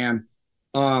this, man.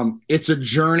 It's a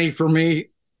journey for me,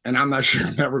 and I'm not sure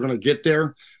I'm ever going to get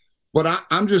there. But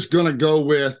I'm just going to go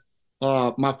with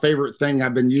my favorite thing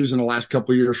I've been using the last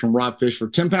couple of years from Rod Fisher: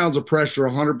 10 pounds of pressure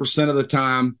 100% of the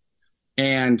time.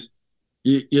 And,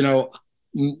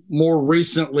 more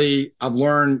recently, I've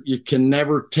learned you can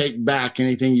never take back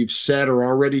anything you've said or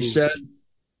already said.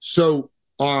 So,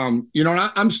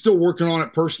 I'm still working on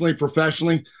it personally,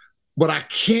 professionally, but I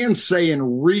can say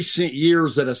in recent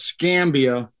years at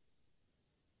Escambia,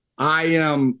 I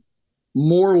am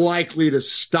more likely to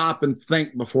stop and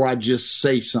think before I just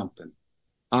say something.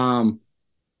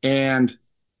 And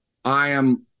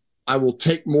I will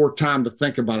take more time to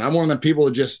think about it. I'm one of the people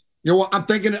that just, I'm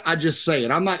thinking it, I just say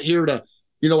it. I'm not here to,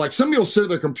 like some people sit at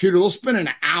their computer, they'll spend an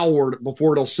hour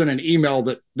before they'll send an email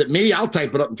that me, I'll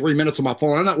type it up in 3 minutes on my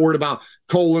phone. I'm not worried about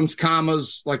colons,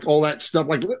 commas, like all that stuff.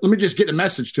 Like, let me just get a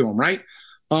message to them. Right.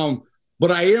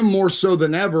 But I am more so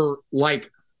than ever,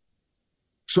 like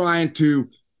trying to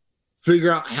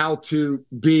figure out how to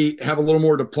have a little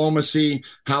more diplomacy,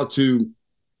 how to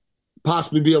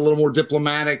possibly be a little more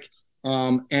diplomatic,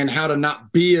 and how to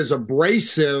not be as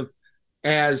abrasive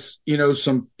as,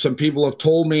 some people have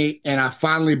told me. And I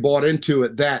finally bought into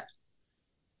it that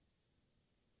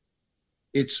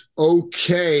it's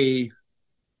okay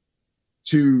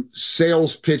to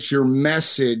sales pitch your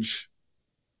message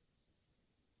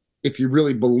if you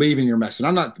really believe in your message.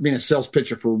 I'm not being a sales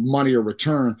pitcher for money or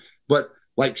return, but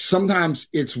like sometimes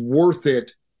it's worth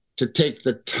it to take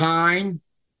the time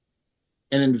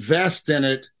and invest in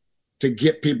it to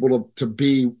get people to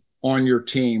be on your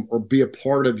team or be a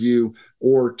part of you,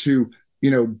 or to,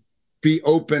 be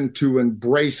open to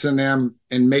embracing them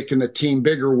and making the team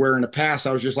bigger. Where in the past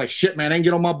I was just like, shit, man, I can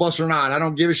get on my bus or not. I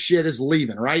don't give a shit. It's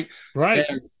leaving. Right. Right.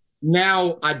 And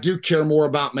now I do care more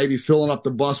about maybe filling up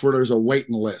the bus where there's a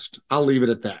waiting list. I'll leave it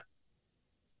at that.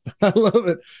 I love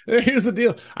it. Here's the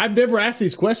deal. I've never asked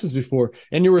these questions before,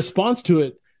 and your response to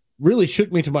it really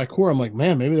shook me to my core. I'm like,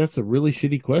 man, maybe that's a really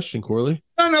shitty question, Corley.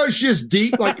 No, it's just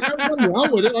deep. Like, there's nothing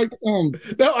wrong with it. Like,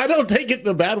 no, I don't take it in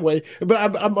a bad way, but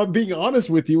I'm being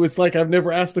honest with you. It's like I've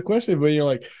never asked the question, but you're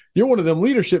like, you're one of them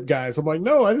leadership guys. I'm like,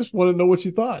 no, I just want to know what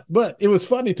you thought. But it was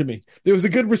funny to me. It was a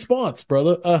good response,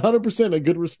 brother. 100% a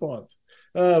good response.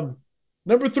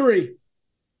 Number 3,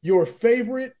 your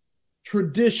favorite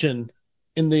tradition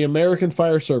in the American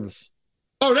Fire Service.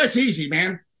 Oh, that's easy,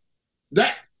 man.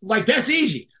 That's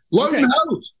easy. Load and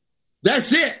hose.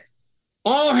 That's it.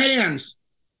 All hands.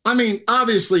 I mean,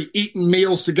 obviously eating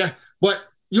meals together, but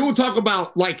you want to talk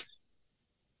about I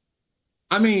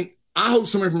hope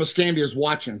somebody from Escambia is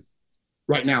watching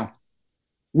right now.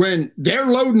 When they're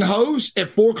loading hose at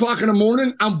 4:00 in the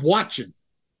morning, I'm watching.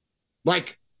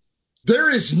 Like,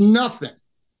 There is nothing.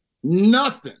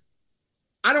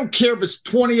 I don't care if it's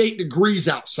 28 degrees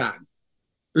outside.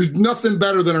 There's nothing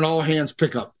better than an all-hands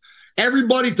pickup.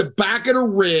 Everybody at the back of the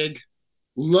rig,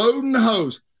 loading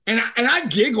hose. And I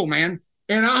giggle, man.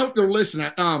 And I hope they're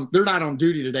listening. They're not on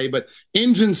duty today, but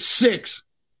Engine 6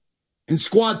 in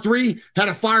Squad 3 had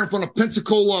a fire in front of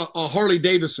Pensacola Harley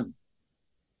Davidson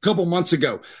a couple months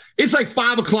ago. It's like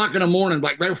 5 o'clock in the morning,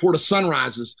 like right before the sun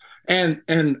rises. And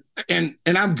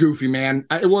I'm goofy, man.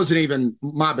 It wasn't even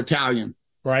my battalion.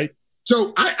 Right.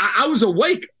 So I was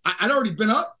awake. I'd already been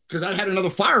up because I had another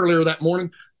fire earlier that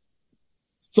morning.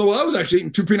 So I was actually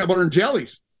eating 2 peanut butter and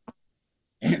jellies.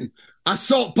 And I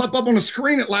saw it pop up on the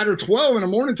screen at ladder 12 in the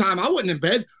morning time. I wasn't in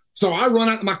bed. So I run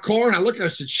out to my car and I look and I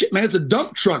said, shit, man, it's a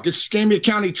dump truck. It's Escambia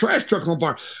County trash truck on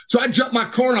fire. So I jump my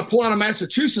car and I pull out of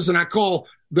Massachusetts and I call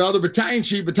the other battalion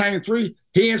chief, Battalion 3.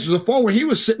 He answers the phone where he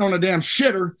was sitting on a damn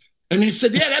shitter. And he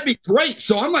said, yeah, that'd be great.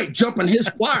 So I'm like jumping his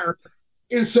fire.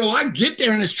 And so I get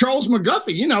there and it's Charles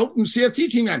McGuffey, from CFT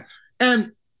team. Man.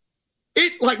 And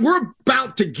we're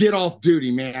about to get off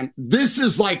duty, man. This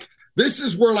is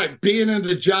where like being in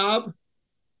the job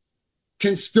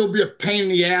can still be a pain in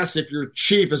the ass if you're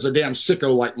cheap as a damn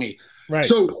sicko like me. Right.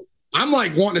 So I'm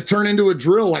like wanting to turn into a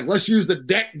drill. Like, let's use the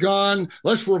deck gun.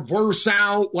 Let's reverse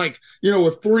out a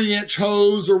 3-inch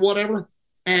hose or whatever.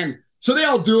 And so they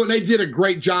all do it, and they did a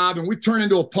great job. And we turned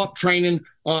into a pump training.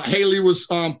 Haley was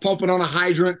pumping on a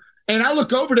hydrant. And I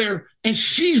look over there, and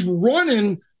she's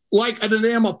running like the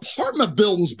damn apartment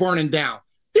building's burning down.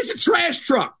 It's a trash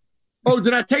truck. Oh,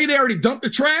 did I tell you they already dumped the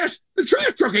trash? The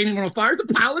trash truck ain't even on fire. It's a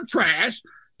pile of trash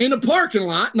in the parking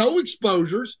lot, no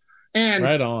exposures. And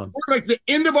right on. We're like the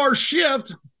end of our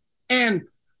shift, and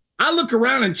I look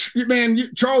around, and, man,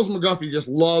 Charles McGuffey just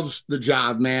loves the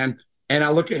job, man. And I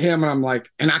look at him and I'm like,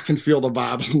 and I can feel the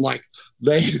vibe. I'm like,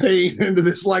 they ain't into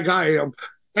this like I am.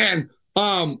 And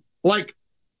and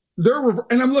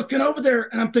I'm looking over there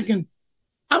and I'm thinking,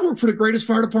 I work for the greatest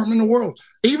fire department in the world.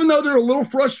 Even though they're a little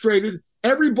frustrated,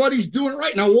 everybody's doing it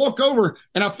right. And I walk over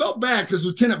and I felt bad because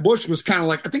Lieutenant Bush was kind of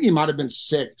like, I think he might have been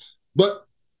sick.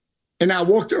 And I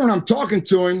walked over and I'm talking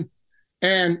to him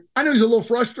and I knew he's a little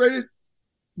frustrated,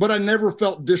 but I never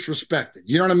felt disrespected.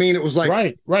 You know what I mean? It was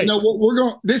like, right.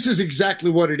 No, this is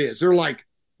exactly what it is. They're like,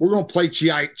 we're going to play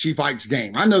Chief Ike's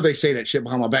game. I know they say that shit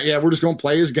behind my back. Yeah, we're just going to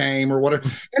play his game or whatever.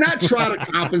 And I try to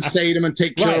compensate him and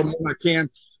take care of him when I can.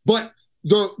 But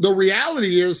the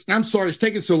reality is, I'm sorry it's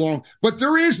taking so long, but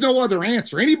there is no other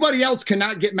answer. Anybody else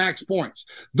cannot get max points.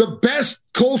 The best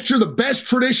culture, the best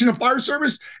tradition of fire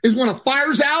service is when a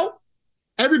fire's out,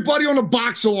 everybody on a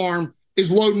box alarm is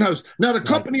loading hose. Now, the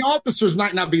company officers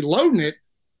might not be loading it,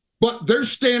 but they're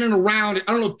standing around.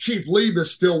 I don't know if Chief Lieb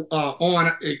is still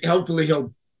on. Hopefully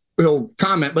he'll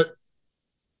comment, but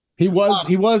he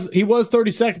was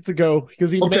 30 seconds ago because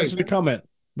he mentioned a comment.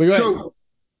 But go ahead. So,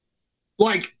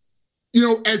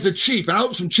 as a chief, and I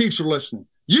hope some chiefs are listening,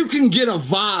 you can get a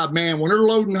vibe, man, when they're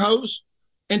loading hose.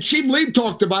 And Chief Lieb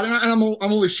talked about it, and I'm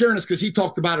only sharing this because he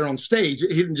talked about it on stage. He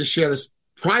didn't just share this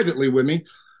privately with me.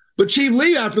 But Chief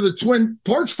Lee, after the Twin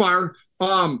Parks fire,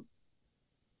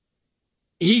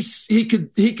 he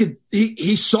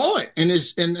saw it in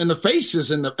the faces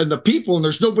and the people, and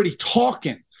there's nobody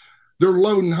talking. They're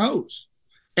loading hose.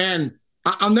 And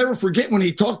I'll never forget when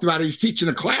he talked about it. He was teaching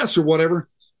a class or whatever.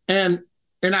 And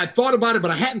I thought about it, but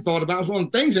I hadn't thought about it. It was one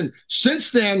of the things. And since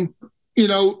then, we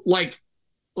haven't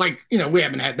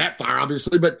had that fire,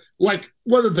 obviously, but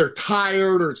whether they're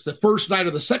tired or it's the first night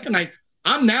or the second night,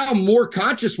 I'm now more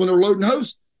conscious when they're loading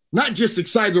hose, not just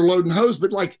excited they're loading hose,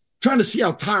 but trying to see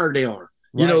how tired they are.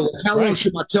 How long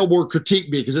should my tailboard critique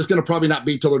be? Because it's going to probably not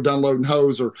be till they're done loading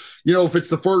hose, or, if it's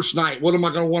the first night, what am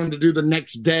I going to want them to do the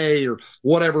next day or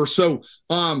whatever? So,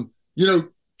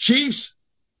 chiefs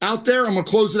out there, I'm going to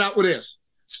close it out with this.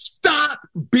 Stop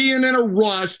being in a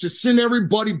rush to send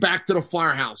everybody back to the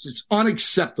firehouse. It's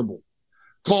unacceptable.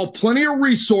 Call plenty of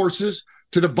resources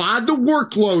to divide the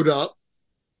workload up,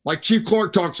 like Chief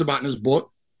Clark talks about in his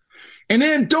book. And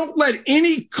then don't let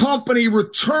any company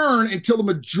return until the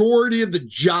majority of the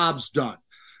job's done.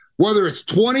 Whether it's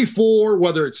 24,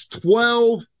 whether it's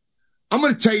 12. I'm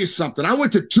going to tell you something. I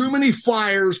went to too many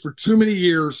fires for too many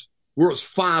years where it was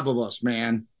 5 of us,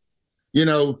 man.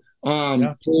 For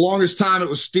the longest time, it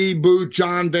was Steve Booth,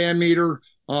 John Van Meter,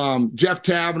 Jeff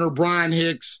Taverner, Brian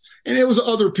Hicks, and it was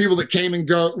other people that came and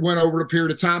went over a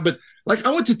period of time. But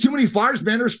I went to too many fires,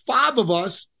 man. There's 5 of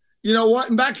us. You know what?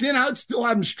 And back then, I would still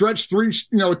have them stretch 3,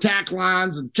 attack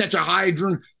lines and catch a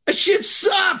hydrant. That shit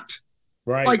sucked.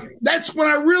 Right. That's when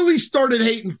I really started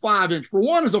hating 5-inch. For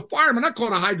one, as a fireman, I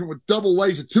caught a hydrant with double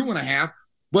lays of 2.5.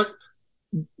 But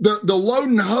the load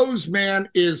and hose, man,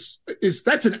 is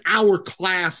that's an hour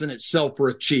class in itself for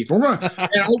a chief. We're gonna,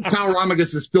 and I hope Kyle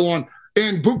Romagus is still on.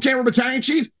 And boot camp battalion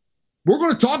chief, we're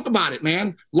going to talk about it,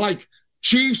 man. Like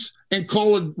chiefs and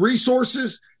calling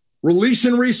resources,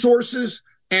 releasing resources,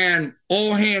 and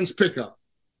all hands pickup.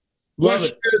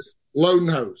 Question is load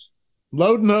and hose.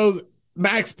 Load and hose,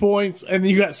 max points, and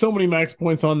you got so many max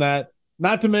points on that.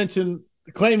 Not to mention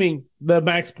claiming the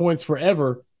max points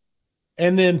forever.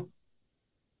 And then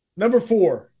number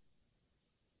 4.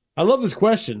 I love this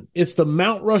question. It's the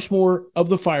Mount Rushmore of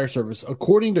the fire service.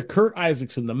 According to Curt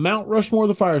Isakson, the Mount Rushmore of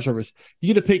the fire service,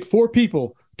 you get to pick 4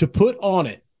 people to put on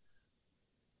it.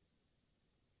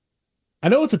 I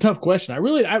know it's a tough question.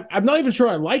 I'm not even sure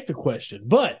I like the question,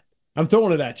 but I'm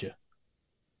throwing it at you.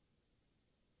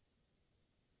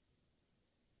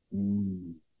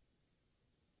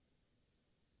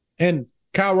 And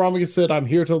Kyle Romagus said, I'm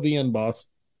here till the end, boss.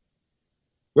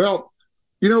 Well,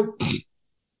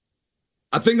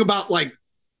 I think about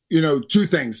 2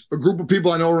 things. A group of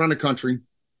people I know around the country.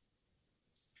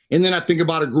 And then I think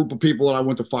about a group of people that I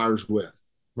went to fires with.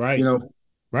 Right.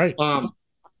 Right.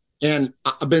 And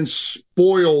I've been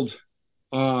spoiled,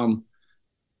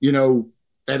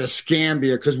 at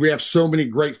Escambia because we have so many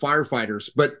great firefighters.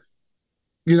 But,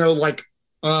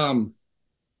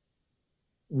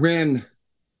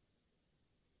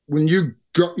 when you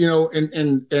go,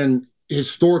 and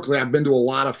historically I've been to a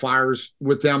lot of fires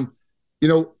with them,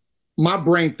 my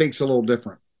brain thinks a little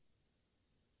different.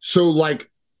 So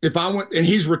if I went, and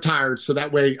he's retired, so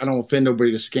that way I don't offend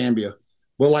nobody to Scambia.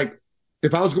 But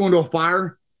if I was going to a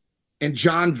fire and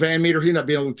John Van Meter, he ended up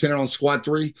being a lieutenant on Squad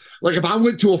 3. If I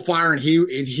went to a fire and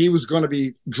he was going to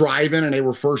be driving and they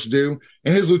were first due,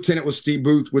 and his lieutenant was Steve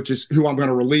Booth, which is who I'm going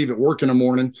to relieve at work in the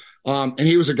morning. And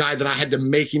he was a guy that I had to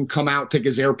make him come out, take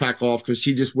his air pack off because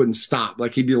he just wouldn't stop.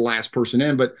 He'd be the last person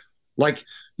in. But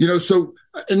so,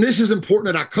 and this is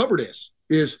important that I cover this,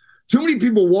 is too many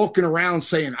people walking around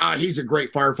saying, he's a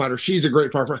great firefighter. She's a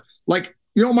great firefighter.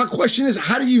 My question is,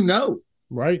 how do you know?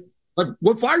 Right.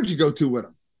 What fire did you go to with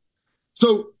them?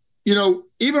 So,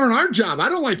 even on our job, I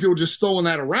don't like people just throwing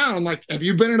that around. I'm like, have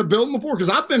you been in a building before? Because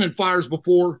I've been in fires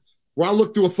before where I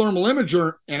looked through a thermal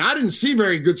imager and I didn't see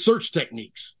very good search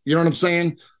techniques. You know what I'm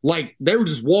saying? They were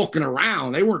just walking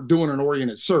around. They weren't doing an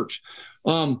oriented search.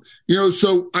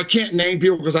 So I can't name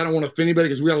people because I don't want to offend anybody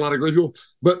because we got a lot of great people.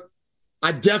 But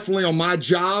I definitely, on my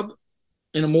job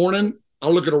in the morning,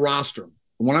 I'll look at a roster.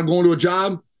 And when I'm going to a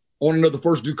job, I want to know the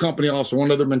first due company officer. I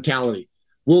want to know their mentality.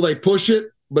 Will they push it?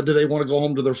 But do they want to go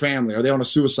home to their family? Are they on a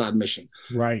suicide mission?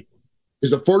 Right.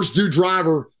 Is the first due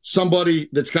driver somebody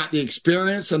that's got the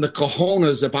experience and the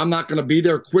cojones, if I'm not going to be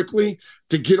there quickly,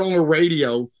 to get on a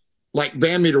radio like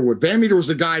Van Meter would? Van Meter was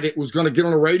the guy that was going to get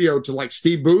on a radio to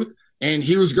Steve Booth, and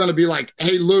he was going to be like,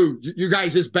 hey, Lou, you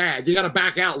guys, it's bad. You got to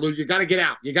back out, Lou. You got to get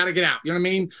out. You got to get out. You know what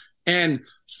I mean? And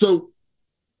so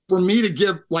for me to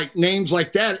give names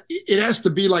like that, it has to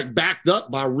be backed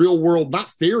up by real world, not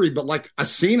theory, but I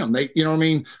seen them. They, you know what I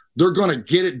mean? They're going to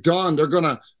get it done. They're going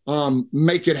to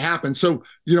make it happen. So,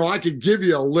 I could give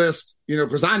you a list,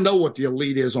 because I know what the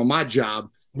elite is on my job,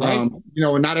 right. And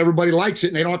not everybody likes it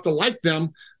and they don't have to like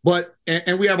them, but,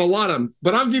 and we have a lot of them,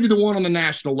 but I'll give you the one on the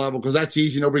national level because that's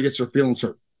easy. Nobody gets their feelings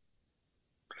hurt.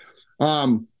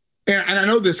 And I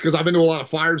know this because I've been to a lot of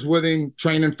fires with him,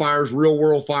 training fires, real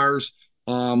world fires.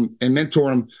 And mentor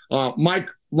him. Mike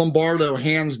Lombardo,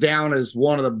 hands down, is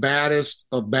one of the baddest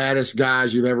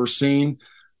guys you've ever seen.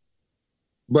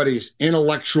 But his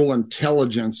intellectual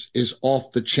intelligence is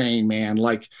off the chain, man.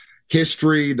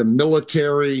 History, the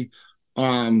military.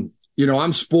 I'm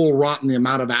spoiled rotten. The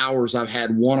amount of hours I've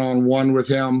had one-on-one with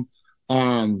him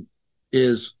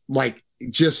is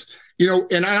just,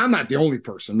 and I'm not the only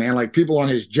person, man. People on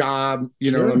his job,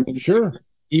 sure, what I mean? Sure.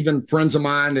 Even friends of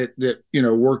mine that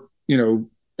work,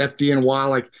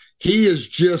 FDNY, he is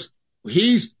just,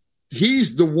 he's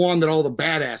the one that all the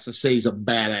badasses say he's a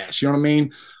badass. You know what I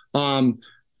mean?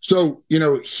 So,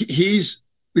 he's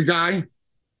the guy.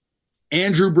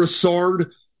 Andrew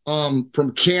Brassard,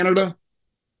 from Canada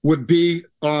would be,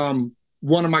 one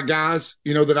of my guys,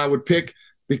 that I would pick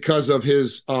because of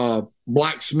his,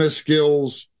 blacksmith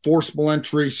skills, forcible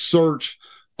entry, search.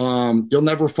 You'll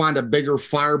never find a bigger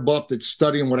fire buff that's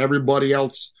studying what everybody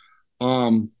else,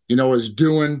 is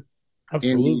doing.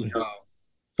 Absolutely. In the,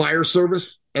 fire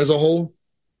service as a whole.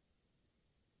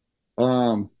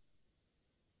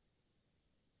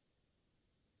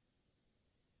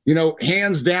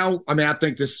 Hands down, I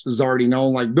think this is already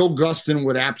known. Bill Gustin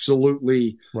would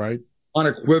absolutely, right,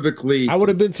 unequivocally. I would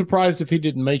have been surprised if he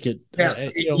didn't make it. Yeah,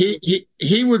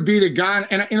 he would be the guy,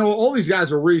 and all these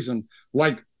guys are reason.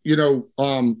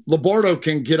 Lombardo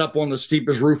can get up on the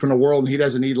steepest roof in the world and he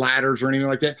doesn't need ladders or anything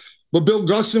like that. But Bill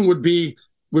Gustin would be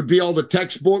all the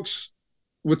textbooks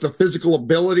with the physical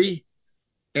ability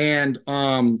and,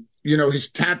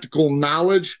 his tactical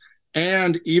knowledge.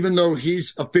 And even though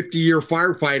he's a 50-year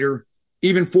firefighter,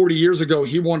 even 40 years ago,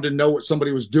 he wanted to know what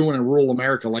somebody was doing in rural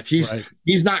America. Like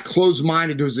he's not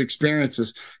closed-minded to his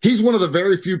experiences. He's one of the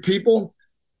very few people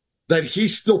that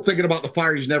he's still thinking about the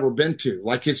fire he's never been to.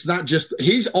 Like it's not just,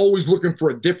 he's always looking for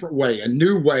a different way, a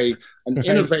new way, an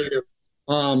innovative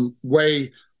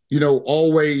way,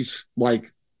 always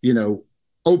like,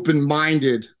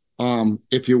 open-minded,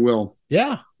 if you will.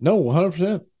 Yeah, no,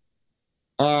 100%.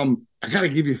 I got to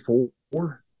give you 4.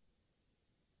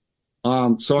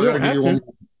 So I got to give you one.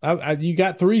 You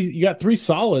got 3. You got 3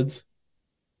 solids.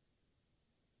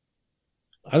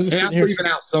 I'm leaving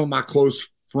out some of my close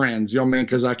friends,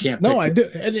 because I can't. No, I do,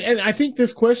 and I think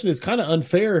this question is kind of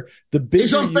unfair.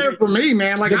 It's unfair for me,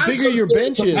 man. Like the bigger your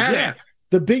bench is,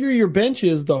 the bigger your bench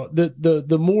is,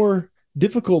 the more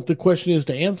difficult the question is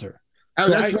to answer. Oh,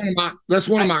 so that's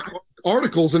one of my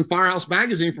articles in Firehouse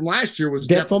Magazine from last year was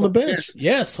depth on the bench.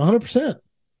 Yes, 100%.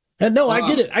 And no, I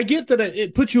get it. I get that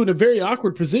it puts you in a very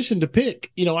awkward position to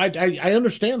pick. I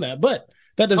understand that, but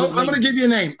that doesn't. I'm going to give you a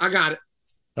name. I got it.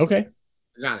 Okay,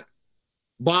 I got it.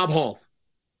 Bob Hoff.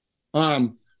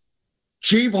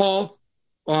 Chief Hoff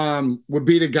would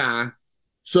be the guy.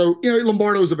 So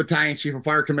Lombardo was a battalion chief and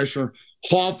fire commissioner.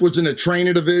 Hoff was in the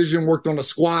training division, worked on the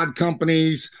squad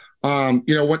companies. Went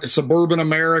to suburban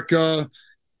America.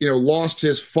 Lost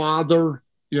his father.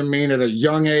 At a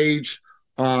young age.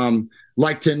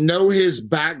 Like to know his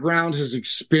background, his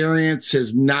experience,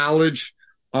 his knowledge.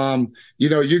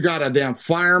 You got a damn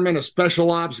fireman, a special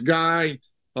ops guy,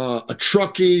 a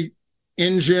truckie,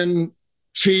 engine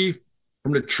chief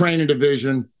from the training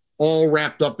division, all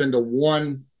wrapped up into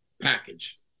one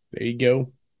package. There you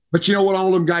go. But you know what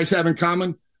all them guys have in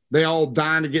common? They all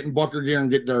dying to get in bunker gear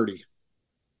and get dirty.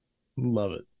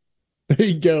 Love it. There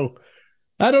you go.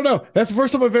 I don't know. That's the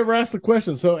first time I've ever asked the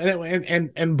question. So,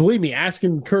 and believe me,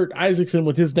 asking Curt Isakson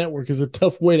with his network is a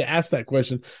tough way to ask that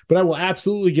question. But I will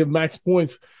absolutely give max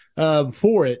points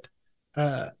for it.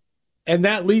 And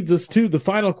that leads us to the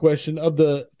final question of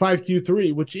the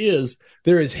 5Q3, which is: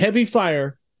 there is heavy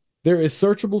fire, there is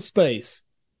searchable space.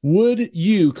 Would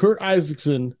you, Curt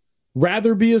Isakson,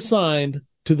 rather be assigned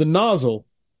to the nozzle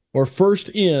or first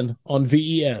in on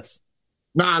VES?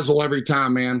 Nozzle every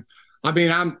time, man.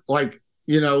 I'm like,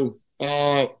 that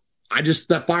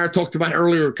fire I talked about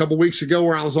earlier a couple weeks ago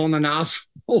where I was on the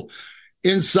nozzle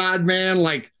inside, man,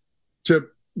 like to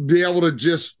be able to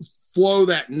just flow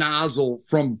that nozzle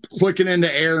from clicking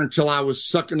into air until I was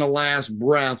sucking the last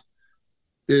breath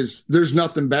there's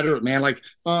nothing better, man. Like,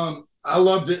 I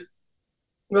loved it.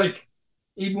 Like,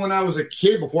 even when I was a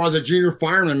kid, before I was a junior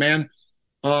fireman, man,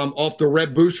 off the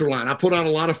red booster line, I put out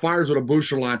a lot of fires with a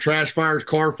booster line, trash fires,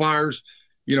 car fires,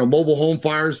 mobile home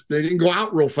fires. They didn't go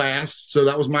out real fast. So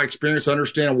that was my experience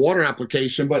understanding water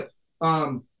application. But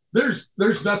there's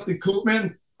nothing cool,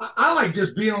 man. I like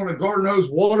just being on a garden hose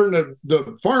watering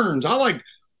the ferns. I like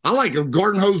a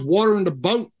garden hose watering the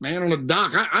boat, man, on the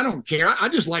dock. I don't care. I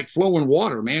just like flowing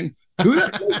water, man.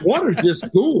 Water's just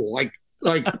cool. I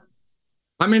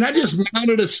just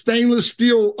mounted a stainless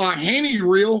steel handy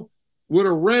reel with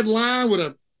a red line with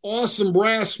an awesome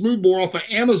brass smoothbore off of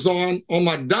Amazon on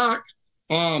my dock.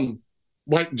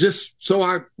 Just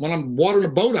so when I'm watering a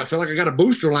boat, I feel like I got a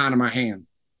booster line in my hand.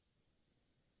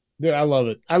 Dude, I love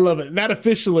it. And that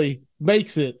officially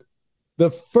makes it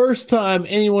the first time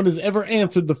anyone has ever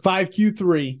answered the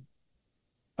 5Q3.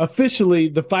 Officially,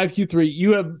 the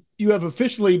 5Q3. You have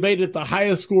officially made it the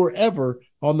highest score ever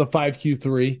on the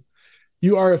 5Q3.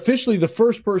 You are officially the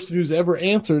first person who's ever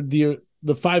answered the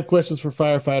 5 questions for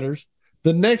firefighters,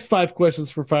 the next 5 questions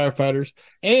for firefighters,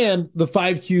 and the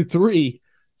 5Q3.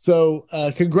 So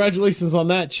congratulations on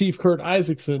that, Chief Curt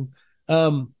Isakson.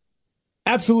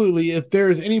 Absolutely. If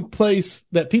there is any place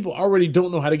that people already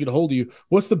don't know how to get a hold of you,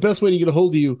 what's the best way to get a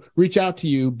hold of you, reach out to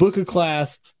you, book a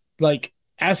class,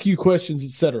 ask you questions,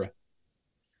 etc.?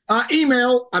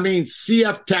 Email,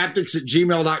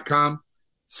 cftactics@gmail.com.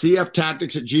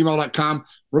 cftactics@gmail.com.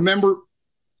 Remember,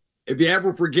 if you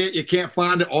ever forget, you can't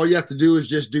find it, all you have to do is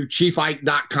just do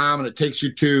chiefike.com, and it takes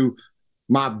you to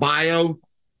my bio,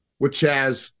 which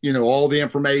has, all the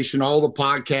information, all the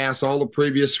podcasts, all the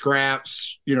previous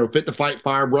scraps, Fit to Fight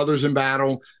Fire, Brothers in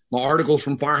Battle, my articles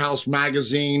from Firehouse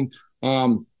Magazine,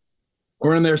 are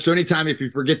in there. So anytime if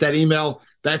you forget that email,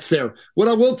 that's there. What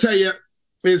I will tell you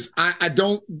is I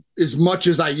don't as much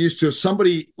as I used to.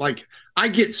 Somebody I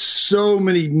get so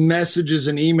many messages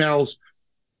and emails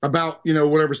about,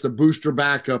 whatever it's the booster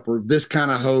backup or this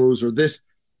kind of hose or this.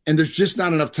 And there's just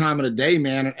not enough time in a day,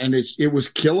 man. And it was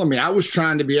killing me. I was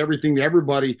trying to be everything to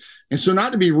everybody. And so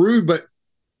not to be rude, but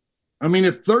I mean,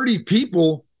 if 30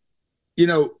 people,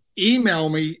 email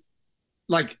me,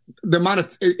 like the amount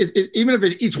of, even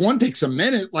if each one takes a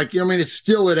minute, like,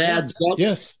 it adds up.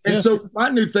 Yes. And so my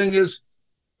new thing is,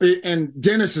 and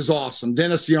Dennis is awesome.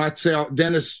 Dennis, I'd say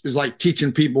Dennis is like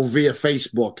teaching people via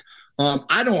Facebook.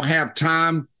 I don't have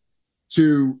time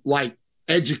to like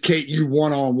educate you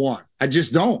one-on-one. I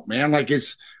just don't, man. Like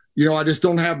it's, I just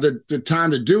don't have the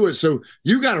time to do it. So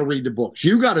you got to read the books.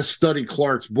 You got to study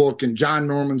Clark's book and John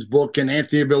Norman's book and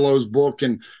Anthony Abillo's book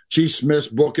and Chief Smith's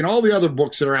book and all the other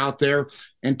books that are out there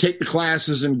and take the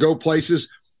classes and go places.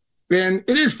 And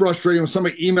it is frustrating when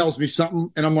somebody emails me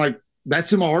something and I'm like,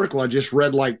 that's in my article. I just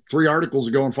read like 3 articles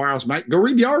ago in Firehouse Mike. Go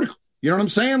read the article. You know what I'm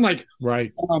saying? Like,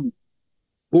 right.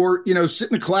 Or, sit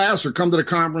in a class or come to the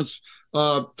conference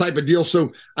type of deal.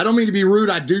 So I don't mean to be rude.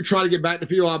 I do try to get back to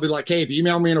people. I'll be like, hey, if you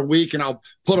email me in a week and I'll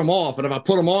put them off. And if I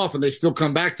put them off and they still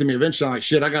come back to me, eventually I'm like,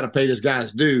 shit, I got to pay this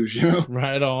guy's dues,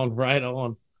 Right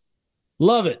on.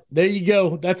 Love it. There you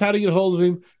go. That's how to get a hold of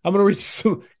him. I'm going to read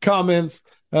some comments.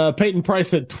 Peyton Price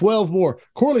said 12 more.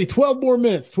 Corley, 12 more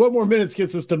minutes. 12 more minutes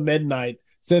gets us to midnight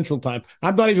Central Time.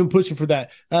 I'm not even pushing for that.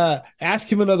 Ask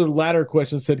him another ladder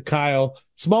question, said Kyle.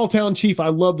 Small Town Chief, I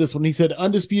love this one. He said,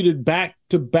 undisputed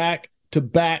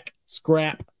back-to-back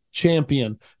scrap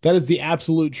champion. That is the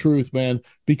absolute truth, man,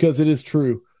 because it is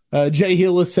true. Jay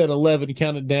Hillis said 11,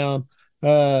 counted down.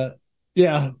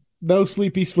 Yeah, no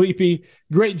sleepy.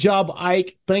 Great job,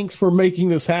 Ike. Thanks for making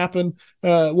this happen.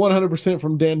 100%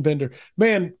 from Dan Bender.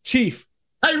 Man, Chief.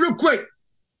 Hey, real quick.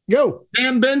 Go.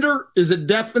 Dan Bender is a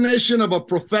definition of a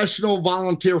professional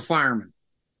volunteer fireman.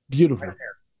 Beautiful. Right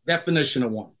there. Definition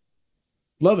of one.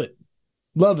 Love it.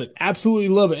 Absolutely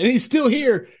love it. And he's still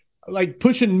here, like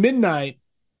pushing midnight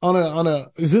on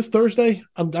a, is this Thursday?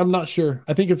 I'm not sure.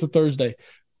 I think it's a Thursday.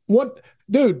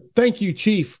 Dude, thank you,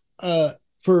 Chief,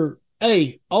 for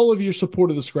all of your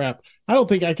support of the scrap. I don't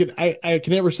think I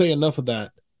can ever say enough of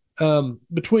that.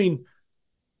 Between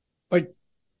like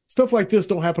stuff like this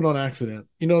don't happen on accident.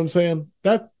 You know what I'm saying?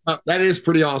 That is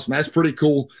pretty awesome. That's pretty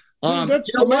cool.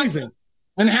 That's amazing. What?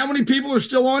 And how many people are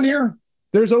still on here?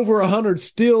 There's over 100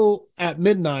 still at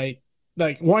midnight,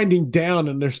 like winding down,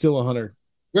 and there's still 100.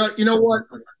 Well, you know what?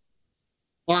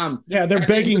 Yeah, they're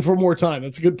begging for more time.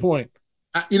 That's a good point.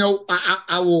 I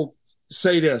will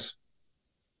say this.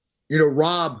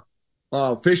 Rob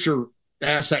Fisher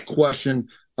asked that question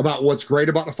about what's great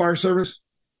about the fire service.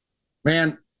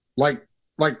 Man, like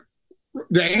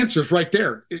the answer's right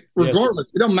there.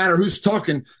 Regardless, It doesn't matter who's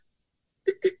talking.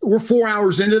 We're 4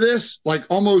 hours into this, like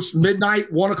almost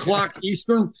midnight, 1 o'clock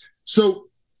Eastern. So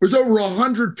there's over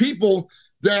 100 people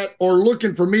that are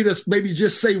looking for me to maybe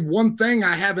just say one thing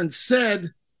I haven't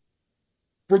said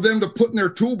for them to put in their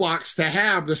toolbox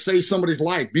to save somebody's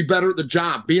life, be better at the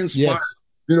job, be inspired,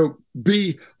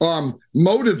 be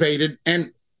motivated.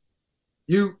 And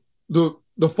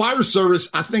the fire service,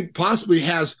 I think possibly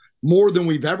has more than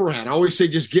we've ever had. I always say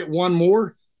just get one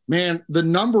more. Man, the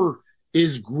number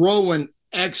is growing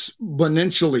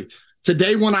exponentially.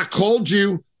 Today, when I called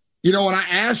you, and I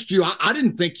asked you, I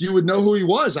didn't think you would know who he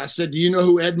was. I said, do you know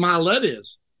who Ed Milet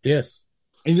is? Yes.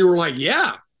 And you were like,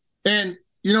 yeah. And,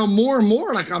 more and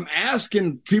more, like I'm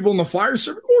asking people in the fire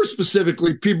service, more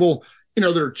specifically people,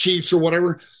 they're chiefs or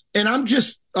whatever. And I'm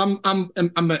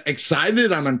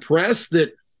excited. I'm impressed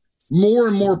that more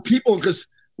and more people, because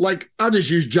like I'll just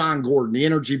use John Gordon, the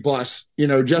Energy Bus,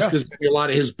 just because a lot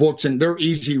of his books and they're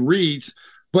easy reads.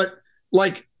 But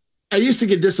like I used to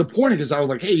get disappointed because I was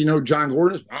like, hey, John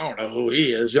Gordon is, I don't know who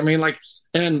he is. I mean, like,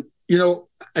 and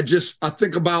I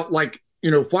think about like,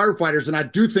 firefighters, and I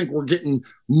do think we're getting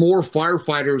more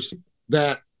firefighters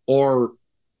that are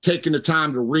taking the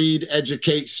time to read,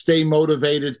 educate, stay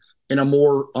motivated in a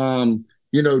more,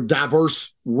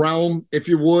 diverse realm, if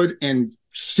you would, and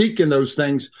seeking those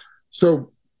things.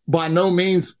 So by no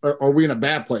means are we in a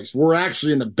bad place. We're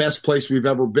actually in the best place we've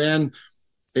ever been.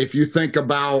 If you think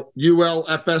about UL,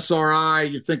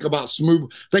 FSRI, you think about SMOOB,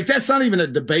 like that's not even a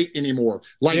debate anymore.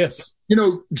 Like,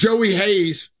 Joey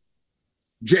Hayes,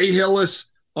 Jay Hillis,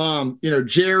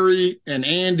 Jerry and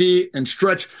Andy and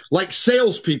Stretch, like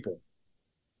salespeople.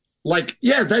 Like,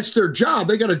 yeah, that's their job.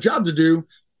 They got a job to do.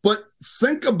 But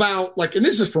think about, like, and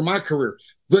this is for my career,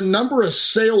 the number of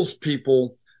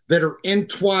salespeople that are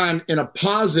entwined in a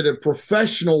positive,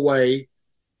 professional way,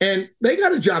 and they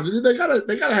got a job to do. They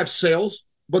gotta have sales,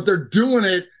 but they're doing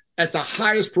it at the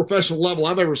highest professional level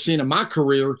I've ever seen in my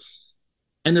career,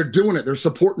 and they're doing it. They're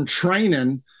supporting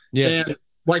training. Yes.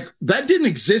 like that didn't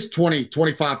exist 20,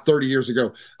 25, 30 years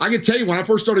ago. I can tell you when I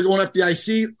first started going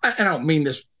FDIC, and I don't mean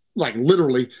this like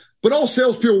literally, but all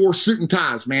salespeople wore suit and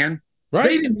ties, man.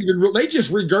 Right. They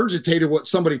just regurgitated what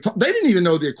somebody taught. They didn't even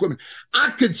know the equipment.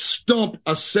 I could stump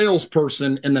a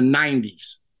salesperson in the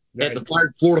 90s at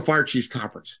the Florida Fire Chiefs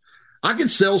Conference. I could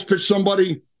sales pitch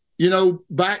somebody,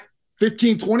 back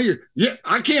 15, 20 years. Yeah,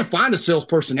 I can't find a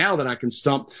salesperson now that I can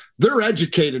stump. They're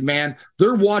educated, man.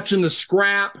 They're watching the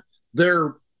scrap.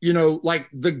 They're, like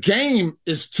the game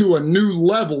is to a new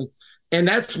level. And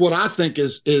that's what I think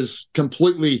is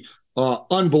completely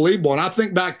unbelievable. And I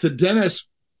think back to Dennis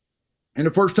and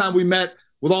the first time we met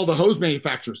with all the hose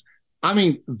manufacturers. I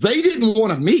mean, they didn't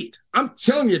want to meet. I'm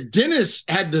telling you, Dennis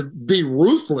had to be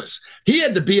ruthless. He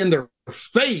had to be in their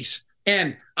face.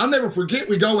 And I'll never forget,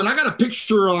 we go, and I got a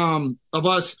picture of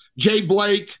us, Jay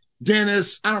Blake,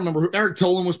 Dennis, I don't remember who, Eric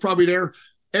Tolan was probably there.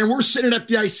 And we're sitting at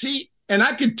FDIC, and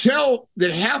I could tell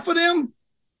that half of them,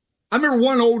 I remember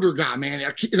one older guy, man.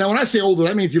 When I say older,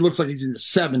 that means he looks like he's in the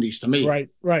 70s to me. Right.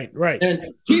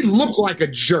 And he looked like a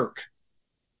jerk.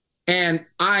 And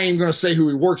I ain't going to say who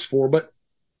he works for, but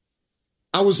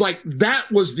I was like,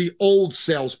 that was the old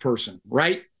salesperson,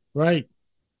 right? Right.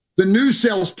 The new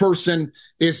salesperson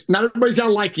is, not everybody's got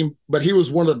to like him, but he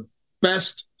was one of the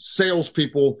best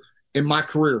salespeople in my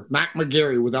career. Mac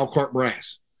McGarry with Elkhart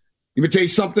Brass. Let me tell you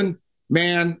something,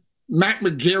 man. Mac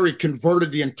McGarry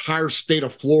converted the entire state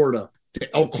of Florida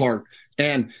to Elkhart,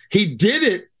 and he did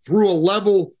it through a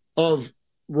level of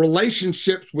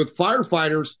relationships with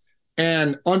firefighters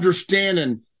and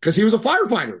understanding, because he was a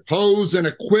firefighter, hose and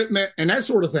equipment and that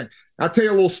sort of thing. I'll tell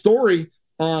you a little story.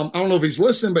 I don't know if he's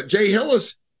listening, but Jay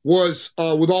Hillis was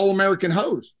with All American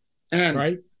Hose, and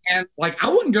like I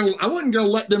wasn't gonna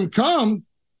let them come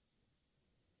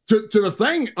to the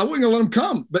thing. I wasn't gonna let him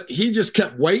come, but he just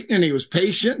kept waiting, and he was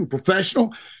patient and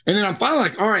professional. And then I'm finally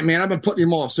like, all right, man, I've been putting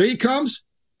him off. So he comes,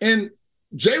 and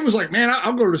Jay was like, man,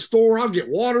 I'll go to the store. I'll get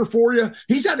water for you.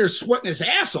 He's out there sweating his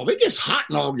ass off. It gets hot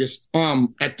in August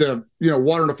at the,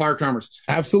 Water and the Fire Conference.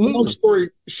 Absolutely. Long story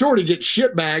short, he gets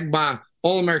shitbagged by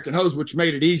All American Hose, which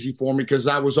made it easy for me because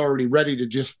I was already ready to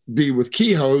just be with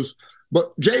Key Hose.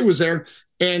 But Jay was there,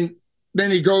 and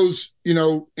then he goes,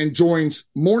 and joins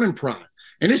Morning Pride.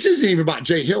 And this isn't even about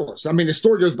Jay Hillis. I mean, the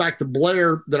story goes back to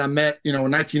Blair that I met, in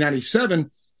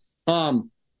 1997.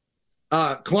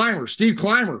 Steve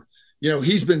Clymer.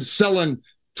 He's been selling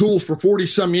tools for 40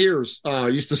 some years.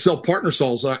 Used to sell partner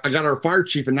saws. I got our fire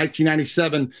chief in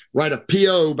 1997, write a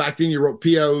PO. Back then you wrote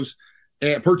POs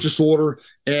and purchase order.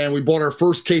 And we bought our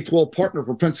first K-12 partner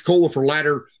for Pensacola for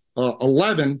ladder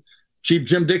 11. Chief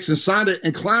Jim Dixon signed it,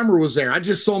 and Clymer was there. I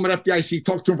just saw him at FDIC,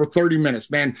 talked to him for 30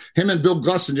 minutes, man. Him and Bill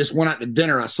Gusson just went out to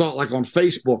dinner. I saw it like on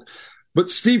Facebook.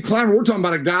 But Steve Clymer, we're talking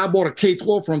about a guy I bought a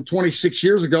K-12 from 26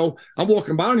 years ago. I'm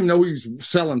walking by, I don't even know who he was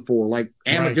selling for, like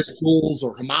Amicus Tools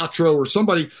or Hamatro or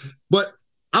somebody. But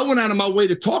I went out of my way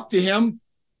to talk to him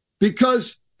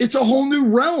because it's a whole new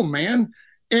realm, man.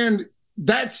 And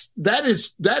that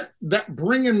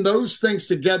bringing those things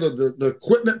together, the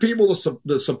equipment people,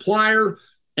 the supplier,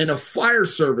 and a fire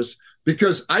service,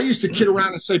 because I used to kid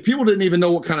around and say people didn't even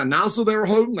know what kind of nozzle they were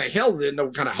holding. The hell, they didn't know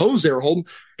what kind of hose they were holding.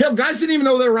 Hell, guys didn't even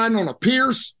know they were riding on a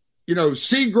Pierce,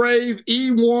 Seagrave,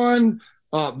 E1,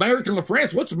 American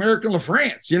LaFrance. What's American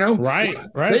LaFrance,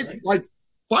 Right. Like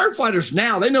firefighters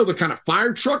now, they know the kind of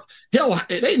fire truck. Hell,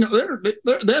 they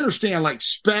understand like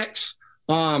specs.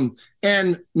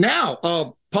 And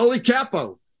now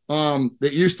Polycapo,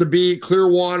 that used to be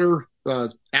Clearwater,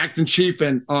 acting chief,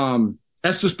 and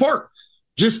Estes Park,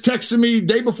 just texted me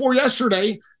day before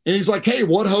yesterday, and he's like, hey,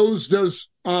 what hose does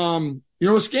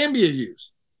Escambia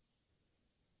use?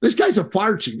 This guy's a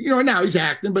fire chief. Now he's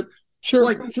acting, but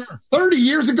sure. 30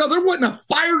 years ago, there wasn't a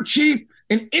fire chief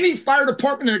in any fire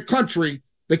department in the country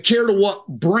that cared what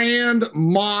brand,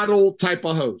 model, type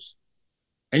of hose.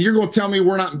 And you're going to tell me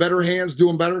we're not in better hands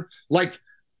doing better? Like,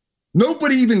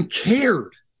 nobody even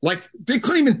cared. Like, they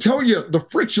couldn't even tell you the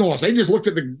friction loss. They just looked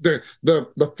at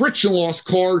the friction loss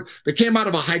card that came out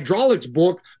of a hydraulics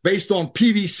book based on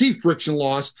PVC friction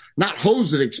loss, not hose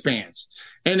that expands.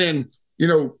 And then,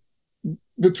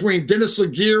 between Dennis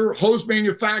Laguerre, hose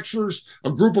manufacturers, a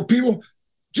group of people,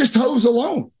 just hose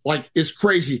alone, like, it's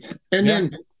crazy. And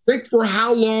then think for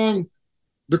how long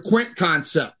the Quint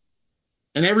concept,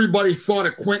 and everybody thought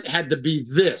a Quint had to be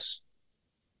this.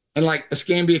 And like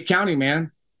Escambia County,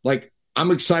 man, like, I'm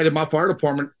excited. My fire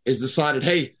department has decided,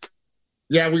 hey,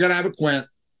 yeah, we got to have a Quint,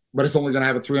 but it's only going to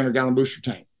have a 300-gallon booster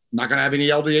tank. Not going to have any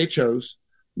LDHOs,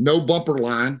 no bumper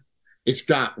line. It's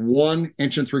got 1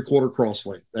 inch and 3/4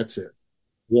 crosslink. That's it.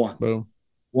 One. Boom.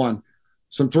 One.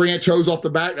 Some 3-inch hose off the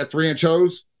back. That 3-inch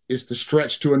hose is to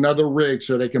stretch to another rig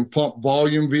so they can pump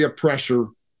volume via pressure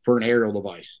for an aerial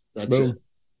device. That's Boom.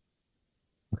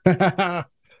 it.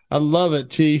 I love it,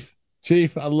 Chief.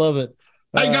 Chief, I love it.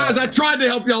 Hey, guys, I tried to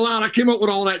help y'all out. I came up with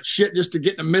all that shit just to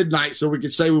get to midnight so we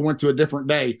could say we went to a different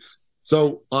day.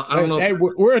 So I don't know. Hey,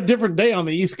 we're a different day on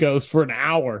the East Coast for an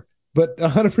hour, but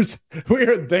 100%,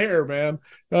 we're there, man.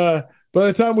 By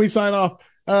the time we sign off,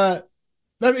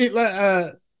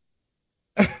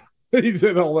 he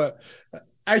said all that.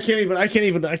 I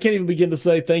can't even begin to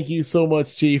say thank you so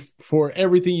much, Chief, for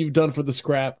everything you've done for the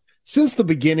scrap since the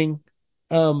beginning.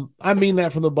 I mean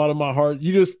that from the bottom of my heart.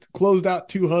 You just closed out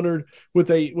 200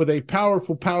 with a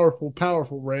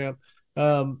powerful rant.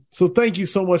 So thank you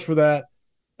so much for that.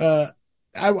 I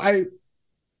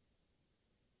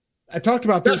talked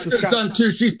about this. Jessica's done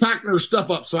too. She's packing her stuff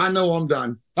up, so I know I'm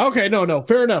done. Okay, no,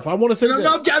 fair enough. I want to say this.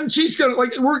 No, she's gonna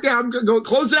I'm gonna go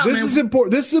close it out. This man. is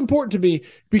important. This is important to me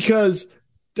because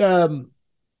let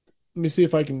me see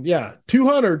if I can. Yeah,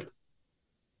 200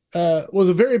 was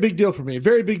a very big deal for me. A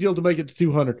very big deal to make it to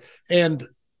 200. And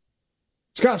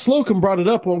Scott Slocum brought it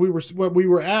up while we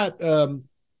were at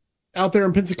out there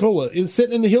in Pensacola,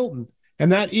 sitting in the Hilton,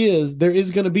 and that is there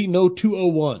is going to be no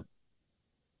 201.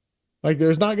 Like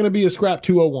there's not going to be a scrap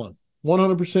 201,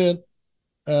 100%.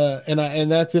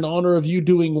 And that's in honor of you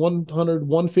doing 100,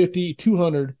 150,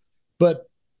 200. But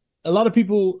a lot of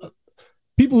people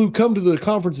who come to the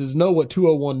conferences know what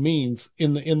 201 means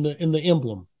in the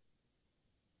emblem.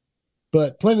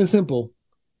 But plain and simple,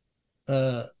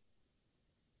 the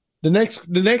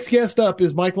next guest up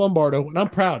is Mike Lombardo, and I'm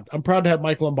proud. I'm proud to have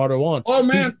Mike Lombardo on. Oh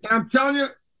man, I'm telling you,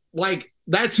 like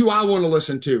that's who I want to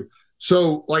listen to.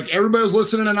 So like everybody's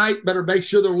listening tonight, better make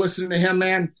sure they're listening to him,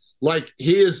 man. Like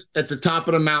he is at the top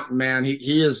of the mountain, man.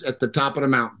 He is at the top of the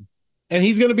mountain. And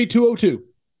he's going to be 202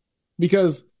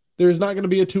 because there's not going to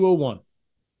be a 201.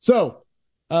 So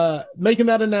making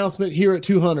that announcement here at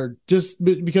 200, just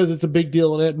because it's a big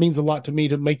deal and it means a lot to me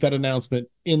to make that announcement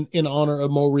in honor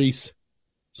of Maurice.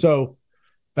 So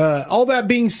all that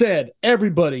being said,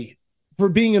 everybody for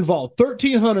being involved,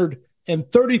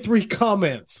 1,333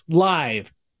 comments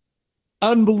live.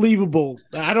 Unbelievable.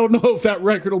 I don't know if that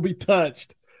record will be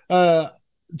touched.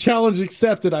 Challenge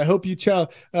accepted. I hope you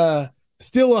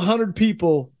still 100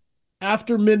 people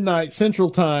after midnight Central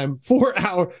Time, 4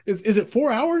 hours. Is it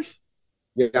 4 hours?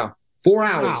 Yeah, 4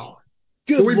 hours. Wow.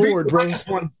 Good Lord, bro.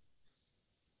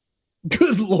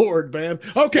 Good Lord, man.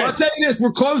 Okay. Well, I'll tell you this.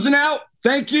 We're closing out.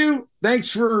 Thank you. Thanks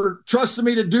for trusting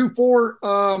me to do 4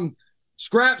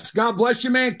 scraps. God bless you,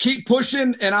 man. Keep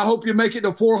pushing, and I hope you make it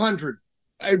to 400.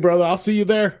 Hey, brother, I'll see you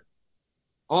there.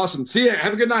 Awesome. See ya.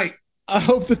 Have a good night. I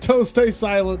hope the toast stays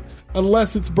silent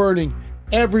unless it's burning.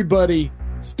 Everybody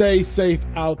stay safe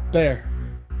out there.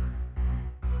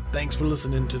 Thanks for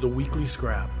listening to the Weekly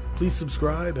Scrap. Please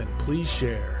subscribe and please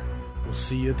share. We'll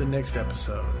see you at the next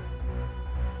episode.